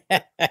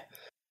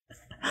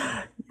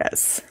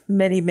 Yes,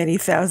 many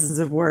thousands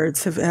of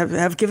words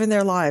have given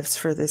their lives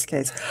for this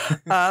case.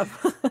 Now,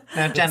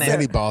 Janet,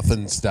 many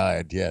Bothans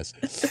died. Yes.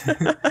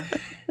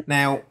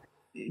 Now,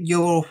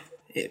 you're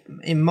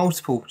in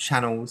multiple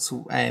channels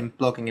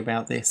blogging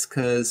about this,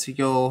 because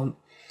you're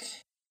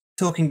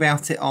talking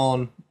about it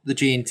on the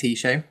G&T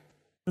show,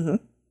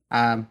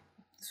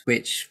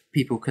 which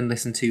people can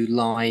listen to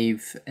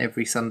live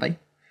every Sunday.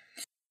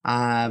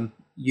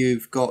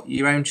 you've got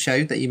your own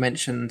show that you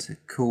mentioned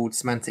called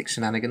Semantic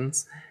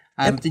Shenanigans.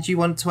 Did you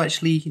want to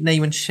actually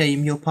name and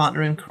shame your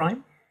partner in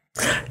crime?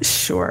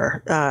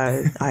 Sure.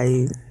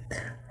 My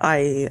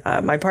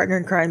partner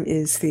in crime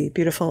is the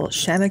beautiful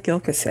Shanna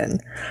Gilkison.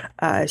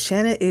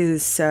 Shanna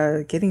is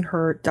getting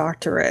her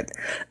doctorate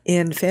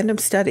in fandom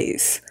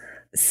studies.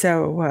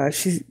 So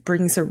she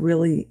brings a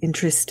really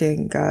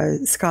interesting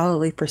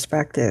scholarly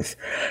perspective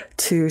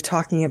to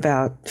talking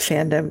about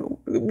fandom.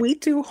 We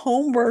do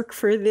homework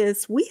for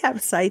this. We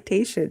have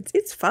citations.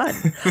 It's fun.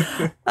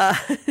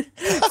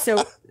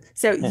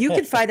 So you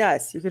can find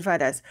us. You can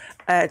find us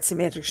at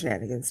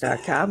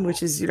semanticshenanigans.com,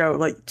 which is,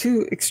 like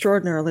 2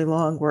 extraordinarily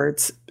long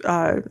words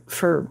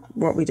for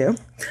what we do.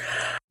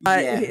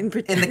 In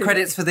the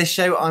credits for this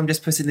show, I'm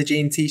just putting the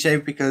G&T show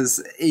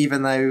because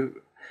even though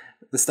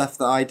the stuff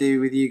that I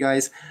do with you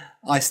guys,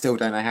 I still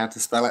don't know how to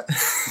spell it.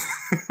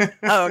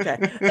 Oh, okay.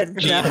 And,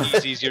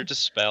 It's easier to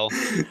spell.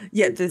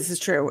 Yeah, this is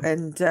true.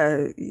 And,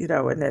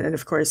 and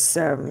of course,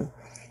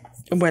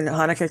 when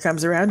Hanukkah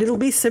comes around, it'll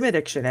be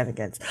Semitic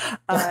shenanigans.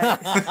 And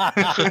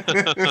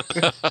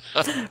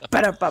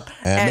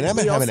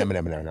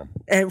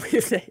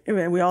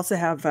we also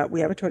have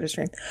a Twitter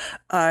stream,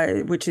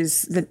 which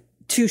is the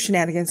 2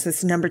 shenanigans.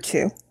 That's number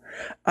 2,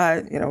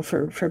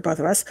 for both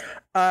of us.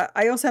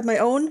 I also have my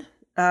own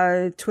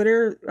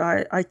Twitter.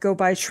 I go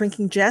by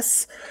Shrinking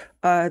Jess.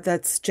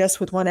 That's Jess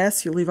with 1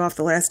 S. You leave off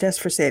the last S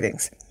for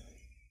savings.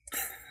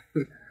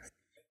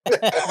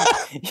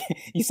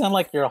 You sound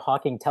like you're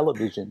hawking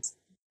televisions.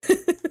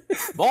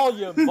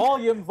 Volume.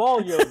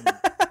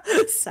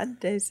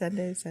 Sunday.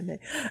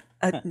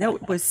 No,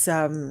 it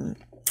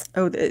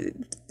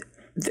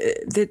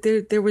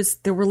was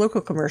there were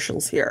local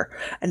commercials here,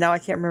 and now I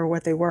can't remember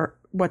what they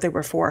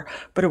were for,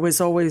 but it was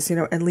always,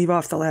 and leave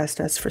off the last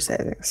S for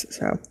savings.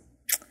 So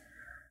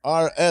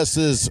our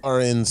S's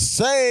are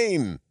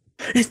insane.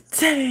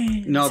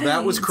 No,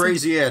 that was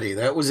Crazy Eddie.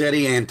 That was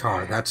Eddie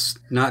Antar. That's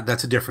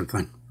a different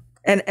thing.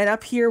 And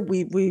up here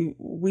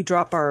we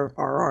drop our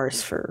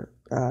R's for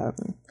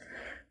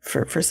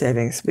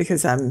savings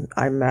because I'm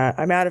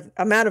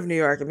out of New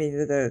York. I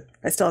mean,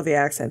 I still have the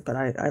accent, but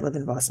I live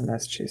in Boston,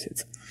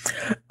 Massachusetts.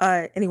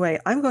 Anyway,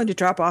 I'm going to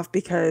drop off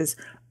because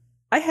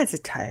I had to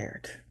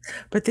tired,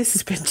 but this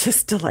has been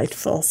just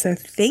delightful. So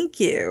thank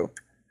you.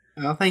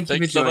 Oh, thank you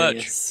for joining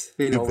us.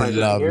 It's been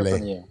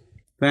lovely.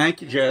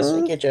 Thank you, Jess.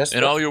 Thank you, Jess.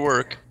 And all your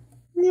work.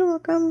 You're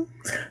welcome.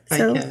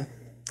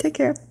 Take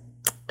care.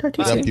 Talk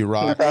to you soon. Love you,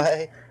 Rock.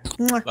 Bye.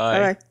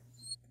 Bye.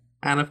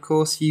 And of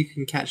course, you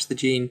can catch the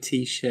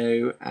G&T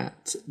show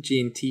at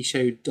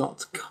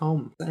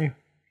gntshow.com. So,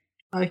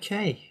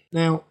 okay.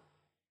 Now,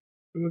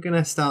 we're going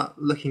to start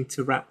looking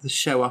to wrap the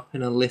show up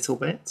in a little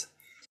bit.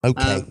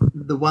 Okay.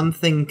 The one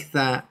thing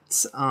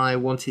that I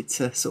wanted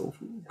to sort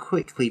of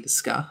quickly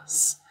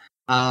discuss,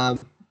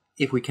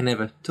 if we can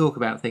ever talk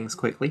about things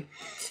quickly,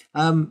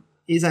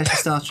 is actually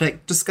Star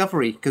Trek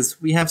Discovery,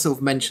 because we have sort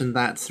of mentioned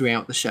that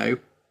throughout the show.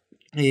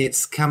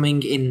 It's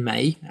coming in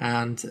May,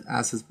 and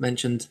as was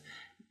mentioned,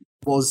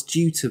 was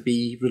due to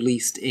be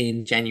released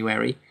in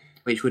January,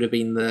 which would have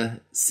been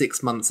the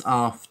 6 months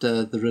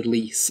after the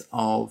release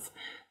of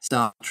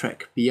Star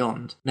Trek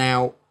Beyond.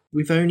 Now,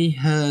 we've only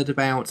heard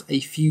about a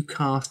few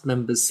cast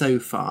members so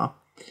far,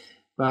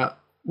 but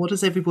what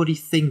does everybody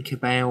think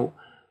about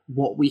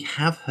what we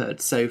have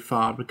heard so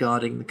far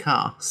regarding the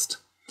cast?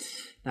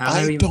 Now,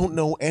 I don't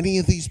know any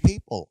of these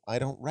people. I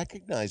don't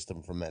recognize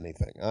them from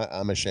anything.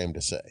 I'm ashamed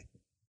to say.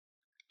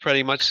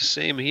 Pretty much the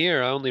same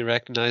here. I only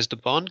recognized the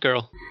Bond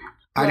girl.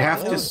 I'd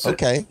have to say,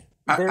 okay.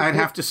 I'd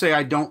have to say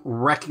I don't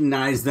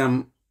recognize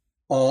them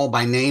all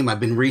by name.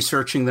 I've been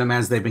researching them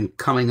as they've been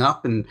coming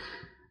up, and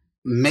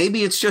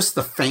maybe it's just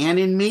the fan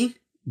in me,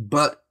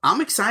 but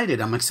I'm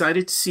excited. I'm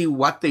excited to see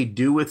what they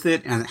do with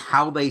it and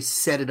how they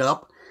set it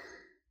up.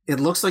 It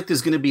looks like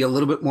there's going to be a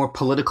little bit more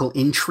political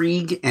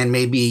intrigue, and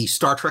maybe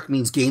Star Trek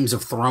means Games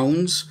of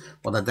Thrones.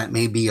 Well, that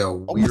may be a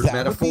weird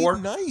metaphor.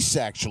 Would be nice,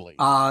 actually.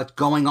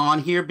 Going on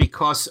here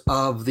because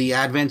of the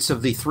advents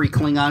of the 3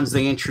 Klingons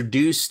they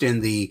introduced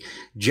and the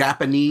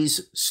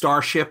Japanese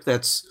starship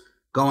that's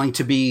going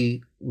to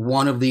be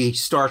one of the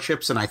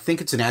starships, and I think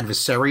it's an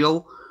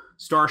adversarial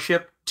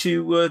starship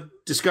to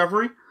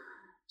Discovery.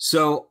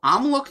 So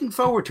I'm looking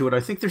forward to it. I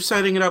think they're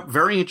setting it up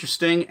very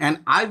interesting. And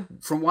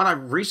from what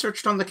I've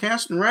researched on the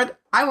cast and read,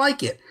 I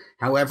like it.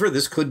 However,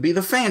 this could be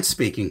the fans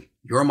speaking.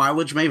 Your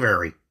mileage may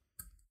vary.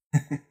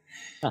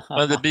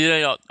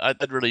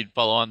 I'd really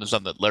follow on to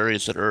something that Larry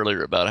said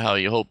earlier about how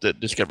he hoped that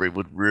Discovery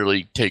would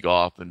really take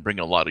off and bring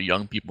a lot of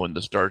young people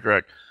into Star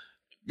Trek.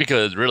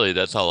 Because really,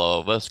 that's how all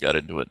of us got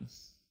into it.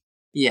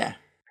 Yeah.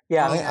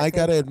 Yeah, I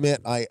gotta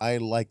admit, I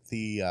like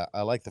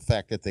the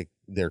fact that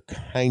they're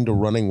kind of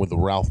running with the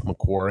Ralph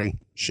McQuarrie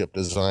ship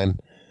design.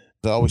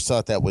 I always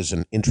thought that was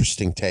an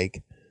interesting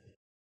take.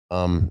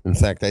 In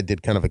fact, I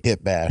did kind of a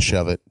kit bash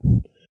of it,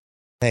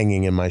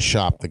 hanging in my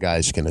shop. The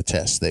guys can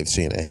attest; they've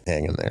seen it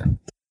hanging there.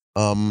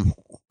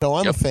 So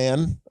I'm a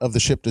fan of the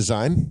ship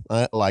design.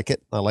 I like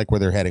it. I like where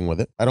they're heading with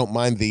it. I don't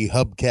mind the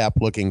hubcap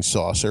looking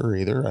saucer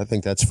either. I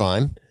think that's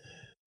fine.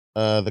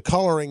 The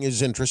coloring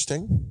is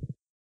interesting.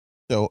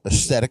 So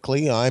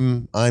aesthetically,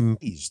 I'm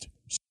pleased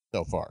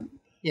so far.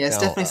 Yeah, it's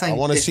Now, definitely I something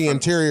want to see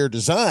different. interior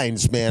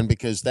designs, man,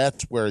 because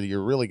that's where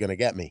you're really going to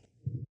get me.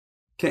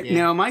 Okay,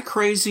 now am I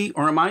crazy,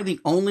 or am I the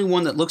only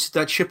one that looks at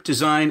that ship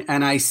design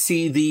and I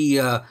see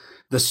the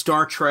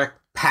Star Trek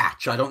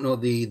patch? I don't know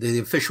the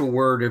official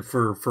word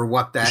for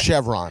what that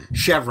chevron.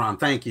 Chevron,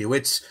 thank you.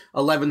 It's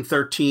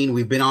 11:13.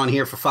 We've been on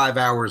here for 5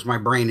 hours. My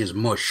brain is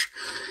mush.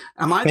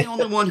 Am I the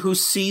only one who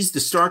sees the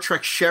Star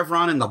Trek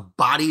chevron in the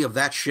body of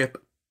that ship?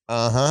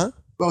 Uh-huh.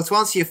 Well, to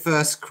answer your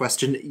first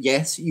question,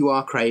 yes, you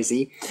are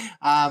crazy.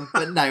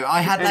 But no,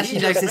 I hadn't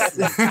actually noticed.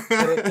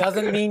 But it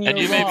doesn't mean you're And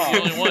you may wrong. be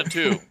the only one,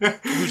 too.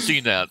 Who's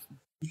seen that?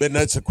 But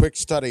that's a quick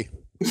study.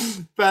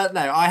 But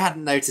no, I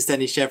hadn't noticed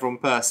any chevron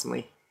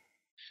personally.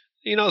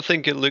 You don't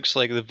think it looks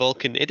like the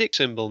Vulcan Idic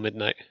symbol,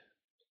 Midnight?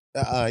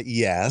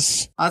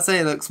 Yes. I'd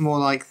say it looks more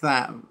like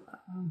that.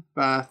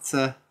 But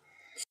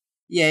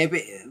yeah,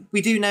 but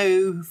we do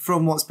know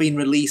from what's been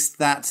released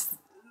that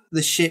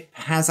the ship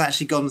has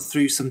actually gone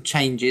through some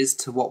changes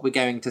to what we're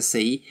going to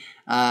see.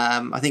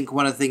 I think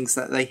one of the things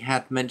that they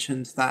had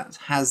mentioned that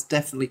has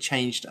definitely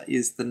changed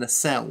is the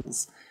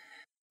nacelles.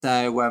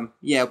 So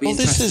yeah, it'll be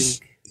interesting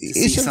to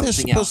see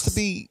something else.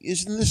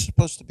 Isn't this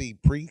supposed to be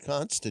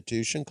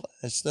pre-Constitution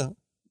class though?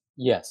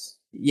 Yes.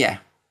 Yeah.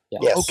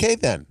 Yes. Okay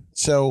then.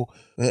 So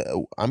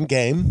I'm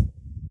game.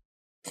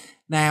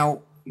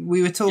 Now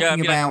we were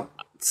talking about.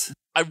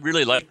 I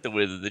really like the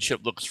way that the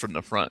ship looks from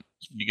the front.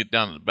 When you get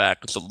down to the back,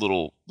 it's a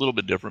little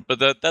bit different, but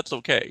that's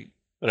okay.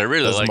 But I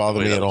really Doesn't like bother the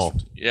way me that at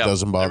looks. all. Yeah,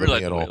 Doesn't bother I really me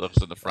like at the way all. it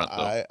looks in the front,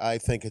 though. I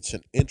think it's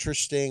an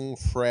interesting,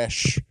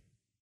 fresh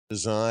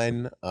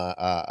design.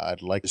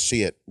 I'd like to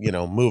see it,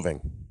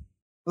 moving.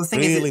 Well, the thing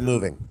really is,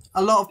 moving.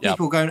 A lot of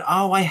people going,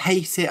 "Oh, I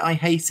hate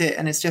it,"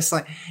 and it's just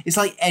like it's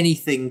like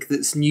anything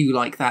that's new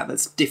like that,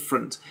 that's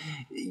different.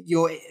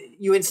 You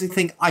instantly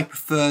think, "I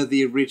prefer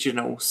the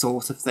original,"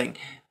 sort of thing.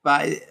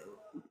 But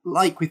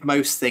like with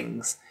most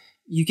things,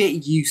 you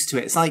get used to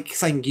it. It's like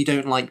saying you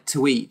don't like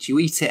to eat. You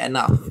eat it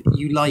enough,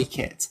 you like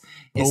it.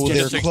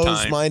 It's they're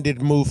closed-minded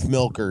moof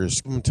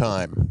milkers. Give 'em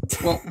time.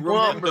 Well,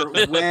 remember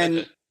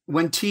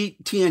when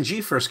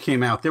TNG first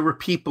came out, there were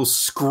people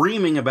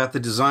screaming about the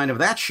design of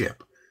that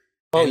ship.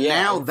 Oh, and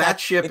yeah. now In that fact,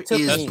 ship it took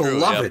is me-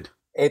 beloved.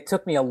 It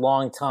took me a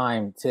long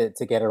time to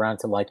get around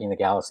to liking the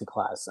Galaxy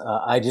class.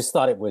 I just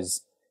thought it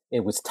was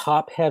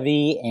top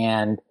heavy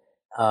and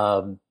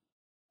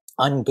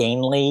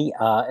ungainly,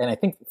 and I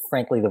think,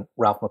 frankly, the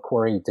Ralph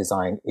McQuarrie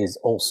design is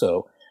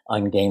also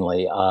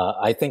ungainly.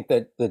 I think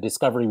that the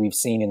Discovery we've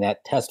seen in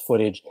that test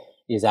footage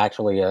is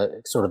actually a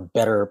sort of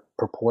better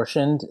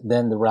proportioned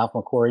than the Ralph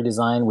McQuarrie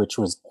design, which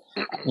was,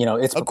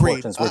 its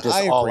proportions were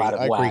just all out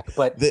of whack.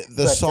 But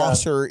the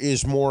saucer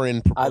is more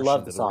in proportion I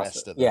love the to the saucer.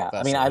 rest of the Yeah,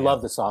 I mean, vessel, I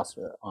love the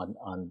saucer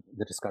on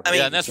the Discovery.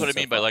 Yeah, and that's what I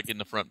mean by liking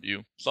the front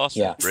view.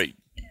 Saucer is great.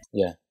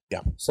 Yeah.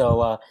 Yeah.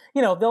 So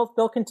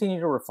they'll continue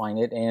to refine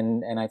it,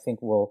 and I think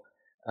we'll.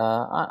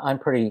 I'm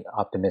pretty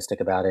optimistic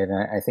about it, and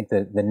I think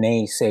the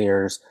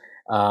naysayers.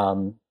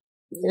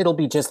 It'll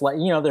be just like,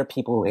 there are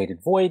people who hated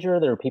Voyager,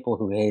 there are people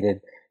who hated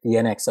the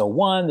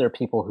NX-01, there are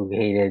people who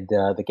hated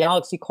the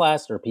Galaxy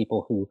class, there are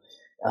people who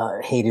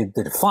hated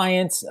the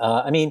Defiance.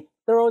 I mean,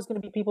 there are always going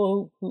to be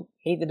people who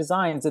hate the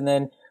designs, and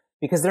then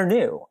because they're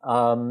new.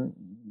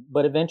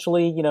 But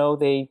eventually,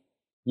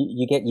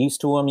 you get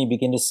used to them. You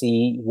begin to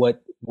see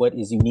what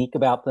is unique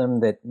about them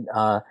that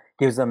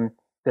gives them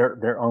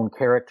their own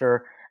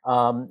character.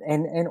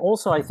 And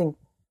also, I think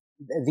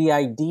the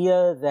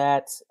idea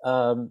that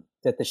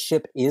that the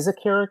ship is a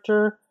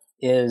character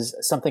is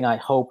something I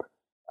hope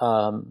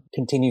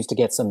continues to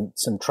get some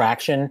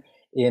traction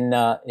in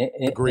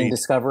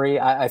Discovery.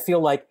 I feel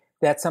like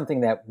that's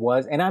something that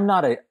was, and I'm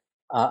not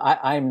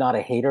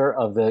a hater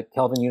of the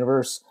Kelvin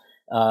universe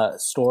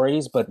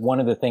stories, but one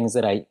of the things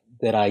that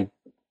I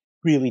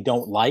really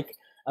don't like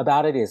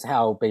about it is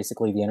how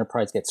basically the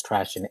Enterprise gets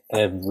trashed in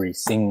every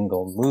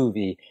single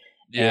movie.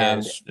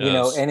 Yes,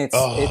 and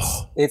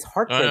it's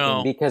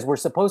heartbreaking because we're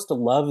supposed to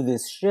love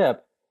this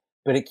ship,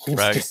 but it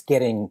keeps just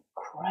getting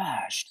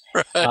crashed.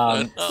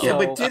 But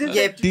didn't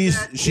they do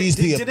that? She's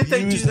the Didn't they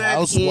do abused that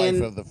housewife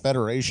in- of the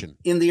Federation.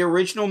 In the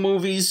original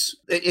movies,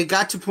 it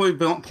got to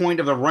point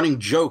of a running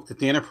joke that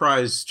the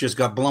Enterprise just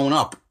got blown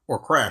up or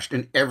crashed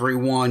in every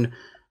one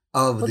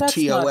of the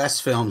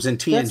TOS films and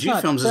TNG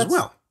films as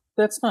well.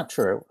 That's not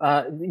true.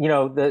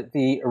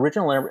 The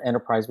original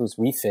Enterprise was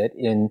refit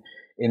in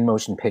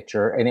motion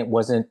picture, and it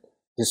wasn't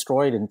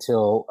destroyed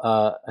until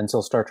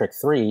Star Trek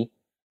 3.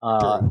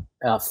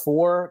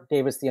 4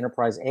 gave us the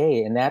Enterprise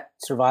A, and that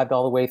survived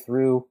all the way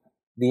through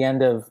the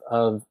end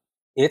of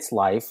its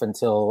life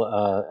until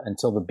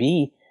the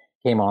B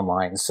came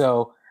online.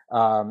 So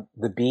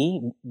the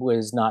B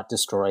was not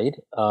destroyed,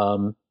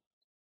 and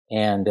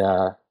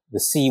the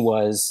C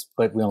was,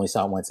 but we only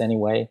saw it once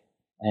anyway.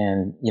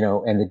 And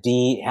and the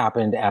D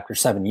happened after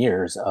 7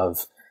 years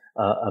of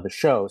a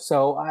show.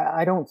 So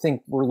I don't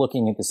think we're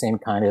looking at the same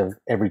kind of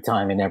every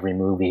time in every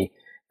movie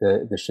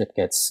the ship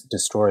gets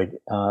destroyed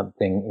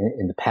thing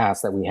in the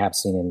past that we have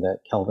seen in the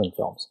Kelvin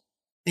films.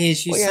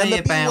 Is you Well, yeah, say and the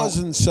about bee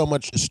wasn't so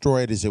much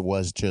destroyed as it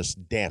was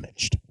just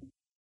damaged.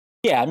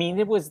 Yeah, I mean,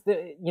 it was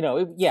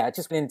it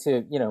just went into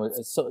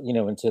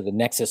into the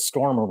Nexus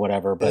storm or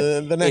whatever.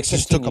 But The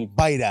Nexus took a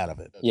bite out of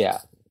it. Yeah,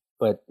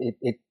 but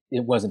it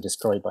wasn't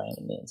destroyed by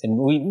any means, and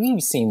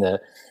we've seen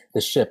the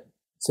ship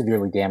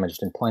severely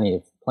damaged in plenty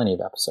of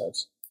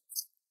episodes.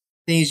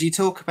 Things you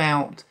talk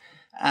about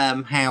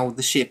how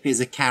the ship is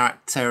a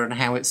character and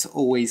how it's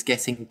always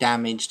getting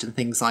damaged and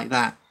things like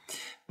that,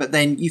 but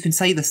then you can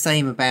say the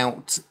same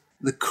about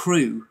the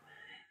crew.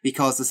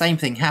 Because the same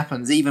thing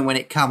happens even when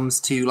it comes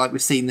to, like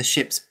we've seen, the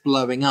ships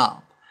blowing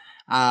up.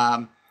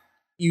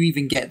 You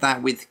even get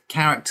that with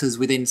characters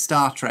within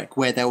Star Trek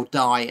where they'll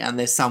die and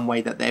there's some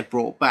way that they're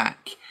brought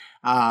back,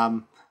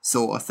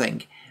 sort of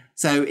thing.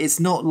 So it's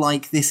not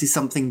like this is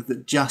something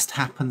that just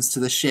happens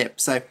to the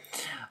ship. So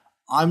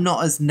I'm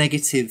not as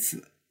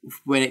negative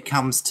when it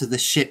comes to the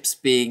ships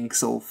being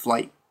sort of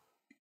like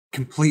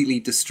completely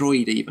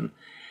destroyed even.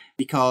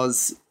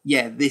 Because,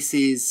 yeah, this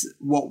is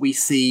what we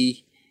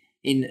see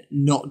in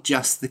not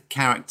just the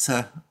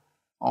character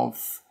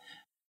of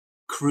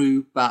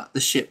crew, but the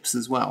ships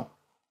as well.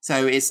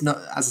 So it's not,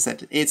 as I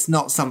said, it's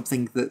not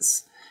something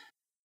that's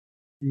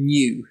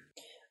new.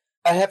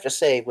 I have to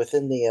say,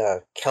 within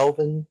the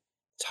Kelvin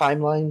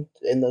timeline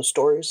in those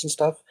stories and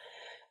stuff,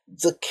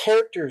 the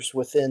characters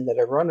within that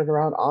are running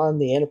around on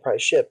the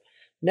Enterprise ship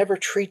never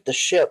treat the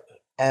ship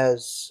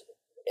as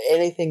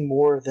anything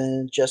more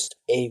than just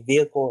a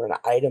vehicle or an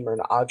item or an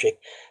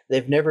object.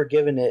 They've never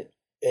given it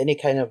any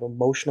kind of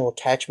emotional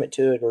attachment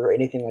to it or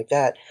anything like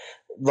that,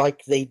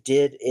 like they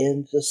did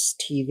in this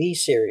TV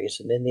series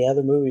and in the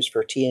other movies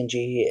for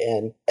TNG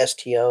and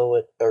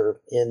STO or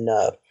in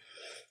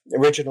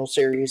original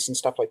series and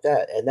stuff like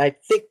that. And I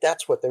think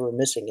that's what they were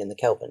missing in the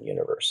Kelvin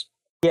universe.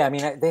 Yeah, I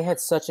mean, they had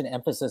such an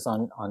emphasis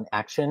on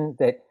action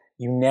that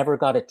you never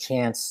got a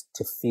chance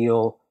to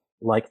feel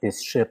like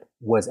this ship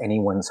was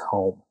anyone's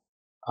home.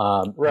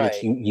 Right.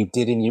 Which you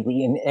did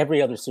in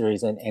every other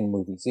series and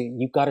movies.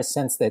 You got a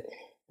sense that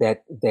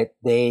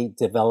they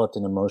developed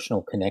an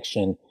emotional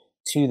connection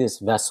to this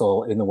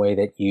vessel in the way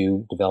that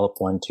you develop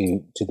one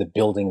to the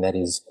building that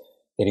is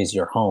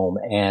your home.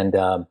 And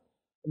the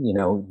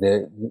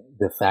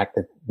fact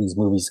that these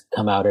movies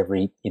come out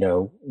every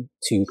 2,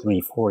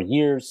 3, 4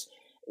 years,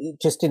 it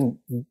just didn't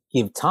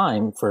give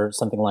time for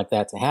something like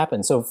that to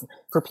happen. So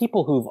for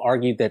people who've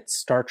argued that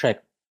Star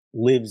Trek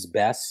lives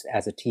best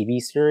as a TV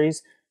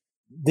series,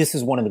 this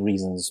is one of the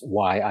reasons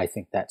why I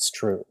think that's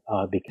true,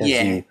 because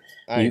you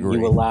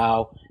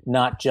allow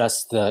not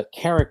just the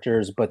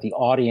characters but the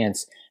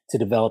audience to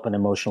develop an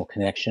emotional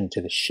connection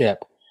to the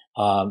ship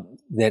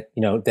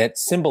that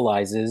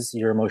symbolizes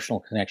your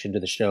emotional connection to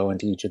the show and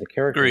to each of the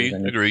characters.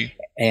 Agree.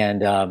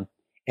 And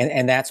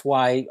that's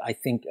why I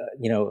think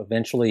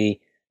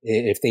eventually,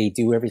 if they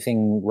do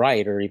everything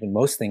right or even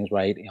most things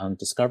right on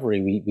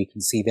Discovery, we can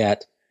see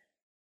that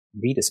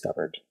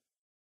rediscovered.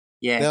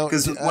 Yeah,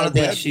 because one of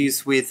the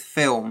issues with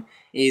film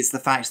is the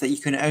fact that you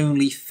can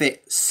only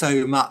fit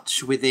so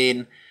much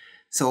within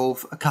sort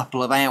of a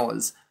couple of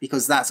hours,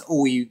 because that's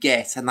all you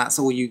get, and that's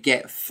all you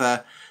get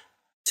for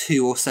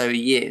 2 or so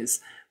years.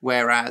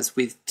 Whereas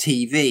with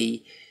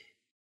TV,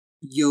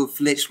 you've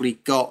literally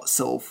got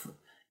sort of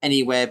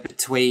anywhere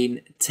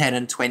between 10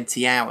 and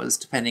 20 hours,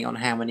 depending on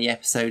how many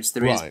episodes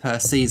there is per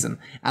season.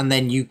 And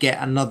then you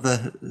get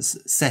another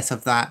set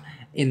of that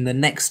in the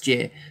next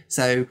year.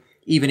 So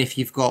even if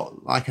you've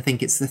got, like, I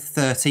think it's the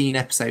 13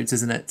 episodes,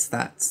 isn't it,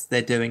 that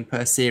they're doing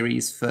per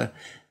series for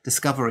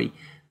Discovery,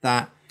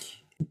 that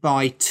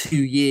by 2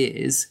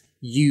 years,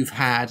 you've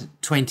had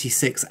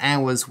 26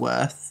 hours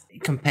worth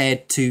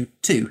compared to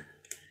 2,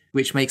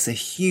 which makes a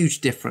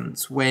huge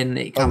difference when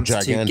it comes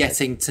to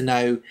getting to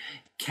know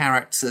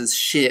characters,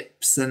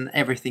 ships, and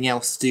everything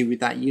else to do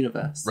with that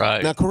universe.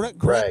 Right. Now,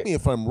 correct me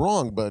if I'm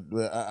wrong, but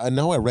I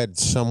know I read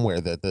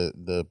somewhere that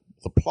the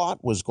plot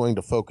was going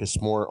to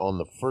focus more on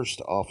the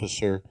first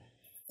officer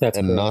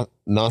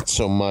not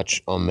so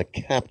much on the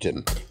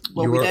captain.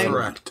 Well, we don't,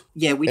 correct.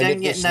 Yeah, we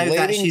don't yet know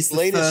that she's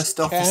the first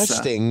officer.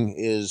 Casting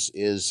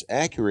is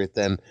accurate,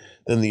 then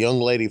the young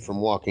lady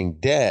from Walking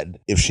Dead,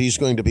 if she's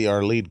going to be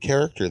our lead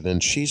character, then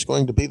she's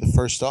going to be the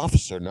first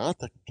officer, not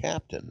the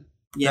captain.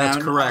 Yeah,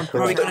 that's correct. I'm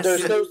probably going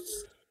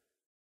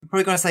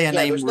to say her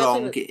name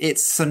wrong.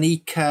 It's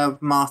Sonika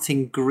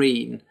Martin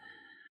Green.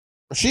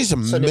 She's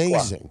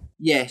amazing.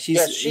 Yeah,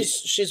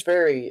 she's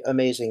very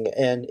amazing.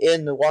 And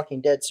in the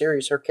Walking Dead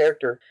series, her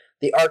character,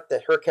 the arc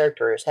that her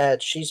character has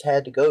had, she's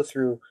had to go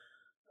through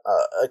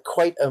a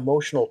quite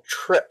emotional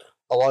trip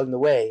along the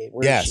way,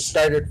 where she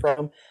started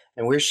from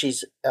and where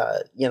she's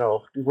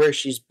where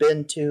she's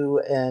been to.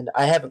 And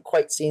I haven't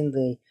quite seen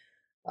the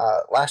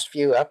last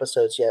few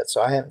episodes yet,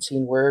 so I haven't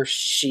seen where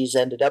she's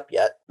ended up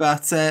yet.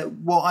 But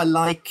what I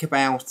like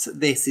about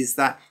this is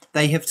that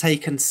they have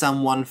taken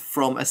someone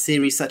from a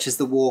series such as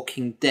The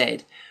Walking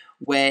Dead,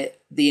 where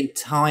the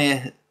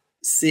entire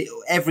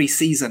every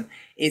season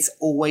it's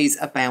always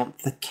about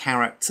the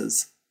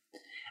characters,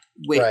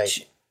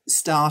 which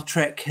Star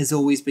Trek has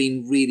always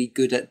been really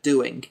good at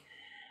doing.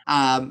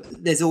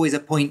 There's always a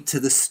point to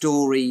the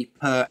story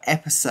per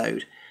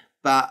episode,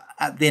 but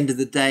at the end of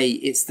the day,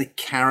 it's the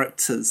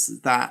characters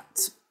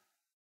that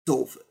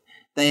sort of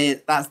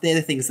they're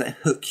the things that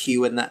hook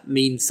you and that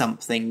mean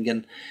something.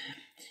 And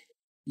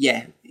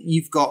yeah,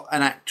 you've got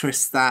an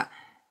actress that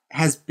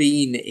has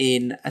been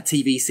in a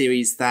TV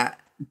series that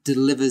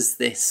delivers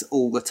this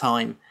all the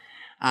time.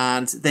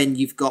 And then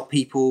you've got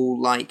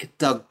people like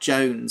Doug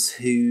Jones,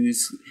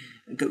 who's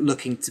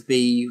looking to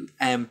be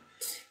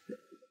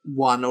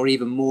one or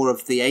even more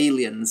of the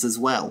aliens as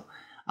well.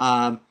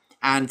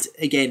 And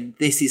again,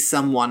 this is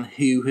someone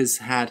who has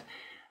had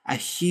a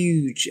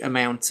huge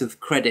amount of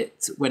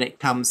credit when it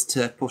comes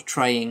to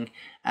portraying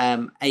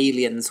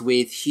aliens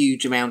with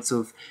huge amounts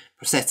of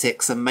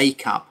prosthetics and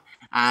makeup,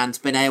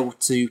 and been able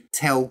to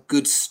tell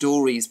good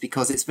stories,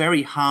 because it's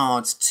very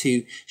hard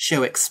to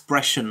show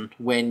expression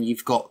when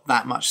you've got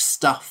that much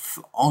stuff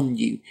on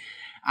you.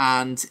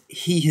 And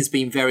he has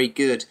been very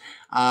good.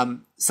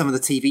 Some of the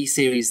TV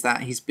series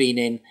that he's been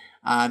in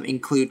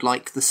include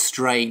like The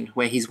Strain,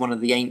 where he's one of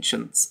the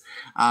ancients.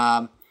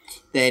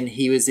 Then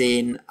he was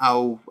in,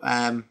 what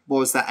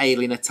was that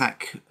alien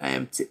attack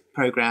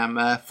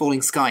program?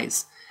 Falling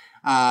Skies.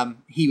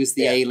 He was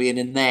the alien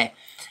in there.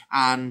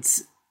 And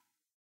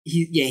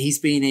he's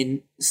been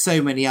in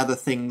so many other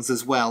things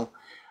as well.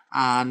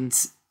 And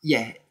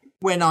yeah,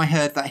 when I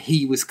heard that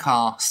he was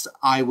cast,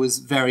 I was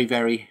very,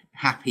 very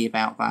happy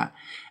about that.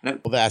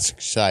 Well, that's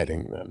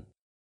exciting then.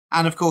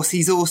 And of course,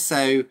 he's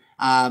also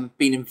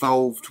been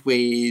involved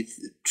with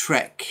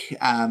Trek,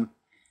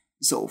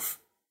 sort of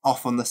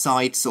off on the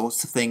side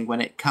sorts of thing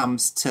when it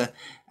comes to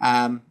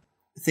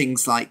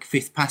things like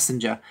Fifth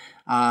Passenger.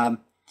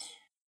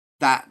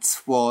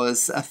 That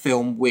was a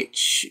film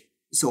which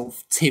sort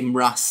of Tim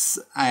Russ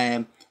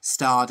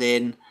starred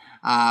in,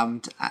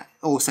 and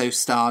also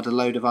starred a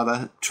load of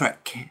other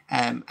Trek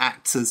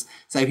actors.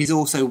 So he's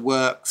also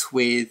worked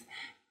with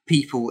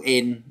people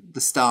in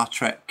the Star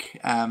Trek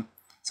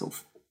sort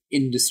of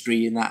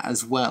industry in that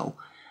as well.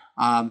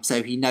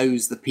 So he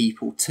knows the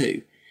people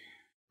too.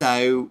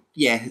 So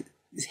yeah,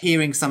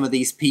 hearing some of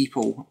these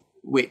people,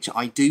 which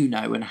I do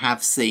know and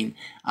have seen,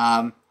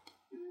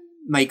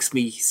 makes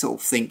me sort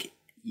of think,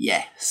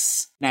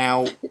 yes.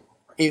 Now,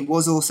 it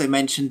was also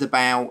mentioned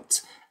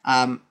about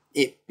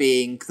it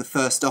being the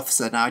first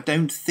officer. Now, I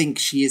don't think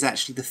she is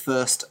actually the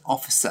first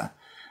officer.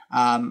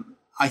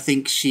 I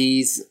think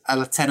she's a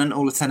lieutenant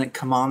or lieutenant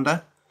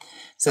commander.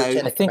 So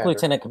I think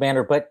lieutenant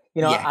commander, but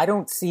Yeah. I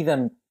don't see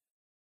them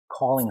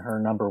calling her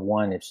number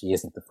one if she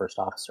isn't the first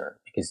officer,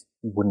 because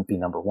it wouldn't be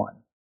number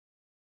one.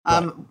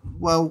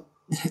 Well,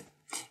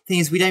 thing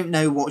is, we don't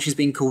know what she's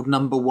been called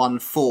number one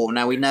for.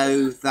 Now, we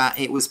know that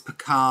it was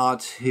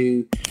Picard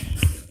who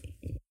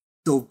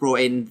sort of brought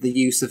in the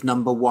use of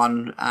number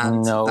one.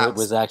 And No, that it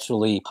was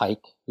actually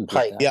Pike who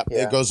did that. Yep,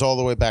 it goes all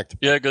the way back to.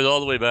 Yeah, it goes all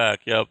the way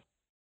back. Yep.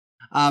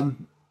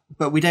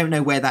 But we don't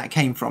know where that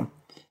came from.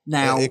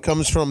 Now, It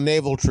comes from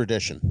naval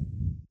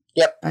tradition.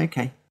 Yep.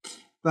 Okay.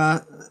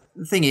 But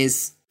the thing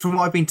is, from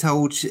what I've been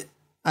told,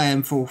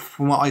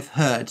 from what I've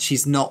heard,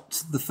 she's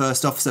not the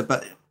first officer,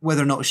 but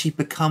whether or not she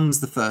becomes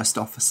the first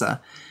officer,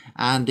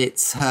 and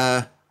it's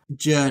her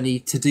journey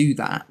to do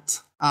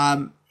that,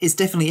 it's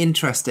definitely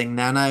interesting.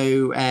 Now, I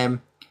know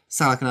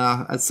Salak and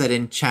I had said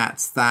in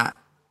chat that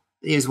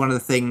is one of the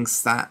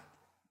things that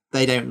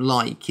they don't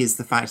like, is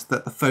the fact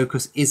that the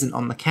focus isn't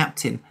on the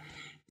captain.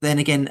 Then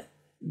again,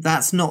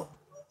 that's not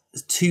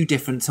too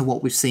different to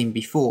what we've seen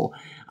before.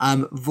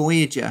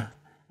 Voyager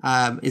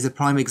is a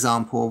prime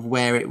example of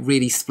where it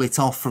really split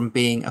off from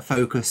being a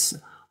focus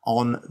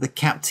on the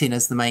captain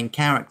as the main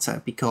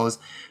character, because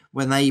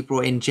when they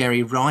brought in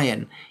Jerry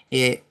Ryan,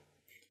 it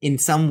in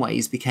some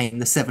ways became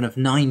the 7 of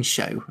 9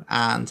 show,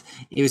 and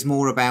it was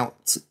more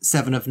about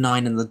 7 of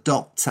 9 and the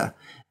Doctor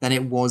than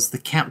it was the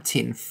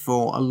captain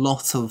for a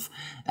lot of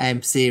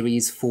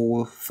series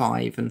 4,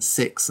 5 and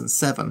 6 and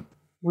 7.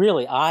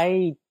 Really,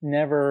 I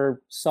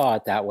never saw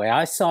it that way.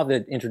 I saw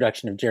the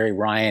introduction of Jerry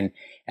Ryan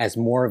as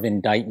more of an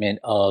indictment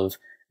of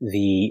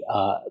the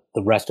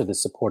rest of the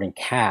supporting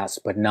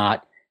cast, but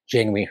not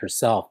Janeway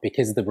herself,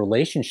 because the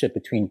relationship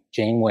between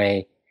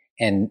Janeway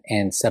and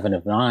 7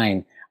 of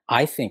 9,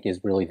 I think, is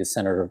really the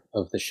center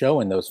of the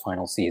show in those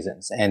final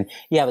seasons. And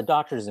yeah, the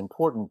Doctor is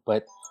important,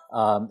 but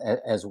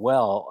as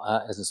well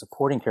as a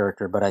supporting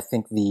character. But I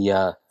think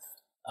that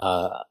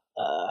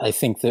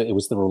it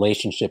was the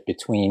relationship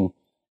between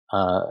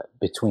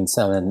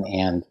 7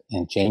 and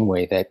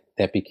Janeway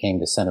that became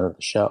the center of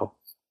the show.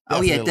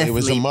 Definitely. It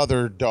was a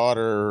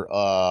mother-daughter,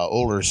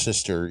 older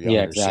sister,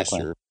 younger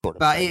sister. Sort of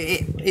but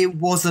it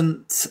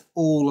wasn't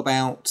all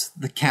about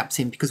the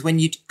captain, because when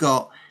you'd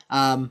got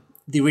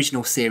the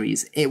original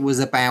series, it was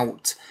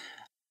about,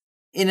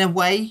 in a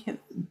way,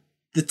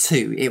 the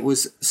two. It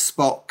was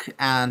Spock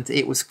and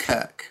it was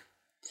Kirk.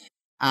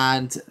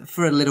 And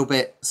for a little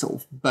bit, sort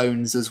of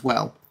Bones as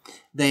well.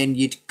 Then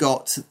you'd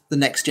got The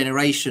Next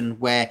Generation,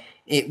 where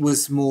it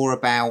was more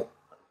about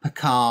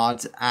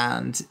Picard,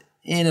 and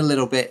in a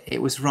little bit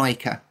it was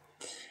Riker.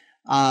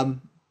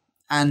 And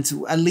And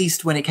at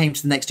least when it came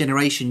to the Next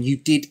Generation, you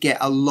did get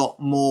a lot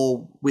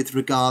more with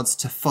regards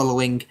to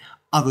following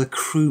other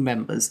crew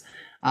members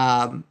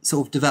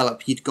sort of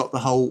develop. You'd got the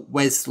whole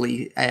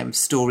Wesley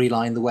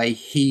storyline, the way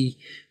he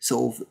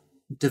sort of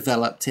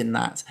developed in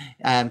that.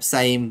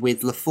 Same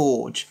with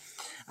LaForge.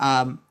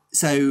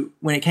 So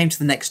when it came to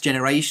the Next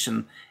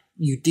Generation,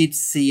 you did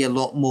see a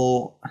lot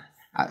more,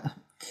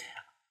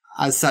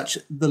 as such,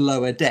 the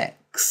lower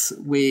decks,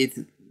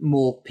 with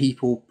more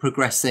people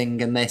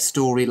progressing and their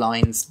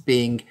storylines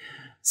being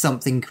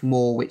something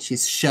more which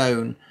is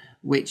shown,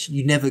 which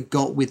you never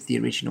got with the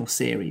original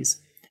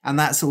series. And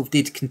that sort of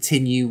did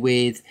continue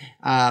with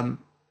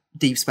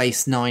Deep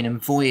Space Nine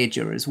and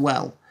Voyager as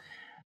well.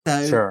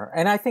 So, sure.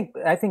 And I think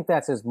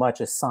that's as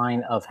much a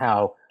sign of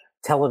how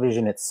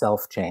television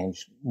itself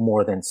changed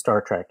more than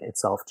Star Trek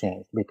itself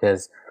changed,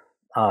 because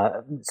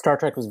Star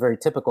Trek was very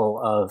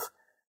typical of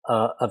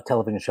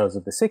television shows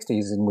of the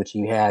 60s, in which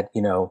you had,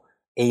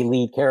 a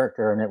lead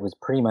character, and it was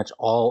pretty much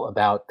all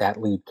about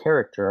that lead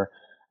character.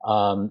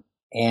 But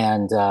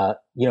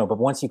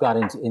once you got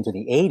into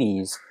the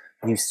 80s,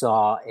 you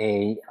saw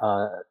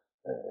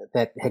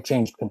that had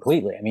changed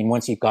completely. I mean,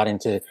 once you got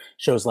into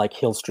shows like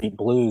Hill Street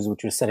Blues,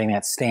 which was setting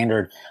that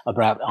standard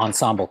about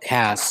ensemble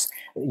casts,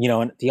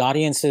 and the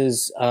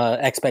audience's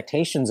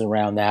expectations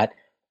around that,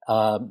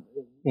 grew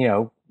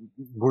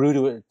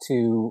to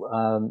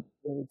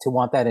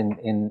want that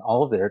in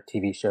all of their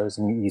TV shows,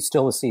 and you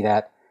still see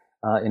that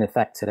in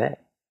effect today.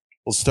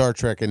 Well, Star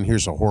Trek, and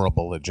here's a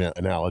horrible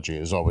analogy,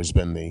 has always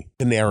been the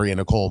canary in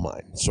a coal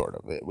mine, sort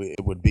of.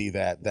 It would be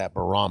that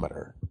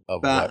barometer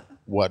of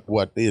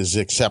what is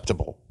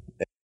acceptable.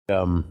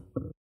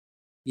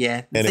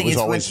 Yeah, and it was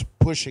always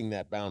pushing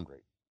that boundary.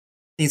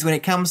 Is when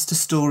it comes to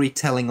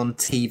storytelling on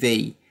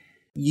TV,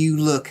 you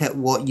look at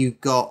what you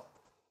got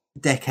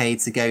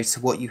decades ago to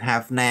what you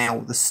have now.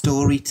 The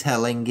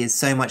storytelling is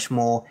so much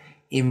more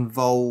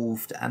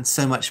involved and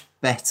so much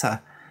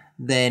better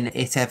than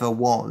it ever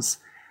was.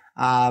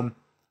 And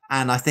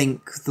I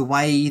think the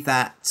way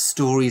that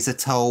stories are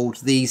told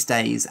these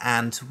days,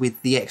 and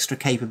with the extra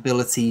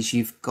capabilities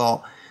you've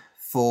got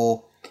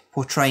for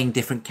portraying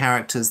different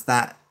characters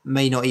that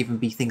may not even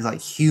be things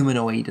like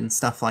humanoid and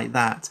stuff like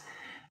that,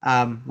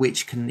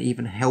 which can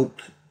even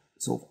help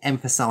sort of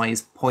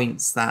emphasize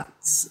points that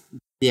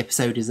the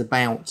episode is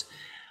about.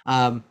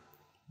 I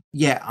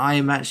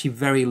am actually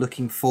very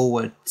looking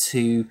forward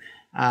to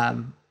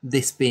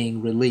this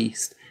being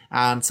released.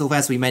 And sort of,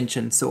 as we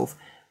mentioned, sort of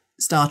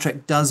Star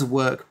Trek does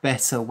work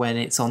better when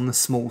it's on the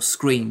small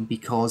screen,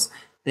 because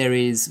there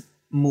is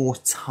more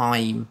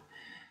time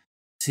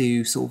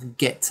to sort of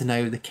get to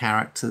know the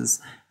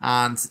characters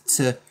and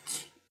to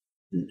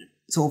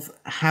sort of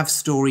have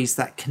stories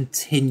that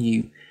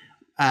continue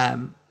a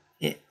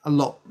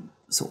lot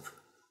sort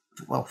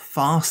of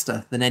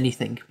faster than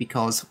anything,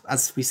 because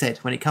as we said,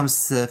 when it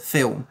comes to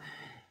film,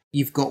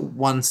 you've got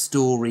one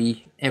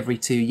story every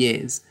 2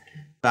 years,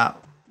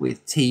 but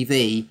with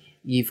TV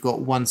you've got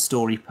one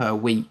story per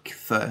week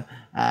for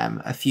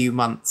a few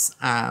months,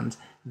 and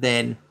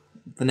then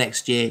the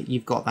next year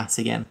you've got that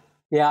again.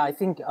 Yeah, I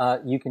think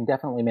you can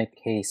definitely make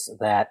a case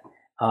that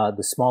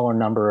the smaller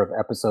number of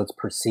episodes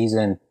per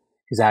season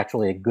is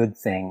actually a good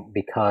thing,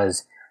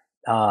 because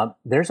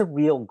there's a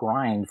real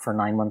grind for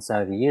 9 months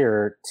out of the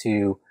year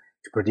to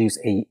produce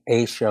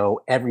a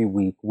show every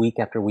week, week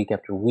after week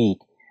after week,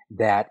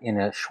 that in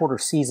a shorter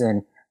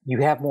season,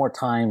 you have more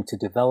time to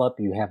develop,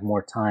 you have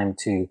more time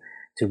to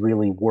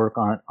really work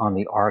on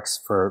the arcs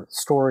for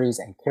stories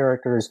and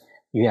characters.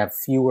 You have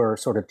fewer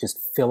sort of just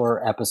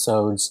filler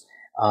episodes.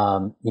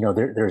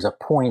 There's a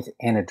point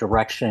and a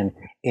direction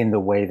in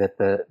the way that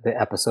the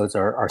episodes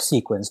are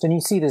sequenced. And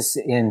you see this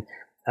in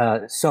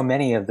so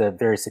many of the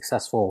very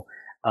successful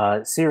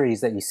series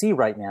that you see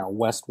right now: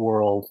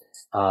 Westworld,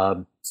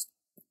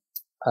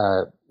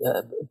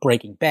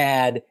 Breaking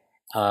Bad,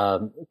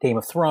 Game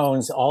of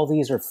Thrones. All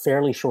these are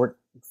fairly short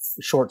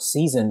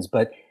seasons,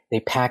 but they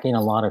pack in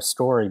a lot of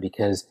story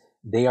because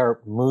they are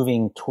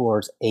moving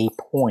towards a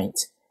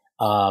point.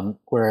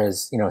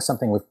 Whereas,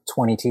 something with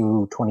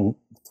 22,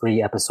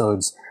 23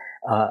 episodes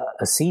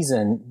a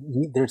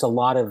season, there's a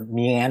lot of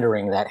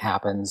meandering that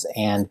happens,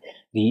 and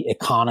the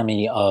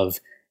economy of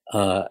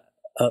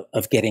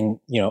getting,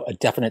 a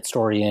definite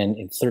story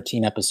in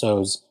 13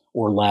 episodes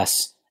or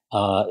less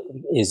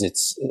is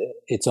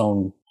its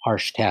own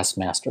harsh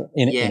taskmaster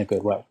in a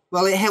good way.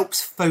 Well, it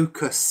helps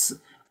focus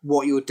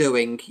what you're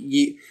doing.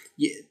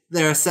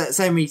 There are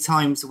so many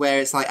times where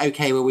it's like,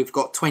 okay, well, we've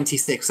got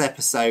 26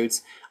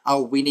 episodes.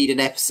 Oh, we need an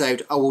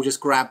episode. Oh, we'll just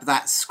grab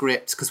that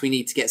script because we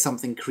need to get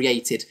something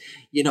created.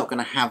 You're not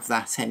going to have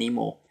that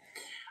anymore.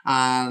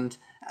 And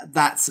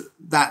that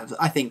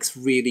I think is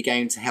really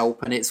going to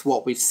help. And it's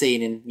what we've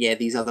seen in,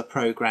 these other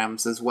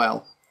programs as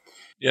well.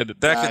 Yeah,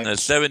 but back in the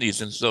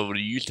 70s and so,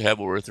 you used to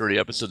have over 30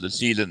 episodes a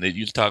season. They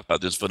used to talk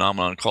about this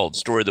phenomenon called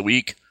Story of the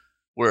Week,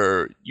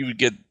 where you would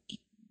get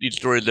these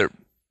stories that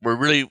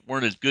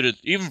weren't as good as,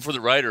 even for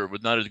the writer,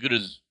 was not as good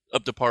as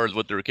up to par as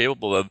what they were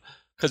capable of,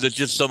 because it's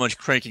just so much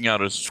cranking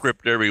out a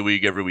script every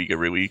week.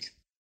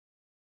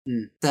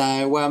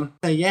 So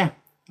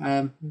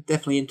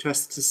definitely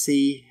interested to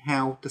see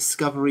how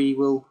Discovery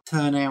will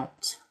turn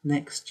out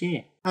next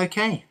year.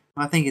 Okay,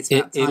 I think it's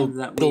about time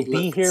that we it'll be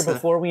look here to-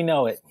 before we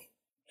know it.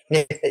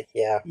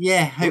 Yeah.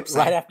 Yeah, hope so.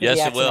 Right after Yes,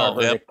 the it will. Axonar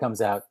verdict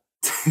comes out.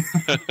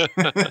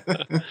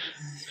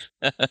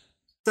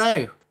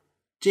 So,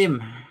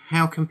 Jim,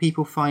 how can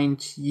people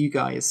find you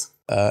guys?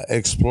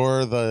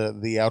 Explore the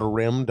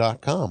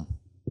outerrim.com.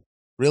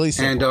 Really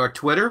simple. And our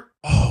Twitter?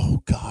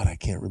 Oh, God, I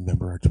can't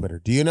remember our Twitter.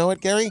 Do you know it,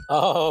 Gary?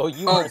 Oh,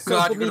 you are God,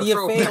 social you're media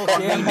gonna fail, throw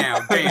me Jim. now.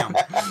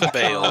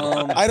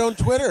 Damn. I don't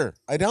Twitter.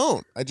 I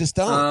don't. I just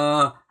don't.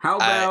 How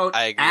about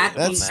I agree at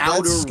with the that.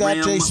 Outer That's Scott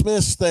Rim? J.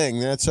 Smith's thing.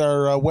 That's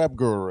our web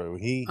guru.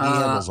 He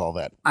handles all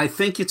that. I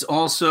think it's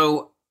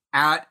also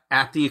at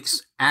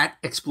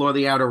Explore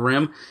the Outer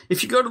Rim.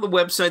 If you go to the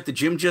website that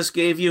Jim just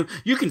gave you,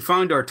 you can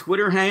find our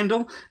Twitter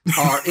handle,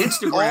 our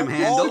Instagram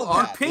handle, of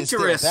our that is there.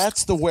 Pinterest.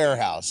 That's the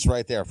warehouse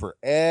right there for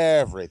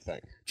everything.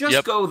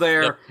 Just go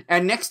there,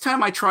 and next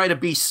time I try to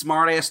be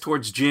smartass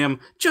towards Jim,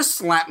 just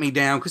slap me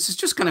down, because it's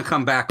just going to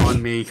come back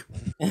on me.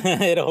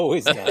 It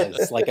always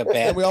does, like a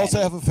bad And we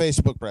also have a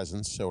Facebook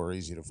presence, so we're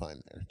easy to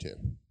find there, too.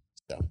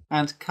 So.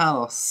 And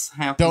Carlos,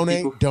 how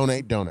can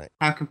donate.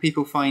 How can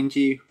people find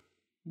you?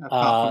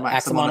 Apart from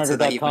Axomonitor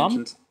that you've Axomonitor.com.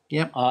 mentioned.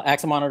 Yep.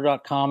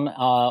 Axomonitor.com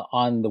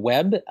on the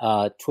web.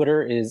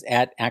 Twitter is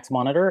at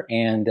Axomonitor,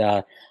 and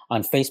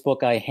on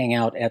Facebook I hang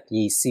out at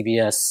the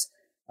CBS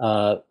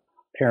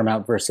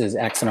Paramount versus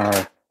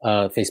Axonar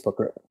Facebook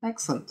group.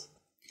 Excellent.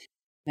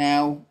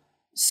 Now,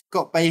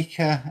 Scott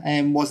Baker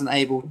wasn't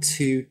able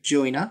to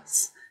join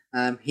us.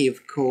 He,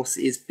 of course,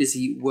 is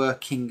busy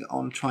working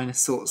on trying to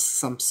sort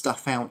some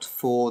stuff out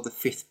for the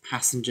Fifth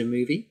Passenger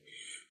movie.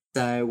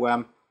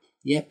 So,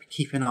 yep,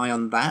 keep an eye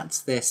on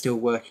that. They're still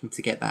working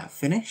to get that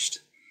finished.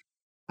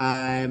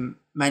 Manu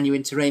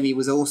Interemi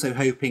was also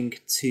hoping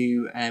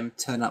to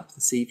turn up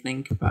this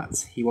evening,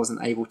 but he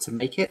wasn't able to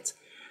make it.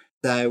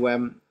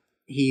 So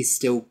he's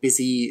still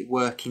busy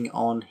working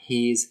on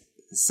his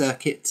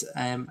circuit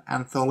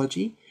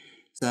anthology.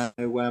 So,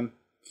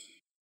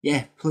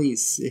 yeah,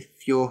 please, if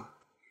you're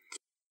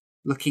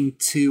looking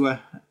to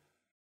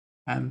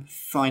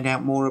find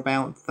out more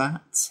about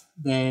that,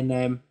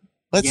 then...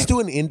 Let's do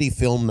an indie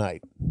film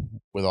night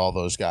with all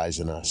those guys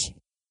and us.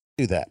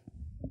 Do that.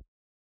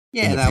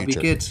 Yeah, that'll be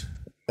good.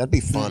 That'd be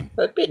fun.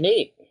 That'd be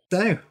neat.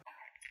 So,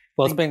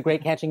 well, it's been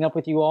great catching up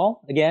with you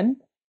all again.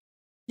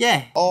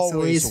 Yeah,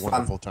 always it's a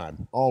wonderful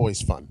time.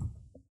 Always fun.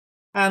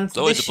 And It's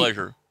always a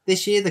pleasure.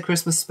 This year, the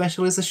Christmas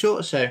special is a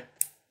short show.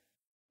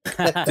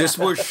 This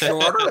was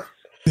shorter?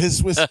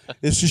 This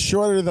is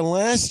shorter than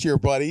last year,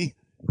 buddy.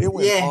 It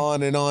went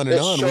on and on and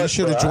It's on. We short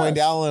should have for joined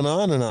us. Alan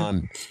on and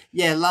on.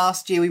 Yeah,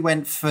 last year we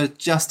went for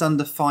just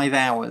under 5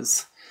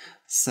 hours.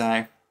 So,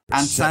 and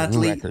Setting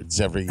sadly, records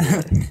every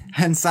year.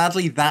 and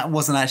sadly, that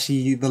wasn't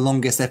actually the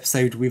longest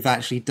episode we've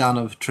actually done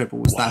of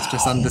Tribbles. That's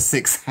just under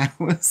 6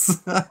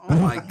 hours. Oh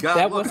my God!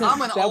 That Look, wasn't-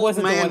 I'm an that old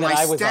wasn't the man. one that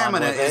My I was on,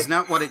 stamina was it? is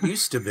not what it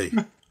used to be.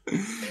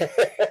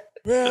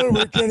 Well,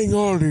 we're getting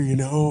older, you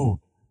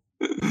know.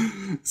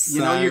 You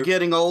know, you're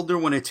getting older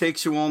when it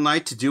takes you all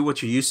night to do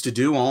what you used to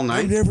do all I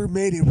night. never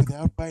made it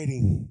without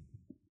biting.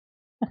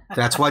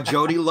 That's what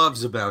Jody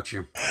loves about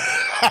you.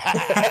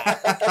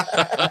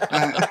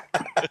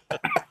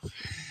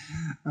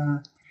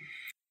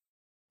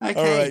 Okay.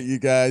 All right, you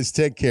guys,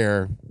 take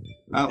care.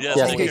 Oh, Yeah,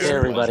 take care,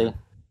 everybody.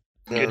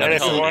 Good night,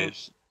 everyone.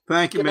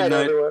 Thank you, Good night,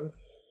 Midnight. everyone.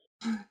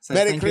 So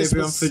Merry thank you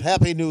everyone Christmas.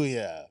 Happy New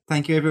Year.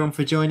 Thank you everyone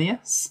for joining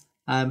us.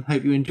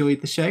 Hope you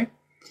enjoyed the show.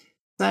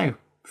 So,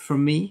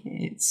 from me,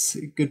 it's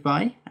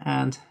goodbye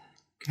and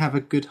have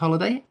a good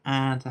holiday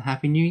and a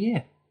happy new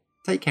year.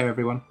 Take care,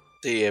 everyone.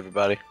 See you,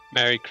 everybody.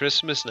 Merry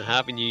Christmas and a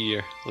Happy New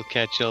Year. We'll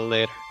catch y'all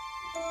later.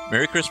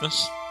 Merry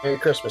Christmas. Merry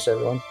Christmas,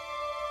 everyone.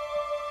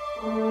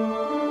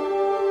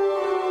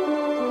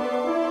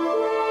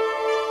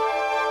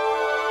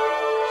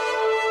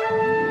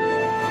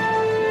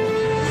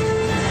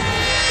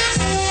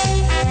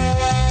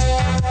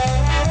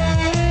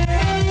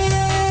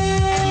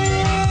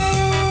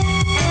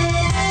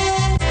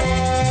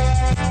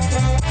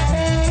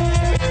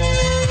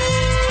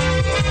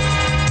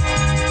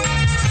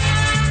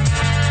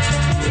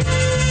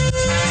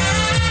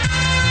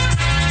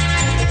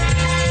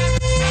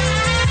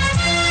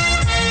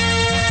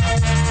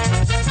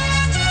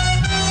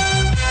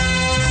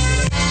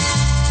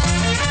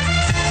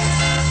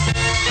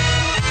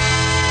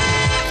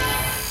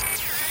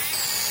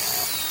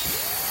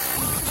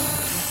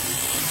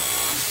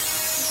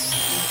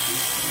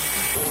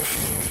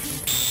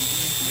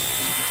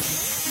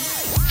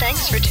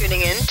 Thanks for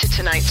tuning in to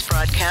tonight's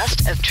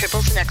broadcast of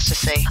Tribbles and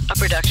Ecstasy, a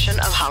production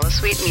of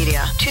Holosuite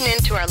Media. Tune in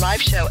to our live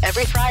show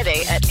every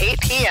Friday at 8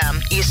 p.m.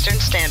 Eastern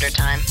Standard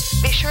Time.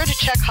 Be sure to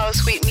check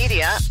Holosuite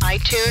Media,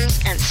 iTunes,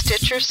 and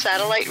Stitcher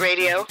Satellite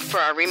Radio for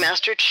our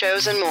remastered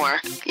shows and more.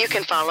 You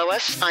can follow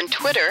us on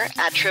Twitter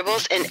at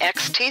Tribbles and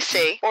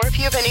XTC, or if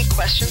you have any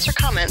questions or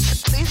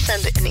comments, please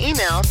send an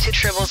email to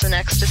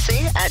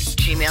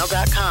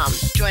tribblesandEcstasy@gmail.com.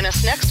 Join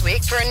us next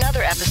week for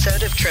another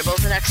episode of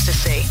Tribbles and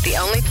Ecstasy, the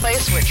only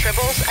place where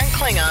Tribbles and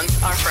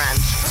Klingons are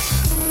friends.